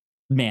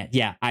man,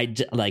 yeah,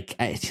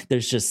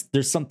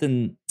 there's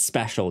something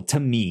special to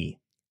me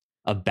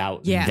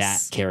about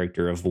that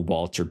character of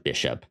Walter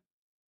Bishop.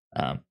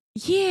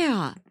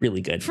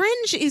 Really good.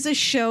 Fringe is a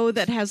show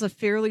that has a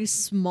fairly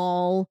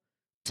small,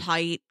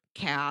 tight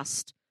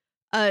cast,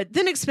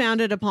 then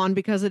expanded upon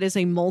because it is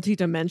a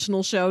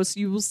multi-dimensional show. So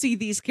you will see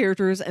these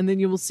characters and then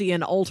you will see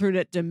an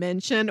alternate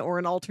dimension or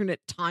an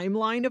alternate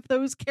timeline of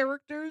those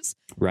characters.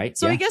 Right.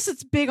 So I guess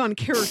it's big on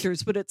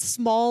characters, but it's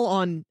small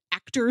on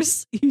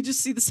actors. You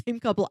just see the same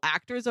couple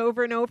actors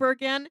over and over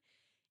again.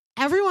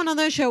 Everyone on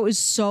that show is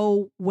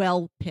so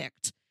well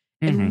picked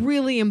and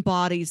really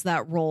embodies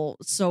that role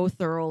so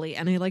thoroughly.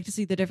 And I like to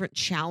see the different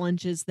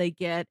challenges they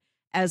get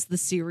as the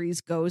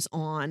series goes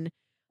on.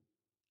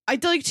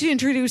 I'd like to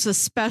introduce a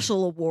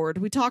special award.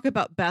 We talk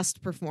about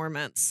best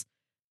performance.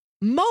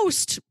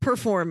 Most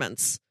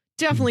performance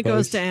definitely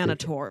goes to Anna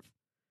Torv.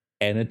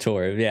 Anna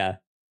Torv, yeah.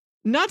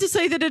 Not to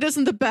say that it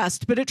isn't the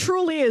best, but it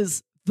truly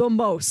is the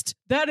most.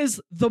 That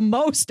is the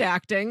most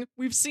acting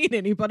we've seen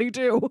anybody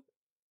do.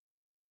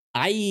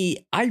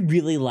 I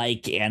really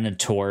like Anna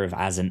Torv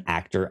as an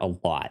actor a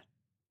lot.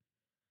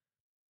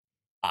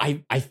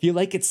 I feel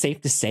like it's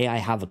safe to say I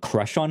have a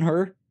crush on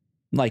her.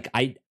 Like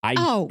I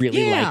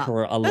really like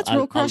her that's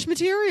real crush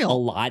material a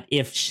lot.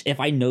 If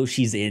I know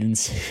she's in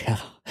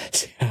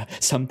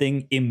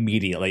something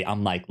immediately,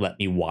 I'm like, let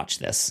me watch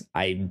this.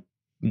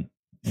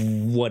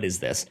 What is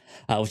this?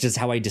 Which is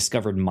how I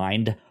discovered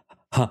Mind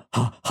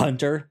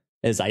Hunter.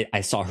 As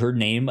I saw her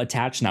name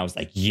attached, and I was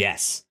like,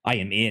 yes, I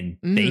am in.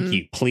 Thank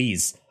you,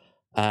 please.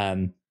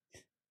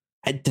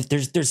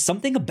 There's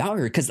something about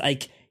her because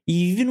like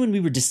even when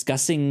we were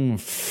discussing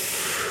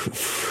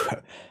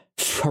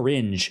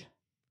Fringe.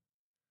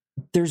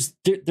 There's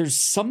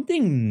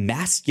something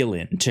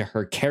masculine to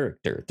her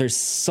character. There's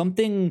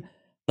something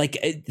like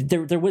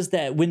there was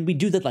that when we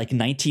do that like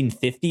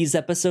 1950s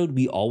episode,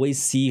 we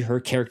always see her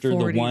character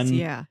 40s, the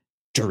one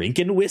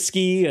drinking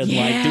whiskey and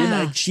like doing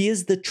that. Like, she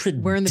is the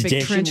wearing the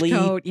big trench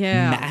coat,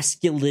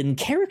 masculine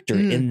character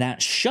in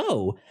that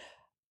show.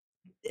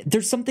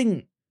 There's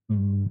something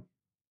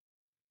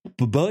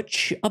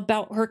butch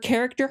about her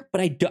character,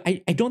 but I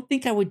don't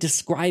think I would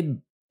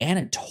describe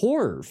Anna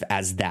Torv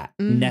as that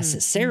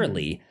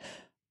necessarily.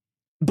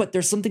 But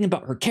there's something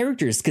about her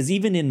characters because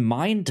even in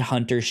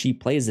Mindhunter, she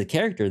plays a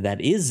character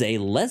that is a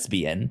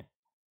lesbian.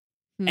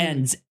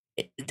 And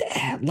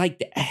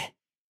like,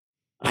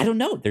 I don't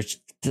know.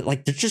 There's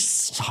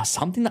just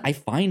something that I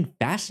find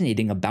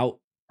fascinating about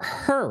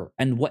her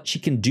and what she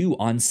can do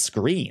on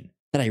screen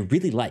that I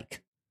really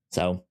like.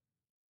 So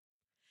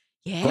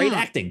great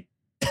acting.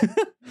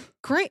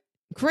 Great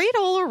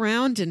all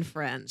around in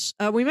French.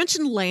 We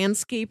mentioned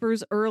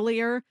Landscapers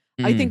earlier.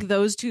 I think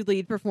those two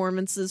lead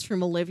performances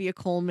from Olivia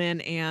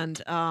Colman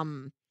and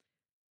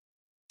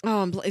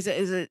is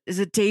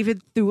it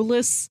David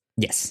Thewlis?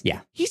 Yes, yeah.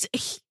 He's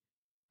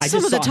I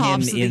some just of the saw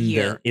tops him of the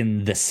year.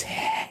 in this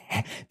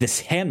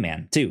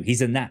Handman too.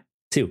 He's in that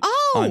too.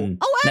 Oh,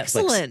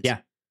 excellent. Netflix. Yeah.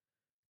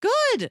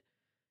 Good.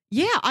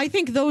 Yeah, I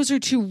think those are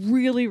two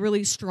really,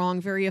 really strong,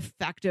 very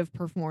effective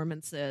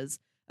performances.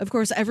 Of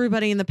course,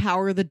 everybody in The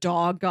Power of the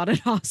Dog got an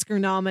Oscar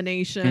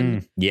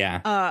nomination.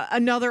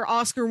 Another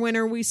Oscar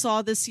winner we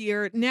saw this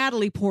year,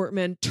 Natalie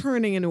Portman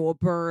turning into a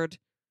bird.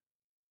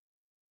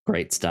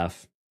 Great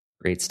stuff.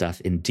 Great stuff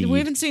indeed. We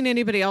haven't seen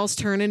anybody else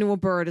turn into a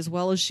bird as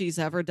well as she's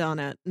ever done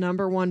it.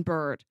 Number one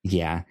bird.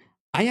 Yeah.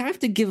 I have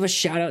to give a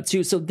shout out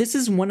to, so this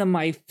is one of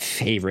my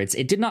favorites.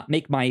 It did not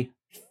make my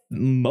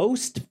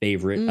most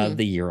favorite of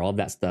the year, all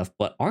that stuff,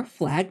 but Our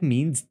Flag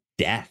Means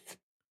Death.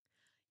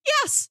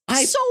 Yes,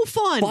 so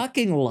fun.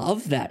 Fucking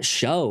love that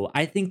show.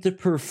 I think the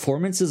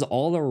performances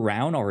all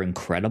around are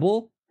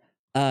incredible.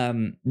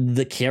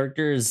 The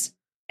characters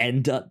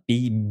end up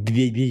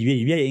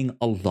being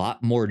a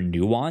lot more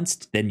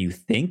nuanced than you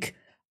think.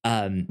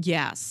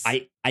 Yes.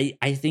 I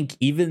think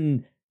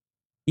even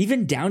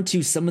down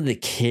to some of the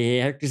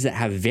characters that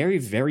have very,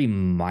 very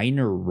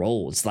minor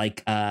roles.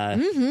 Like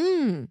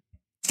I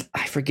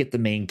forget the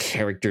main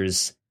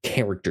character's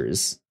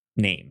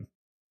name.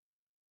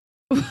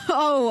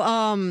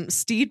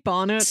 Stede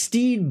Bonnet.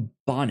 Stede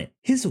Bonnet,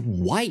 his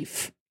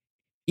wife.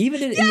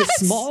 Even in the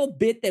small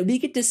bit that we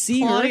get to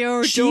see Claudia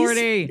her,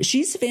 O'Doherty.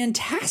 she's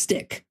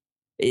fantastic.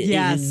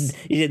 Yes,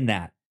 in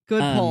that.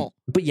 Good pull.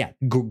 But yeah,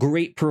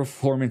 great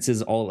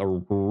performances all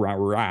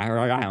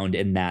around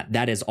in that.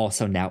 That is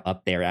also now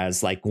up there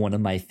as like one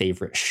of my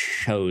favorite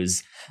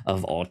shows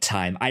of all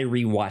time. I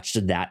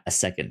rewatched that a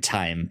second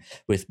time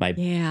with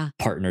my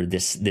partner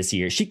this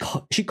year. She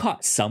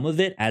caught some of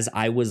it as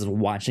I was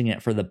watching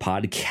it for the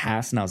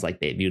podcast, and I was like,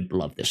 babe, you'd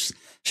love this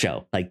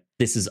show. Like,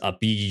 this is up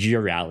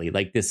your alley.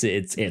 Like, this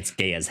it's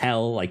gay as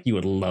hell. Like, you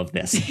would love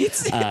this.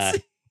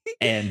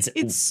 And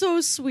it's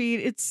so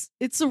sweet.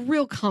 It's a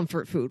real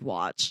comfort food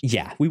watch.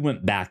 Yeah, we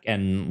went back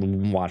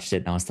and watched it,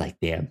 and I was like,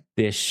 damn,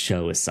 this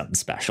show is something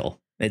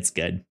special. It's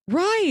good.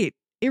 Right.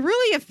 It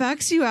really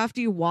affects you after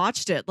you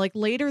watched it. Like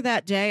later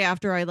that day,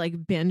 after I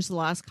like binged the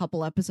last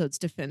couple episodes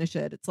to finish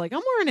it, it's like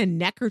I'm wearing a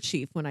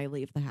neckerchief when I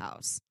leave the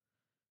house.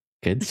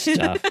 Good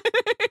stuff.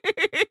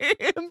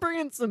 I'm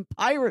bringing some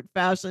pirate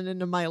fashion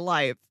into my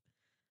life.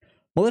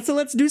 Well,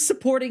 let's do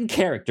supporting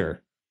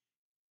character.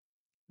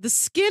 The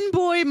Skin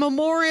Boy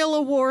Memorial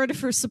Award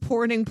for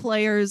supporting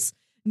players,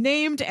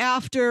 named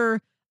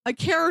after a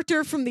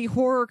character from the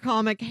horror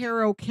comic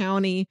Harrow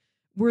County,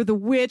 where the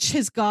witch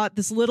has got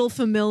this little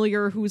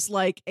familiar who's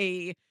like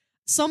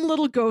some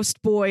little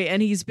ghost boy,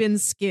 and he's been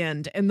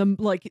skinned, and the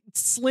like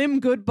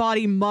slim good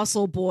body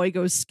muscle boy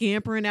goes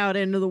scampering out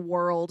into the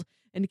world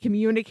and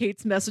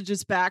communicates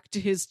messages back to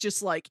his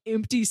just like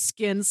empty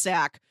skin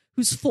sack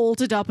who's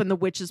folded up in the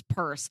witch's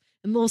purse.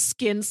 And little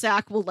skin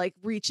sack will like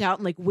reach out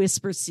and like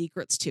whisper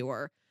secrets to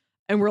her.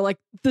 And we're like,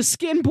 the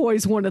Skin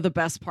Boy's one of the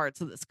best parts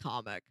of this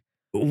comic.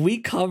 We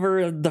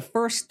cover the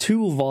first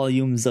 2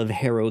 volumes of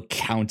Harrow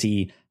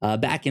County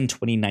back in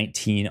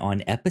 2019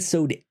 on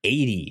episode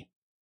 80.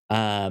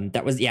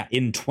 That was,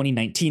 in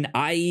 2019.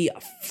 I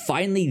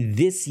finally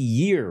this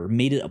year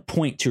made it a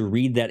point to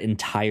read that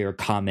entire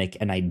comic,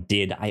 and I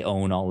did. I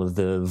own all of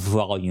the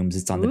volumes.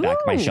 It's on the back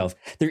of my shelf.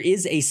 There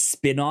is a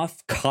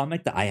spin-off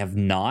comic that I have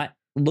not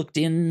looked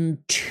into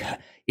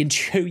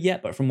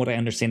yet, but from what I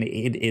understand,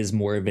 it is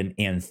more of an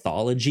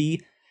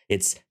anthology.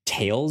 It's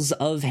Tales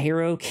of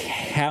Harrow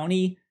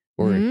County,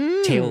 or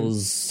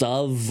Tales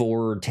of,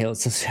 or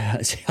Tales of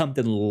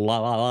something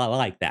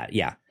like that.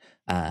 Yeah.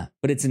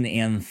 But it's an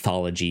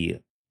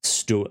anthology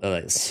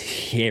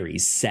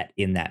series set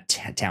in that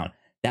town.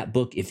 That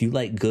book, if you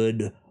like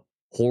good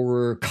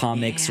horror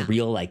comics,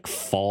 real like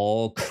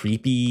fall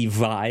creepy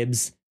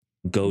vibes,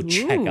 go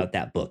check out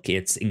that book.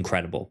 It's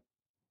incredible.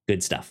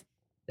 Good stuff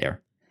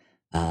there.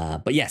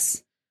 But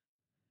yes,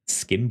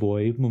 Skin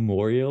Boy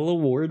Memorial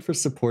Award for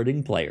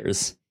supporting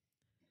players.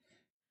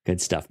 Good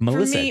stuff.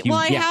 Melissa, for me,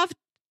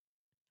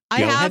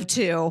 I have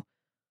to.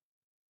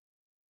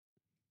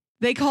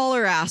 They call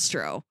her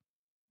Astro.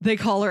 They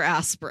call her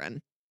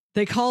Aspirin.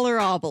 They call her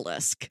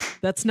Obelisk.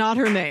 That's not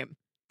her name.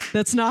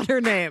 That's not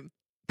her name.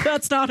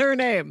 That's not her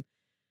name.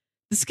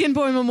 The Skin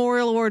Boy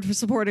Memorial Award for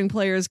supporting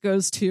players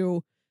goes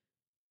to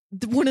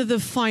one of the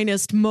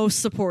finest, most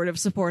supportive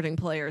supporting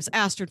players,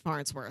 Astrid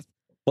Farnsworth.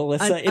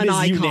 Melissa, it is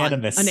icon,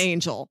 unanimous. An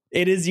angel.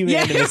 It is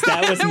unanimous.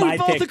 That was my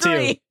pick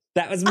agree. too.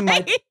 That was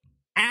my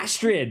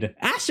Astrid.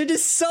 Astrid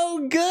is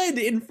so good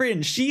in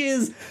Fringe. She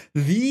is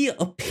the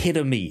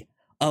epitome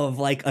of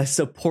like a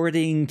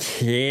supporting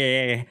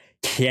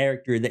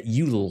character that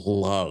you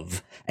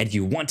love and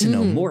you want to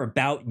know more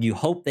about. You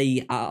hope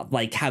they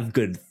like have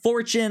good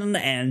fortune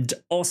and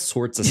all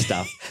sorts of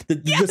stuff.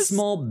 The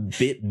small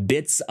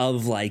bits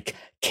of like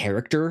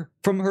character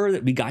from her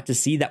that we got to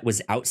see that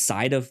was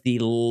outside of the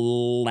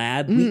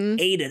lab, we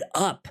ate it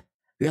up.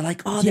 You're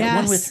like, oh, that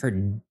one with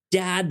her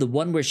dad, the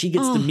one where she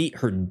gets to meet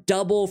her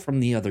double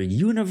from the other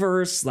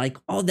universe, like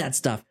all that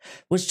stuff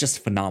was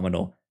just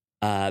phenomenal.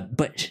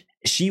 But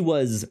she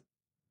was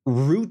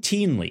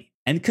routinely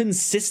and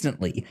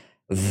consistently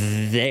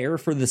there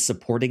for the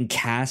supporting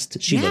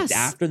cast. She looked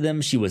after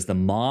them. She was the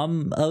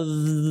mom of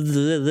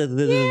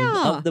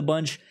the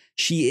bunch.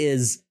 She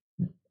is,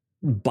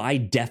 by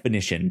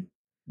definition,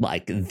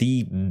 like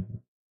the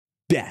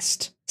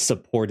best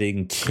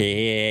supporting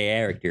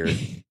character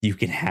you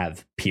can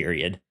have,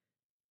 period.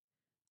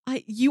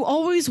 You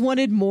always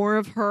wanted more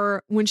of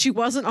her. When she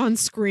wasn't on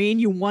screen,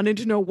 you wanted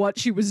to know what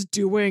she was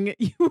doing.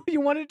 You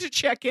wanted to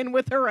check in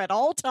with her at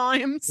all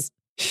times.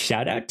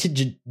 Shout out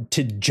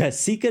to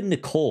Jessica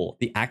Nicole,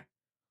 the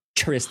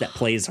actress that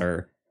plays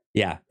her.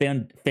 Yeah,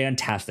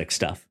 fantastic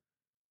stuff.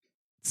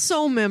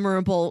 So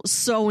memorable,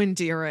 so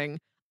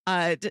endearing.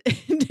 And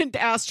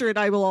Astrid,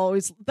 I will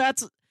always.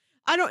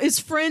 Is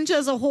Fringe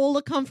as a whole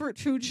a comfort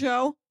food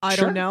show? I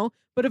don't know.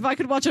 But if I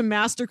could watch a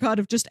master cut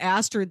of just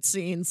Astrid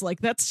scenes, like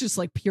that's just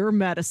like pure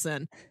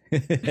medicine.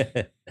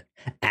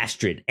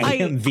 Astrid,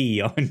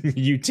 AMV on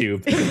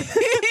YouTube.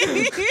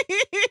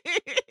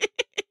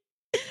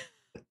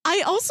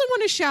 I also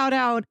want to shout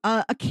out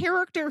a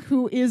character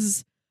who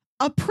is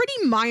a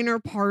pretty minor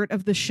part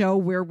of the show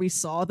where we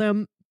saw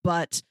them,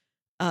 but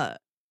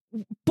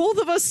both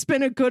of us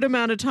spent a good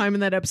amount of time in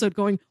that episode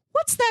going,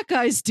 what's that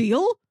guy's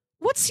deal?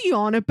 What's he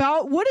on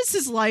about? What is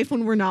his life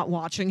when we're not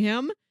watching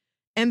him?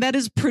 And that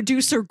is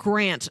producer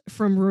Grant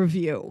from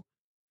Review.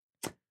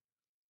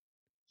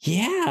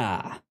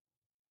 Yeah.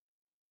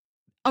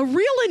 A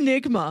real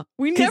enigma.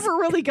 We never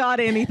really got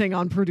anything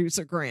on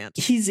producer Grant.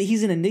 He's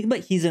an enigma.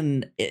 He's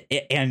an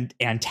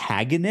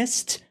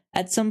antagonist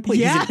at some point.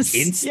 Yes,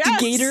 he's an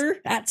instigator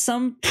at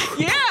some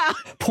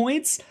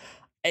points.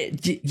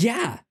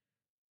 Yeah.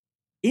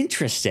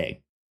 Interesting.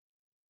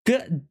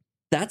 Good.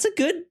 That's a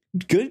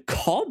good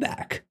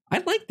callback. I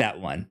like that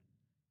one.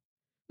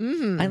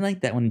 I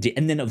like that one.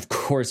 And then of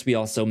course we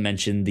also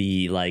mentioned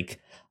the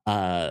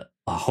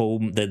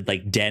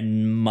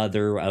den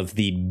mother of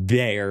the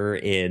bear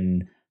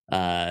in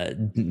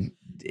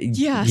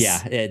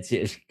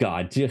it's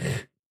God,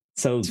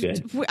 so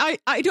good.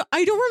 I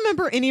don't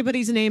remember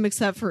anybody's name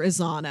except for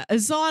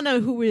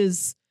Azana, who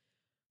is,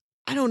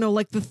 I don't know,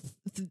 like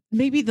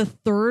maybe the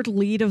third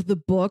lead of the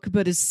book,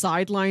 but is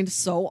sidelined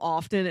so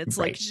often. It's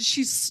like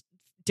she's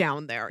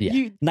down there.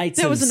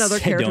 That was another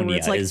character where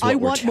it's like, I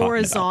want more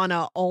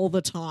Azana all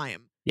the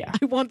time. Yeah,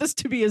 I want this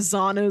to be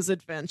Azana's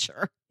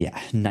adventure. Yeah,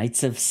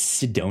 Knights of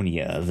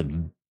Sidonia,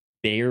 the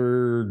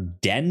bear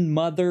den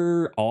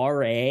mother,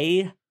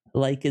 R.A.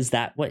 Like, is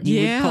that what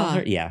you would call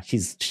her? Yeah,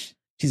 she's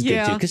good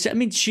too. Because I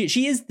mean,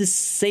 she is the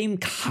same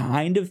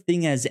kind of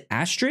thing as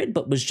Astrid,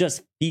 but was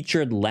just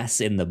featured less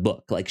in the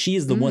book. Like, she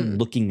is the one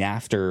looking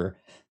after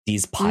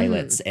these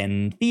pilots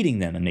and feeding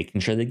them and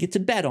making sure they get to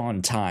bed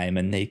on time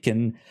and they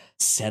can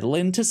settle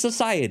into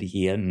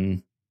society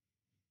and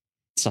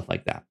stuff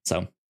like that.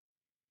 So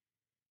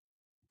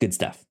good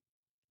stuff.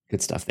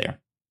 Good stuff there.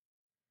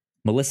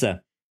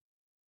 Melissa,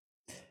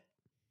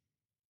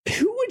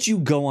 who would you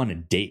go on a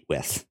date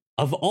with?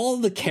 Of all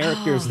the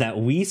characters that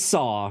we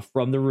saw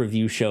from the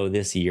review show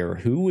this year,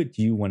 who would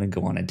you want to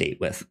go on a date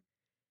with?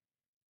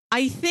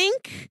 I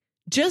think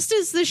just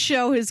as the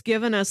show has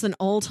given us an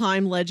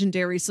all-time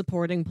legendary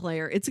supporting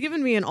player, it's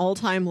given me an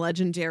all-time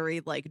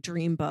legendary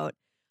dreamboat.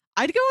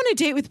 I'd go on a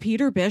date with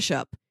Peter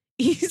Bishop.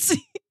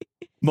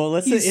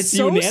 Melissa, it's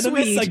so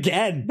unanimous sweet.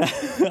 Again.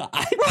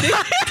 I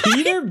think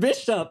Peter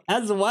Bishop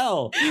as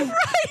well.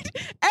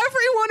 Right.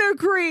 Everyone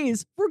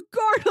agrees,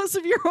 regardless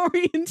of your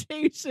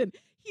orientation.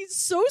 He's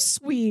so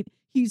sweet.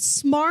 He's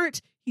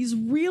smart. He's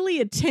really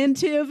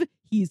attentive.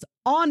 He's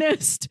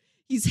honest.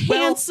 He's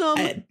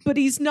handsome, but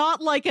he's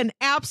not like an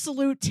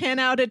absolute 10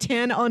 out of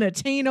 10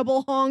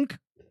 unattainable hunk.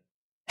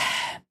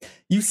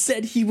 You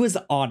said he was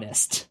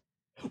honest.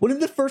 One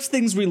of the first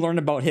things we learn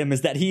about him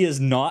is that he is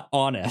not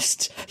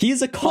honest. He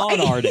is a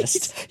con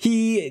artist.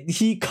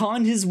 He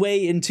conned his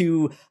way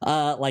into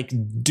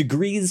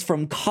degrees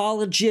from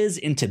colleges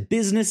into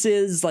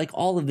businesses, like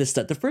all of this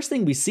stuff. The first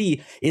thing we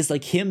see is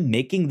him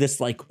making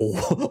this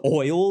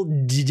oil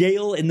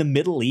deal in the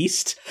Middle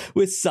East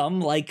with some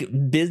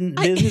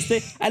business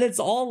thing, and it's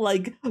all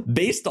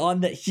based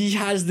on that he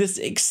has this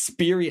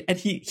experience and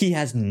he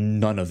has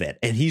none of it,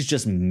 and he's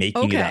just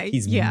making it up.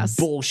 He's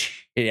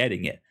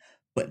bullshitting it.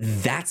 But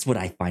that's what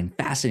I find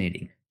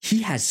fascinating.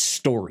 He has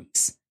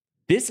stories.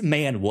 This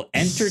man will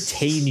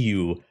entertain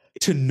you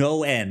to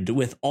no end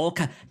with all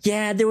kinds.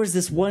 Yeah, there was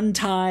this one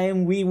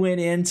time we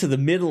went into the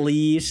Middle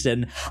East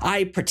and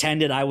I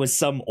pretended I was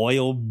some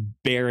oil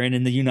baron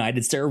in the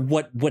United States or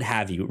what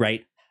have you,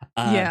 right?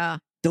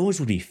 Those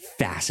would be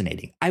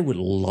fascinating. I would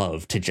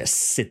love to just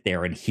sit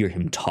there and hear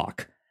him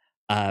talk.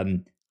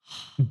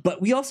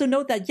 But we also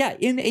know that,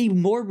 in a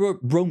more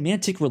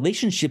romantic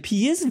relationship,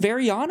 he is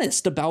very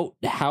honest about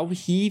how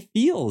he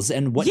feels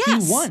and what he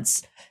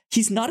wants.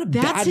 He's not a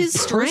bad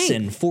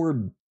person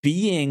for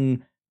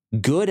being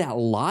good at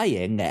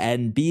lying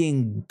and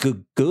being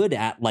good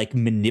at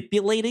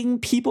manipulating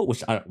people,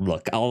 which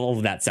look, all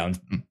of that sounds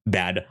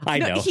bad. I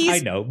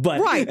know,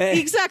 but right,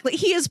 exactly.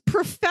 He has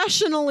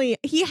professionally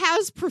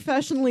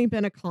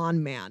been a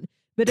con man.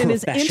 But in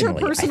his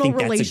interpersonal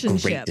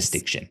relationships, great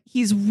distinction.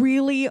 He's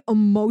really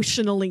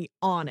emotionally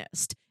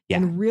honest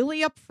and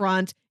really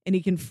upfront, and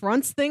he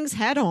confronts things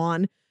head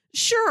on.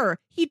 Sure,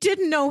 he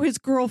didn't know his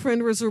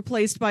girlfriend was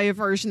replaced by a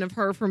version of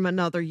her from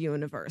another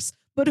universe,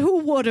 but who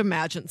would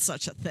imagine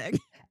such a thing?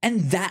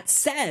 And that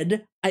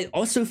said, I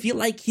also feel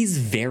like he's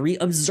very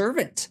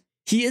observant.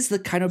 He is the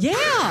kind of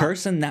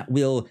person that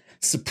will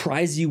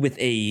surprise you with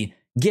a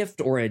gift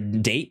or a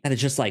date that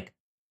is just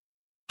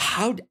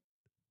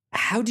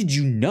how did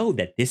you know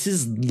that this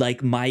is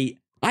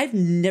I've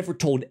never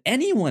told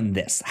anyone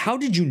this. How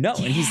did you know?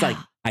 And he's like,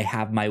 I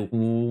have my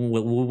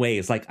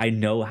ways. I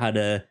know how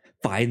to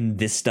find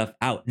this stuff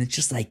out. And it's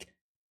just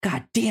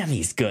God damn,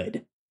 he's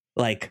good.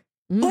 What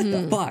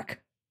the fuck?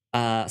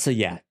 So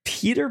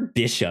Peter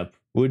Bishop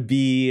would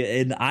be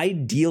an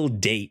ideal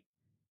date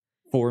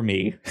for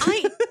me.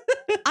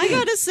 I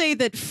gotta say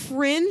that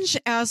Fringe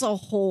as a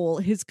whole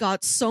has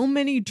got so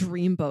many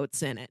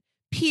dreamboats in it.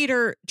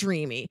 Peter,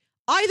 dreamy.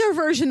 Either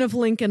version of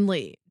Lincoln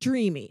Lee,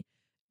 dreamy.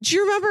 Do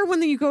you remember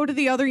when you go to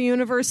the other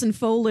universe and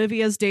Faux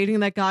Livia's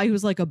dating that guy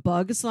who's a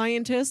bug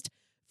scientist?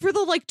 For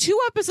the 2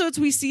 episodes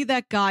we see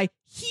that guy,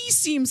 he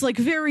seems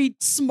very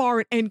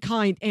smart and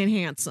kind and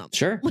handsome.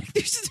 Sure.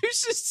 There's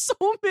just so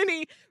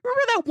many.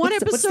 Remember that one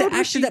episode? What's the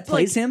actor that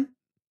plays him?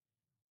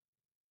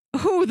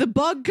 Who, the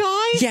bug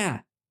guy?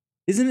 Yeah.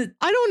 Isn't it?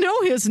 I don't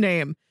know his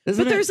name.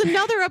 There's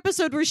another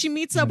episode where she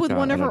meets up with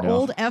one of her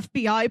old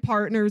FBI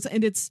partners,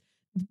 and it's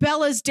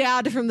Bella's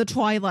dad from the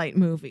Twilight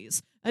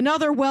movies,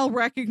 another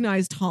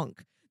well-recognized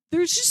hunk.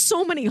 There's just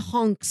so many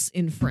hunks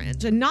in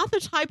Fringe, and not the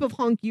type of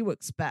hunk you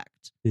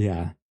expect.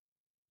 Yeah.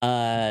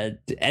 And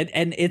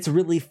it's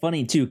really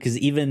funny too, because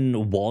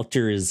even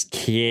Walter's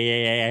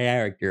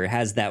character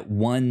has that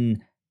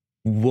one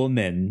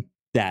woman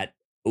that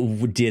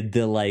did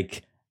the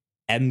like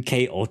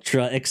MK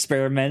Ultra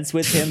experiments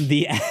with him,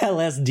 the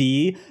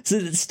LSD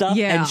stuff,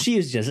 and she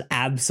is just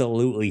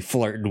absolutely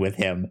flirting with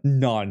him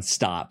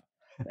nonstop.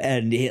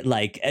 And it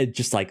like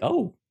just like,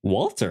 oh,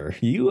 Walter,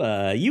 you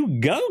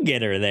go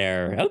get her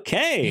there.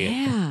 Okay.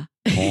 Yeah.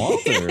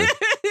 Walter.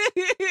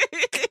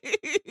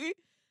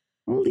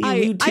 I'll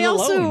leave you two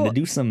alone to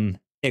do some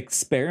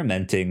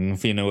experimenting,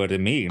 if you know what I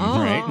mean,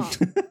 right?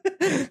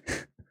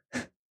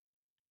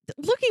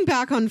 Looking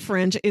back on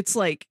Fringe, it's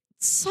like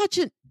such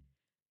an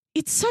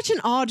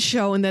odd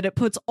show in that it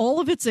puts all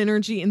of its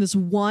energy in this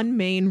one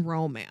main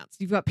romance.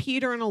 You've got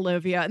Peter and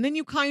Olivia, and then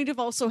you kind of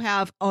also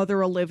have other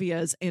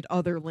Olivias and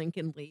other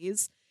Lincoln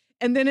Lees.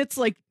 And then it's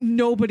like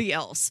nobody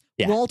else.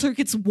 Yeah. Walter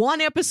gets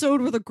one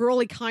episode with a girl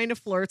he kind of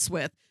flirts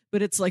with,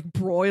 but it's like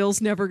Broyles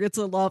never gets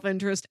a love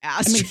interest.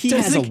 Astrid he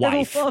has a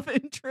wife. Love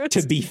interest.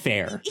 To be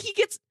fair,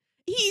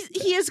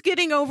 he is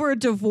getting over a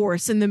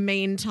divorce in the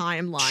main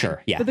timeline.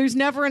 Sure, yeah. But there's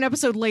never an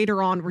episode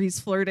later on where he's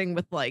flirting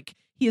with like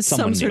he has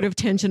some sort of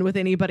tension with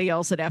anybody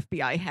else at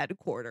FBI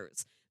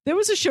headquarters. There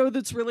was a show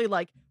that's really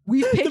like,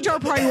 we've picked our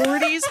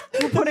priorities.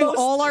 We're putting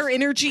all our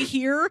energy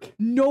here.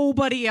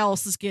 Nobody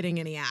else is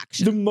getting any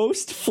action. The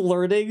most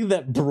flirting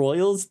that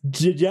Broyles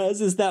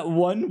does is that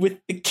one with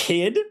the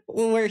kid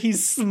where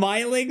he's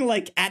smiling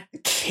like at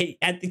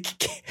the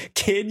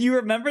kid. You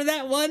remember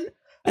that one?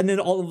 And then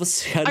all of a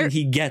sudden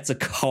he gets a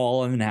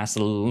call and has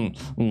to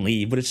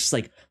leave. But it's just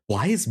like,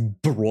 why is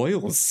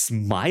Broyles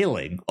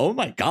smiling? Oh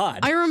my God.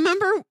 I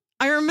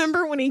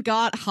remember when he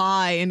got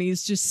high and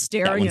he's just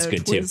staring at a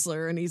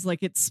Twizzler and he's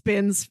like, it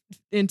spins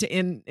into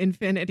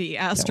infinity.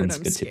 Astrid,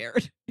 I'm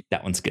scared.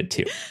 That one's good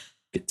too.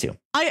 Good too.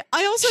 I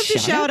also have to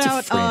shout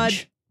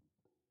out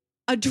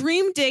a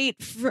dream date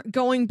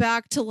going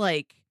back to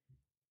like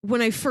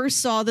when I first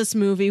saw this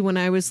movie when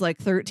I was like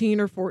 13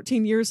 or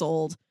 14 years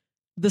old.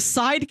 The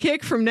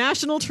sidekick from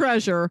National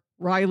Treasure,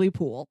 Riley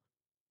Poole.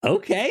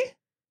 Okay.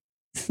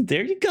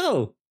 There you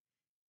go.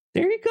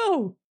 There you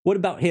go. What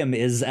about him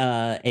is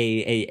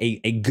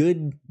a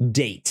good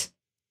date?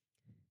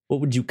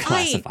 What would you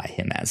classify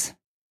him as?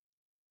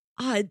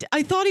 I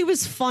thought he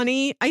was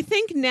funny. I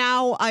think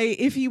now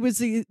if he was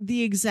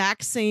the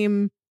exact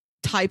same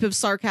type of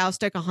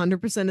sarcastic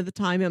 100% of the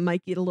time, it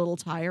might get a little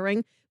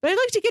tiring. But I'd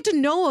like to get to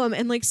know him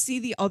and like see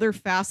the other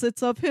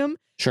facets of him.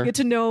 Sure. Get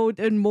to know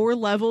and more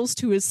levels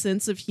to his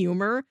sense of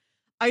humor.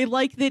 I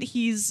like that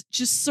he's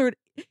just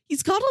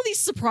he's got all these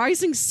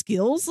surprising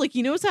skills. Like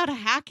he knows how to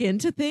hack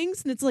into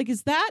things. And it's like,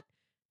 is that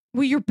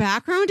what your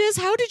background is?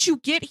 How did you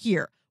get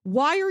here?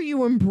 Why are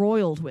you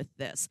embroiled with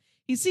this?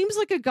 He seems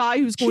like a guy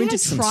who's going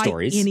to try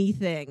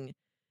anything.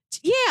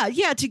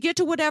 Yeah, to get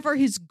to whatever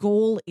his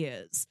goal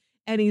is.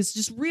 And he's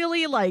just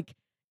really like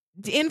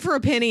in for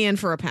a penny, in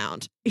for a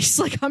pound. He's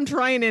like, I'm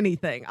trying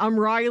anything. I'm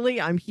Riley.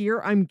 I'm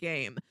here. I'm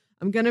game.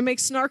 I'm going to make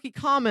snarky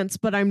comments,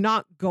 but I'm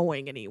not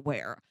going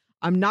anywhere.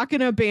 I'm not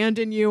going to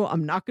abandon you.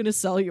 I'm not going to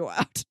sell you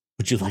out.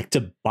 Would you like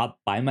to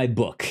buy my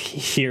book?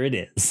 Here it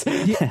is.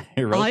 Yeah,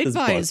 I'd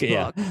buy his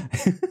book.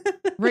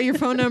 Write your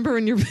phone number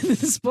in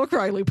this book,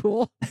 Riley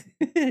Poole.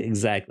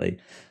 Exactly.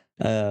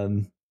 Yeah.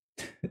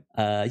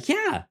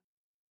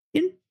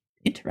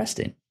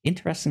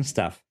 Interesting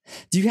stuff.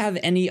 Do you have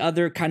any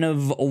other kind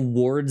of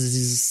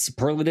awards,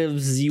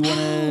 superlatives you want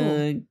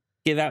to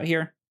give out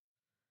here?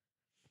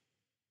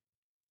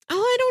 Oh,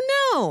 I don't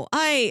know.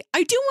 I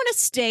do want to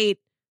state,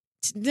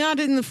 not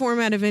in the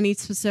format of any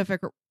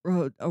specific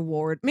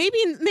award, maybe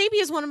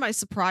as one of my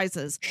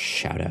surprises.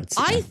 Shout outs.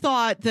 I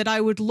thought that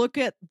I would look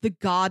at the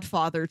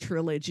Godfather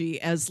trilogy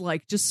as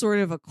like just sort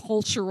of a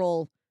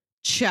cultural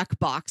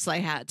checkbox I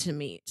had to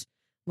meet.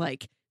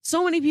 Like,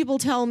 so many people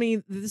tell me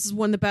this is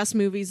one of the best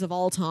movies of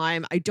all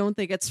time. I don't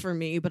think it's for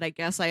me, but I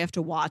guess I have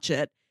to watch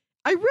it.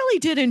 I really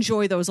did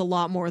enjoy those a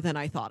lot more than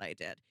I thought I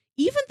did.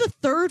 Even the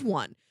third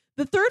one.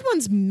 The third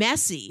one's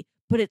messy,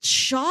 but it's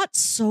shot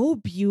so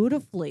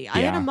beautifully. Yeah. I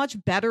had a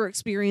much better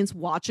experience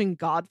watching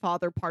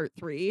Godfather Part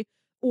 3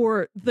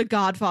 or The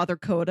Godfather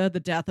Coda, The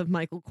Death of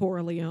Michael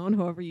Corleone,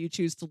 however you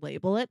choose to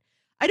label it.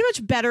 I had a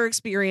much better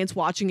experience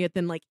watching it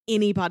than like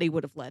anybody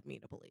would have led me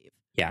to believe.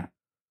 Yeah.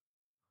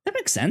 That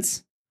makes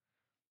sense.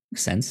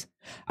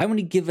 I want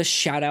to give a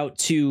shout out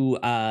to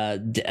a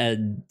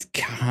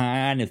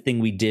kind of thing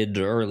we did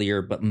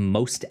earlier, but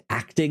most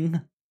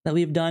acting that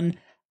we've done.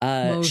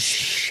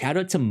 Shout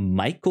out to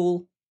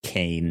Michael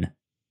Caine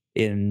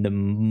in the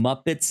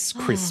Muppets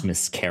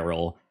Christmas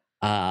Carol.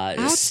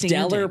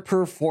 Stellar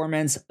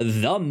performance,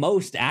 the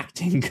most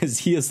acting because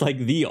he is like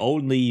the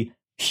only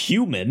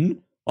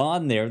human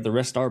on there. The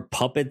rest are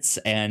puppets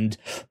and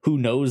who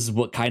knows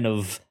what kind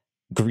of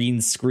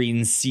green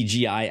screen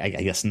CGI. I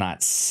guess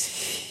not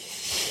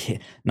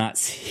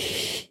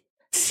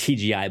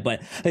CGI,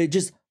 but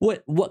just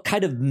what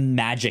kind of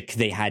magic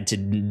they had to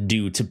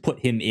do to put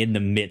him in the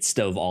midst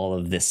of all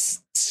of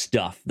this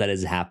stuff that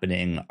is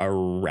happening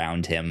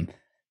around him,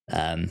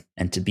 and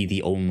to be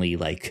the only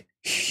like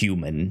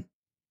human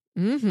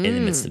in the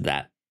midst of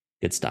that.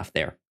 Good stuff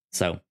there.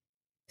 So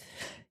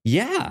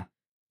yeah,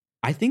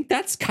 I think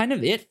that's kind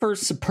of it for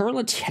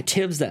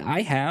superlatives that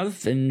I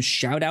have and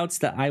shout outs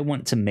that I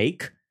want to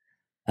make.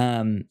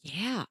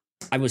 Yeah.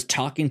 I was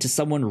talking to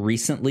someone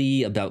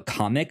recently about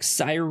comics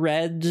I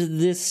read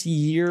this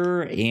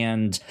year,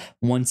 and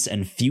Once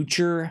and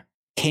Future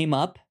came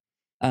up,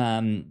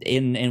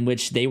 in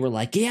which they were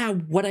like, yeah,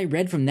 what I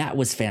read from that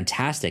was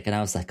fantastic. And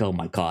I was like, oh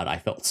my God, I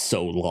felt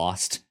so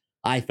lost.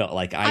 I felt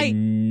like I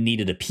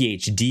needed a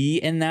PhD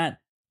in that.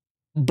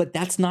 But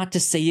that's not to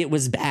say it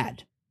was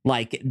bad.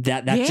 Like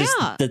that's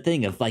just the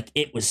thing of like,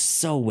 it was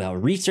so well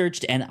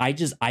researched. And I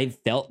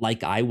felt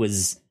like I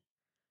was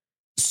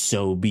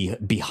so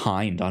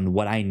behind on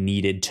what I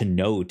needed to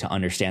know to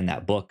understand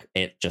that book.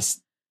 It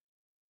just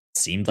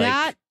seemed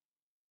like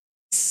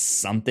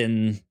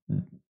something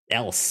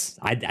else.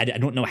 I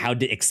don't know how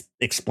to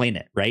explain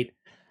it. Right.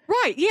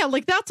 Right. Yeah.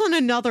 Like that's on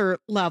another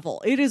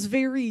level. It is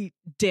very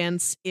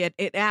dense. It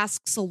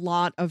asks a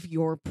lot of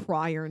your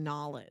prior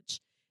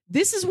knowledge.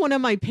 This is one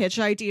of my pitch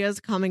ideas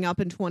coming up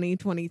in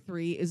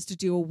 2023 is to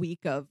do a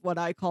week of what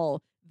I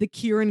call the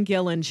Kieran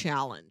Gillen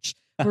Challenge,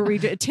 where we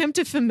attempt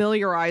to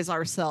familiarize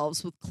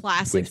ourselves with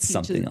classic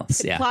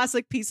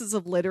pieces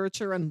of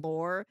literature and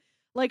lore.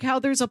 Like how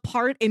there's a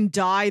part in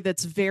Die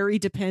that's very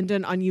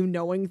dependent on you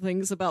knowing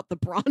things about the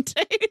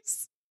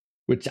Brontes.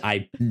 Which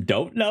I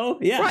don't know.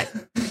 Yeah.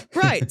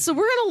 Right. So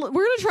we're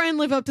gonna try and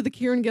live up to the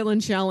Kieran Gillen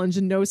Challenge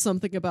and know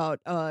something about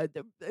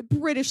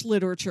British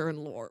literature and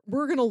lore.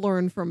 We're gonna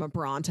learn from a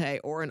Bronte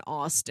or an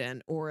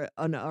Austen or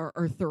an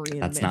Arthurian.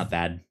 That's myth. not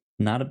bad.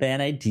 Not a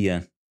bad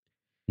idea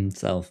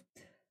himself.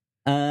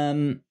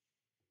 Cool.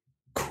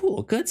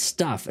 Good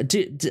stuff.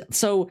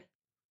 So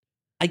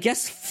I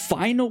guess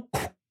final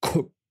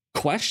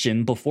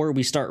question before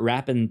we start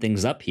wrapping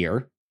things up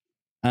here.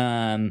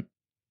 What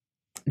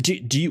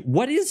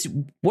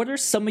are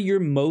some of your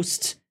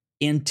most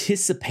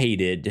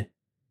anticipated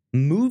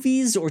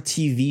movies or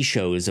TV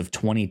shows of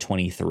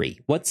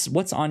 2023?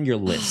 What's on your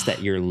list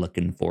that you're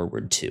looking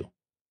forward to?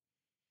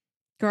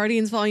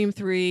 Guardians Volume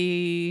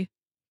 3.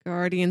 Yep.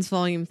 Guardians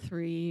Volume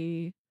 3.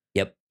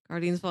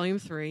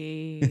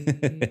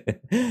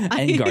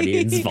 And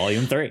Guardians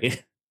Volume 3.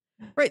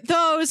 Right.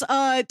 Those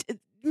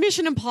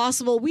Mission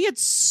Impossible. We had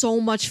so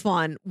much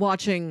fun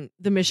watching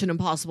the Mission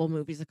Impossible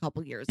movies a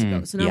couple years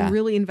ago. So now I'm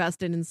really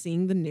invested in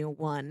seeing the new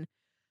one.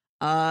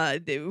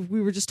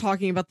 We were just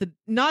talking about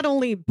not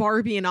only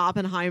Barbie and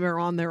Oppenheimer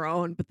on their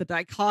own, but the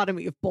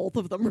dichotomy of both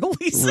of them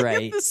releasing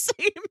at the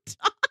same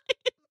time.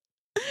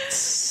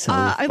 So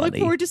I look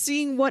forward to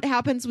seeing what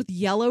happens with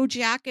Yellow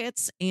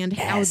Jackets and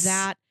how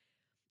that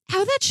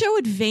show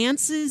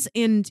advances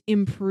and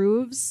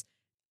improves.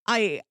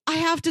 I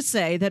have to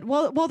say that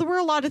while there were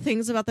a lot of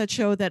things about that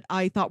show that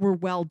I thought were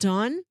well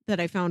done,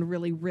 that I found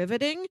really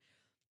riveting,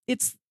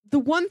 it's the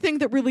one thing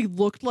that really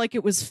looked like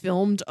it was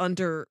filmed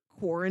under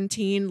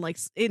quarantine, like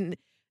in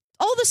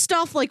all the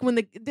stuff, like when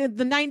the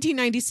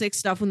 1996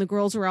 stuff, when the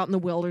girls were out in the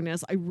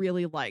wilderness, I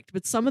really liked.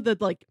 But some of the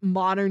like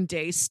modern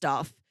day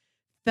stuff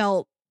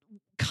felt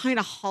kind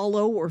of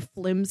hollow or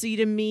flimsy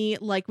to me,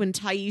 like when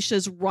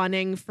Taisha's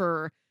running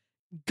for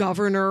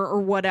governor or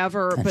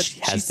whatever, but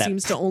she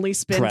seems to only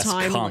spend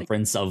time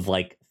conference of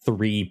like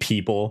 3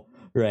 people,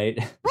 right?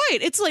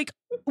 It's like,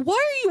 why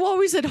are you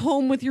always at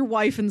home with your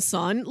wife and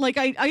son? Like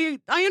I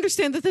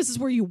understand that this is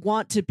where you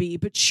want to be,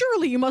 but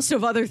surely you must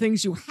have other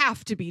things you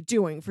have to be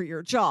doing for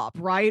your job,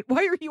 right?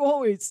 Why are you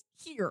always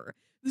here?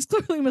 This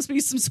clearly must be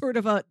some sort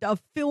of a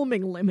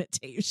filming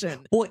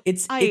limitation. Well,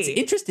 it's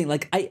interesting.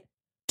 Like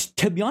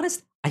to be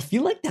honest, I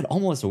feel like that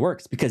almost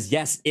works because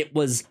yes, it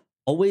was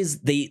always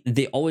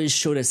they always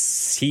showed us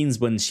scenes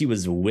when she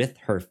was with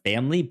her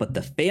family, but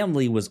the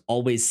family was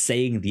always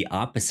saying the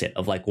opposite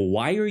of like,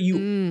 why are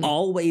you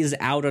always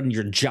out on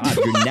your job?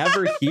 You're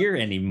never here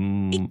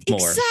anymore.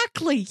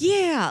 Exactly.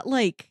 Yeah.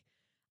 Like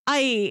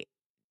there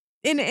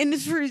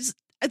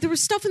was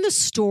stuff in the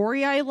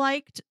story I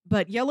liked,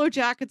 but Yellow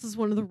Jackets is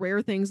one of the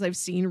rare things I've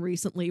seen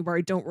recently where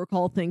I don't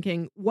recall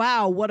thinking,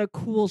 wow, what a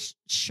cool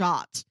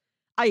shot.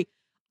 I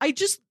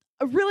just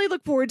really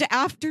look forward to,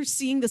 after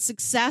seeing the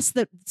success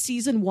that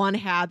season 1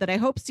 had, that I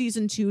hope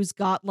season 2's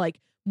got like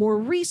more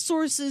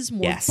resources,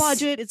 more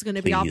budget. It's going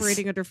to be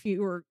operating under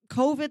fewer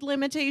COVID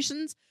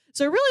limitations.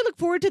 So I really look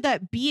forward to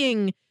that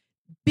being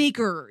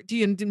bigger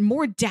and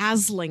more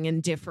dazzling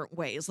in different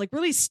ways, like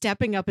really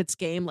stepping up its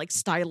game, like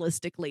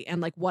stylistically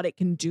and like what it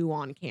can do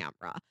on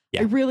camera.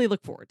 I really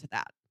look forward to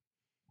that.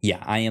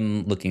 Yeah, I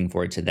am looking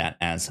forward to that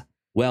as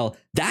well.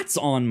 That's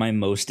on my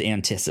most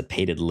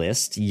anticipated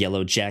list,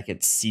 Yellow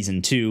Jackets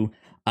season 2.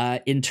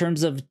 In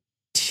terms of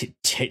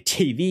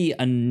TV,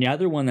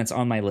 another one that's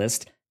on my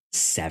list,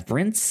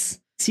 Severance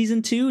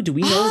season 2. Do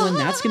we know when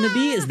that's going to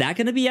be? Is that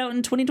going to be out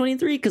in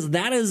 2023? Because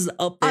that is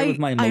up there with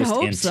my most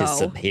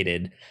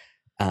anticipated.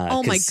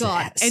 Oh my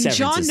God. And Severance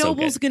John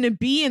Noble's going to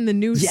be in the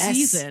new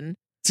season.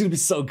 It's going to be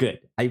so good.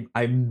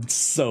 I'm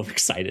so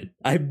excited.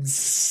 That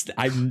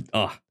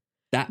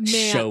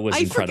show was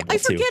incredible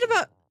too.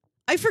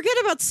 I forget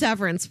about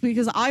Severance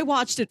because I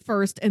watched it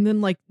first, and then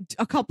like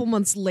a couple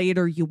months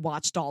later you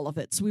watched all of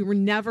it. So we were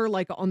never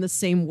like on the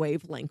same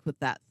wavelength with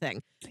that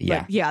thing.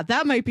 Yeah. But yeah,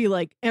 that might be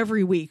like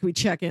every week we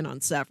check in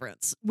on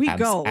Severance. We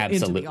go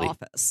into the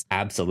office.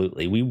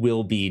 Absolutely. We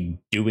will be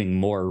doing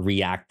more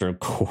reactor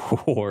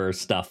core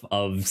stuff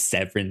of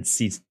Severance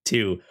season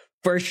 2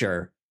 for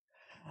sure.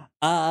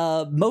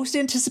 Most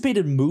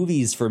anticipated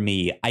movies for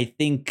me, I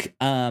think,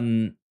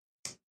 man,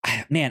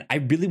 I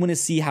really want to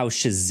see how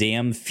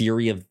Shazam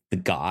Fury of the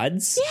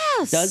Gods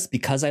does,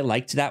 because I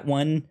liked that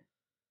one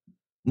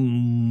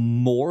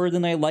more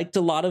than I liked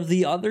a lot of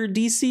the other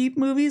DC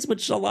movies,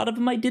 which a lot of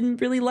them I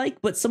didn't really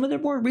like, but some of their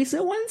more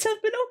recent ones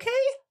have been okay.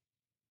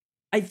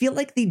 I feel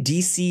like the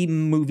DC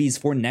movies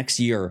for next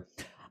year,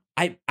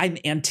 I'm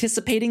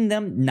anticipating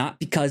them not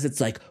because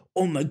it's like,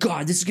 oh my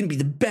God, this is going to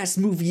be the best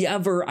movie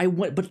ever.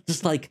 But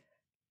just like,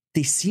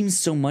 they seem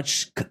so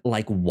much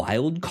like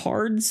wild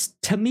cards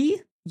to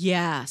me.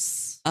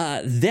 Yes.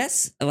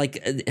 This like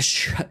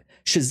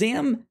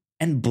Shazam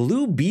and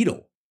Blue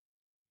Beetle.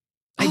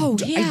 I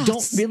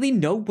don't really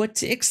know what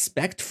to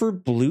expect for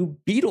Blue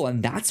Beetle,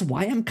 and that's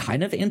why I'm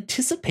kind of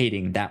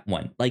anticipating that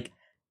one. Like,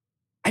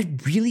 I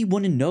really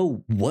want to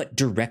know what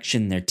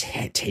direction they're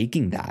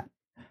taking that.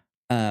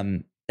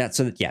 That's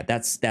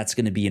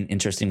going to be an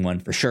interesting one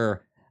for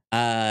sure.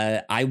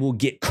 I will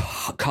get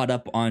caught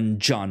up on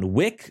John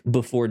Wick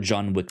before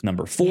John Wick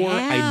number 4. Yeah.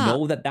 I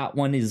know that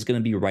one is going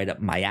to be right up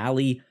my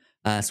alley.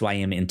 So I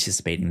am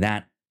anticipating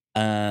that.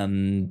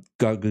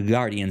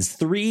 Guardians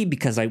 3,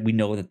 because we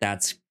know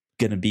that's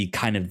going to be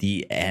kind of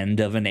the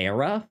end of an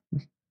era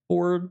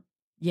for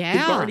the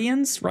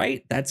Guardians,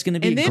 right? That's going to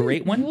be a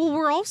great one.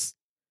 Well,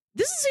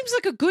 this seems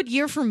like a good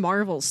year for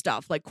Marvel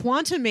stuff. Like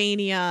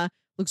Quantumania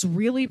looks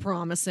really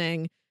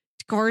promising.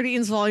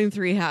 Guardians Volume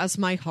 3 has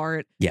my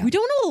heart. Yeah. We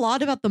don't know a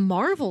lot about the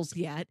Marvels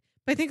yet,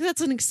 but I think that's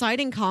an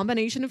exciting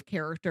combination of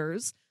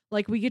characters.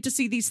 Like, we get to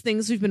see these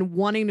things we've been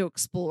wanting to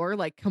explore,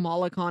 like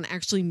Kamala Khan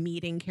actually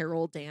meeting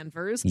Carol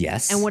Danvers.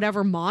 Yes. And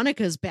whatever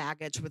Monica's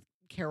baggage with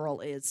Carol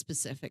is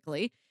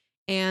specifically.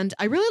 And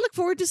I really look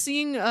forward to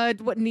seeing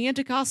what Nia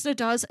DaCosta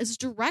does as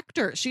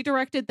director. She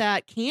directed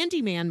that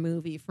Candyman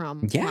movie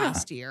from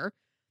last year.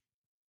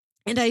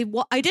 And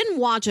I didn't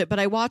watch it, but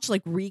I watched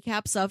like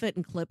recaps of it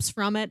and clips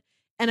from it.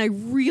 And I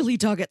really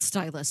dug it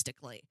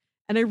stylistically.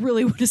 And I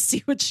really want to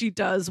see what she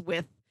does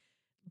with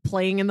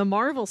playing in the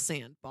Marvel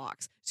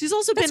sandbox. She's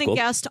also been a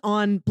guest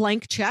on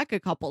Blank Check a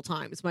couple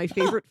times, my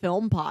favorite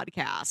film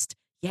podcast.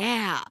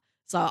 Yeah.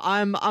 So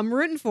I'm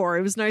rooting for her.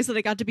 It was nice that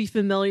I got to be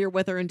familiar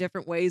with her in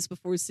different ways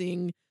before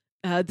seeing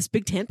this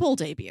big tentpole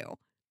debut.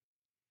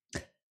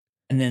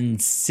 And then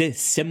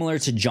similar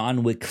to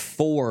John Wick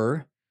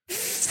 4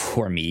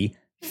 for me,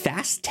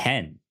 Fast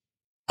 10.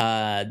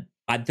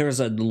 There's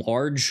a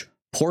large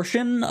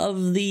portion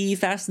of the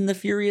Fast and the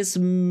Furious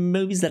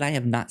movies that I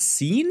have not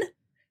seen.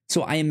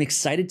 So I am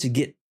excited to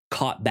get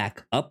caught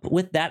back up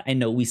with that. I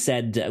know we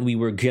said we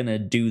were going to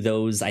do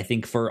those, I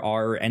think, for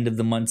our end of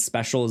the month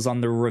specials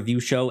on the review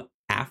show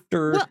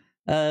after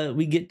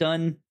we get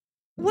done.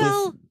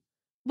 Then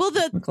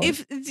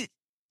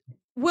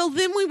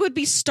we would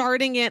be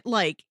starting it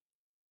like,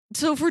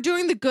 so if we're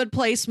doing the Good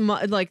Place,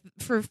 like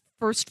for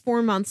first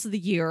 4 months of the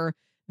year,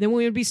 then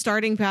we would be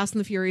starting Fast and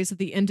the Furious at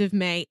the end of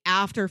May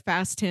after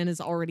Fast 10 has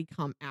already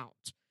come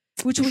out,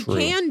 which we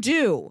can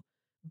do.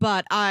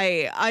 But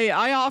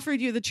I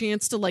offered you the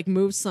chance to like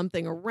move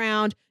something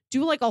around,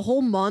 do like a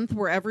whole month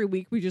where every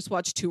week we just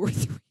watch 2 or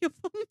 3 of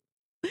them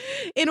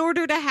in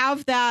order to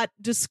have that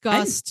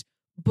discussed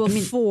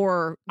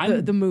before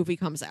the movie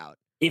comes out.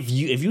 If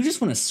you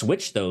just want to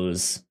switch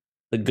those,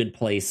 the Good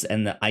Place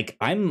and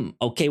I'm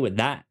okay with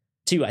that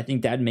too. I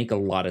think that'd make a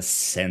lot of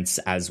sense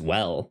as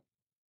well.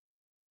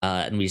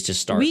 And we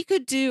just start. We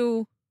could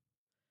do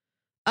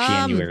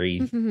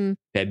January,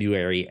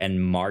 February,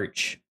 and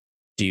March.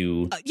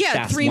 Do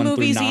Fast 3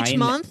 movies 9, each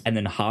month, and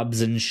then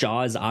Hobbs and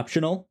Shaw is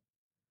optional.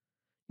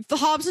 The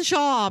Hobbs and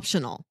Shaw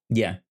optional.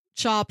 Yeah,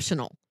 Shaw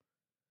optional.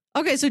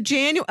 Okay, so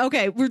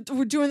Okay, we're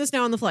doing this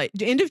now on the flight.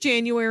 End of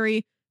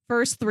January,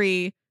 first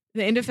 3.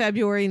 The end of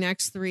February,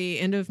 next 3.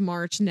 End of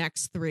March,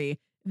 next 3.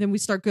 Then we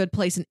start Good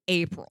Place in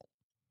April.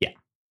 Yeah,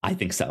 I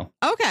think so.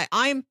 Okay,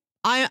 I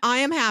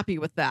am happy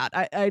with that.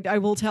 I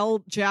will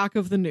tell Jack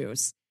of the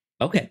news.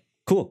 Okay,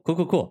 cool.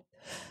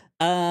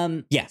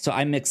 So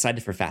I'm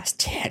excited for Fast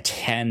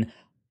 10.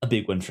 A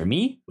big one for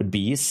me would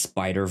be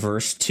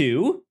Spider-Verse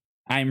 2.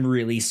 I'm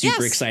really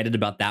super excited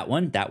about that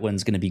one. That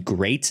one's going to be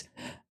great.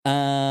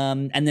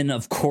 And then,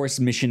 of course,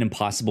 Mission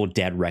Impossible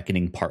Dead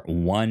Reckoning Part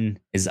 1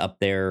 is up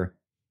there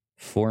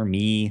for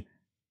me.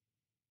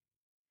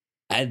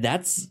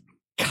 That's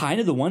kind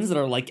of the ones that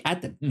are like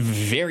at the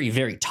very,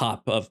 very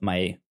top of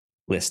my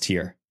list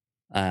here.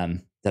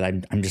 That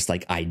I'm just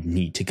like, I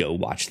need to go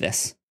watch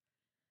this.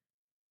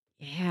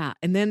 Yeah,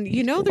 and then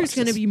there's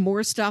going to be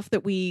more stuff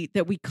that we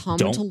come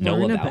to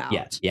learn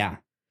about. Yeah.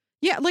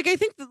 Yeah, like I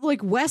think that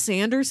like Wes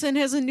Anderson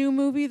has a new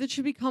movie that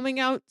should be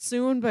coming out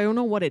soon, but I don't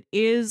know what it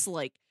is.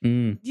 Like,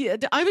 yeah,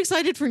 I'm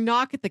excited for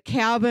Knock at the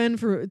Cabin,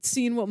 for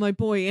seeing what my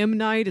boy M.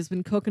 Night has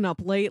been cooking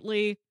up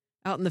lately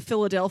out in the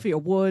Philadelphia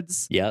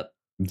woods. Yep.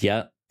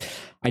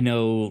 I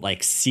know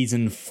like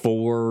season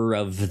 4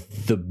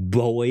 of The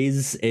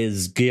Boys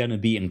is gonna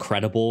be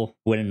incredible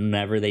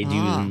whenever they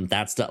do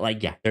that stuff.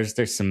 Like, yeah,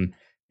 there's some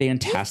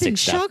fantastic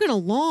stuff. Chugging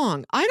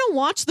along. I don't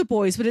watch The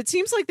Boys, but it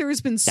seems like there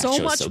has been so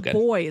much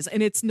boys,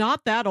 and it's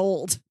not that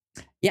old.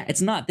 Yeah,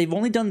 it's not. They've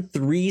only done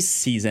 3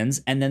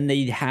 seasons, and then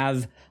they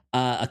have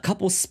a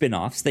couple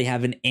spin-offs. They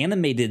have an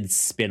animated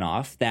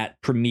spin-off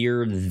that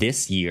premiered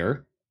this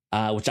year,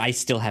 which I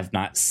still have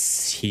not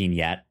seen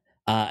yet.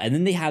 And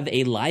then they have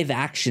a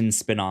live-action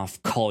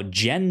spin-off called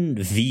Gen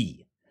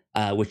V,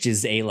 which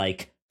is a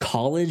like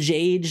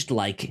college-aged,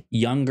 like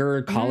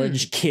younger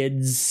college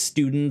kids,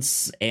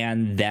 students,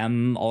 and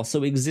them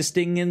also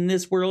existing in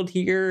this world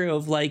here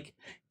of like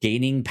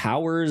gaining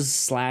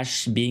powers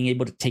 / being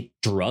able to take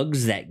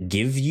drugs that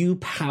give you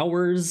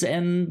powers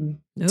and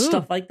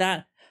stuff like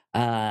that.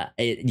 I'm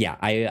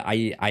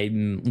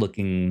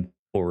looking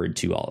forward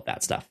to all of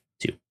that stuff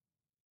too.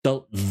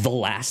 The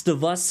Last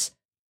of Us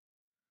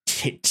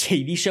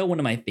TV show, one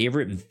of my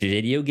favorite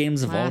video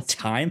games of all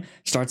time,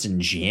 starts in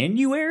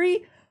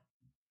January.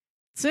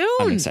 Soon.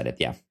 I'm excited.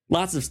 Yeah.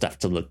 Lots of stuff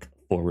to look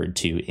forward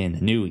to in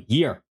the new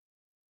year.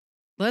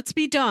 Let's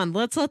be done.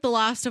 Let's let The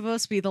Last of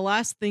Us be the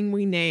last thing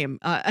we name.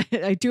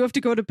 I do have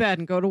to go to bed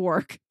and go to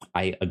work.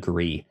 I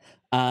agree.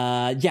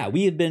 Yeah,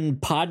 we have been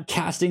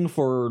podcasting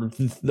for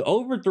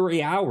over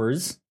 3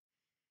 hours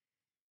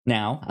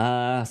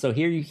now. So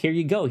here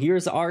you go.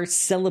 Here's our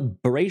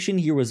celebration.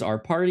 Here was our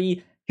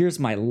party. Here's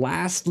my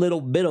last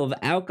little bit of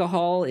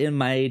alcohol in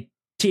my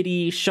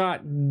titty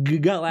shot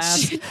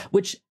glass,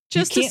 which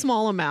just a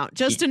small amount,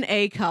 just an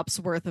A cup's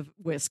worth of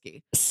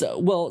whiskey.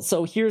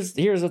 So here's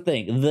the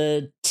thing.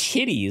 The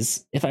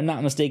titties, if I'm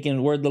not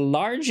mistaken, were the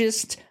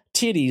largest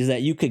titties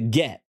that you could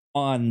get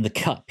on the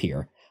cup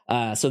here.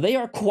 So they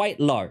are quite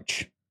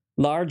large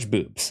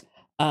boobs.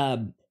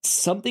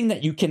 Something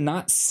that you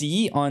cannot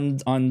see on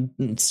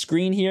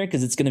screen here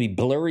because it's going to be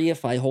blurry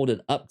if I hold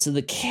it up to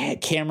the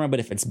camera,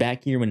 but if it's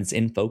back here when it's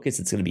in focus,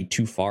 it's going to be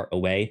too far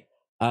away.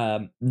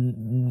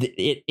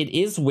 It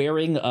is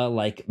wearing a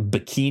like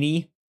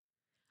bikini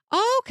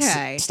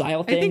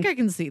style thing. I think I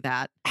can see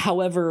that.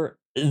 However,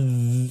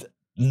 the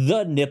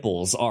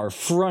nipples are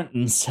front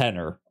and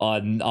center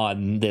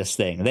on this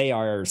thing. They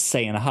are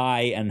saying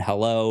hi and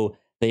hello.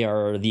 They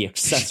are the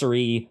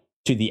accessory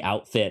to the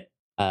outfit.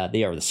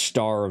 They are the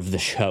star of the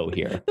show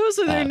here. Those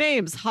are their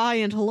names. Hi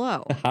and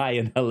hello. Hi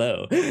and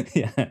hello.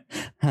 Yeah.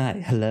 Hi,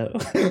 hello.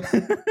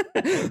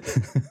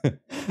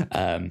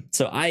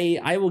 So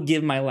I will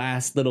give my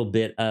last little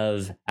bit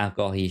of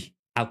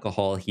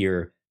alcohol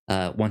here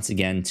once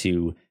again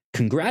to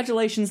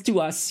congratulations to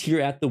us here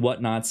at the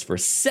Whatnots for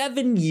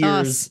 7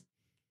 years.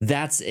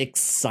 That's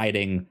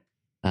exciting.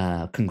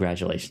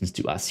 Congratulations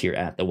to us here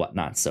at the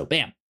Whatnots. So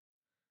bam.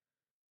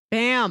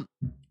 Bam.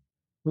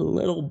 A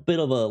little bit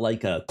of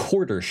a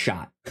quarter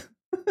shot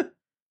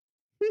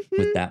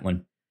with that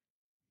one.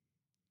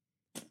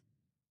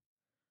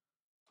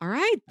 All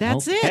right,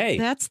 that's it.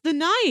 That's the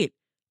night.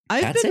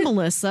 I've been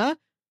Melissa.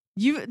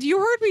 You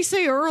heard me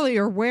say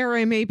earlier where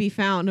I may be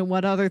found and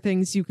what other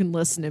things you can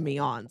listen to me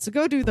on. So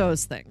go do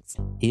those things.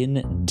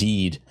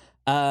 Indeed.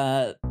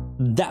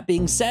 That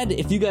being said,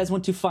 if you guys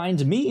want to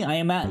find me, I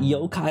am at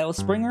Yo Kyle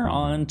Springer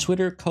on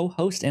Twitter,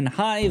 co-host, and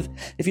Hive.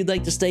 If you'd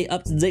like to stay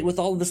up to date with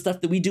all of the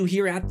stuff that we do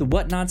here at the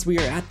Whatnots, we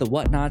are at the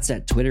Whatnots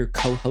at Twitter,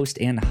 co-host,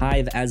 and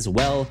Hive as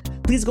well.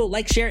 Please go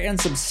like, share,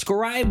 and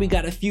subscribe. We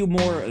got a few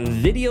more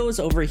videos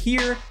over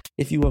here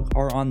if you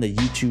are on the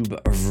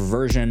YouTube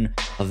version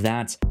of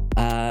that.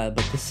 But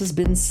this has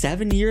been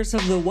 7 years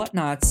of the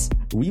Whatnots.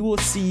 We will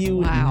see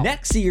you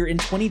next year in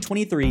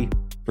 2023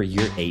 for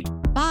year 8.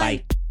 Bye.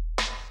 Bye.